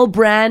Chanel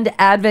brand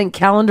advent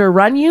calendar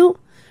run you?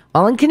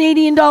 Well, in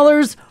Canadian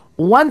dollars,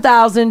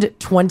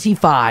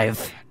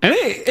 $1,025. And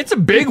it's a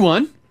big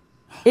one.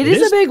 It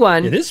is a big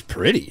one. It is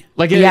pretty.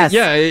 Like, Yes.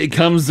 yeah, it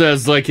comes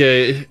as like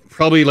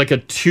probably like a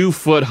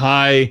 2-foot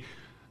high,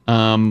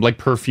 like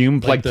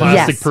perfume, like the-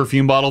 plastic Yes.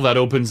 perfume bottle that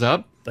opens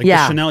up. Like the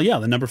Chanel,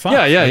 the number 5. Yeah,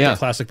 like yeah. The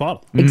classic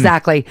bottle.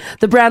 Exactly.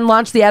 The brand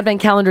launched the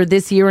advent calendar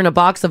this year in a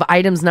box of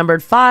items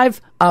numbered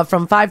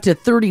from 5 to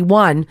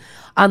 31.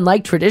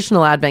 Unlike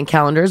traditional advent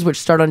calendars, which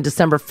start on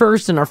December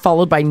 1st and are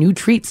followed by new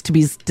treats to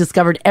be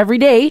discovered every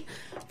day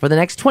for the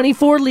next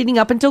 24 leading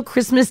up until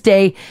Christmas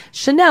Day,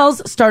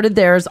 Chanel's started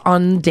theirs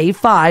on day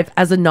 5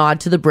 as a nod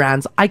to the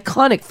brand's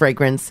iconic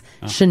fragrance,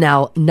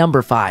 Chanel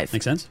number 5.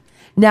 Makes sense.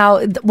 Now,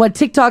 what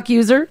TikTok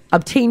user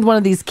obtained one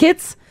of these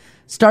kits,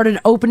 started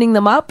opening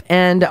them up,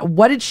 and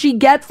what did she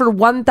get for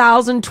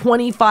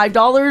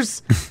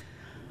 $1,025?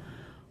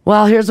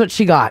 Well, here's what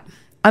she got.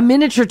 A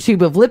miniature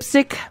tube of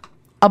lipstick,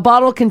 a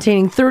bottle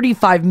containing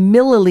 35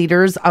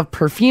 milliliters of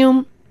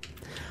perfume,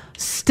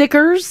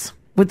 stickers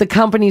with the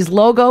company's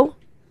logo,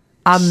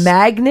 a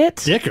magnet,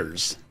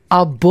 Stickers.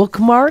 a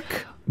bookmark,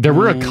 There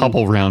were a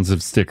couple rounds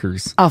of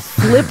stickers. a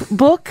flip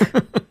book,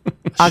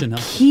 a Chanel.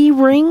 key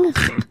ring,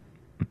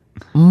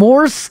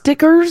 more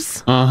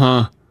stickers,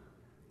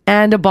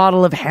 and a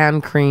bottle of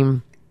hand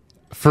cream.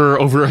 For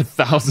over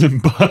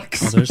 $1,000. Oh,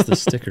 there's the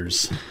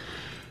stickers.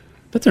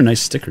 But they're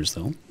nice stickers,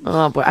 though.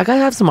 Oh boy, I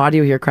gotta have some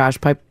audio here. Crash,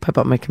 pipe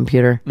up my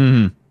computer.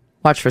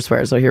 Watch for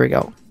swears. So here we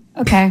go.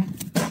 Okay.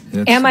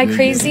 Am I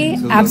crazy?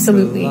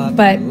 Absolutely.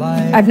 But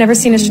I've never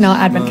seen a Chanel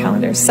advent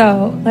calendar.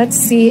 So let's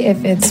see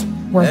if it's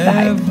worth the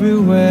hype.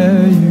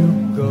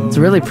 It's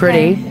really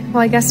pretty.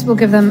 Well, I guess we'll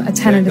give them a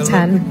 10 out of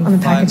 10 on the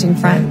packaging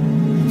front.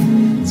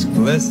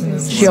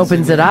 She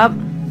opens it up.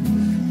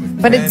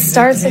 But it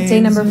starts at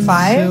day number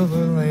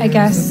 5, I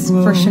guess,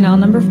 for Chanel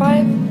number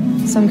 5.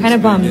 So I'm kind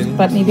of bummed,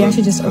 but maybe I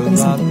should just open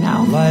something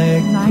now.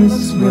 9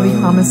 looks really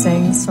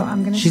promising, so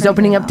I'm going to... She's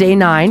opening up day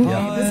 9.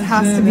 This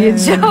has to be a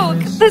joke.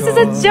 This is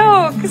a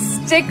joke.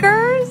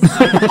 Stickers?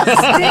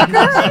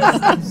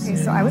 Stickers? Okay,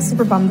 so I was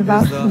super bummed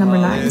about number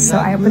 9. So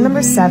I opened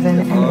number 7,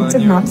 and it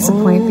did not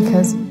disappoint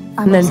because...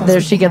 And then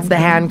there she gets the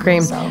hand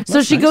cream.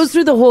 So she goes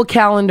through the whole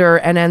calendar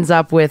and ends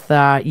up with,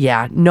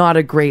 not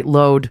a great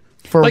load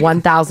for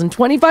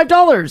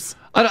 $1,025.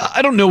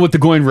 I don't know what the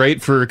going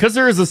rate for, because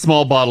there is a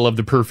small bottle of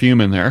the perfume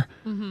in there.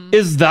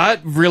 Is that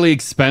really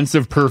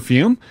expensive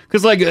perfume?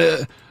 Because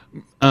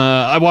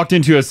I walked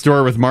into a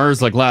store with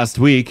Mars like last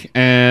week,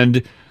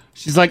 and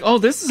she's like, "Oh,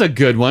 this is a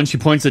good one." She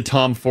points at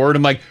Tom Ford.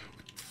 I'm like,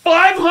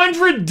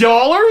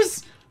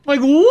 $500? Like,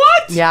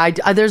 what? Yeah,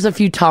 there's a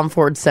few Tom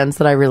Ford scents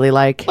that I really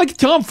like. Like,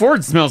 Tom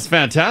Ford smells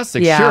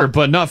fantastic, Yeah. sure,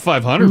 but not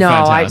 $500. No,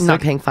 fantastic. I'm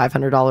not paying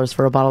 $500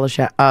 for a bottle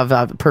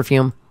of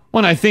perfume.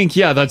 Well, I think,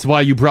 that's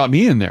why you brought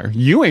me in there.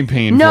 You ain't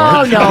paying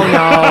No, for it.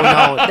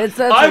 no. That's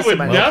a I waste would of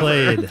money. never.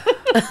 Played.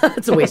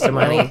 It's a waste of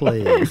money. Well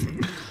played.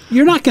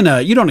 You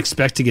don't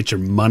expect to get your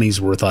money's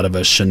worth out of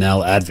a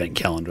Chanel advent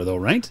calendar, though,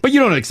 right? But you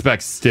don't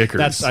expect stickers.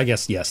 That's, I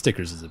guess,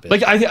 stickers is a bit.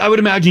 Like, I would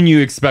imagine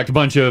you expect a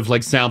bunch of,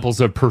 like, samples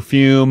of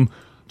perfume,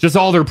 just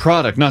all their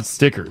product, not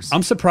stickers.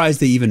 I'm surprised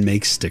they even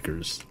make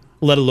stickers,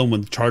 let alone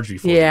would charge you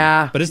for them.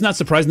 Yeah. But it's not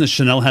surprising that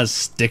Chanel has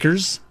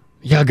stickers.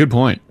 Yeah, good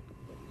point.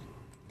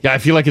 Yeah, I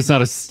feel like it's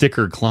not a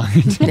sticker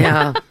client.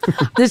 Yeah.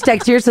 This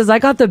text here says, I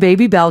got the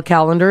Baby Bell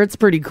calendar. It's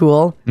pretty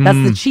cool. That's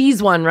the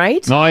cheese one,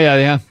 right? Oh,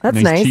 yeah. That's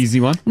nice.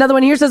 cheesy one. Another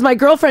one here says, my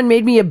girlfriend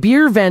made me a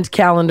beer vent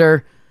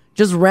calendar.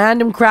 Just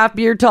random craft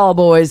beer tall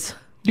boys.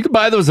 You can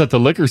buy those at the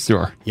liquor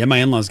store. Yeah, my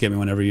in-laws get me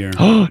one every year.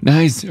 Oh,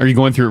 nice. Are you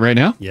going through it right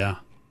now? Yeah.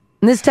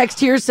 And this text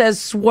here says,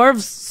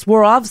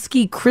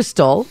 Swarovski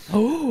Crystal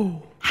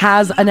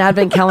has an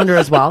advent calendar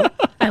as well.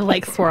 I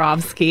like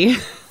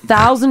Swarovski.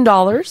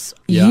 $1,000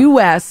 Yeah.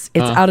 US.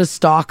 It's out of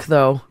stock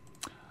though.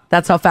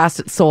 That's how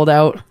fast it sold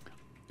out.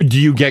 Do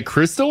you get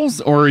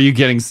crystals or are you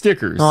getting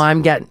stickers? Oh,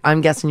 I'm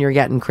guessing you're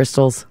getting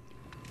crystals.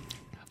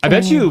 I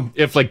bet you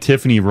if like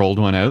Tiffany rolled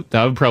one out,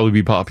 that would probably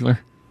be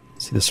popular.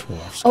 See the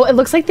Swarovski. Oh, it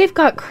looks like they've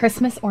got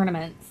Christmas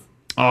ornaments.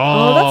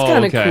 Oh, that's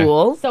kind of okay.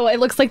 cool. So it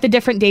looks like the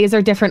different days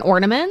are different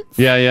ornaments.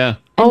 Yeah.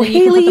 Oh, then you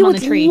can put Haley, them you on the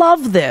would tree.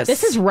 love this.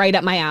 This is right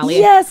up my alley.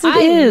 Yes, it I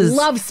is.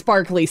 love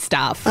sparkly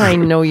stuff. I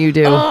know you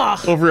do.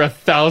 Over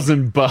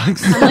 $1,000.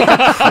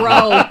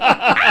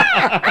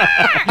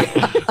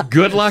 Crow.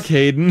 Good luck,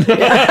 Hayden.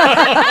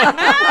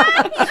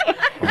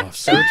 Oh,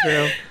 so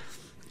true.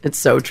 It's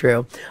so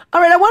true.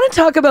 All right, I want to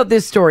talk about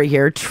this story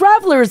here.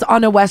 Travelers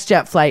on a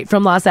WestJet flight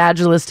from Los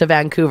Angeles to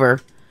Vancouver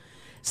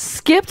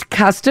skipped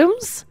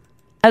customs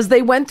as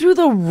they went through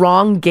the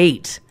wrong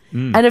gate.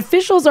 And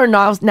officials are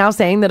now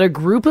saying that a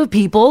group of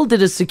people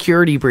did a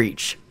security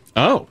breach.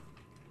 Oh.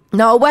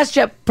 Now, a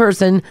WestJet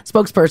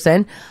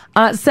spokesperson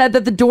said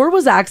that the door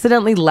was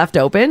accidentally left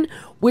open,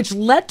 which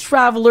let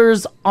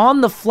travelers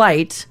on the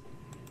flight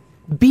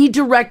be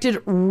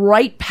directed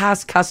right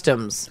past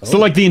customs. So,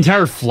 like, the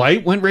entire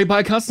flight went right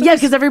by customs? Yeah,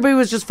 because everybody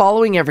was just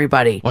following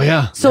everybody. Oh,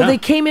 yeah. So Yeah. they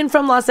came in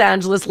from Los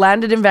Angeles,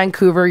 landed in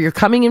Vancouver. You're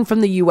coming in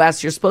from the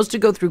U.S. You're supposed to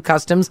go through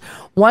customs.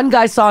 One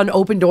guy saw an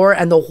open door,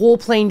 and the whole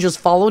plane just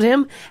followed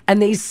him,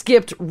 and they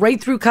skipped right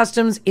through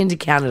customs into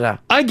Canada.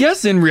 I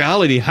guess in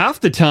reality,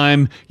 half the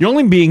time, you're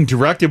only being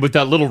directed with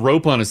that little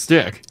rope on a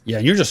stick. Yeah,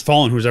 and you're just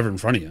following who's ever in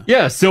front of you.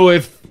 Yeah, so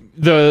if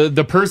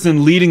the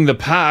person leading the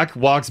pack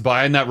walks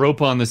by and that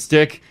rope on the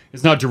stick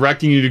is not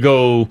directing you to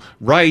go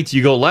right,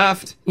 you go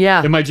left.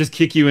 Yeah. It might just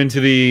kick you into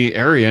the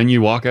area and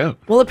you walk out.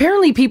 Well,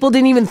 apparently people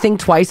didn't even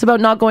think twice about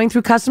not going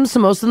through customs, so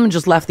most of them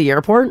just left the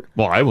airport.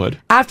 Well, I would.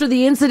 After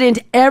the incident,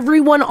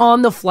 everyone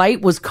on the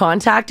flight was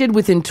contacted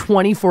within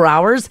 24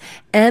 hours,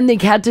 and they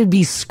had to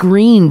be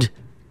screened.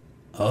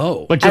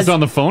 Oh. Like just on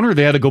the phone, or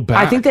they had to go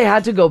back? I think they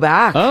had to go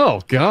back. Oh,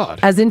 God.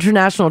 As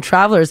international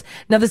travelers.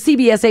 Now, the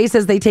CBSA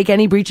says they take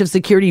any breach of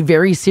security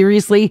very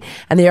seriously,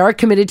 and they are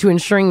committed to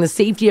ensuring the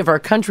safety of our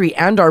country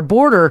and our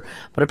border.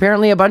 But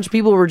apparently, a bunch of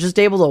people were just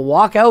able to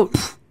walk out.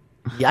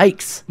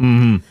 Yikes.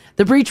 Mm-hmm.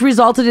 The breach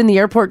resulted in the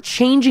airport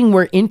changing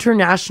where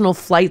international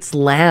flights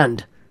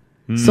land.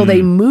 So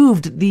they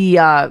moved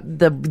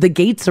the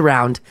gates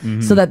around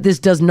so that this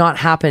does not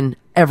happen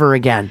ever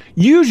again.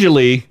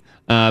 Usually,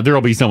 there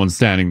will be someone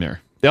standing there.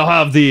 They'll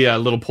have the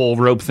little pole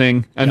rope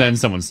thing, and then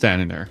someone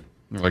standing there.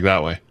 They're like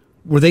that way.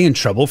 Were they in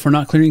trouble for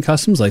not clearing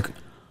customs? Like,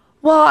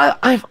 Well,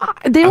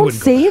 they don't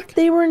say if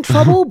they were in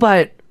trouble,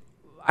 but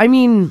I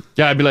mean...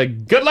 Yeah, I'd be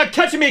like, good luck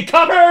catching me,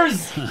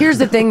 coppers! Here's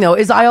the thing, though,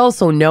 is I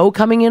also know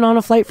coming in on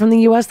a flight from the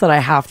U.S. that I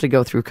have to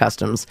go through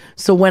customs.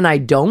 So when I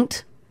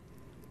don't...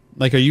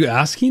 Like, are you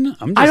asking?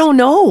 I don't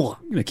know.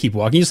 I'm going to keep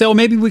walking. You say, oh,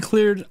 maybe we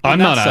cleared I'm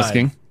that not side.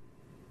 asking.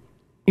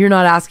 You're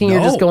not asking,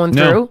 you're just going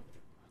through?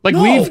 Like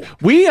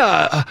we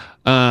have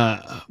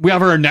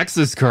our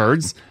Nexus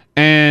cards,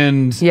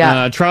 and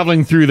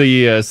traveling through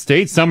the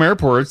states, some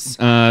airports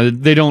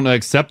they don't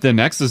accept the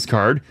Nexus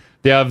card.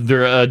 They have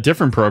their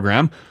different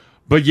program.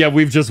 But yeah,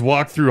 we've just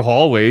walked through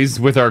hallways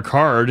with our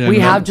card. And We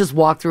have just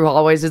walked through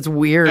hallways. It's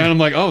weird. And I'm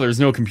like, oh, there's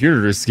no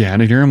computer to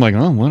scan it here. I'm like,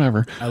 oh,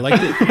 whatever. I like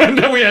it. And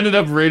then we ended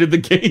up right at the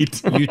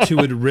gate. You two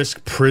would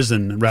risk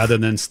prison rather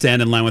than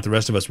stand in line with the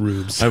rest of us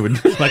rubes. I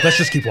would. Like, let's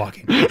just keep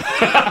walking. Look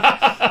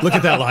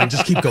at that line.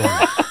 Just keep going.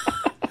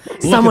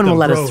 Someone will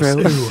let us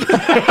through.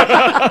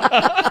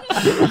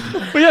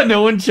 But yeah,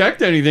 no one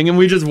checked anything, and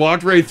we just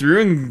walked right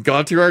through and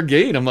got to our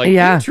gate. I'm like,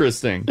 Yeah.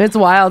 interesting. It's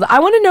wild. I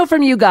want to know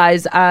from you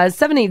guys,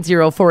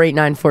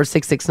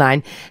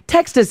 780-489-4669.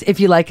 Text us if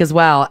you like as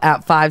well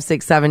at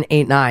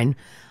 56789.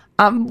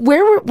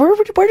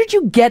 Where did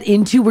you get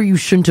into where you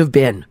shouldn't have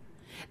been?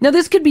 Now,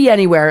 this could be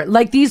anywhere.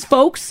 Like these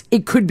folks,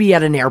 it could be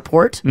at an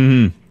airport.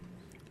 Mm-hmm.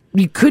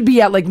 You could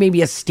be at like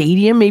maybe a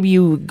stadium. Maybe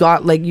you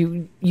got like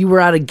you were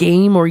at a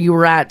game, or you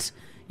were at,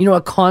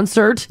 a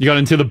concert. You got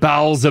into the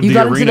bowels of You the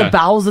got arena. into the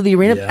bowels of the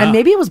arena, Yeah. and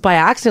maybe it was by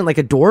accident, like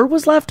a door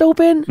was left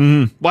open.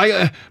 Mm.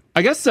 Well,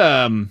 I guess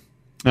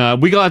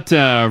we got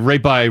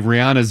right by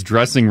Rihanna's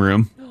dressing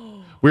room.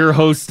 We were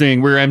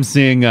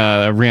emceeing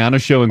a Rihanna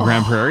show in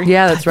Grand Prairie.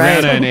 Yeah, that's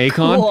right. Rihanna and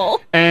Akon.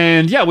 Cool.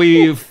 And yeah,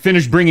 we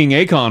finished bringing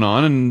Akon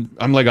on, and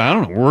I'm like, I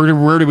don't know,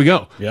 where do we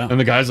go? Yeah. And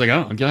the guy's like,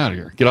 oh, get out of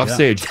here. Get off Yeah.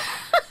 stage.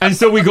 And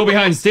so we go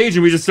behind stage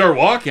and we just start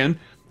walking.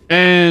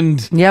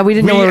 And yeah, we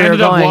didn't know where we were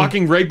ended up going.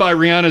 walking right by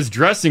Rihanna's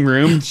dressing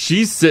room.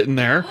 She's sitting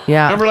there.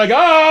 Yeah. And we're like,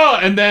 oh,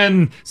 and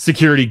then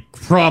security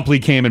promptly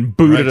came and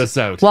booted us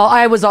out. Well,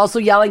 I was also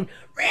yelling,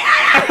 They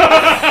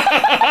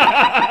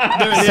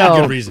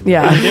had good reason.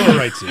 yeah. They were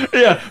right to.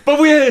 Yeah, but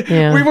we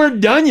Yeah.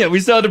 weren't done yet. We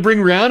still had to bring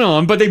Rihanna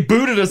on, but they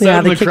booted us Yeah, out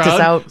of they the kicked us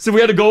crowd. out. So we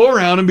had to go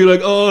around and be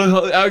like,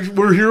 "Oh,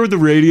 we're here with the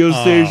radio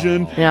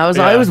station." Yeah,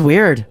 it was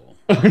weird.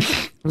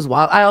 It was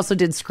wild. I also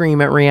did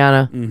scream at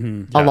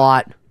Rihanna a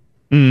lot.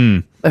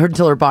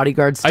 Until her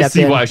bodyguard stepped in.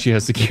 I see why she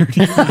has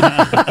security.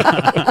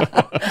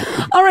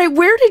 All right,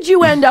 where did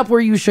you end up where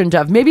you shouldn't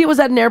have? Maybe it was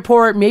at an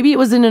airport. Maybe it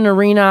was in an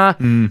arena.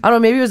 I don't know.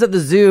 Maybe it was at the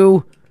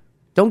zoo.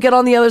 Don't get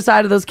on the other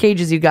side of those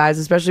cages, you guys,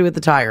 especially with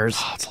the tires.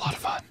 Oh, it's a lot of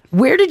fun.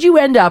 Where did you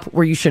end up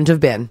where you shouldn't have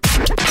been?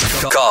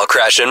 Call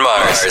Crash and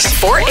Mars.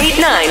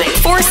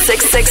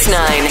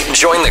 489-4669.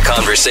 Join the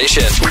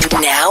conversation.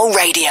 Now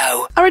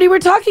radio. Alrighty, we're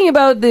talking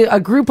about a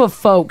group of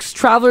folks,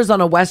 travelers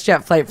on a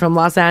WestJet flight from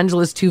Los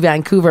Angeles to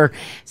Vancouver,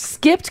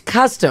 skipped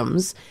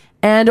customs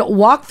and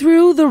walked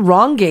through the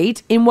wrong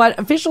gate in what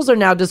officials are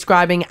now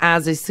describing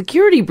as a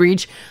security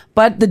breach,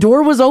 but the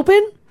door was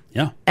open.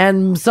 Yeah.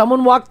 And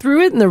someone walked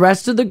through it, and the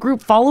rest of the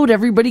group followed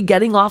everybody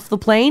getting off the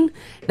plane.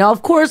 Now,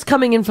 of course,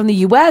 coming in from the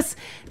U.S.,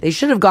 they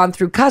should have gone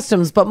through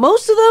customs, but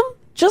most of them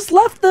just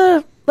left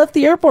the left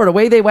the airport.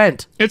 Away they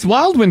went. It's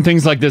wild when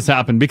things like this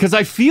happen because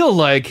I feel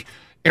like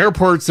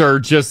airports are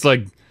just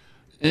like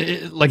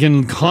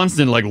in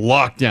constant like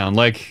lockdown.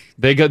 Like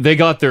they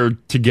got their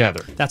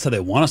together. That's how they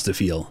want us to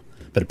feel,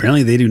 but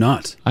apparently they do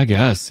not. I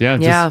guess. Yeah.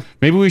 Yeah.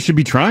 Maybe we should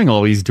be trying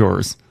all these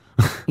doors.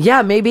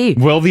 Yeah, maybe.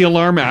 Will the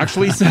alarm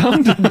actually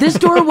sound? This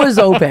door was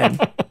open.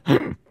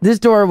 This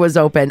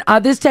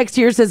text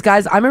here says,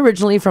 guys, I'm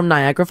originally from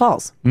Niagara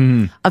Falls.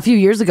 Mm. A few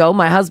years ago,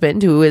 my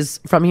husband, who is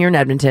from here in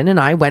Edmonton, and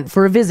I went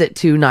for a visit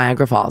to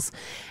Niagara Falls.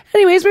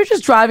 Anyways, we were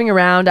just driving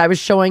around. I was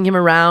showing him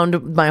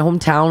around my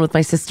hometown with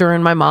my sister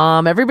and my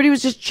mom. Everybody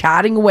was just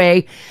chatting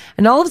away.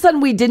 And all of a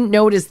sudden, we didn't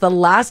notice the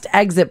last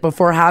exit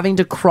before having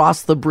to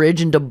cross the bridge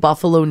into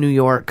Buffalo, New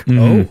York.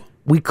 Oh.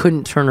 We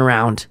couldn't turn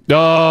around.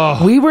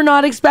 Oh. We were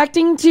not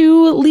expecting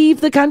to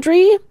leave the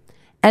country,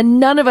 and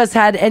none of us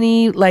had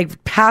any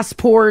like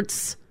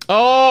passports.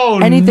 Oh,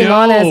 anything no.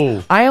 on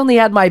us. I only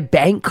had my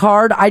bank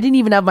card. I didn't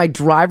even have my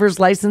driver's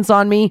license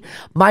on me.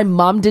 My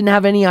mom didn't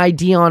have any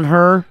ID on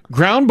her.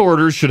 Ground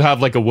borders should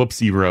have like a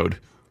whoopsie road.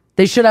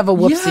 They should have a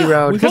whoopsie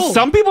road. Because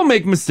some people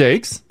make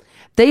mistakes.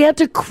 They had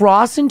to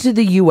cross into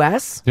the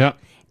U.S., Yeah.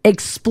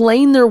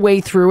 explain their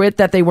way through it,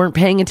 that they weren't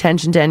paying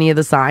attention to any of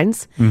the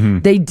signs.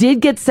 Mhm. They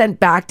did get sent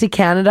back to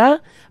Canada,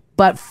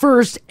 but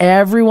first,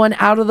 everyone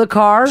out of the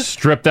car.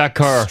 Strip that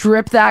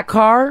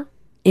car.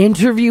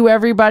 Interview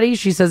everybody.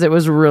 She says it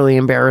was really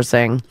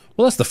embarrassing.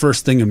 Well, that's the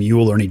first thing a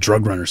mule or any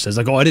drug runner says.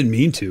 Like, oh, I didn't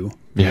mean to.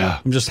 Yeah.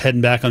 I'm just heading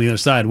back on the other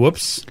side.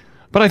 Whoops.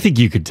 But I think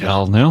you could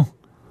tell, no?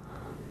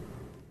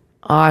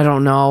 I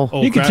don't know.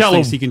 Oh, You can Crash tell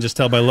thinks a- he can just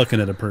tell by looking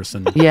at a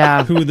person.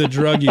 Yeah. Who the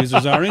drug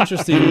users are.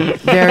 Interesting.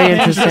 Very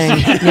interesting.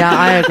 Yeah,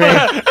 I agree.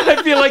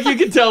 I feel like you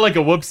could tell like a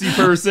whoopsie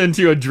person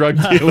to a drug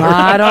dealer.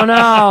 I don't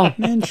know.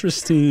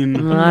 Interesting.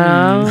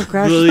 Crash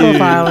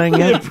profiling.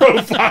 Yeah.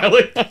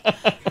 Profiling.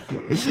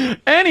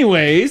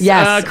 Anyways,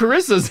 Yes.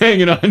 Carissa's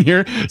hanging on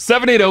here.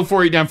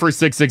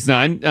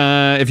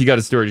 780-489-4669. If you got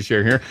a story to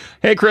share here.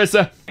 Hey,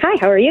 Carissa. Hi,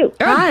 how are you?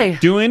 Hi.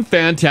 Doing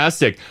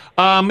fantastic.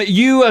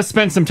 You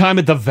spent some time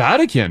at the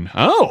Vatican.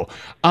 Oh.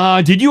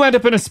 Did you end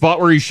up in a spot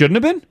where you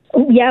shouldn't have been?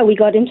 Yeah, we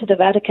got into the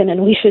Vatican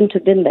and we shouldn't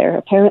have been there.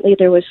 Apparently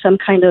there was some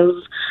kind of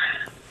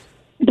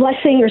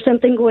blessing or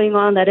something going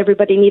on that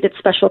everybody needed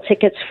special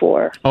tickets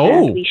for.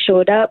 Oh. And we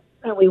showed up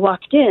and we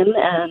walked in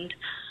and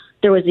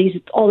there was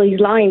all these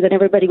lines and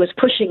everybody was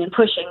pushing and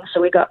pushing. So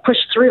we got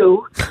pushed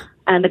through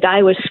and the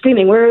guy was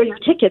screaming, "Where are your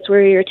tickets? Where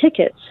are your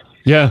tickets?"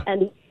 Yeah.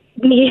 And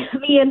me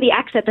and the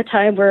ex at the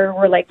time were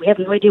like, we have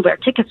no idea where our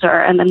tickets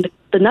are. And then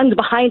the nuns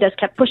behind us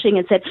kept pushing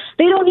and said,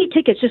 "They don't need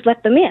tickets, just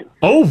let them in."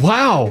 Oh,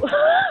 wow.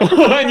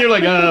 And you're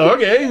like,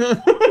 okay.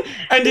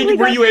 And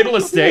were you able to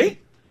stay?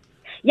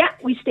 Yeah,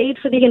 we stayed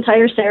for the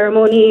entire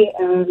ceremony.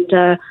 And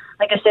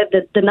like I said,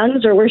 the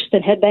nuns are worse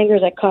than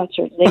headbangers at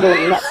concerts. They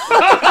go nuts.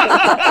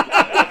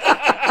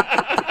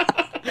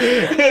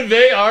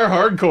 They are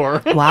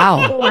hardcore.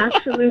 Wow. Oh,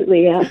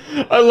 absolutely, yeah.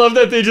 I love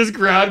that they just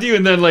grabbed you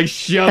and then like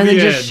shove And you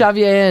then in. just shove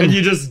you in. And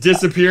you just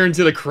disappear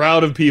into the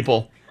crowd of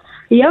people.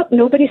 Yep,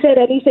 nobody said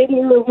anything.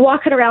 We were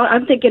walking around.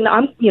 I'm thinking,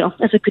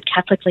 as a good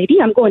Catholic lady,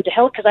 I'm going to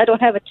hell because I don't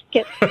have a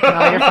ticket.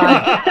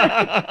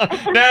 Nah,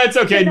 it's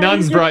okay.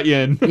 Nuns brought you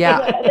in.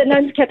 The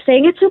nuns kept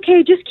saying, "It's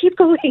okay, just keep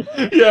going."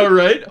 Yeah,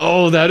 right?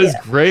 Oh, that is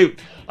great.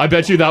 I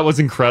bet you that was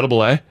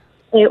incredible, eh?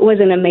 It was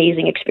an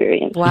amazing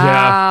experience. Wow.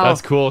 Yeah,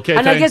 that's cool. Okay,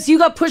 And I thanks. guess you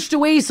got pushed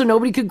away so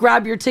nobody could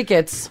grab your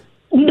tickets.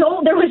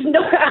 No, there was no.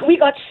 We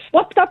got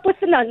swept up with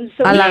the nuns,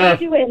 so I we love got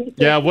it. you in.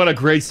 Yeah, what a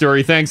great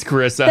story. Thanks,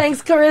 Carissa.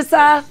 Thanks,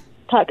 Carissa.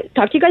 Talk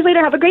to you guys later.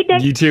 Have a great day.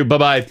 You too.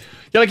 Bye-bye.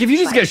 Yeah, like if you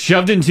just get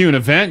shoved into an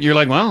event, you're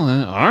like, well,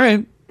 all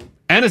right.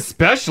 And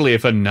especially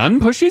if a nun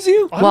pushes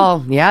you.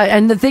 Well, yeah.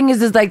 And the thing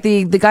is like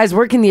the guys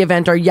working the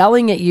event are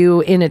yelling at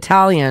you in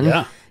Italian.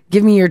 Yeah.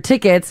 Give me your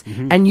tickets.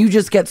 And you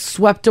just get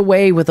swept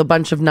away with a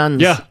bunch of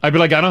nuns. Yeah, I'd be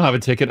like, I don't have a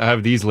ticket. I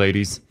have these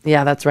ladies.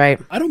 Yeah, that's right.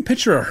 I don't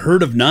picture a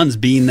herd of nuns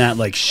being that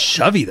like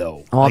shovey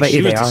though. Oh, I like bet she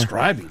you was they are.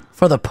 describing.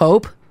 For the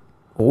Pope?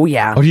 Oh,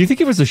 yeah. Oh, do you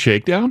think it was a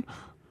shakedown?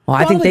 Well,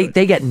 I think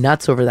they get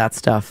nuts over that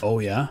stuff. Oh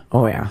yeah.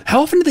 Oh, yeah.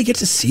 How often do they get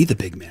to see the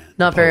big man?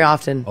 Not very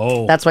often.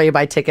 Oh. That's why you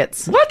buy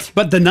tickets. What?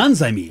 But the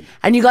nuns, I mean.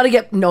 And you got to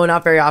get, no,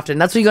 not very often.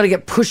 That's why you got to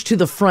get pushed to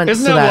the front.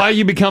 Isn't so that why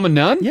you become a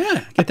nun?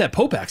 Yeah, get that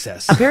Pope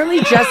access. Apparently,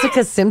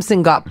 Jessica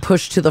Simpson got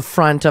pushed to the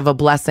front of a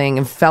blessing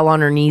and fell on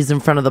her knees in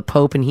front of the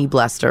Pope, and he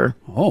blessed her.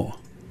 Oh.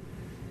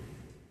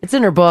 It's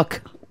in her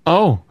book.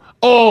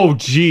 Oh,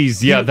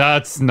 geez. Yeah,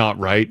 that's not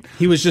right.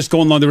 He was just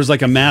going along. There was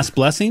like a mass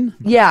blessing.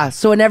 Yeah,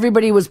 so and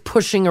everybody was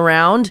pushing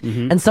around,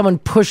 and someone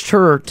pushed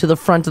her to the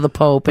front of the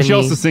Pope. And She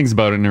also sings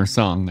about it in her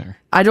song there.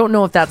 I don't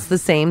know if that's the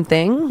same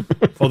thing.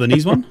 Oh, the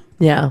knees one?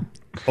 Yeah.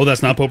 Oh,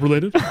 that's not Pope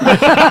related?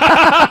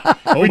 Oh,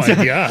 my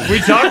God. We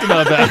talked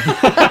about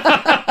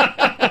that.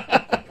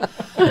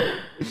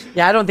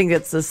 Yeah, I don't think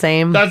it's the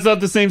same. That's not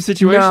the same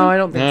situation? No, I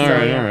don't think All so.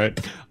 right,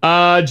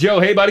 all right. Joe,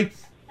 hey, buddy.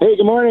 Hey,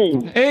 good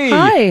morning. Hey.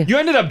 Hi. You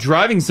ended up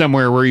driving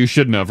somewhere where you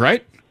shouldn't have,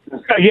 right?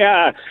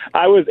 Yeah,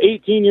 I was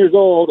 18 years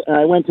old, and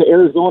I went to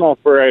Arizona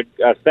for a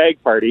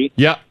stag party.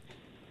 Yeah.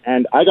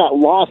 And I got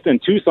lost in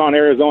Tucson,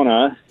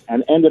 Arizona,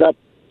 and ended up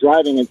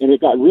driving, and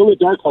it got really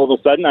dark all of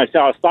a sudden. I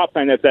saw a stop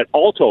sign that said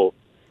Alto,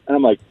 and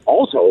I'm like,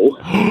 Alto?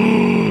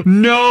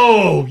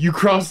 No! You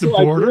crossed the So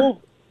border?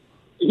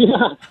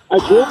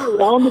 I drove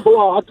around the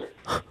block,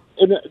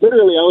 and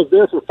literally I was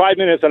there for 5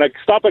 minutes, and I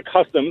stopped at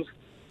customs,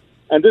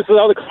 and this is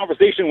how the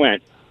conversation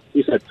went.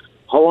 He said,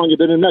 how long you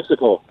been in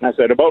Mexico? And I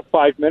said, about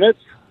 5 minutes.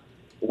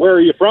 Where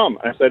are you from?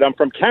 And I said, I'm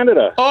from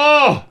Canada.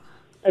 Oh!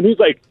 And he's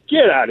like,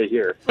 get out of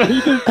here. And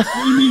he just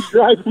made me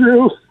drive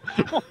through.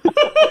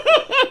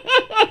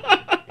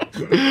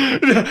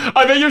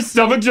 I bet your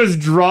stomach just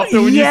dropped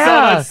though when you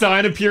saw that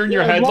sign appear in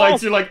your Yeah, headlights.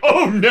 lost. You're like,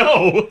 oh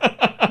no!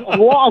 I'm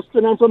lost,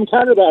 and I'm from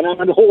Canada, and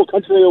I'm a whole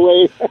country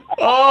away.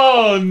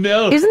 Oh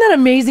no! Isn't that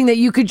amazing that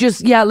you could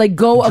just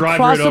go Drive across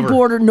right the over.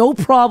 border, no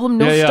problem,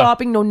 no Yeah, yeah.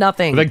 stopping, no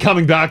nothing. But then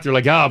coming back, they're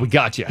like, we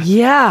got you.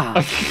 Yeah.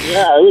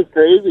 Yeah, it was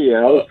crazy.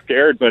 I was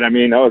scared, but I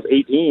mean, I was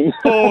 18.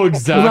 Oh,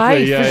 exactly.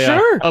 Right, yeah, for yeah.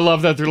 sure. I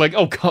love that. They're like,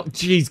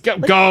 geez, go.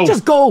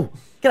 Just go.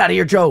 Get out of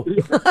here, Joe.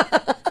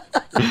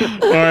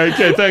 All right,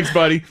 okay, thanks,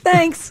 buddy.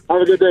 Thanks.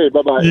 Have a good day.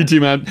 Bye-bye. You too,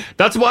 man.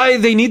 That's why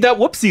they need that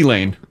whoopsie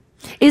lane.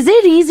 Is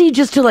it easy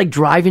just to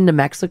drive into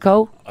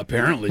Mexico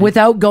Apparently.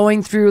 without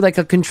going through a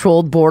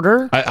controlled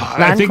border?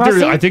 I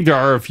think there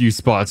are a few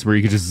spots where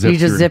you could just zip. You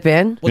just through. zip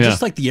in? Well, Yeah.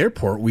 just like the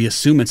airport, we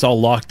assume it's all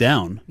locked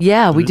down.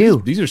 Yeah, we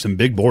do. These are some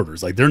big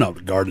borders. Like, they're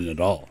not guarded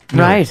at all.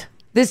 Right.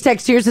 This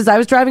text here says, I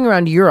was driving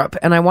around Europe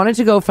and I wanted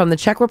to go from the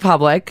Czech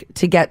Republic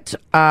to get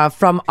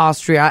from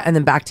Austria and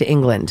then back to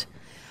England.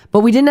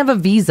 But we didn't have a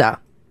visa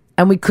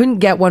and we couldn't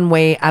get one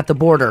way at the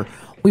border.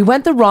 We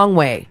went the wrong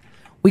way.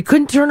 We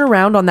couldn't turn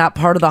around on that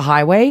part of the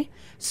highway.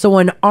 So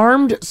an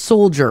armed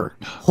soldier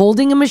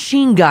holding a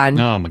machine gun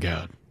Oh my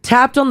god.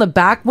 tapped on the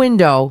back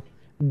window,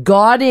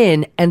 got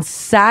in and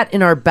sat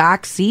in our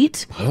back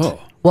seat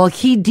while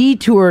he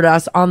detoured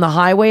us on the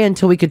highway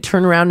until we could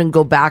turn around and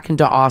go back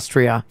into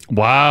Austria.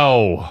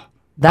 Wow.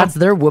 That's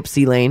their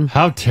whoopsie lane.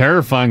 How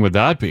terrifying would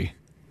that be?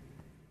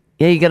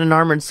 Yeah, you got an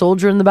armored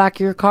soldier in the back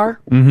of your car.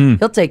 Mm-hmm.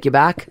 He'll take you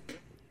back.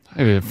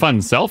 Fun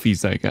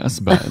selfies, I guess,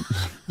 but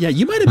Yeah,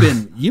 you might have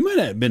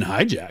been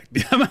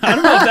hijacked. I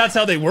don't know if that's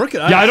how they work it.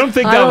 yeah, I don't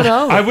think I that. don't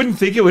know. I wouldn't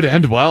think it would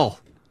end well.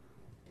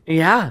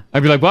 Yeah.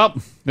 I'd be like, well,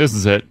 this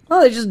is it.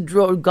 Well, they just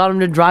got him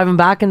to drive him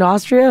back into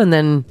Austria, and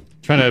then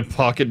Trying to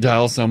pocket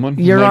dial someone.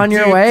 You're Like, on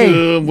your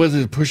way. Was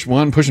it push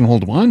and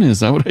hold one? Is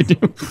that what I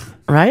do?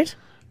 Right?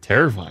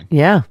 Terrifying.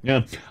 Yeah.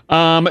 Yeah.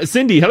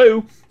 Cindy,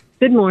 hello.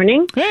 Good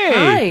morning. Hey.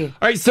 Hi. All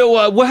right.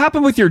 So, what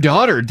happened with your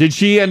daughter? Did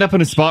she end up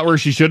in a spot where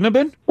she shouldn't have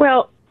been?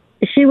 Well,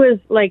 she was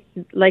like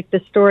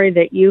the story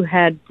that you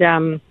had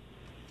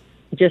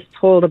just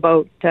told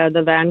about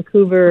the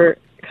Vancouver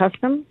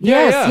custom.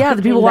 Yes, yeah,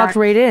 the people walked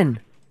right in.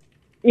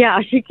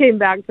 Yeah, she came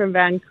back from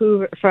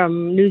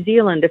from New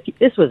Zealand.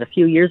 This was a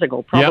few years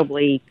ago,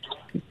 probably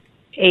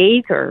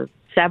 8 or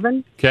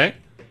 7. Okay.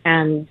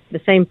 And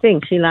the same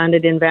thing. She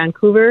landed in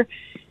Vancouver,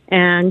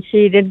 and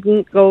she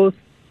didn't go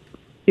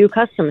through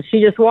customs.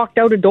 She just walked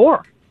out a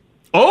door.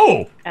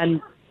 Oh.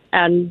 And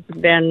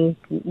then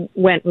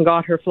went and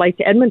got her flight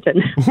to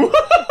Edmonton.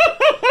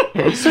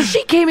 So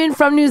she came in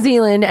from New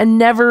Zealand and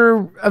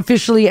never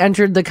officially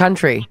entered the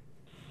country.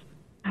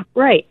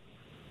 Right.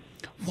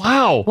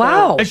 Wow.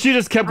 Wow. And she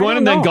just kept I going don't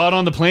and then know. got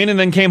on the plane and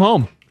then came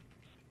home.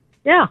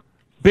 Yeah.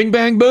 Bing,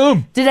 bang,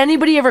 boom. Did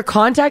anybody ever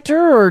contact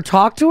her or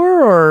talk to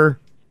her or?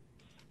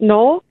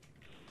 No.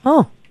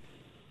 Oh.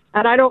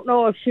 And I don't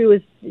know if she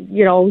was,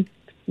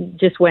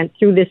 just went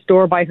through this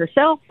door by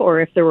herself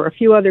or if there were a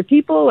few other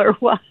people or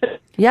what.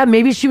 Yeah,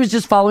 maybe she was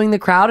just following the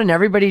crowd and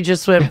everybody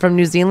just went from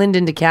New Zealand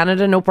into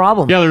Canada, no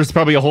problem. Yeah, there's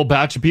probably a whole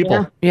batch of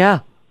people. Yeah.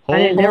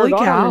 And it never Holy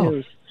got on the cow.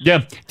 news.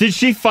 Yeah. Did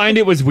she find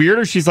it was weird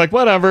or she's like,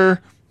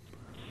 whatever?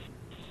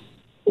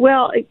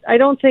 Well, I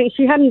don't think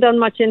she hadn't done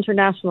much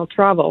international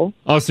travel.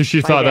 Oh, so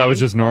she thought that was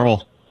just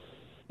normal.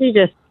 She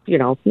just,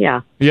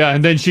 yeah. Yeah,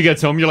 and then she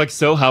gets home. You're like,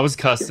 so how was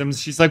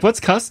customs? She's like, what's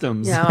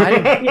customs? Yeah,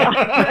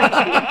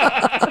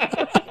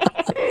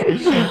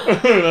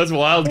 That's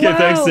wild. Okay,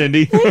 thanks, Wow.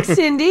 Cindy. Thanks,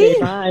 Cindy.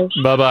 Bye.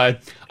 Bye-bye.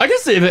 I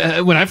guess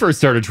when I first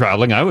started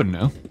traveling, I wouldn't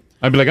know.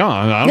 I'd be like, oh,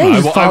 I don't Yeah, know. you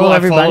I just follow followed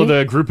everybody.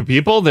 the group of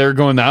people. They're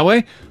going that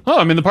way. Oh,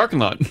 I'm in the parking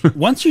lot.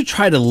 Once you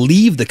try to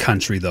leave the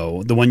country,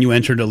 though, the one you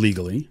entered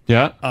illegally,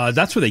 yeah,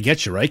 that's where they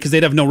get you, right? Because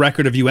they'd have no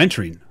record of you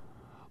entering.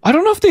 I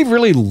don't know if they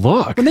really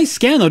look. When they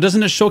scan, though,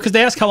 doesn't it show? Because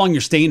they ask how long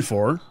you're staying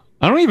for.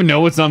 I don't even know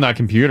what's on that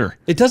computer.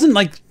 It doesn't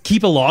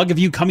keep a log of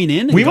you coming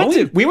in. And We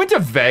going? went to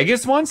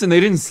Vegas once and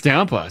they didn't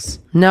stamp us.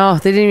 No,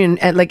 they didn't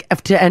even,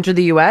 to enter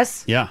the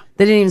U.S., Yeah.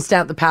 they didn't even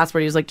stamp the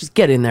passport. He was like, just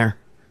get in there.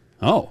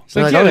 Oh,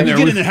 So Like, get okay. in there.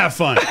 Get in there, have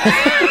fun.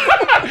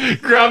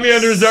 Grab me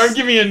under his arm,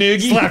 give me a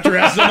noogie. Slapped your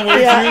ass on the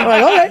way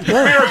Yeah, through.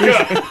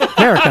 like, okay.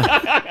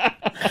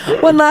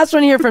 America. One last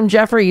one here from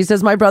Jeffrey. He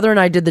says, my brother and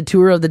I did the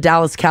tour of the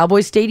Dallas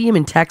Cowboys Stadium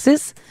in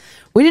Texas.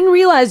 We didn't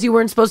realize you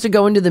weren't supposed to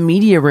go into the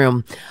media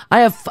room. I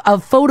have a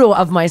photo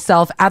of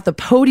myself at the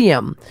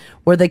podium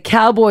where the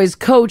Cowboys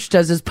coach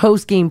does his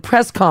post-game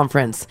press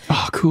conference.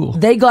 Oh, cool.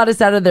 They got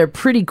us out of there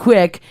pretty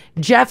quick.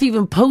 Jeff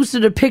even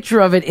posted a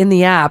picture of it in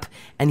the app,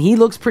 and he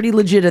looks pretty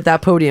legit at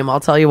that podium, I'll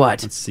tell you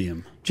what. Let's see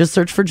him. Just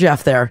search for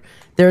Jeff there.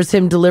 There's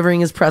him delivering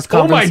his press Oh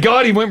conference. my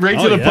God, he went right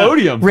to the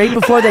podium. Right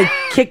before they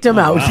kicked him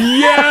out.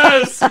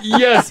 Yes,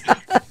 yes.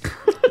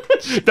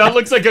 That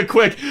looks like a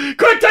quick, take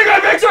my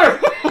picture.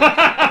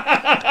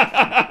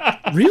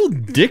 Real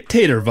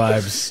dictator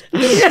vibes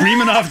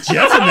screaming off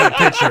Jeff in that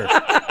picture.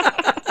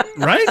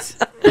 Right?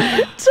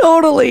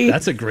 Totally.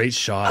 That's a great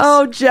shot.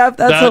 Oh, Jeff,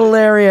 that's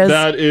hilarious.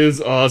 That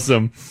is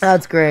awesome.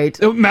 That's great.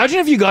 Imagine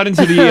if you got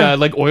into the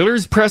like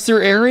Oilers presser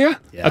area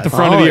at the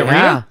front of the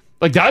arena.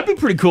 Like, that'd be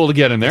pretty cool to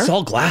get in there. It's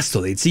all glass,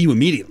 so they'd see you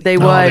immediately. They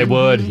would. Oh, they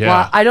would, yeah.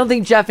 Well, I don't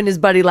think Jeff and his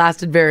buddy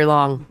lasted very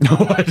long. No,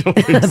 I don't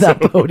think at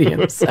that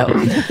podium. So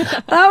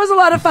that was a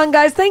lot of fun,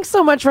 guys. Thanks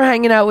so much for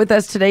hanging out with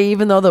us today,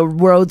 even though the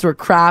roads were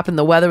crap and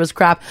the weather was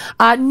crap.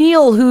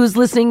 Neil, who's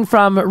listening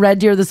from Red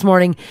Deer this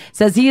morning,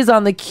 says he is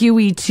on the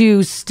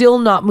QE2, still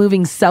not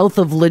moving south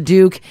of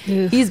Leduc.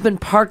 He's been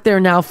parked there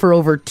now for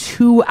over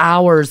 2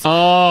 hours.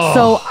 Oh.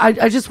 So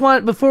I just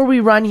want, before we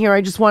run here,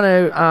 I just want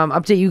to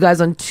update you guys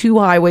on 2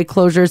 highway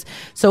closures.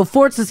 So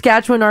Fort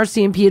Saskatchewan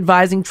RCMP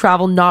advising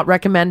travel not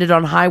recommended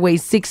on Highway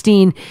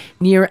 16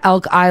 near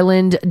Elk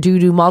Island due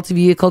to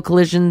multi-vehicle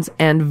collisions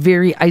and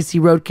very icy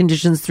road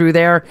conditions through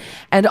there.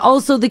 And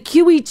also the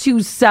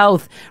QE2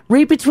 South,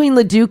 right between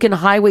Leduc and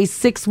Highway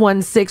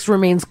 616,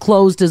 remains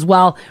closed as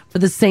well for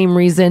the same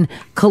reason,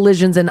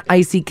 collisions and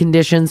icy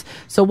conditions.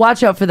 So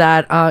watch out for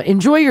that.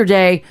 Enjoy your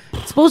day.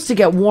 It's supposed to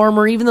get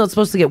warmer, even though it's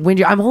supposed to get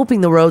windy. I'm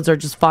hoping the roads are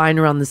just fine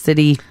around the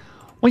city.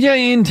 Well, yeah,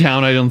 in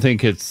town, I don't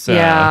think it's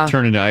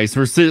turning to ice.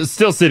 We're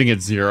still sitting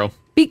at 0.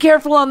 Be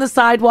careful on the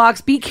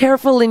sidewalks. Be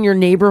careful in your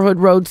neighborhood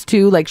roads,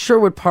 too. Like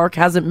Sherwood Park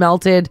hasn't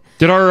melted.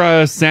 Did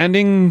our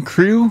sanding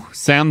crew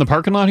sand the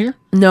parking lot here?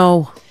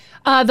 No.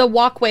 The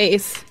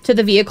walkways to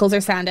the vehicles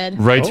are sanded.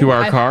 Right to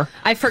our car?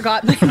 I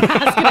forgot my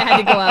mask and I had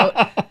to go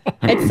out.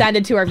 It's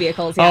sanded to our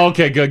vehicles. Yeah. Oh,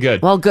 okay,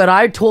 good. Well, good.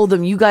 I told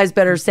them you guys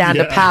better sand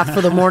a path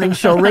for the morning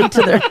show right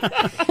to their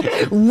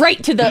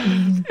right to the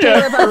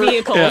door of our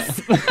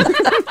vehicles.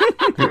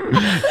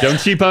 Don't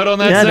cheap out on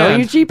that Yeah, sand. don't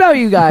you cheap out,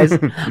 you guys.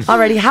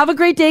 Alrighty, have a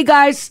great day,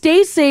 guys.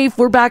 Stay safe.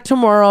 We're back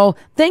tomorrow.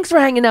 Thanks for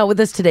hanging out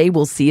with us today.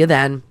 We'll see you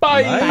then.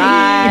 Bye.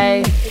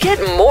 Bye. Get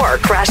more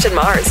Crash and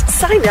Mars.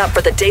 Sign up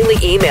for the daily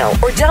email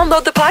or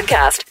download the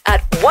podcast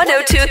at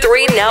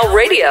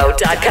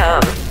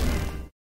 1023nowradio.com.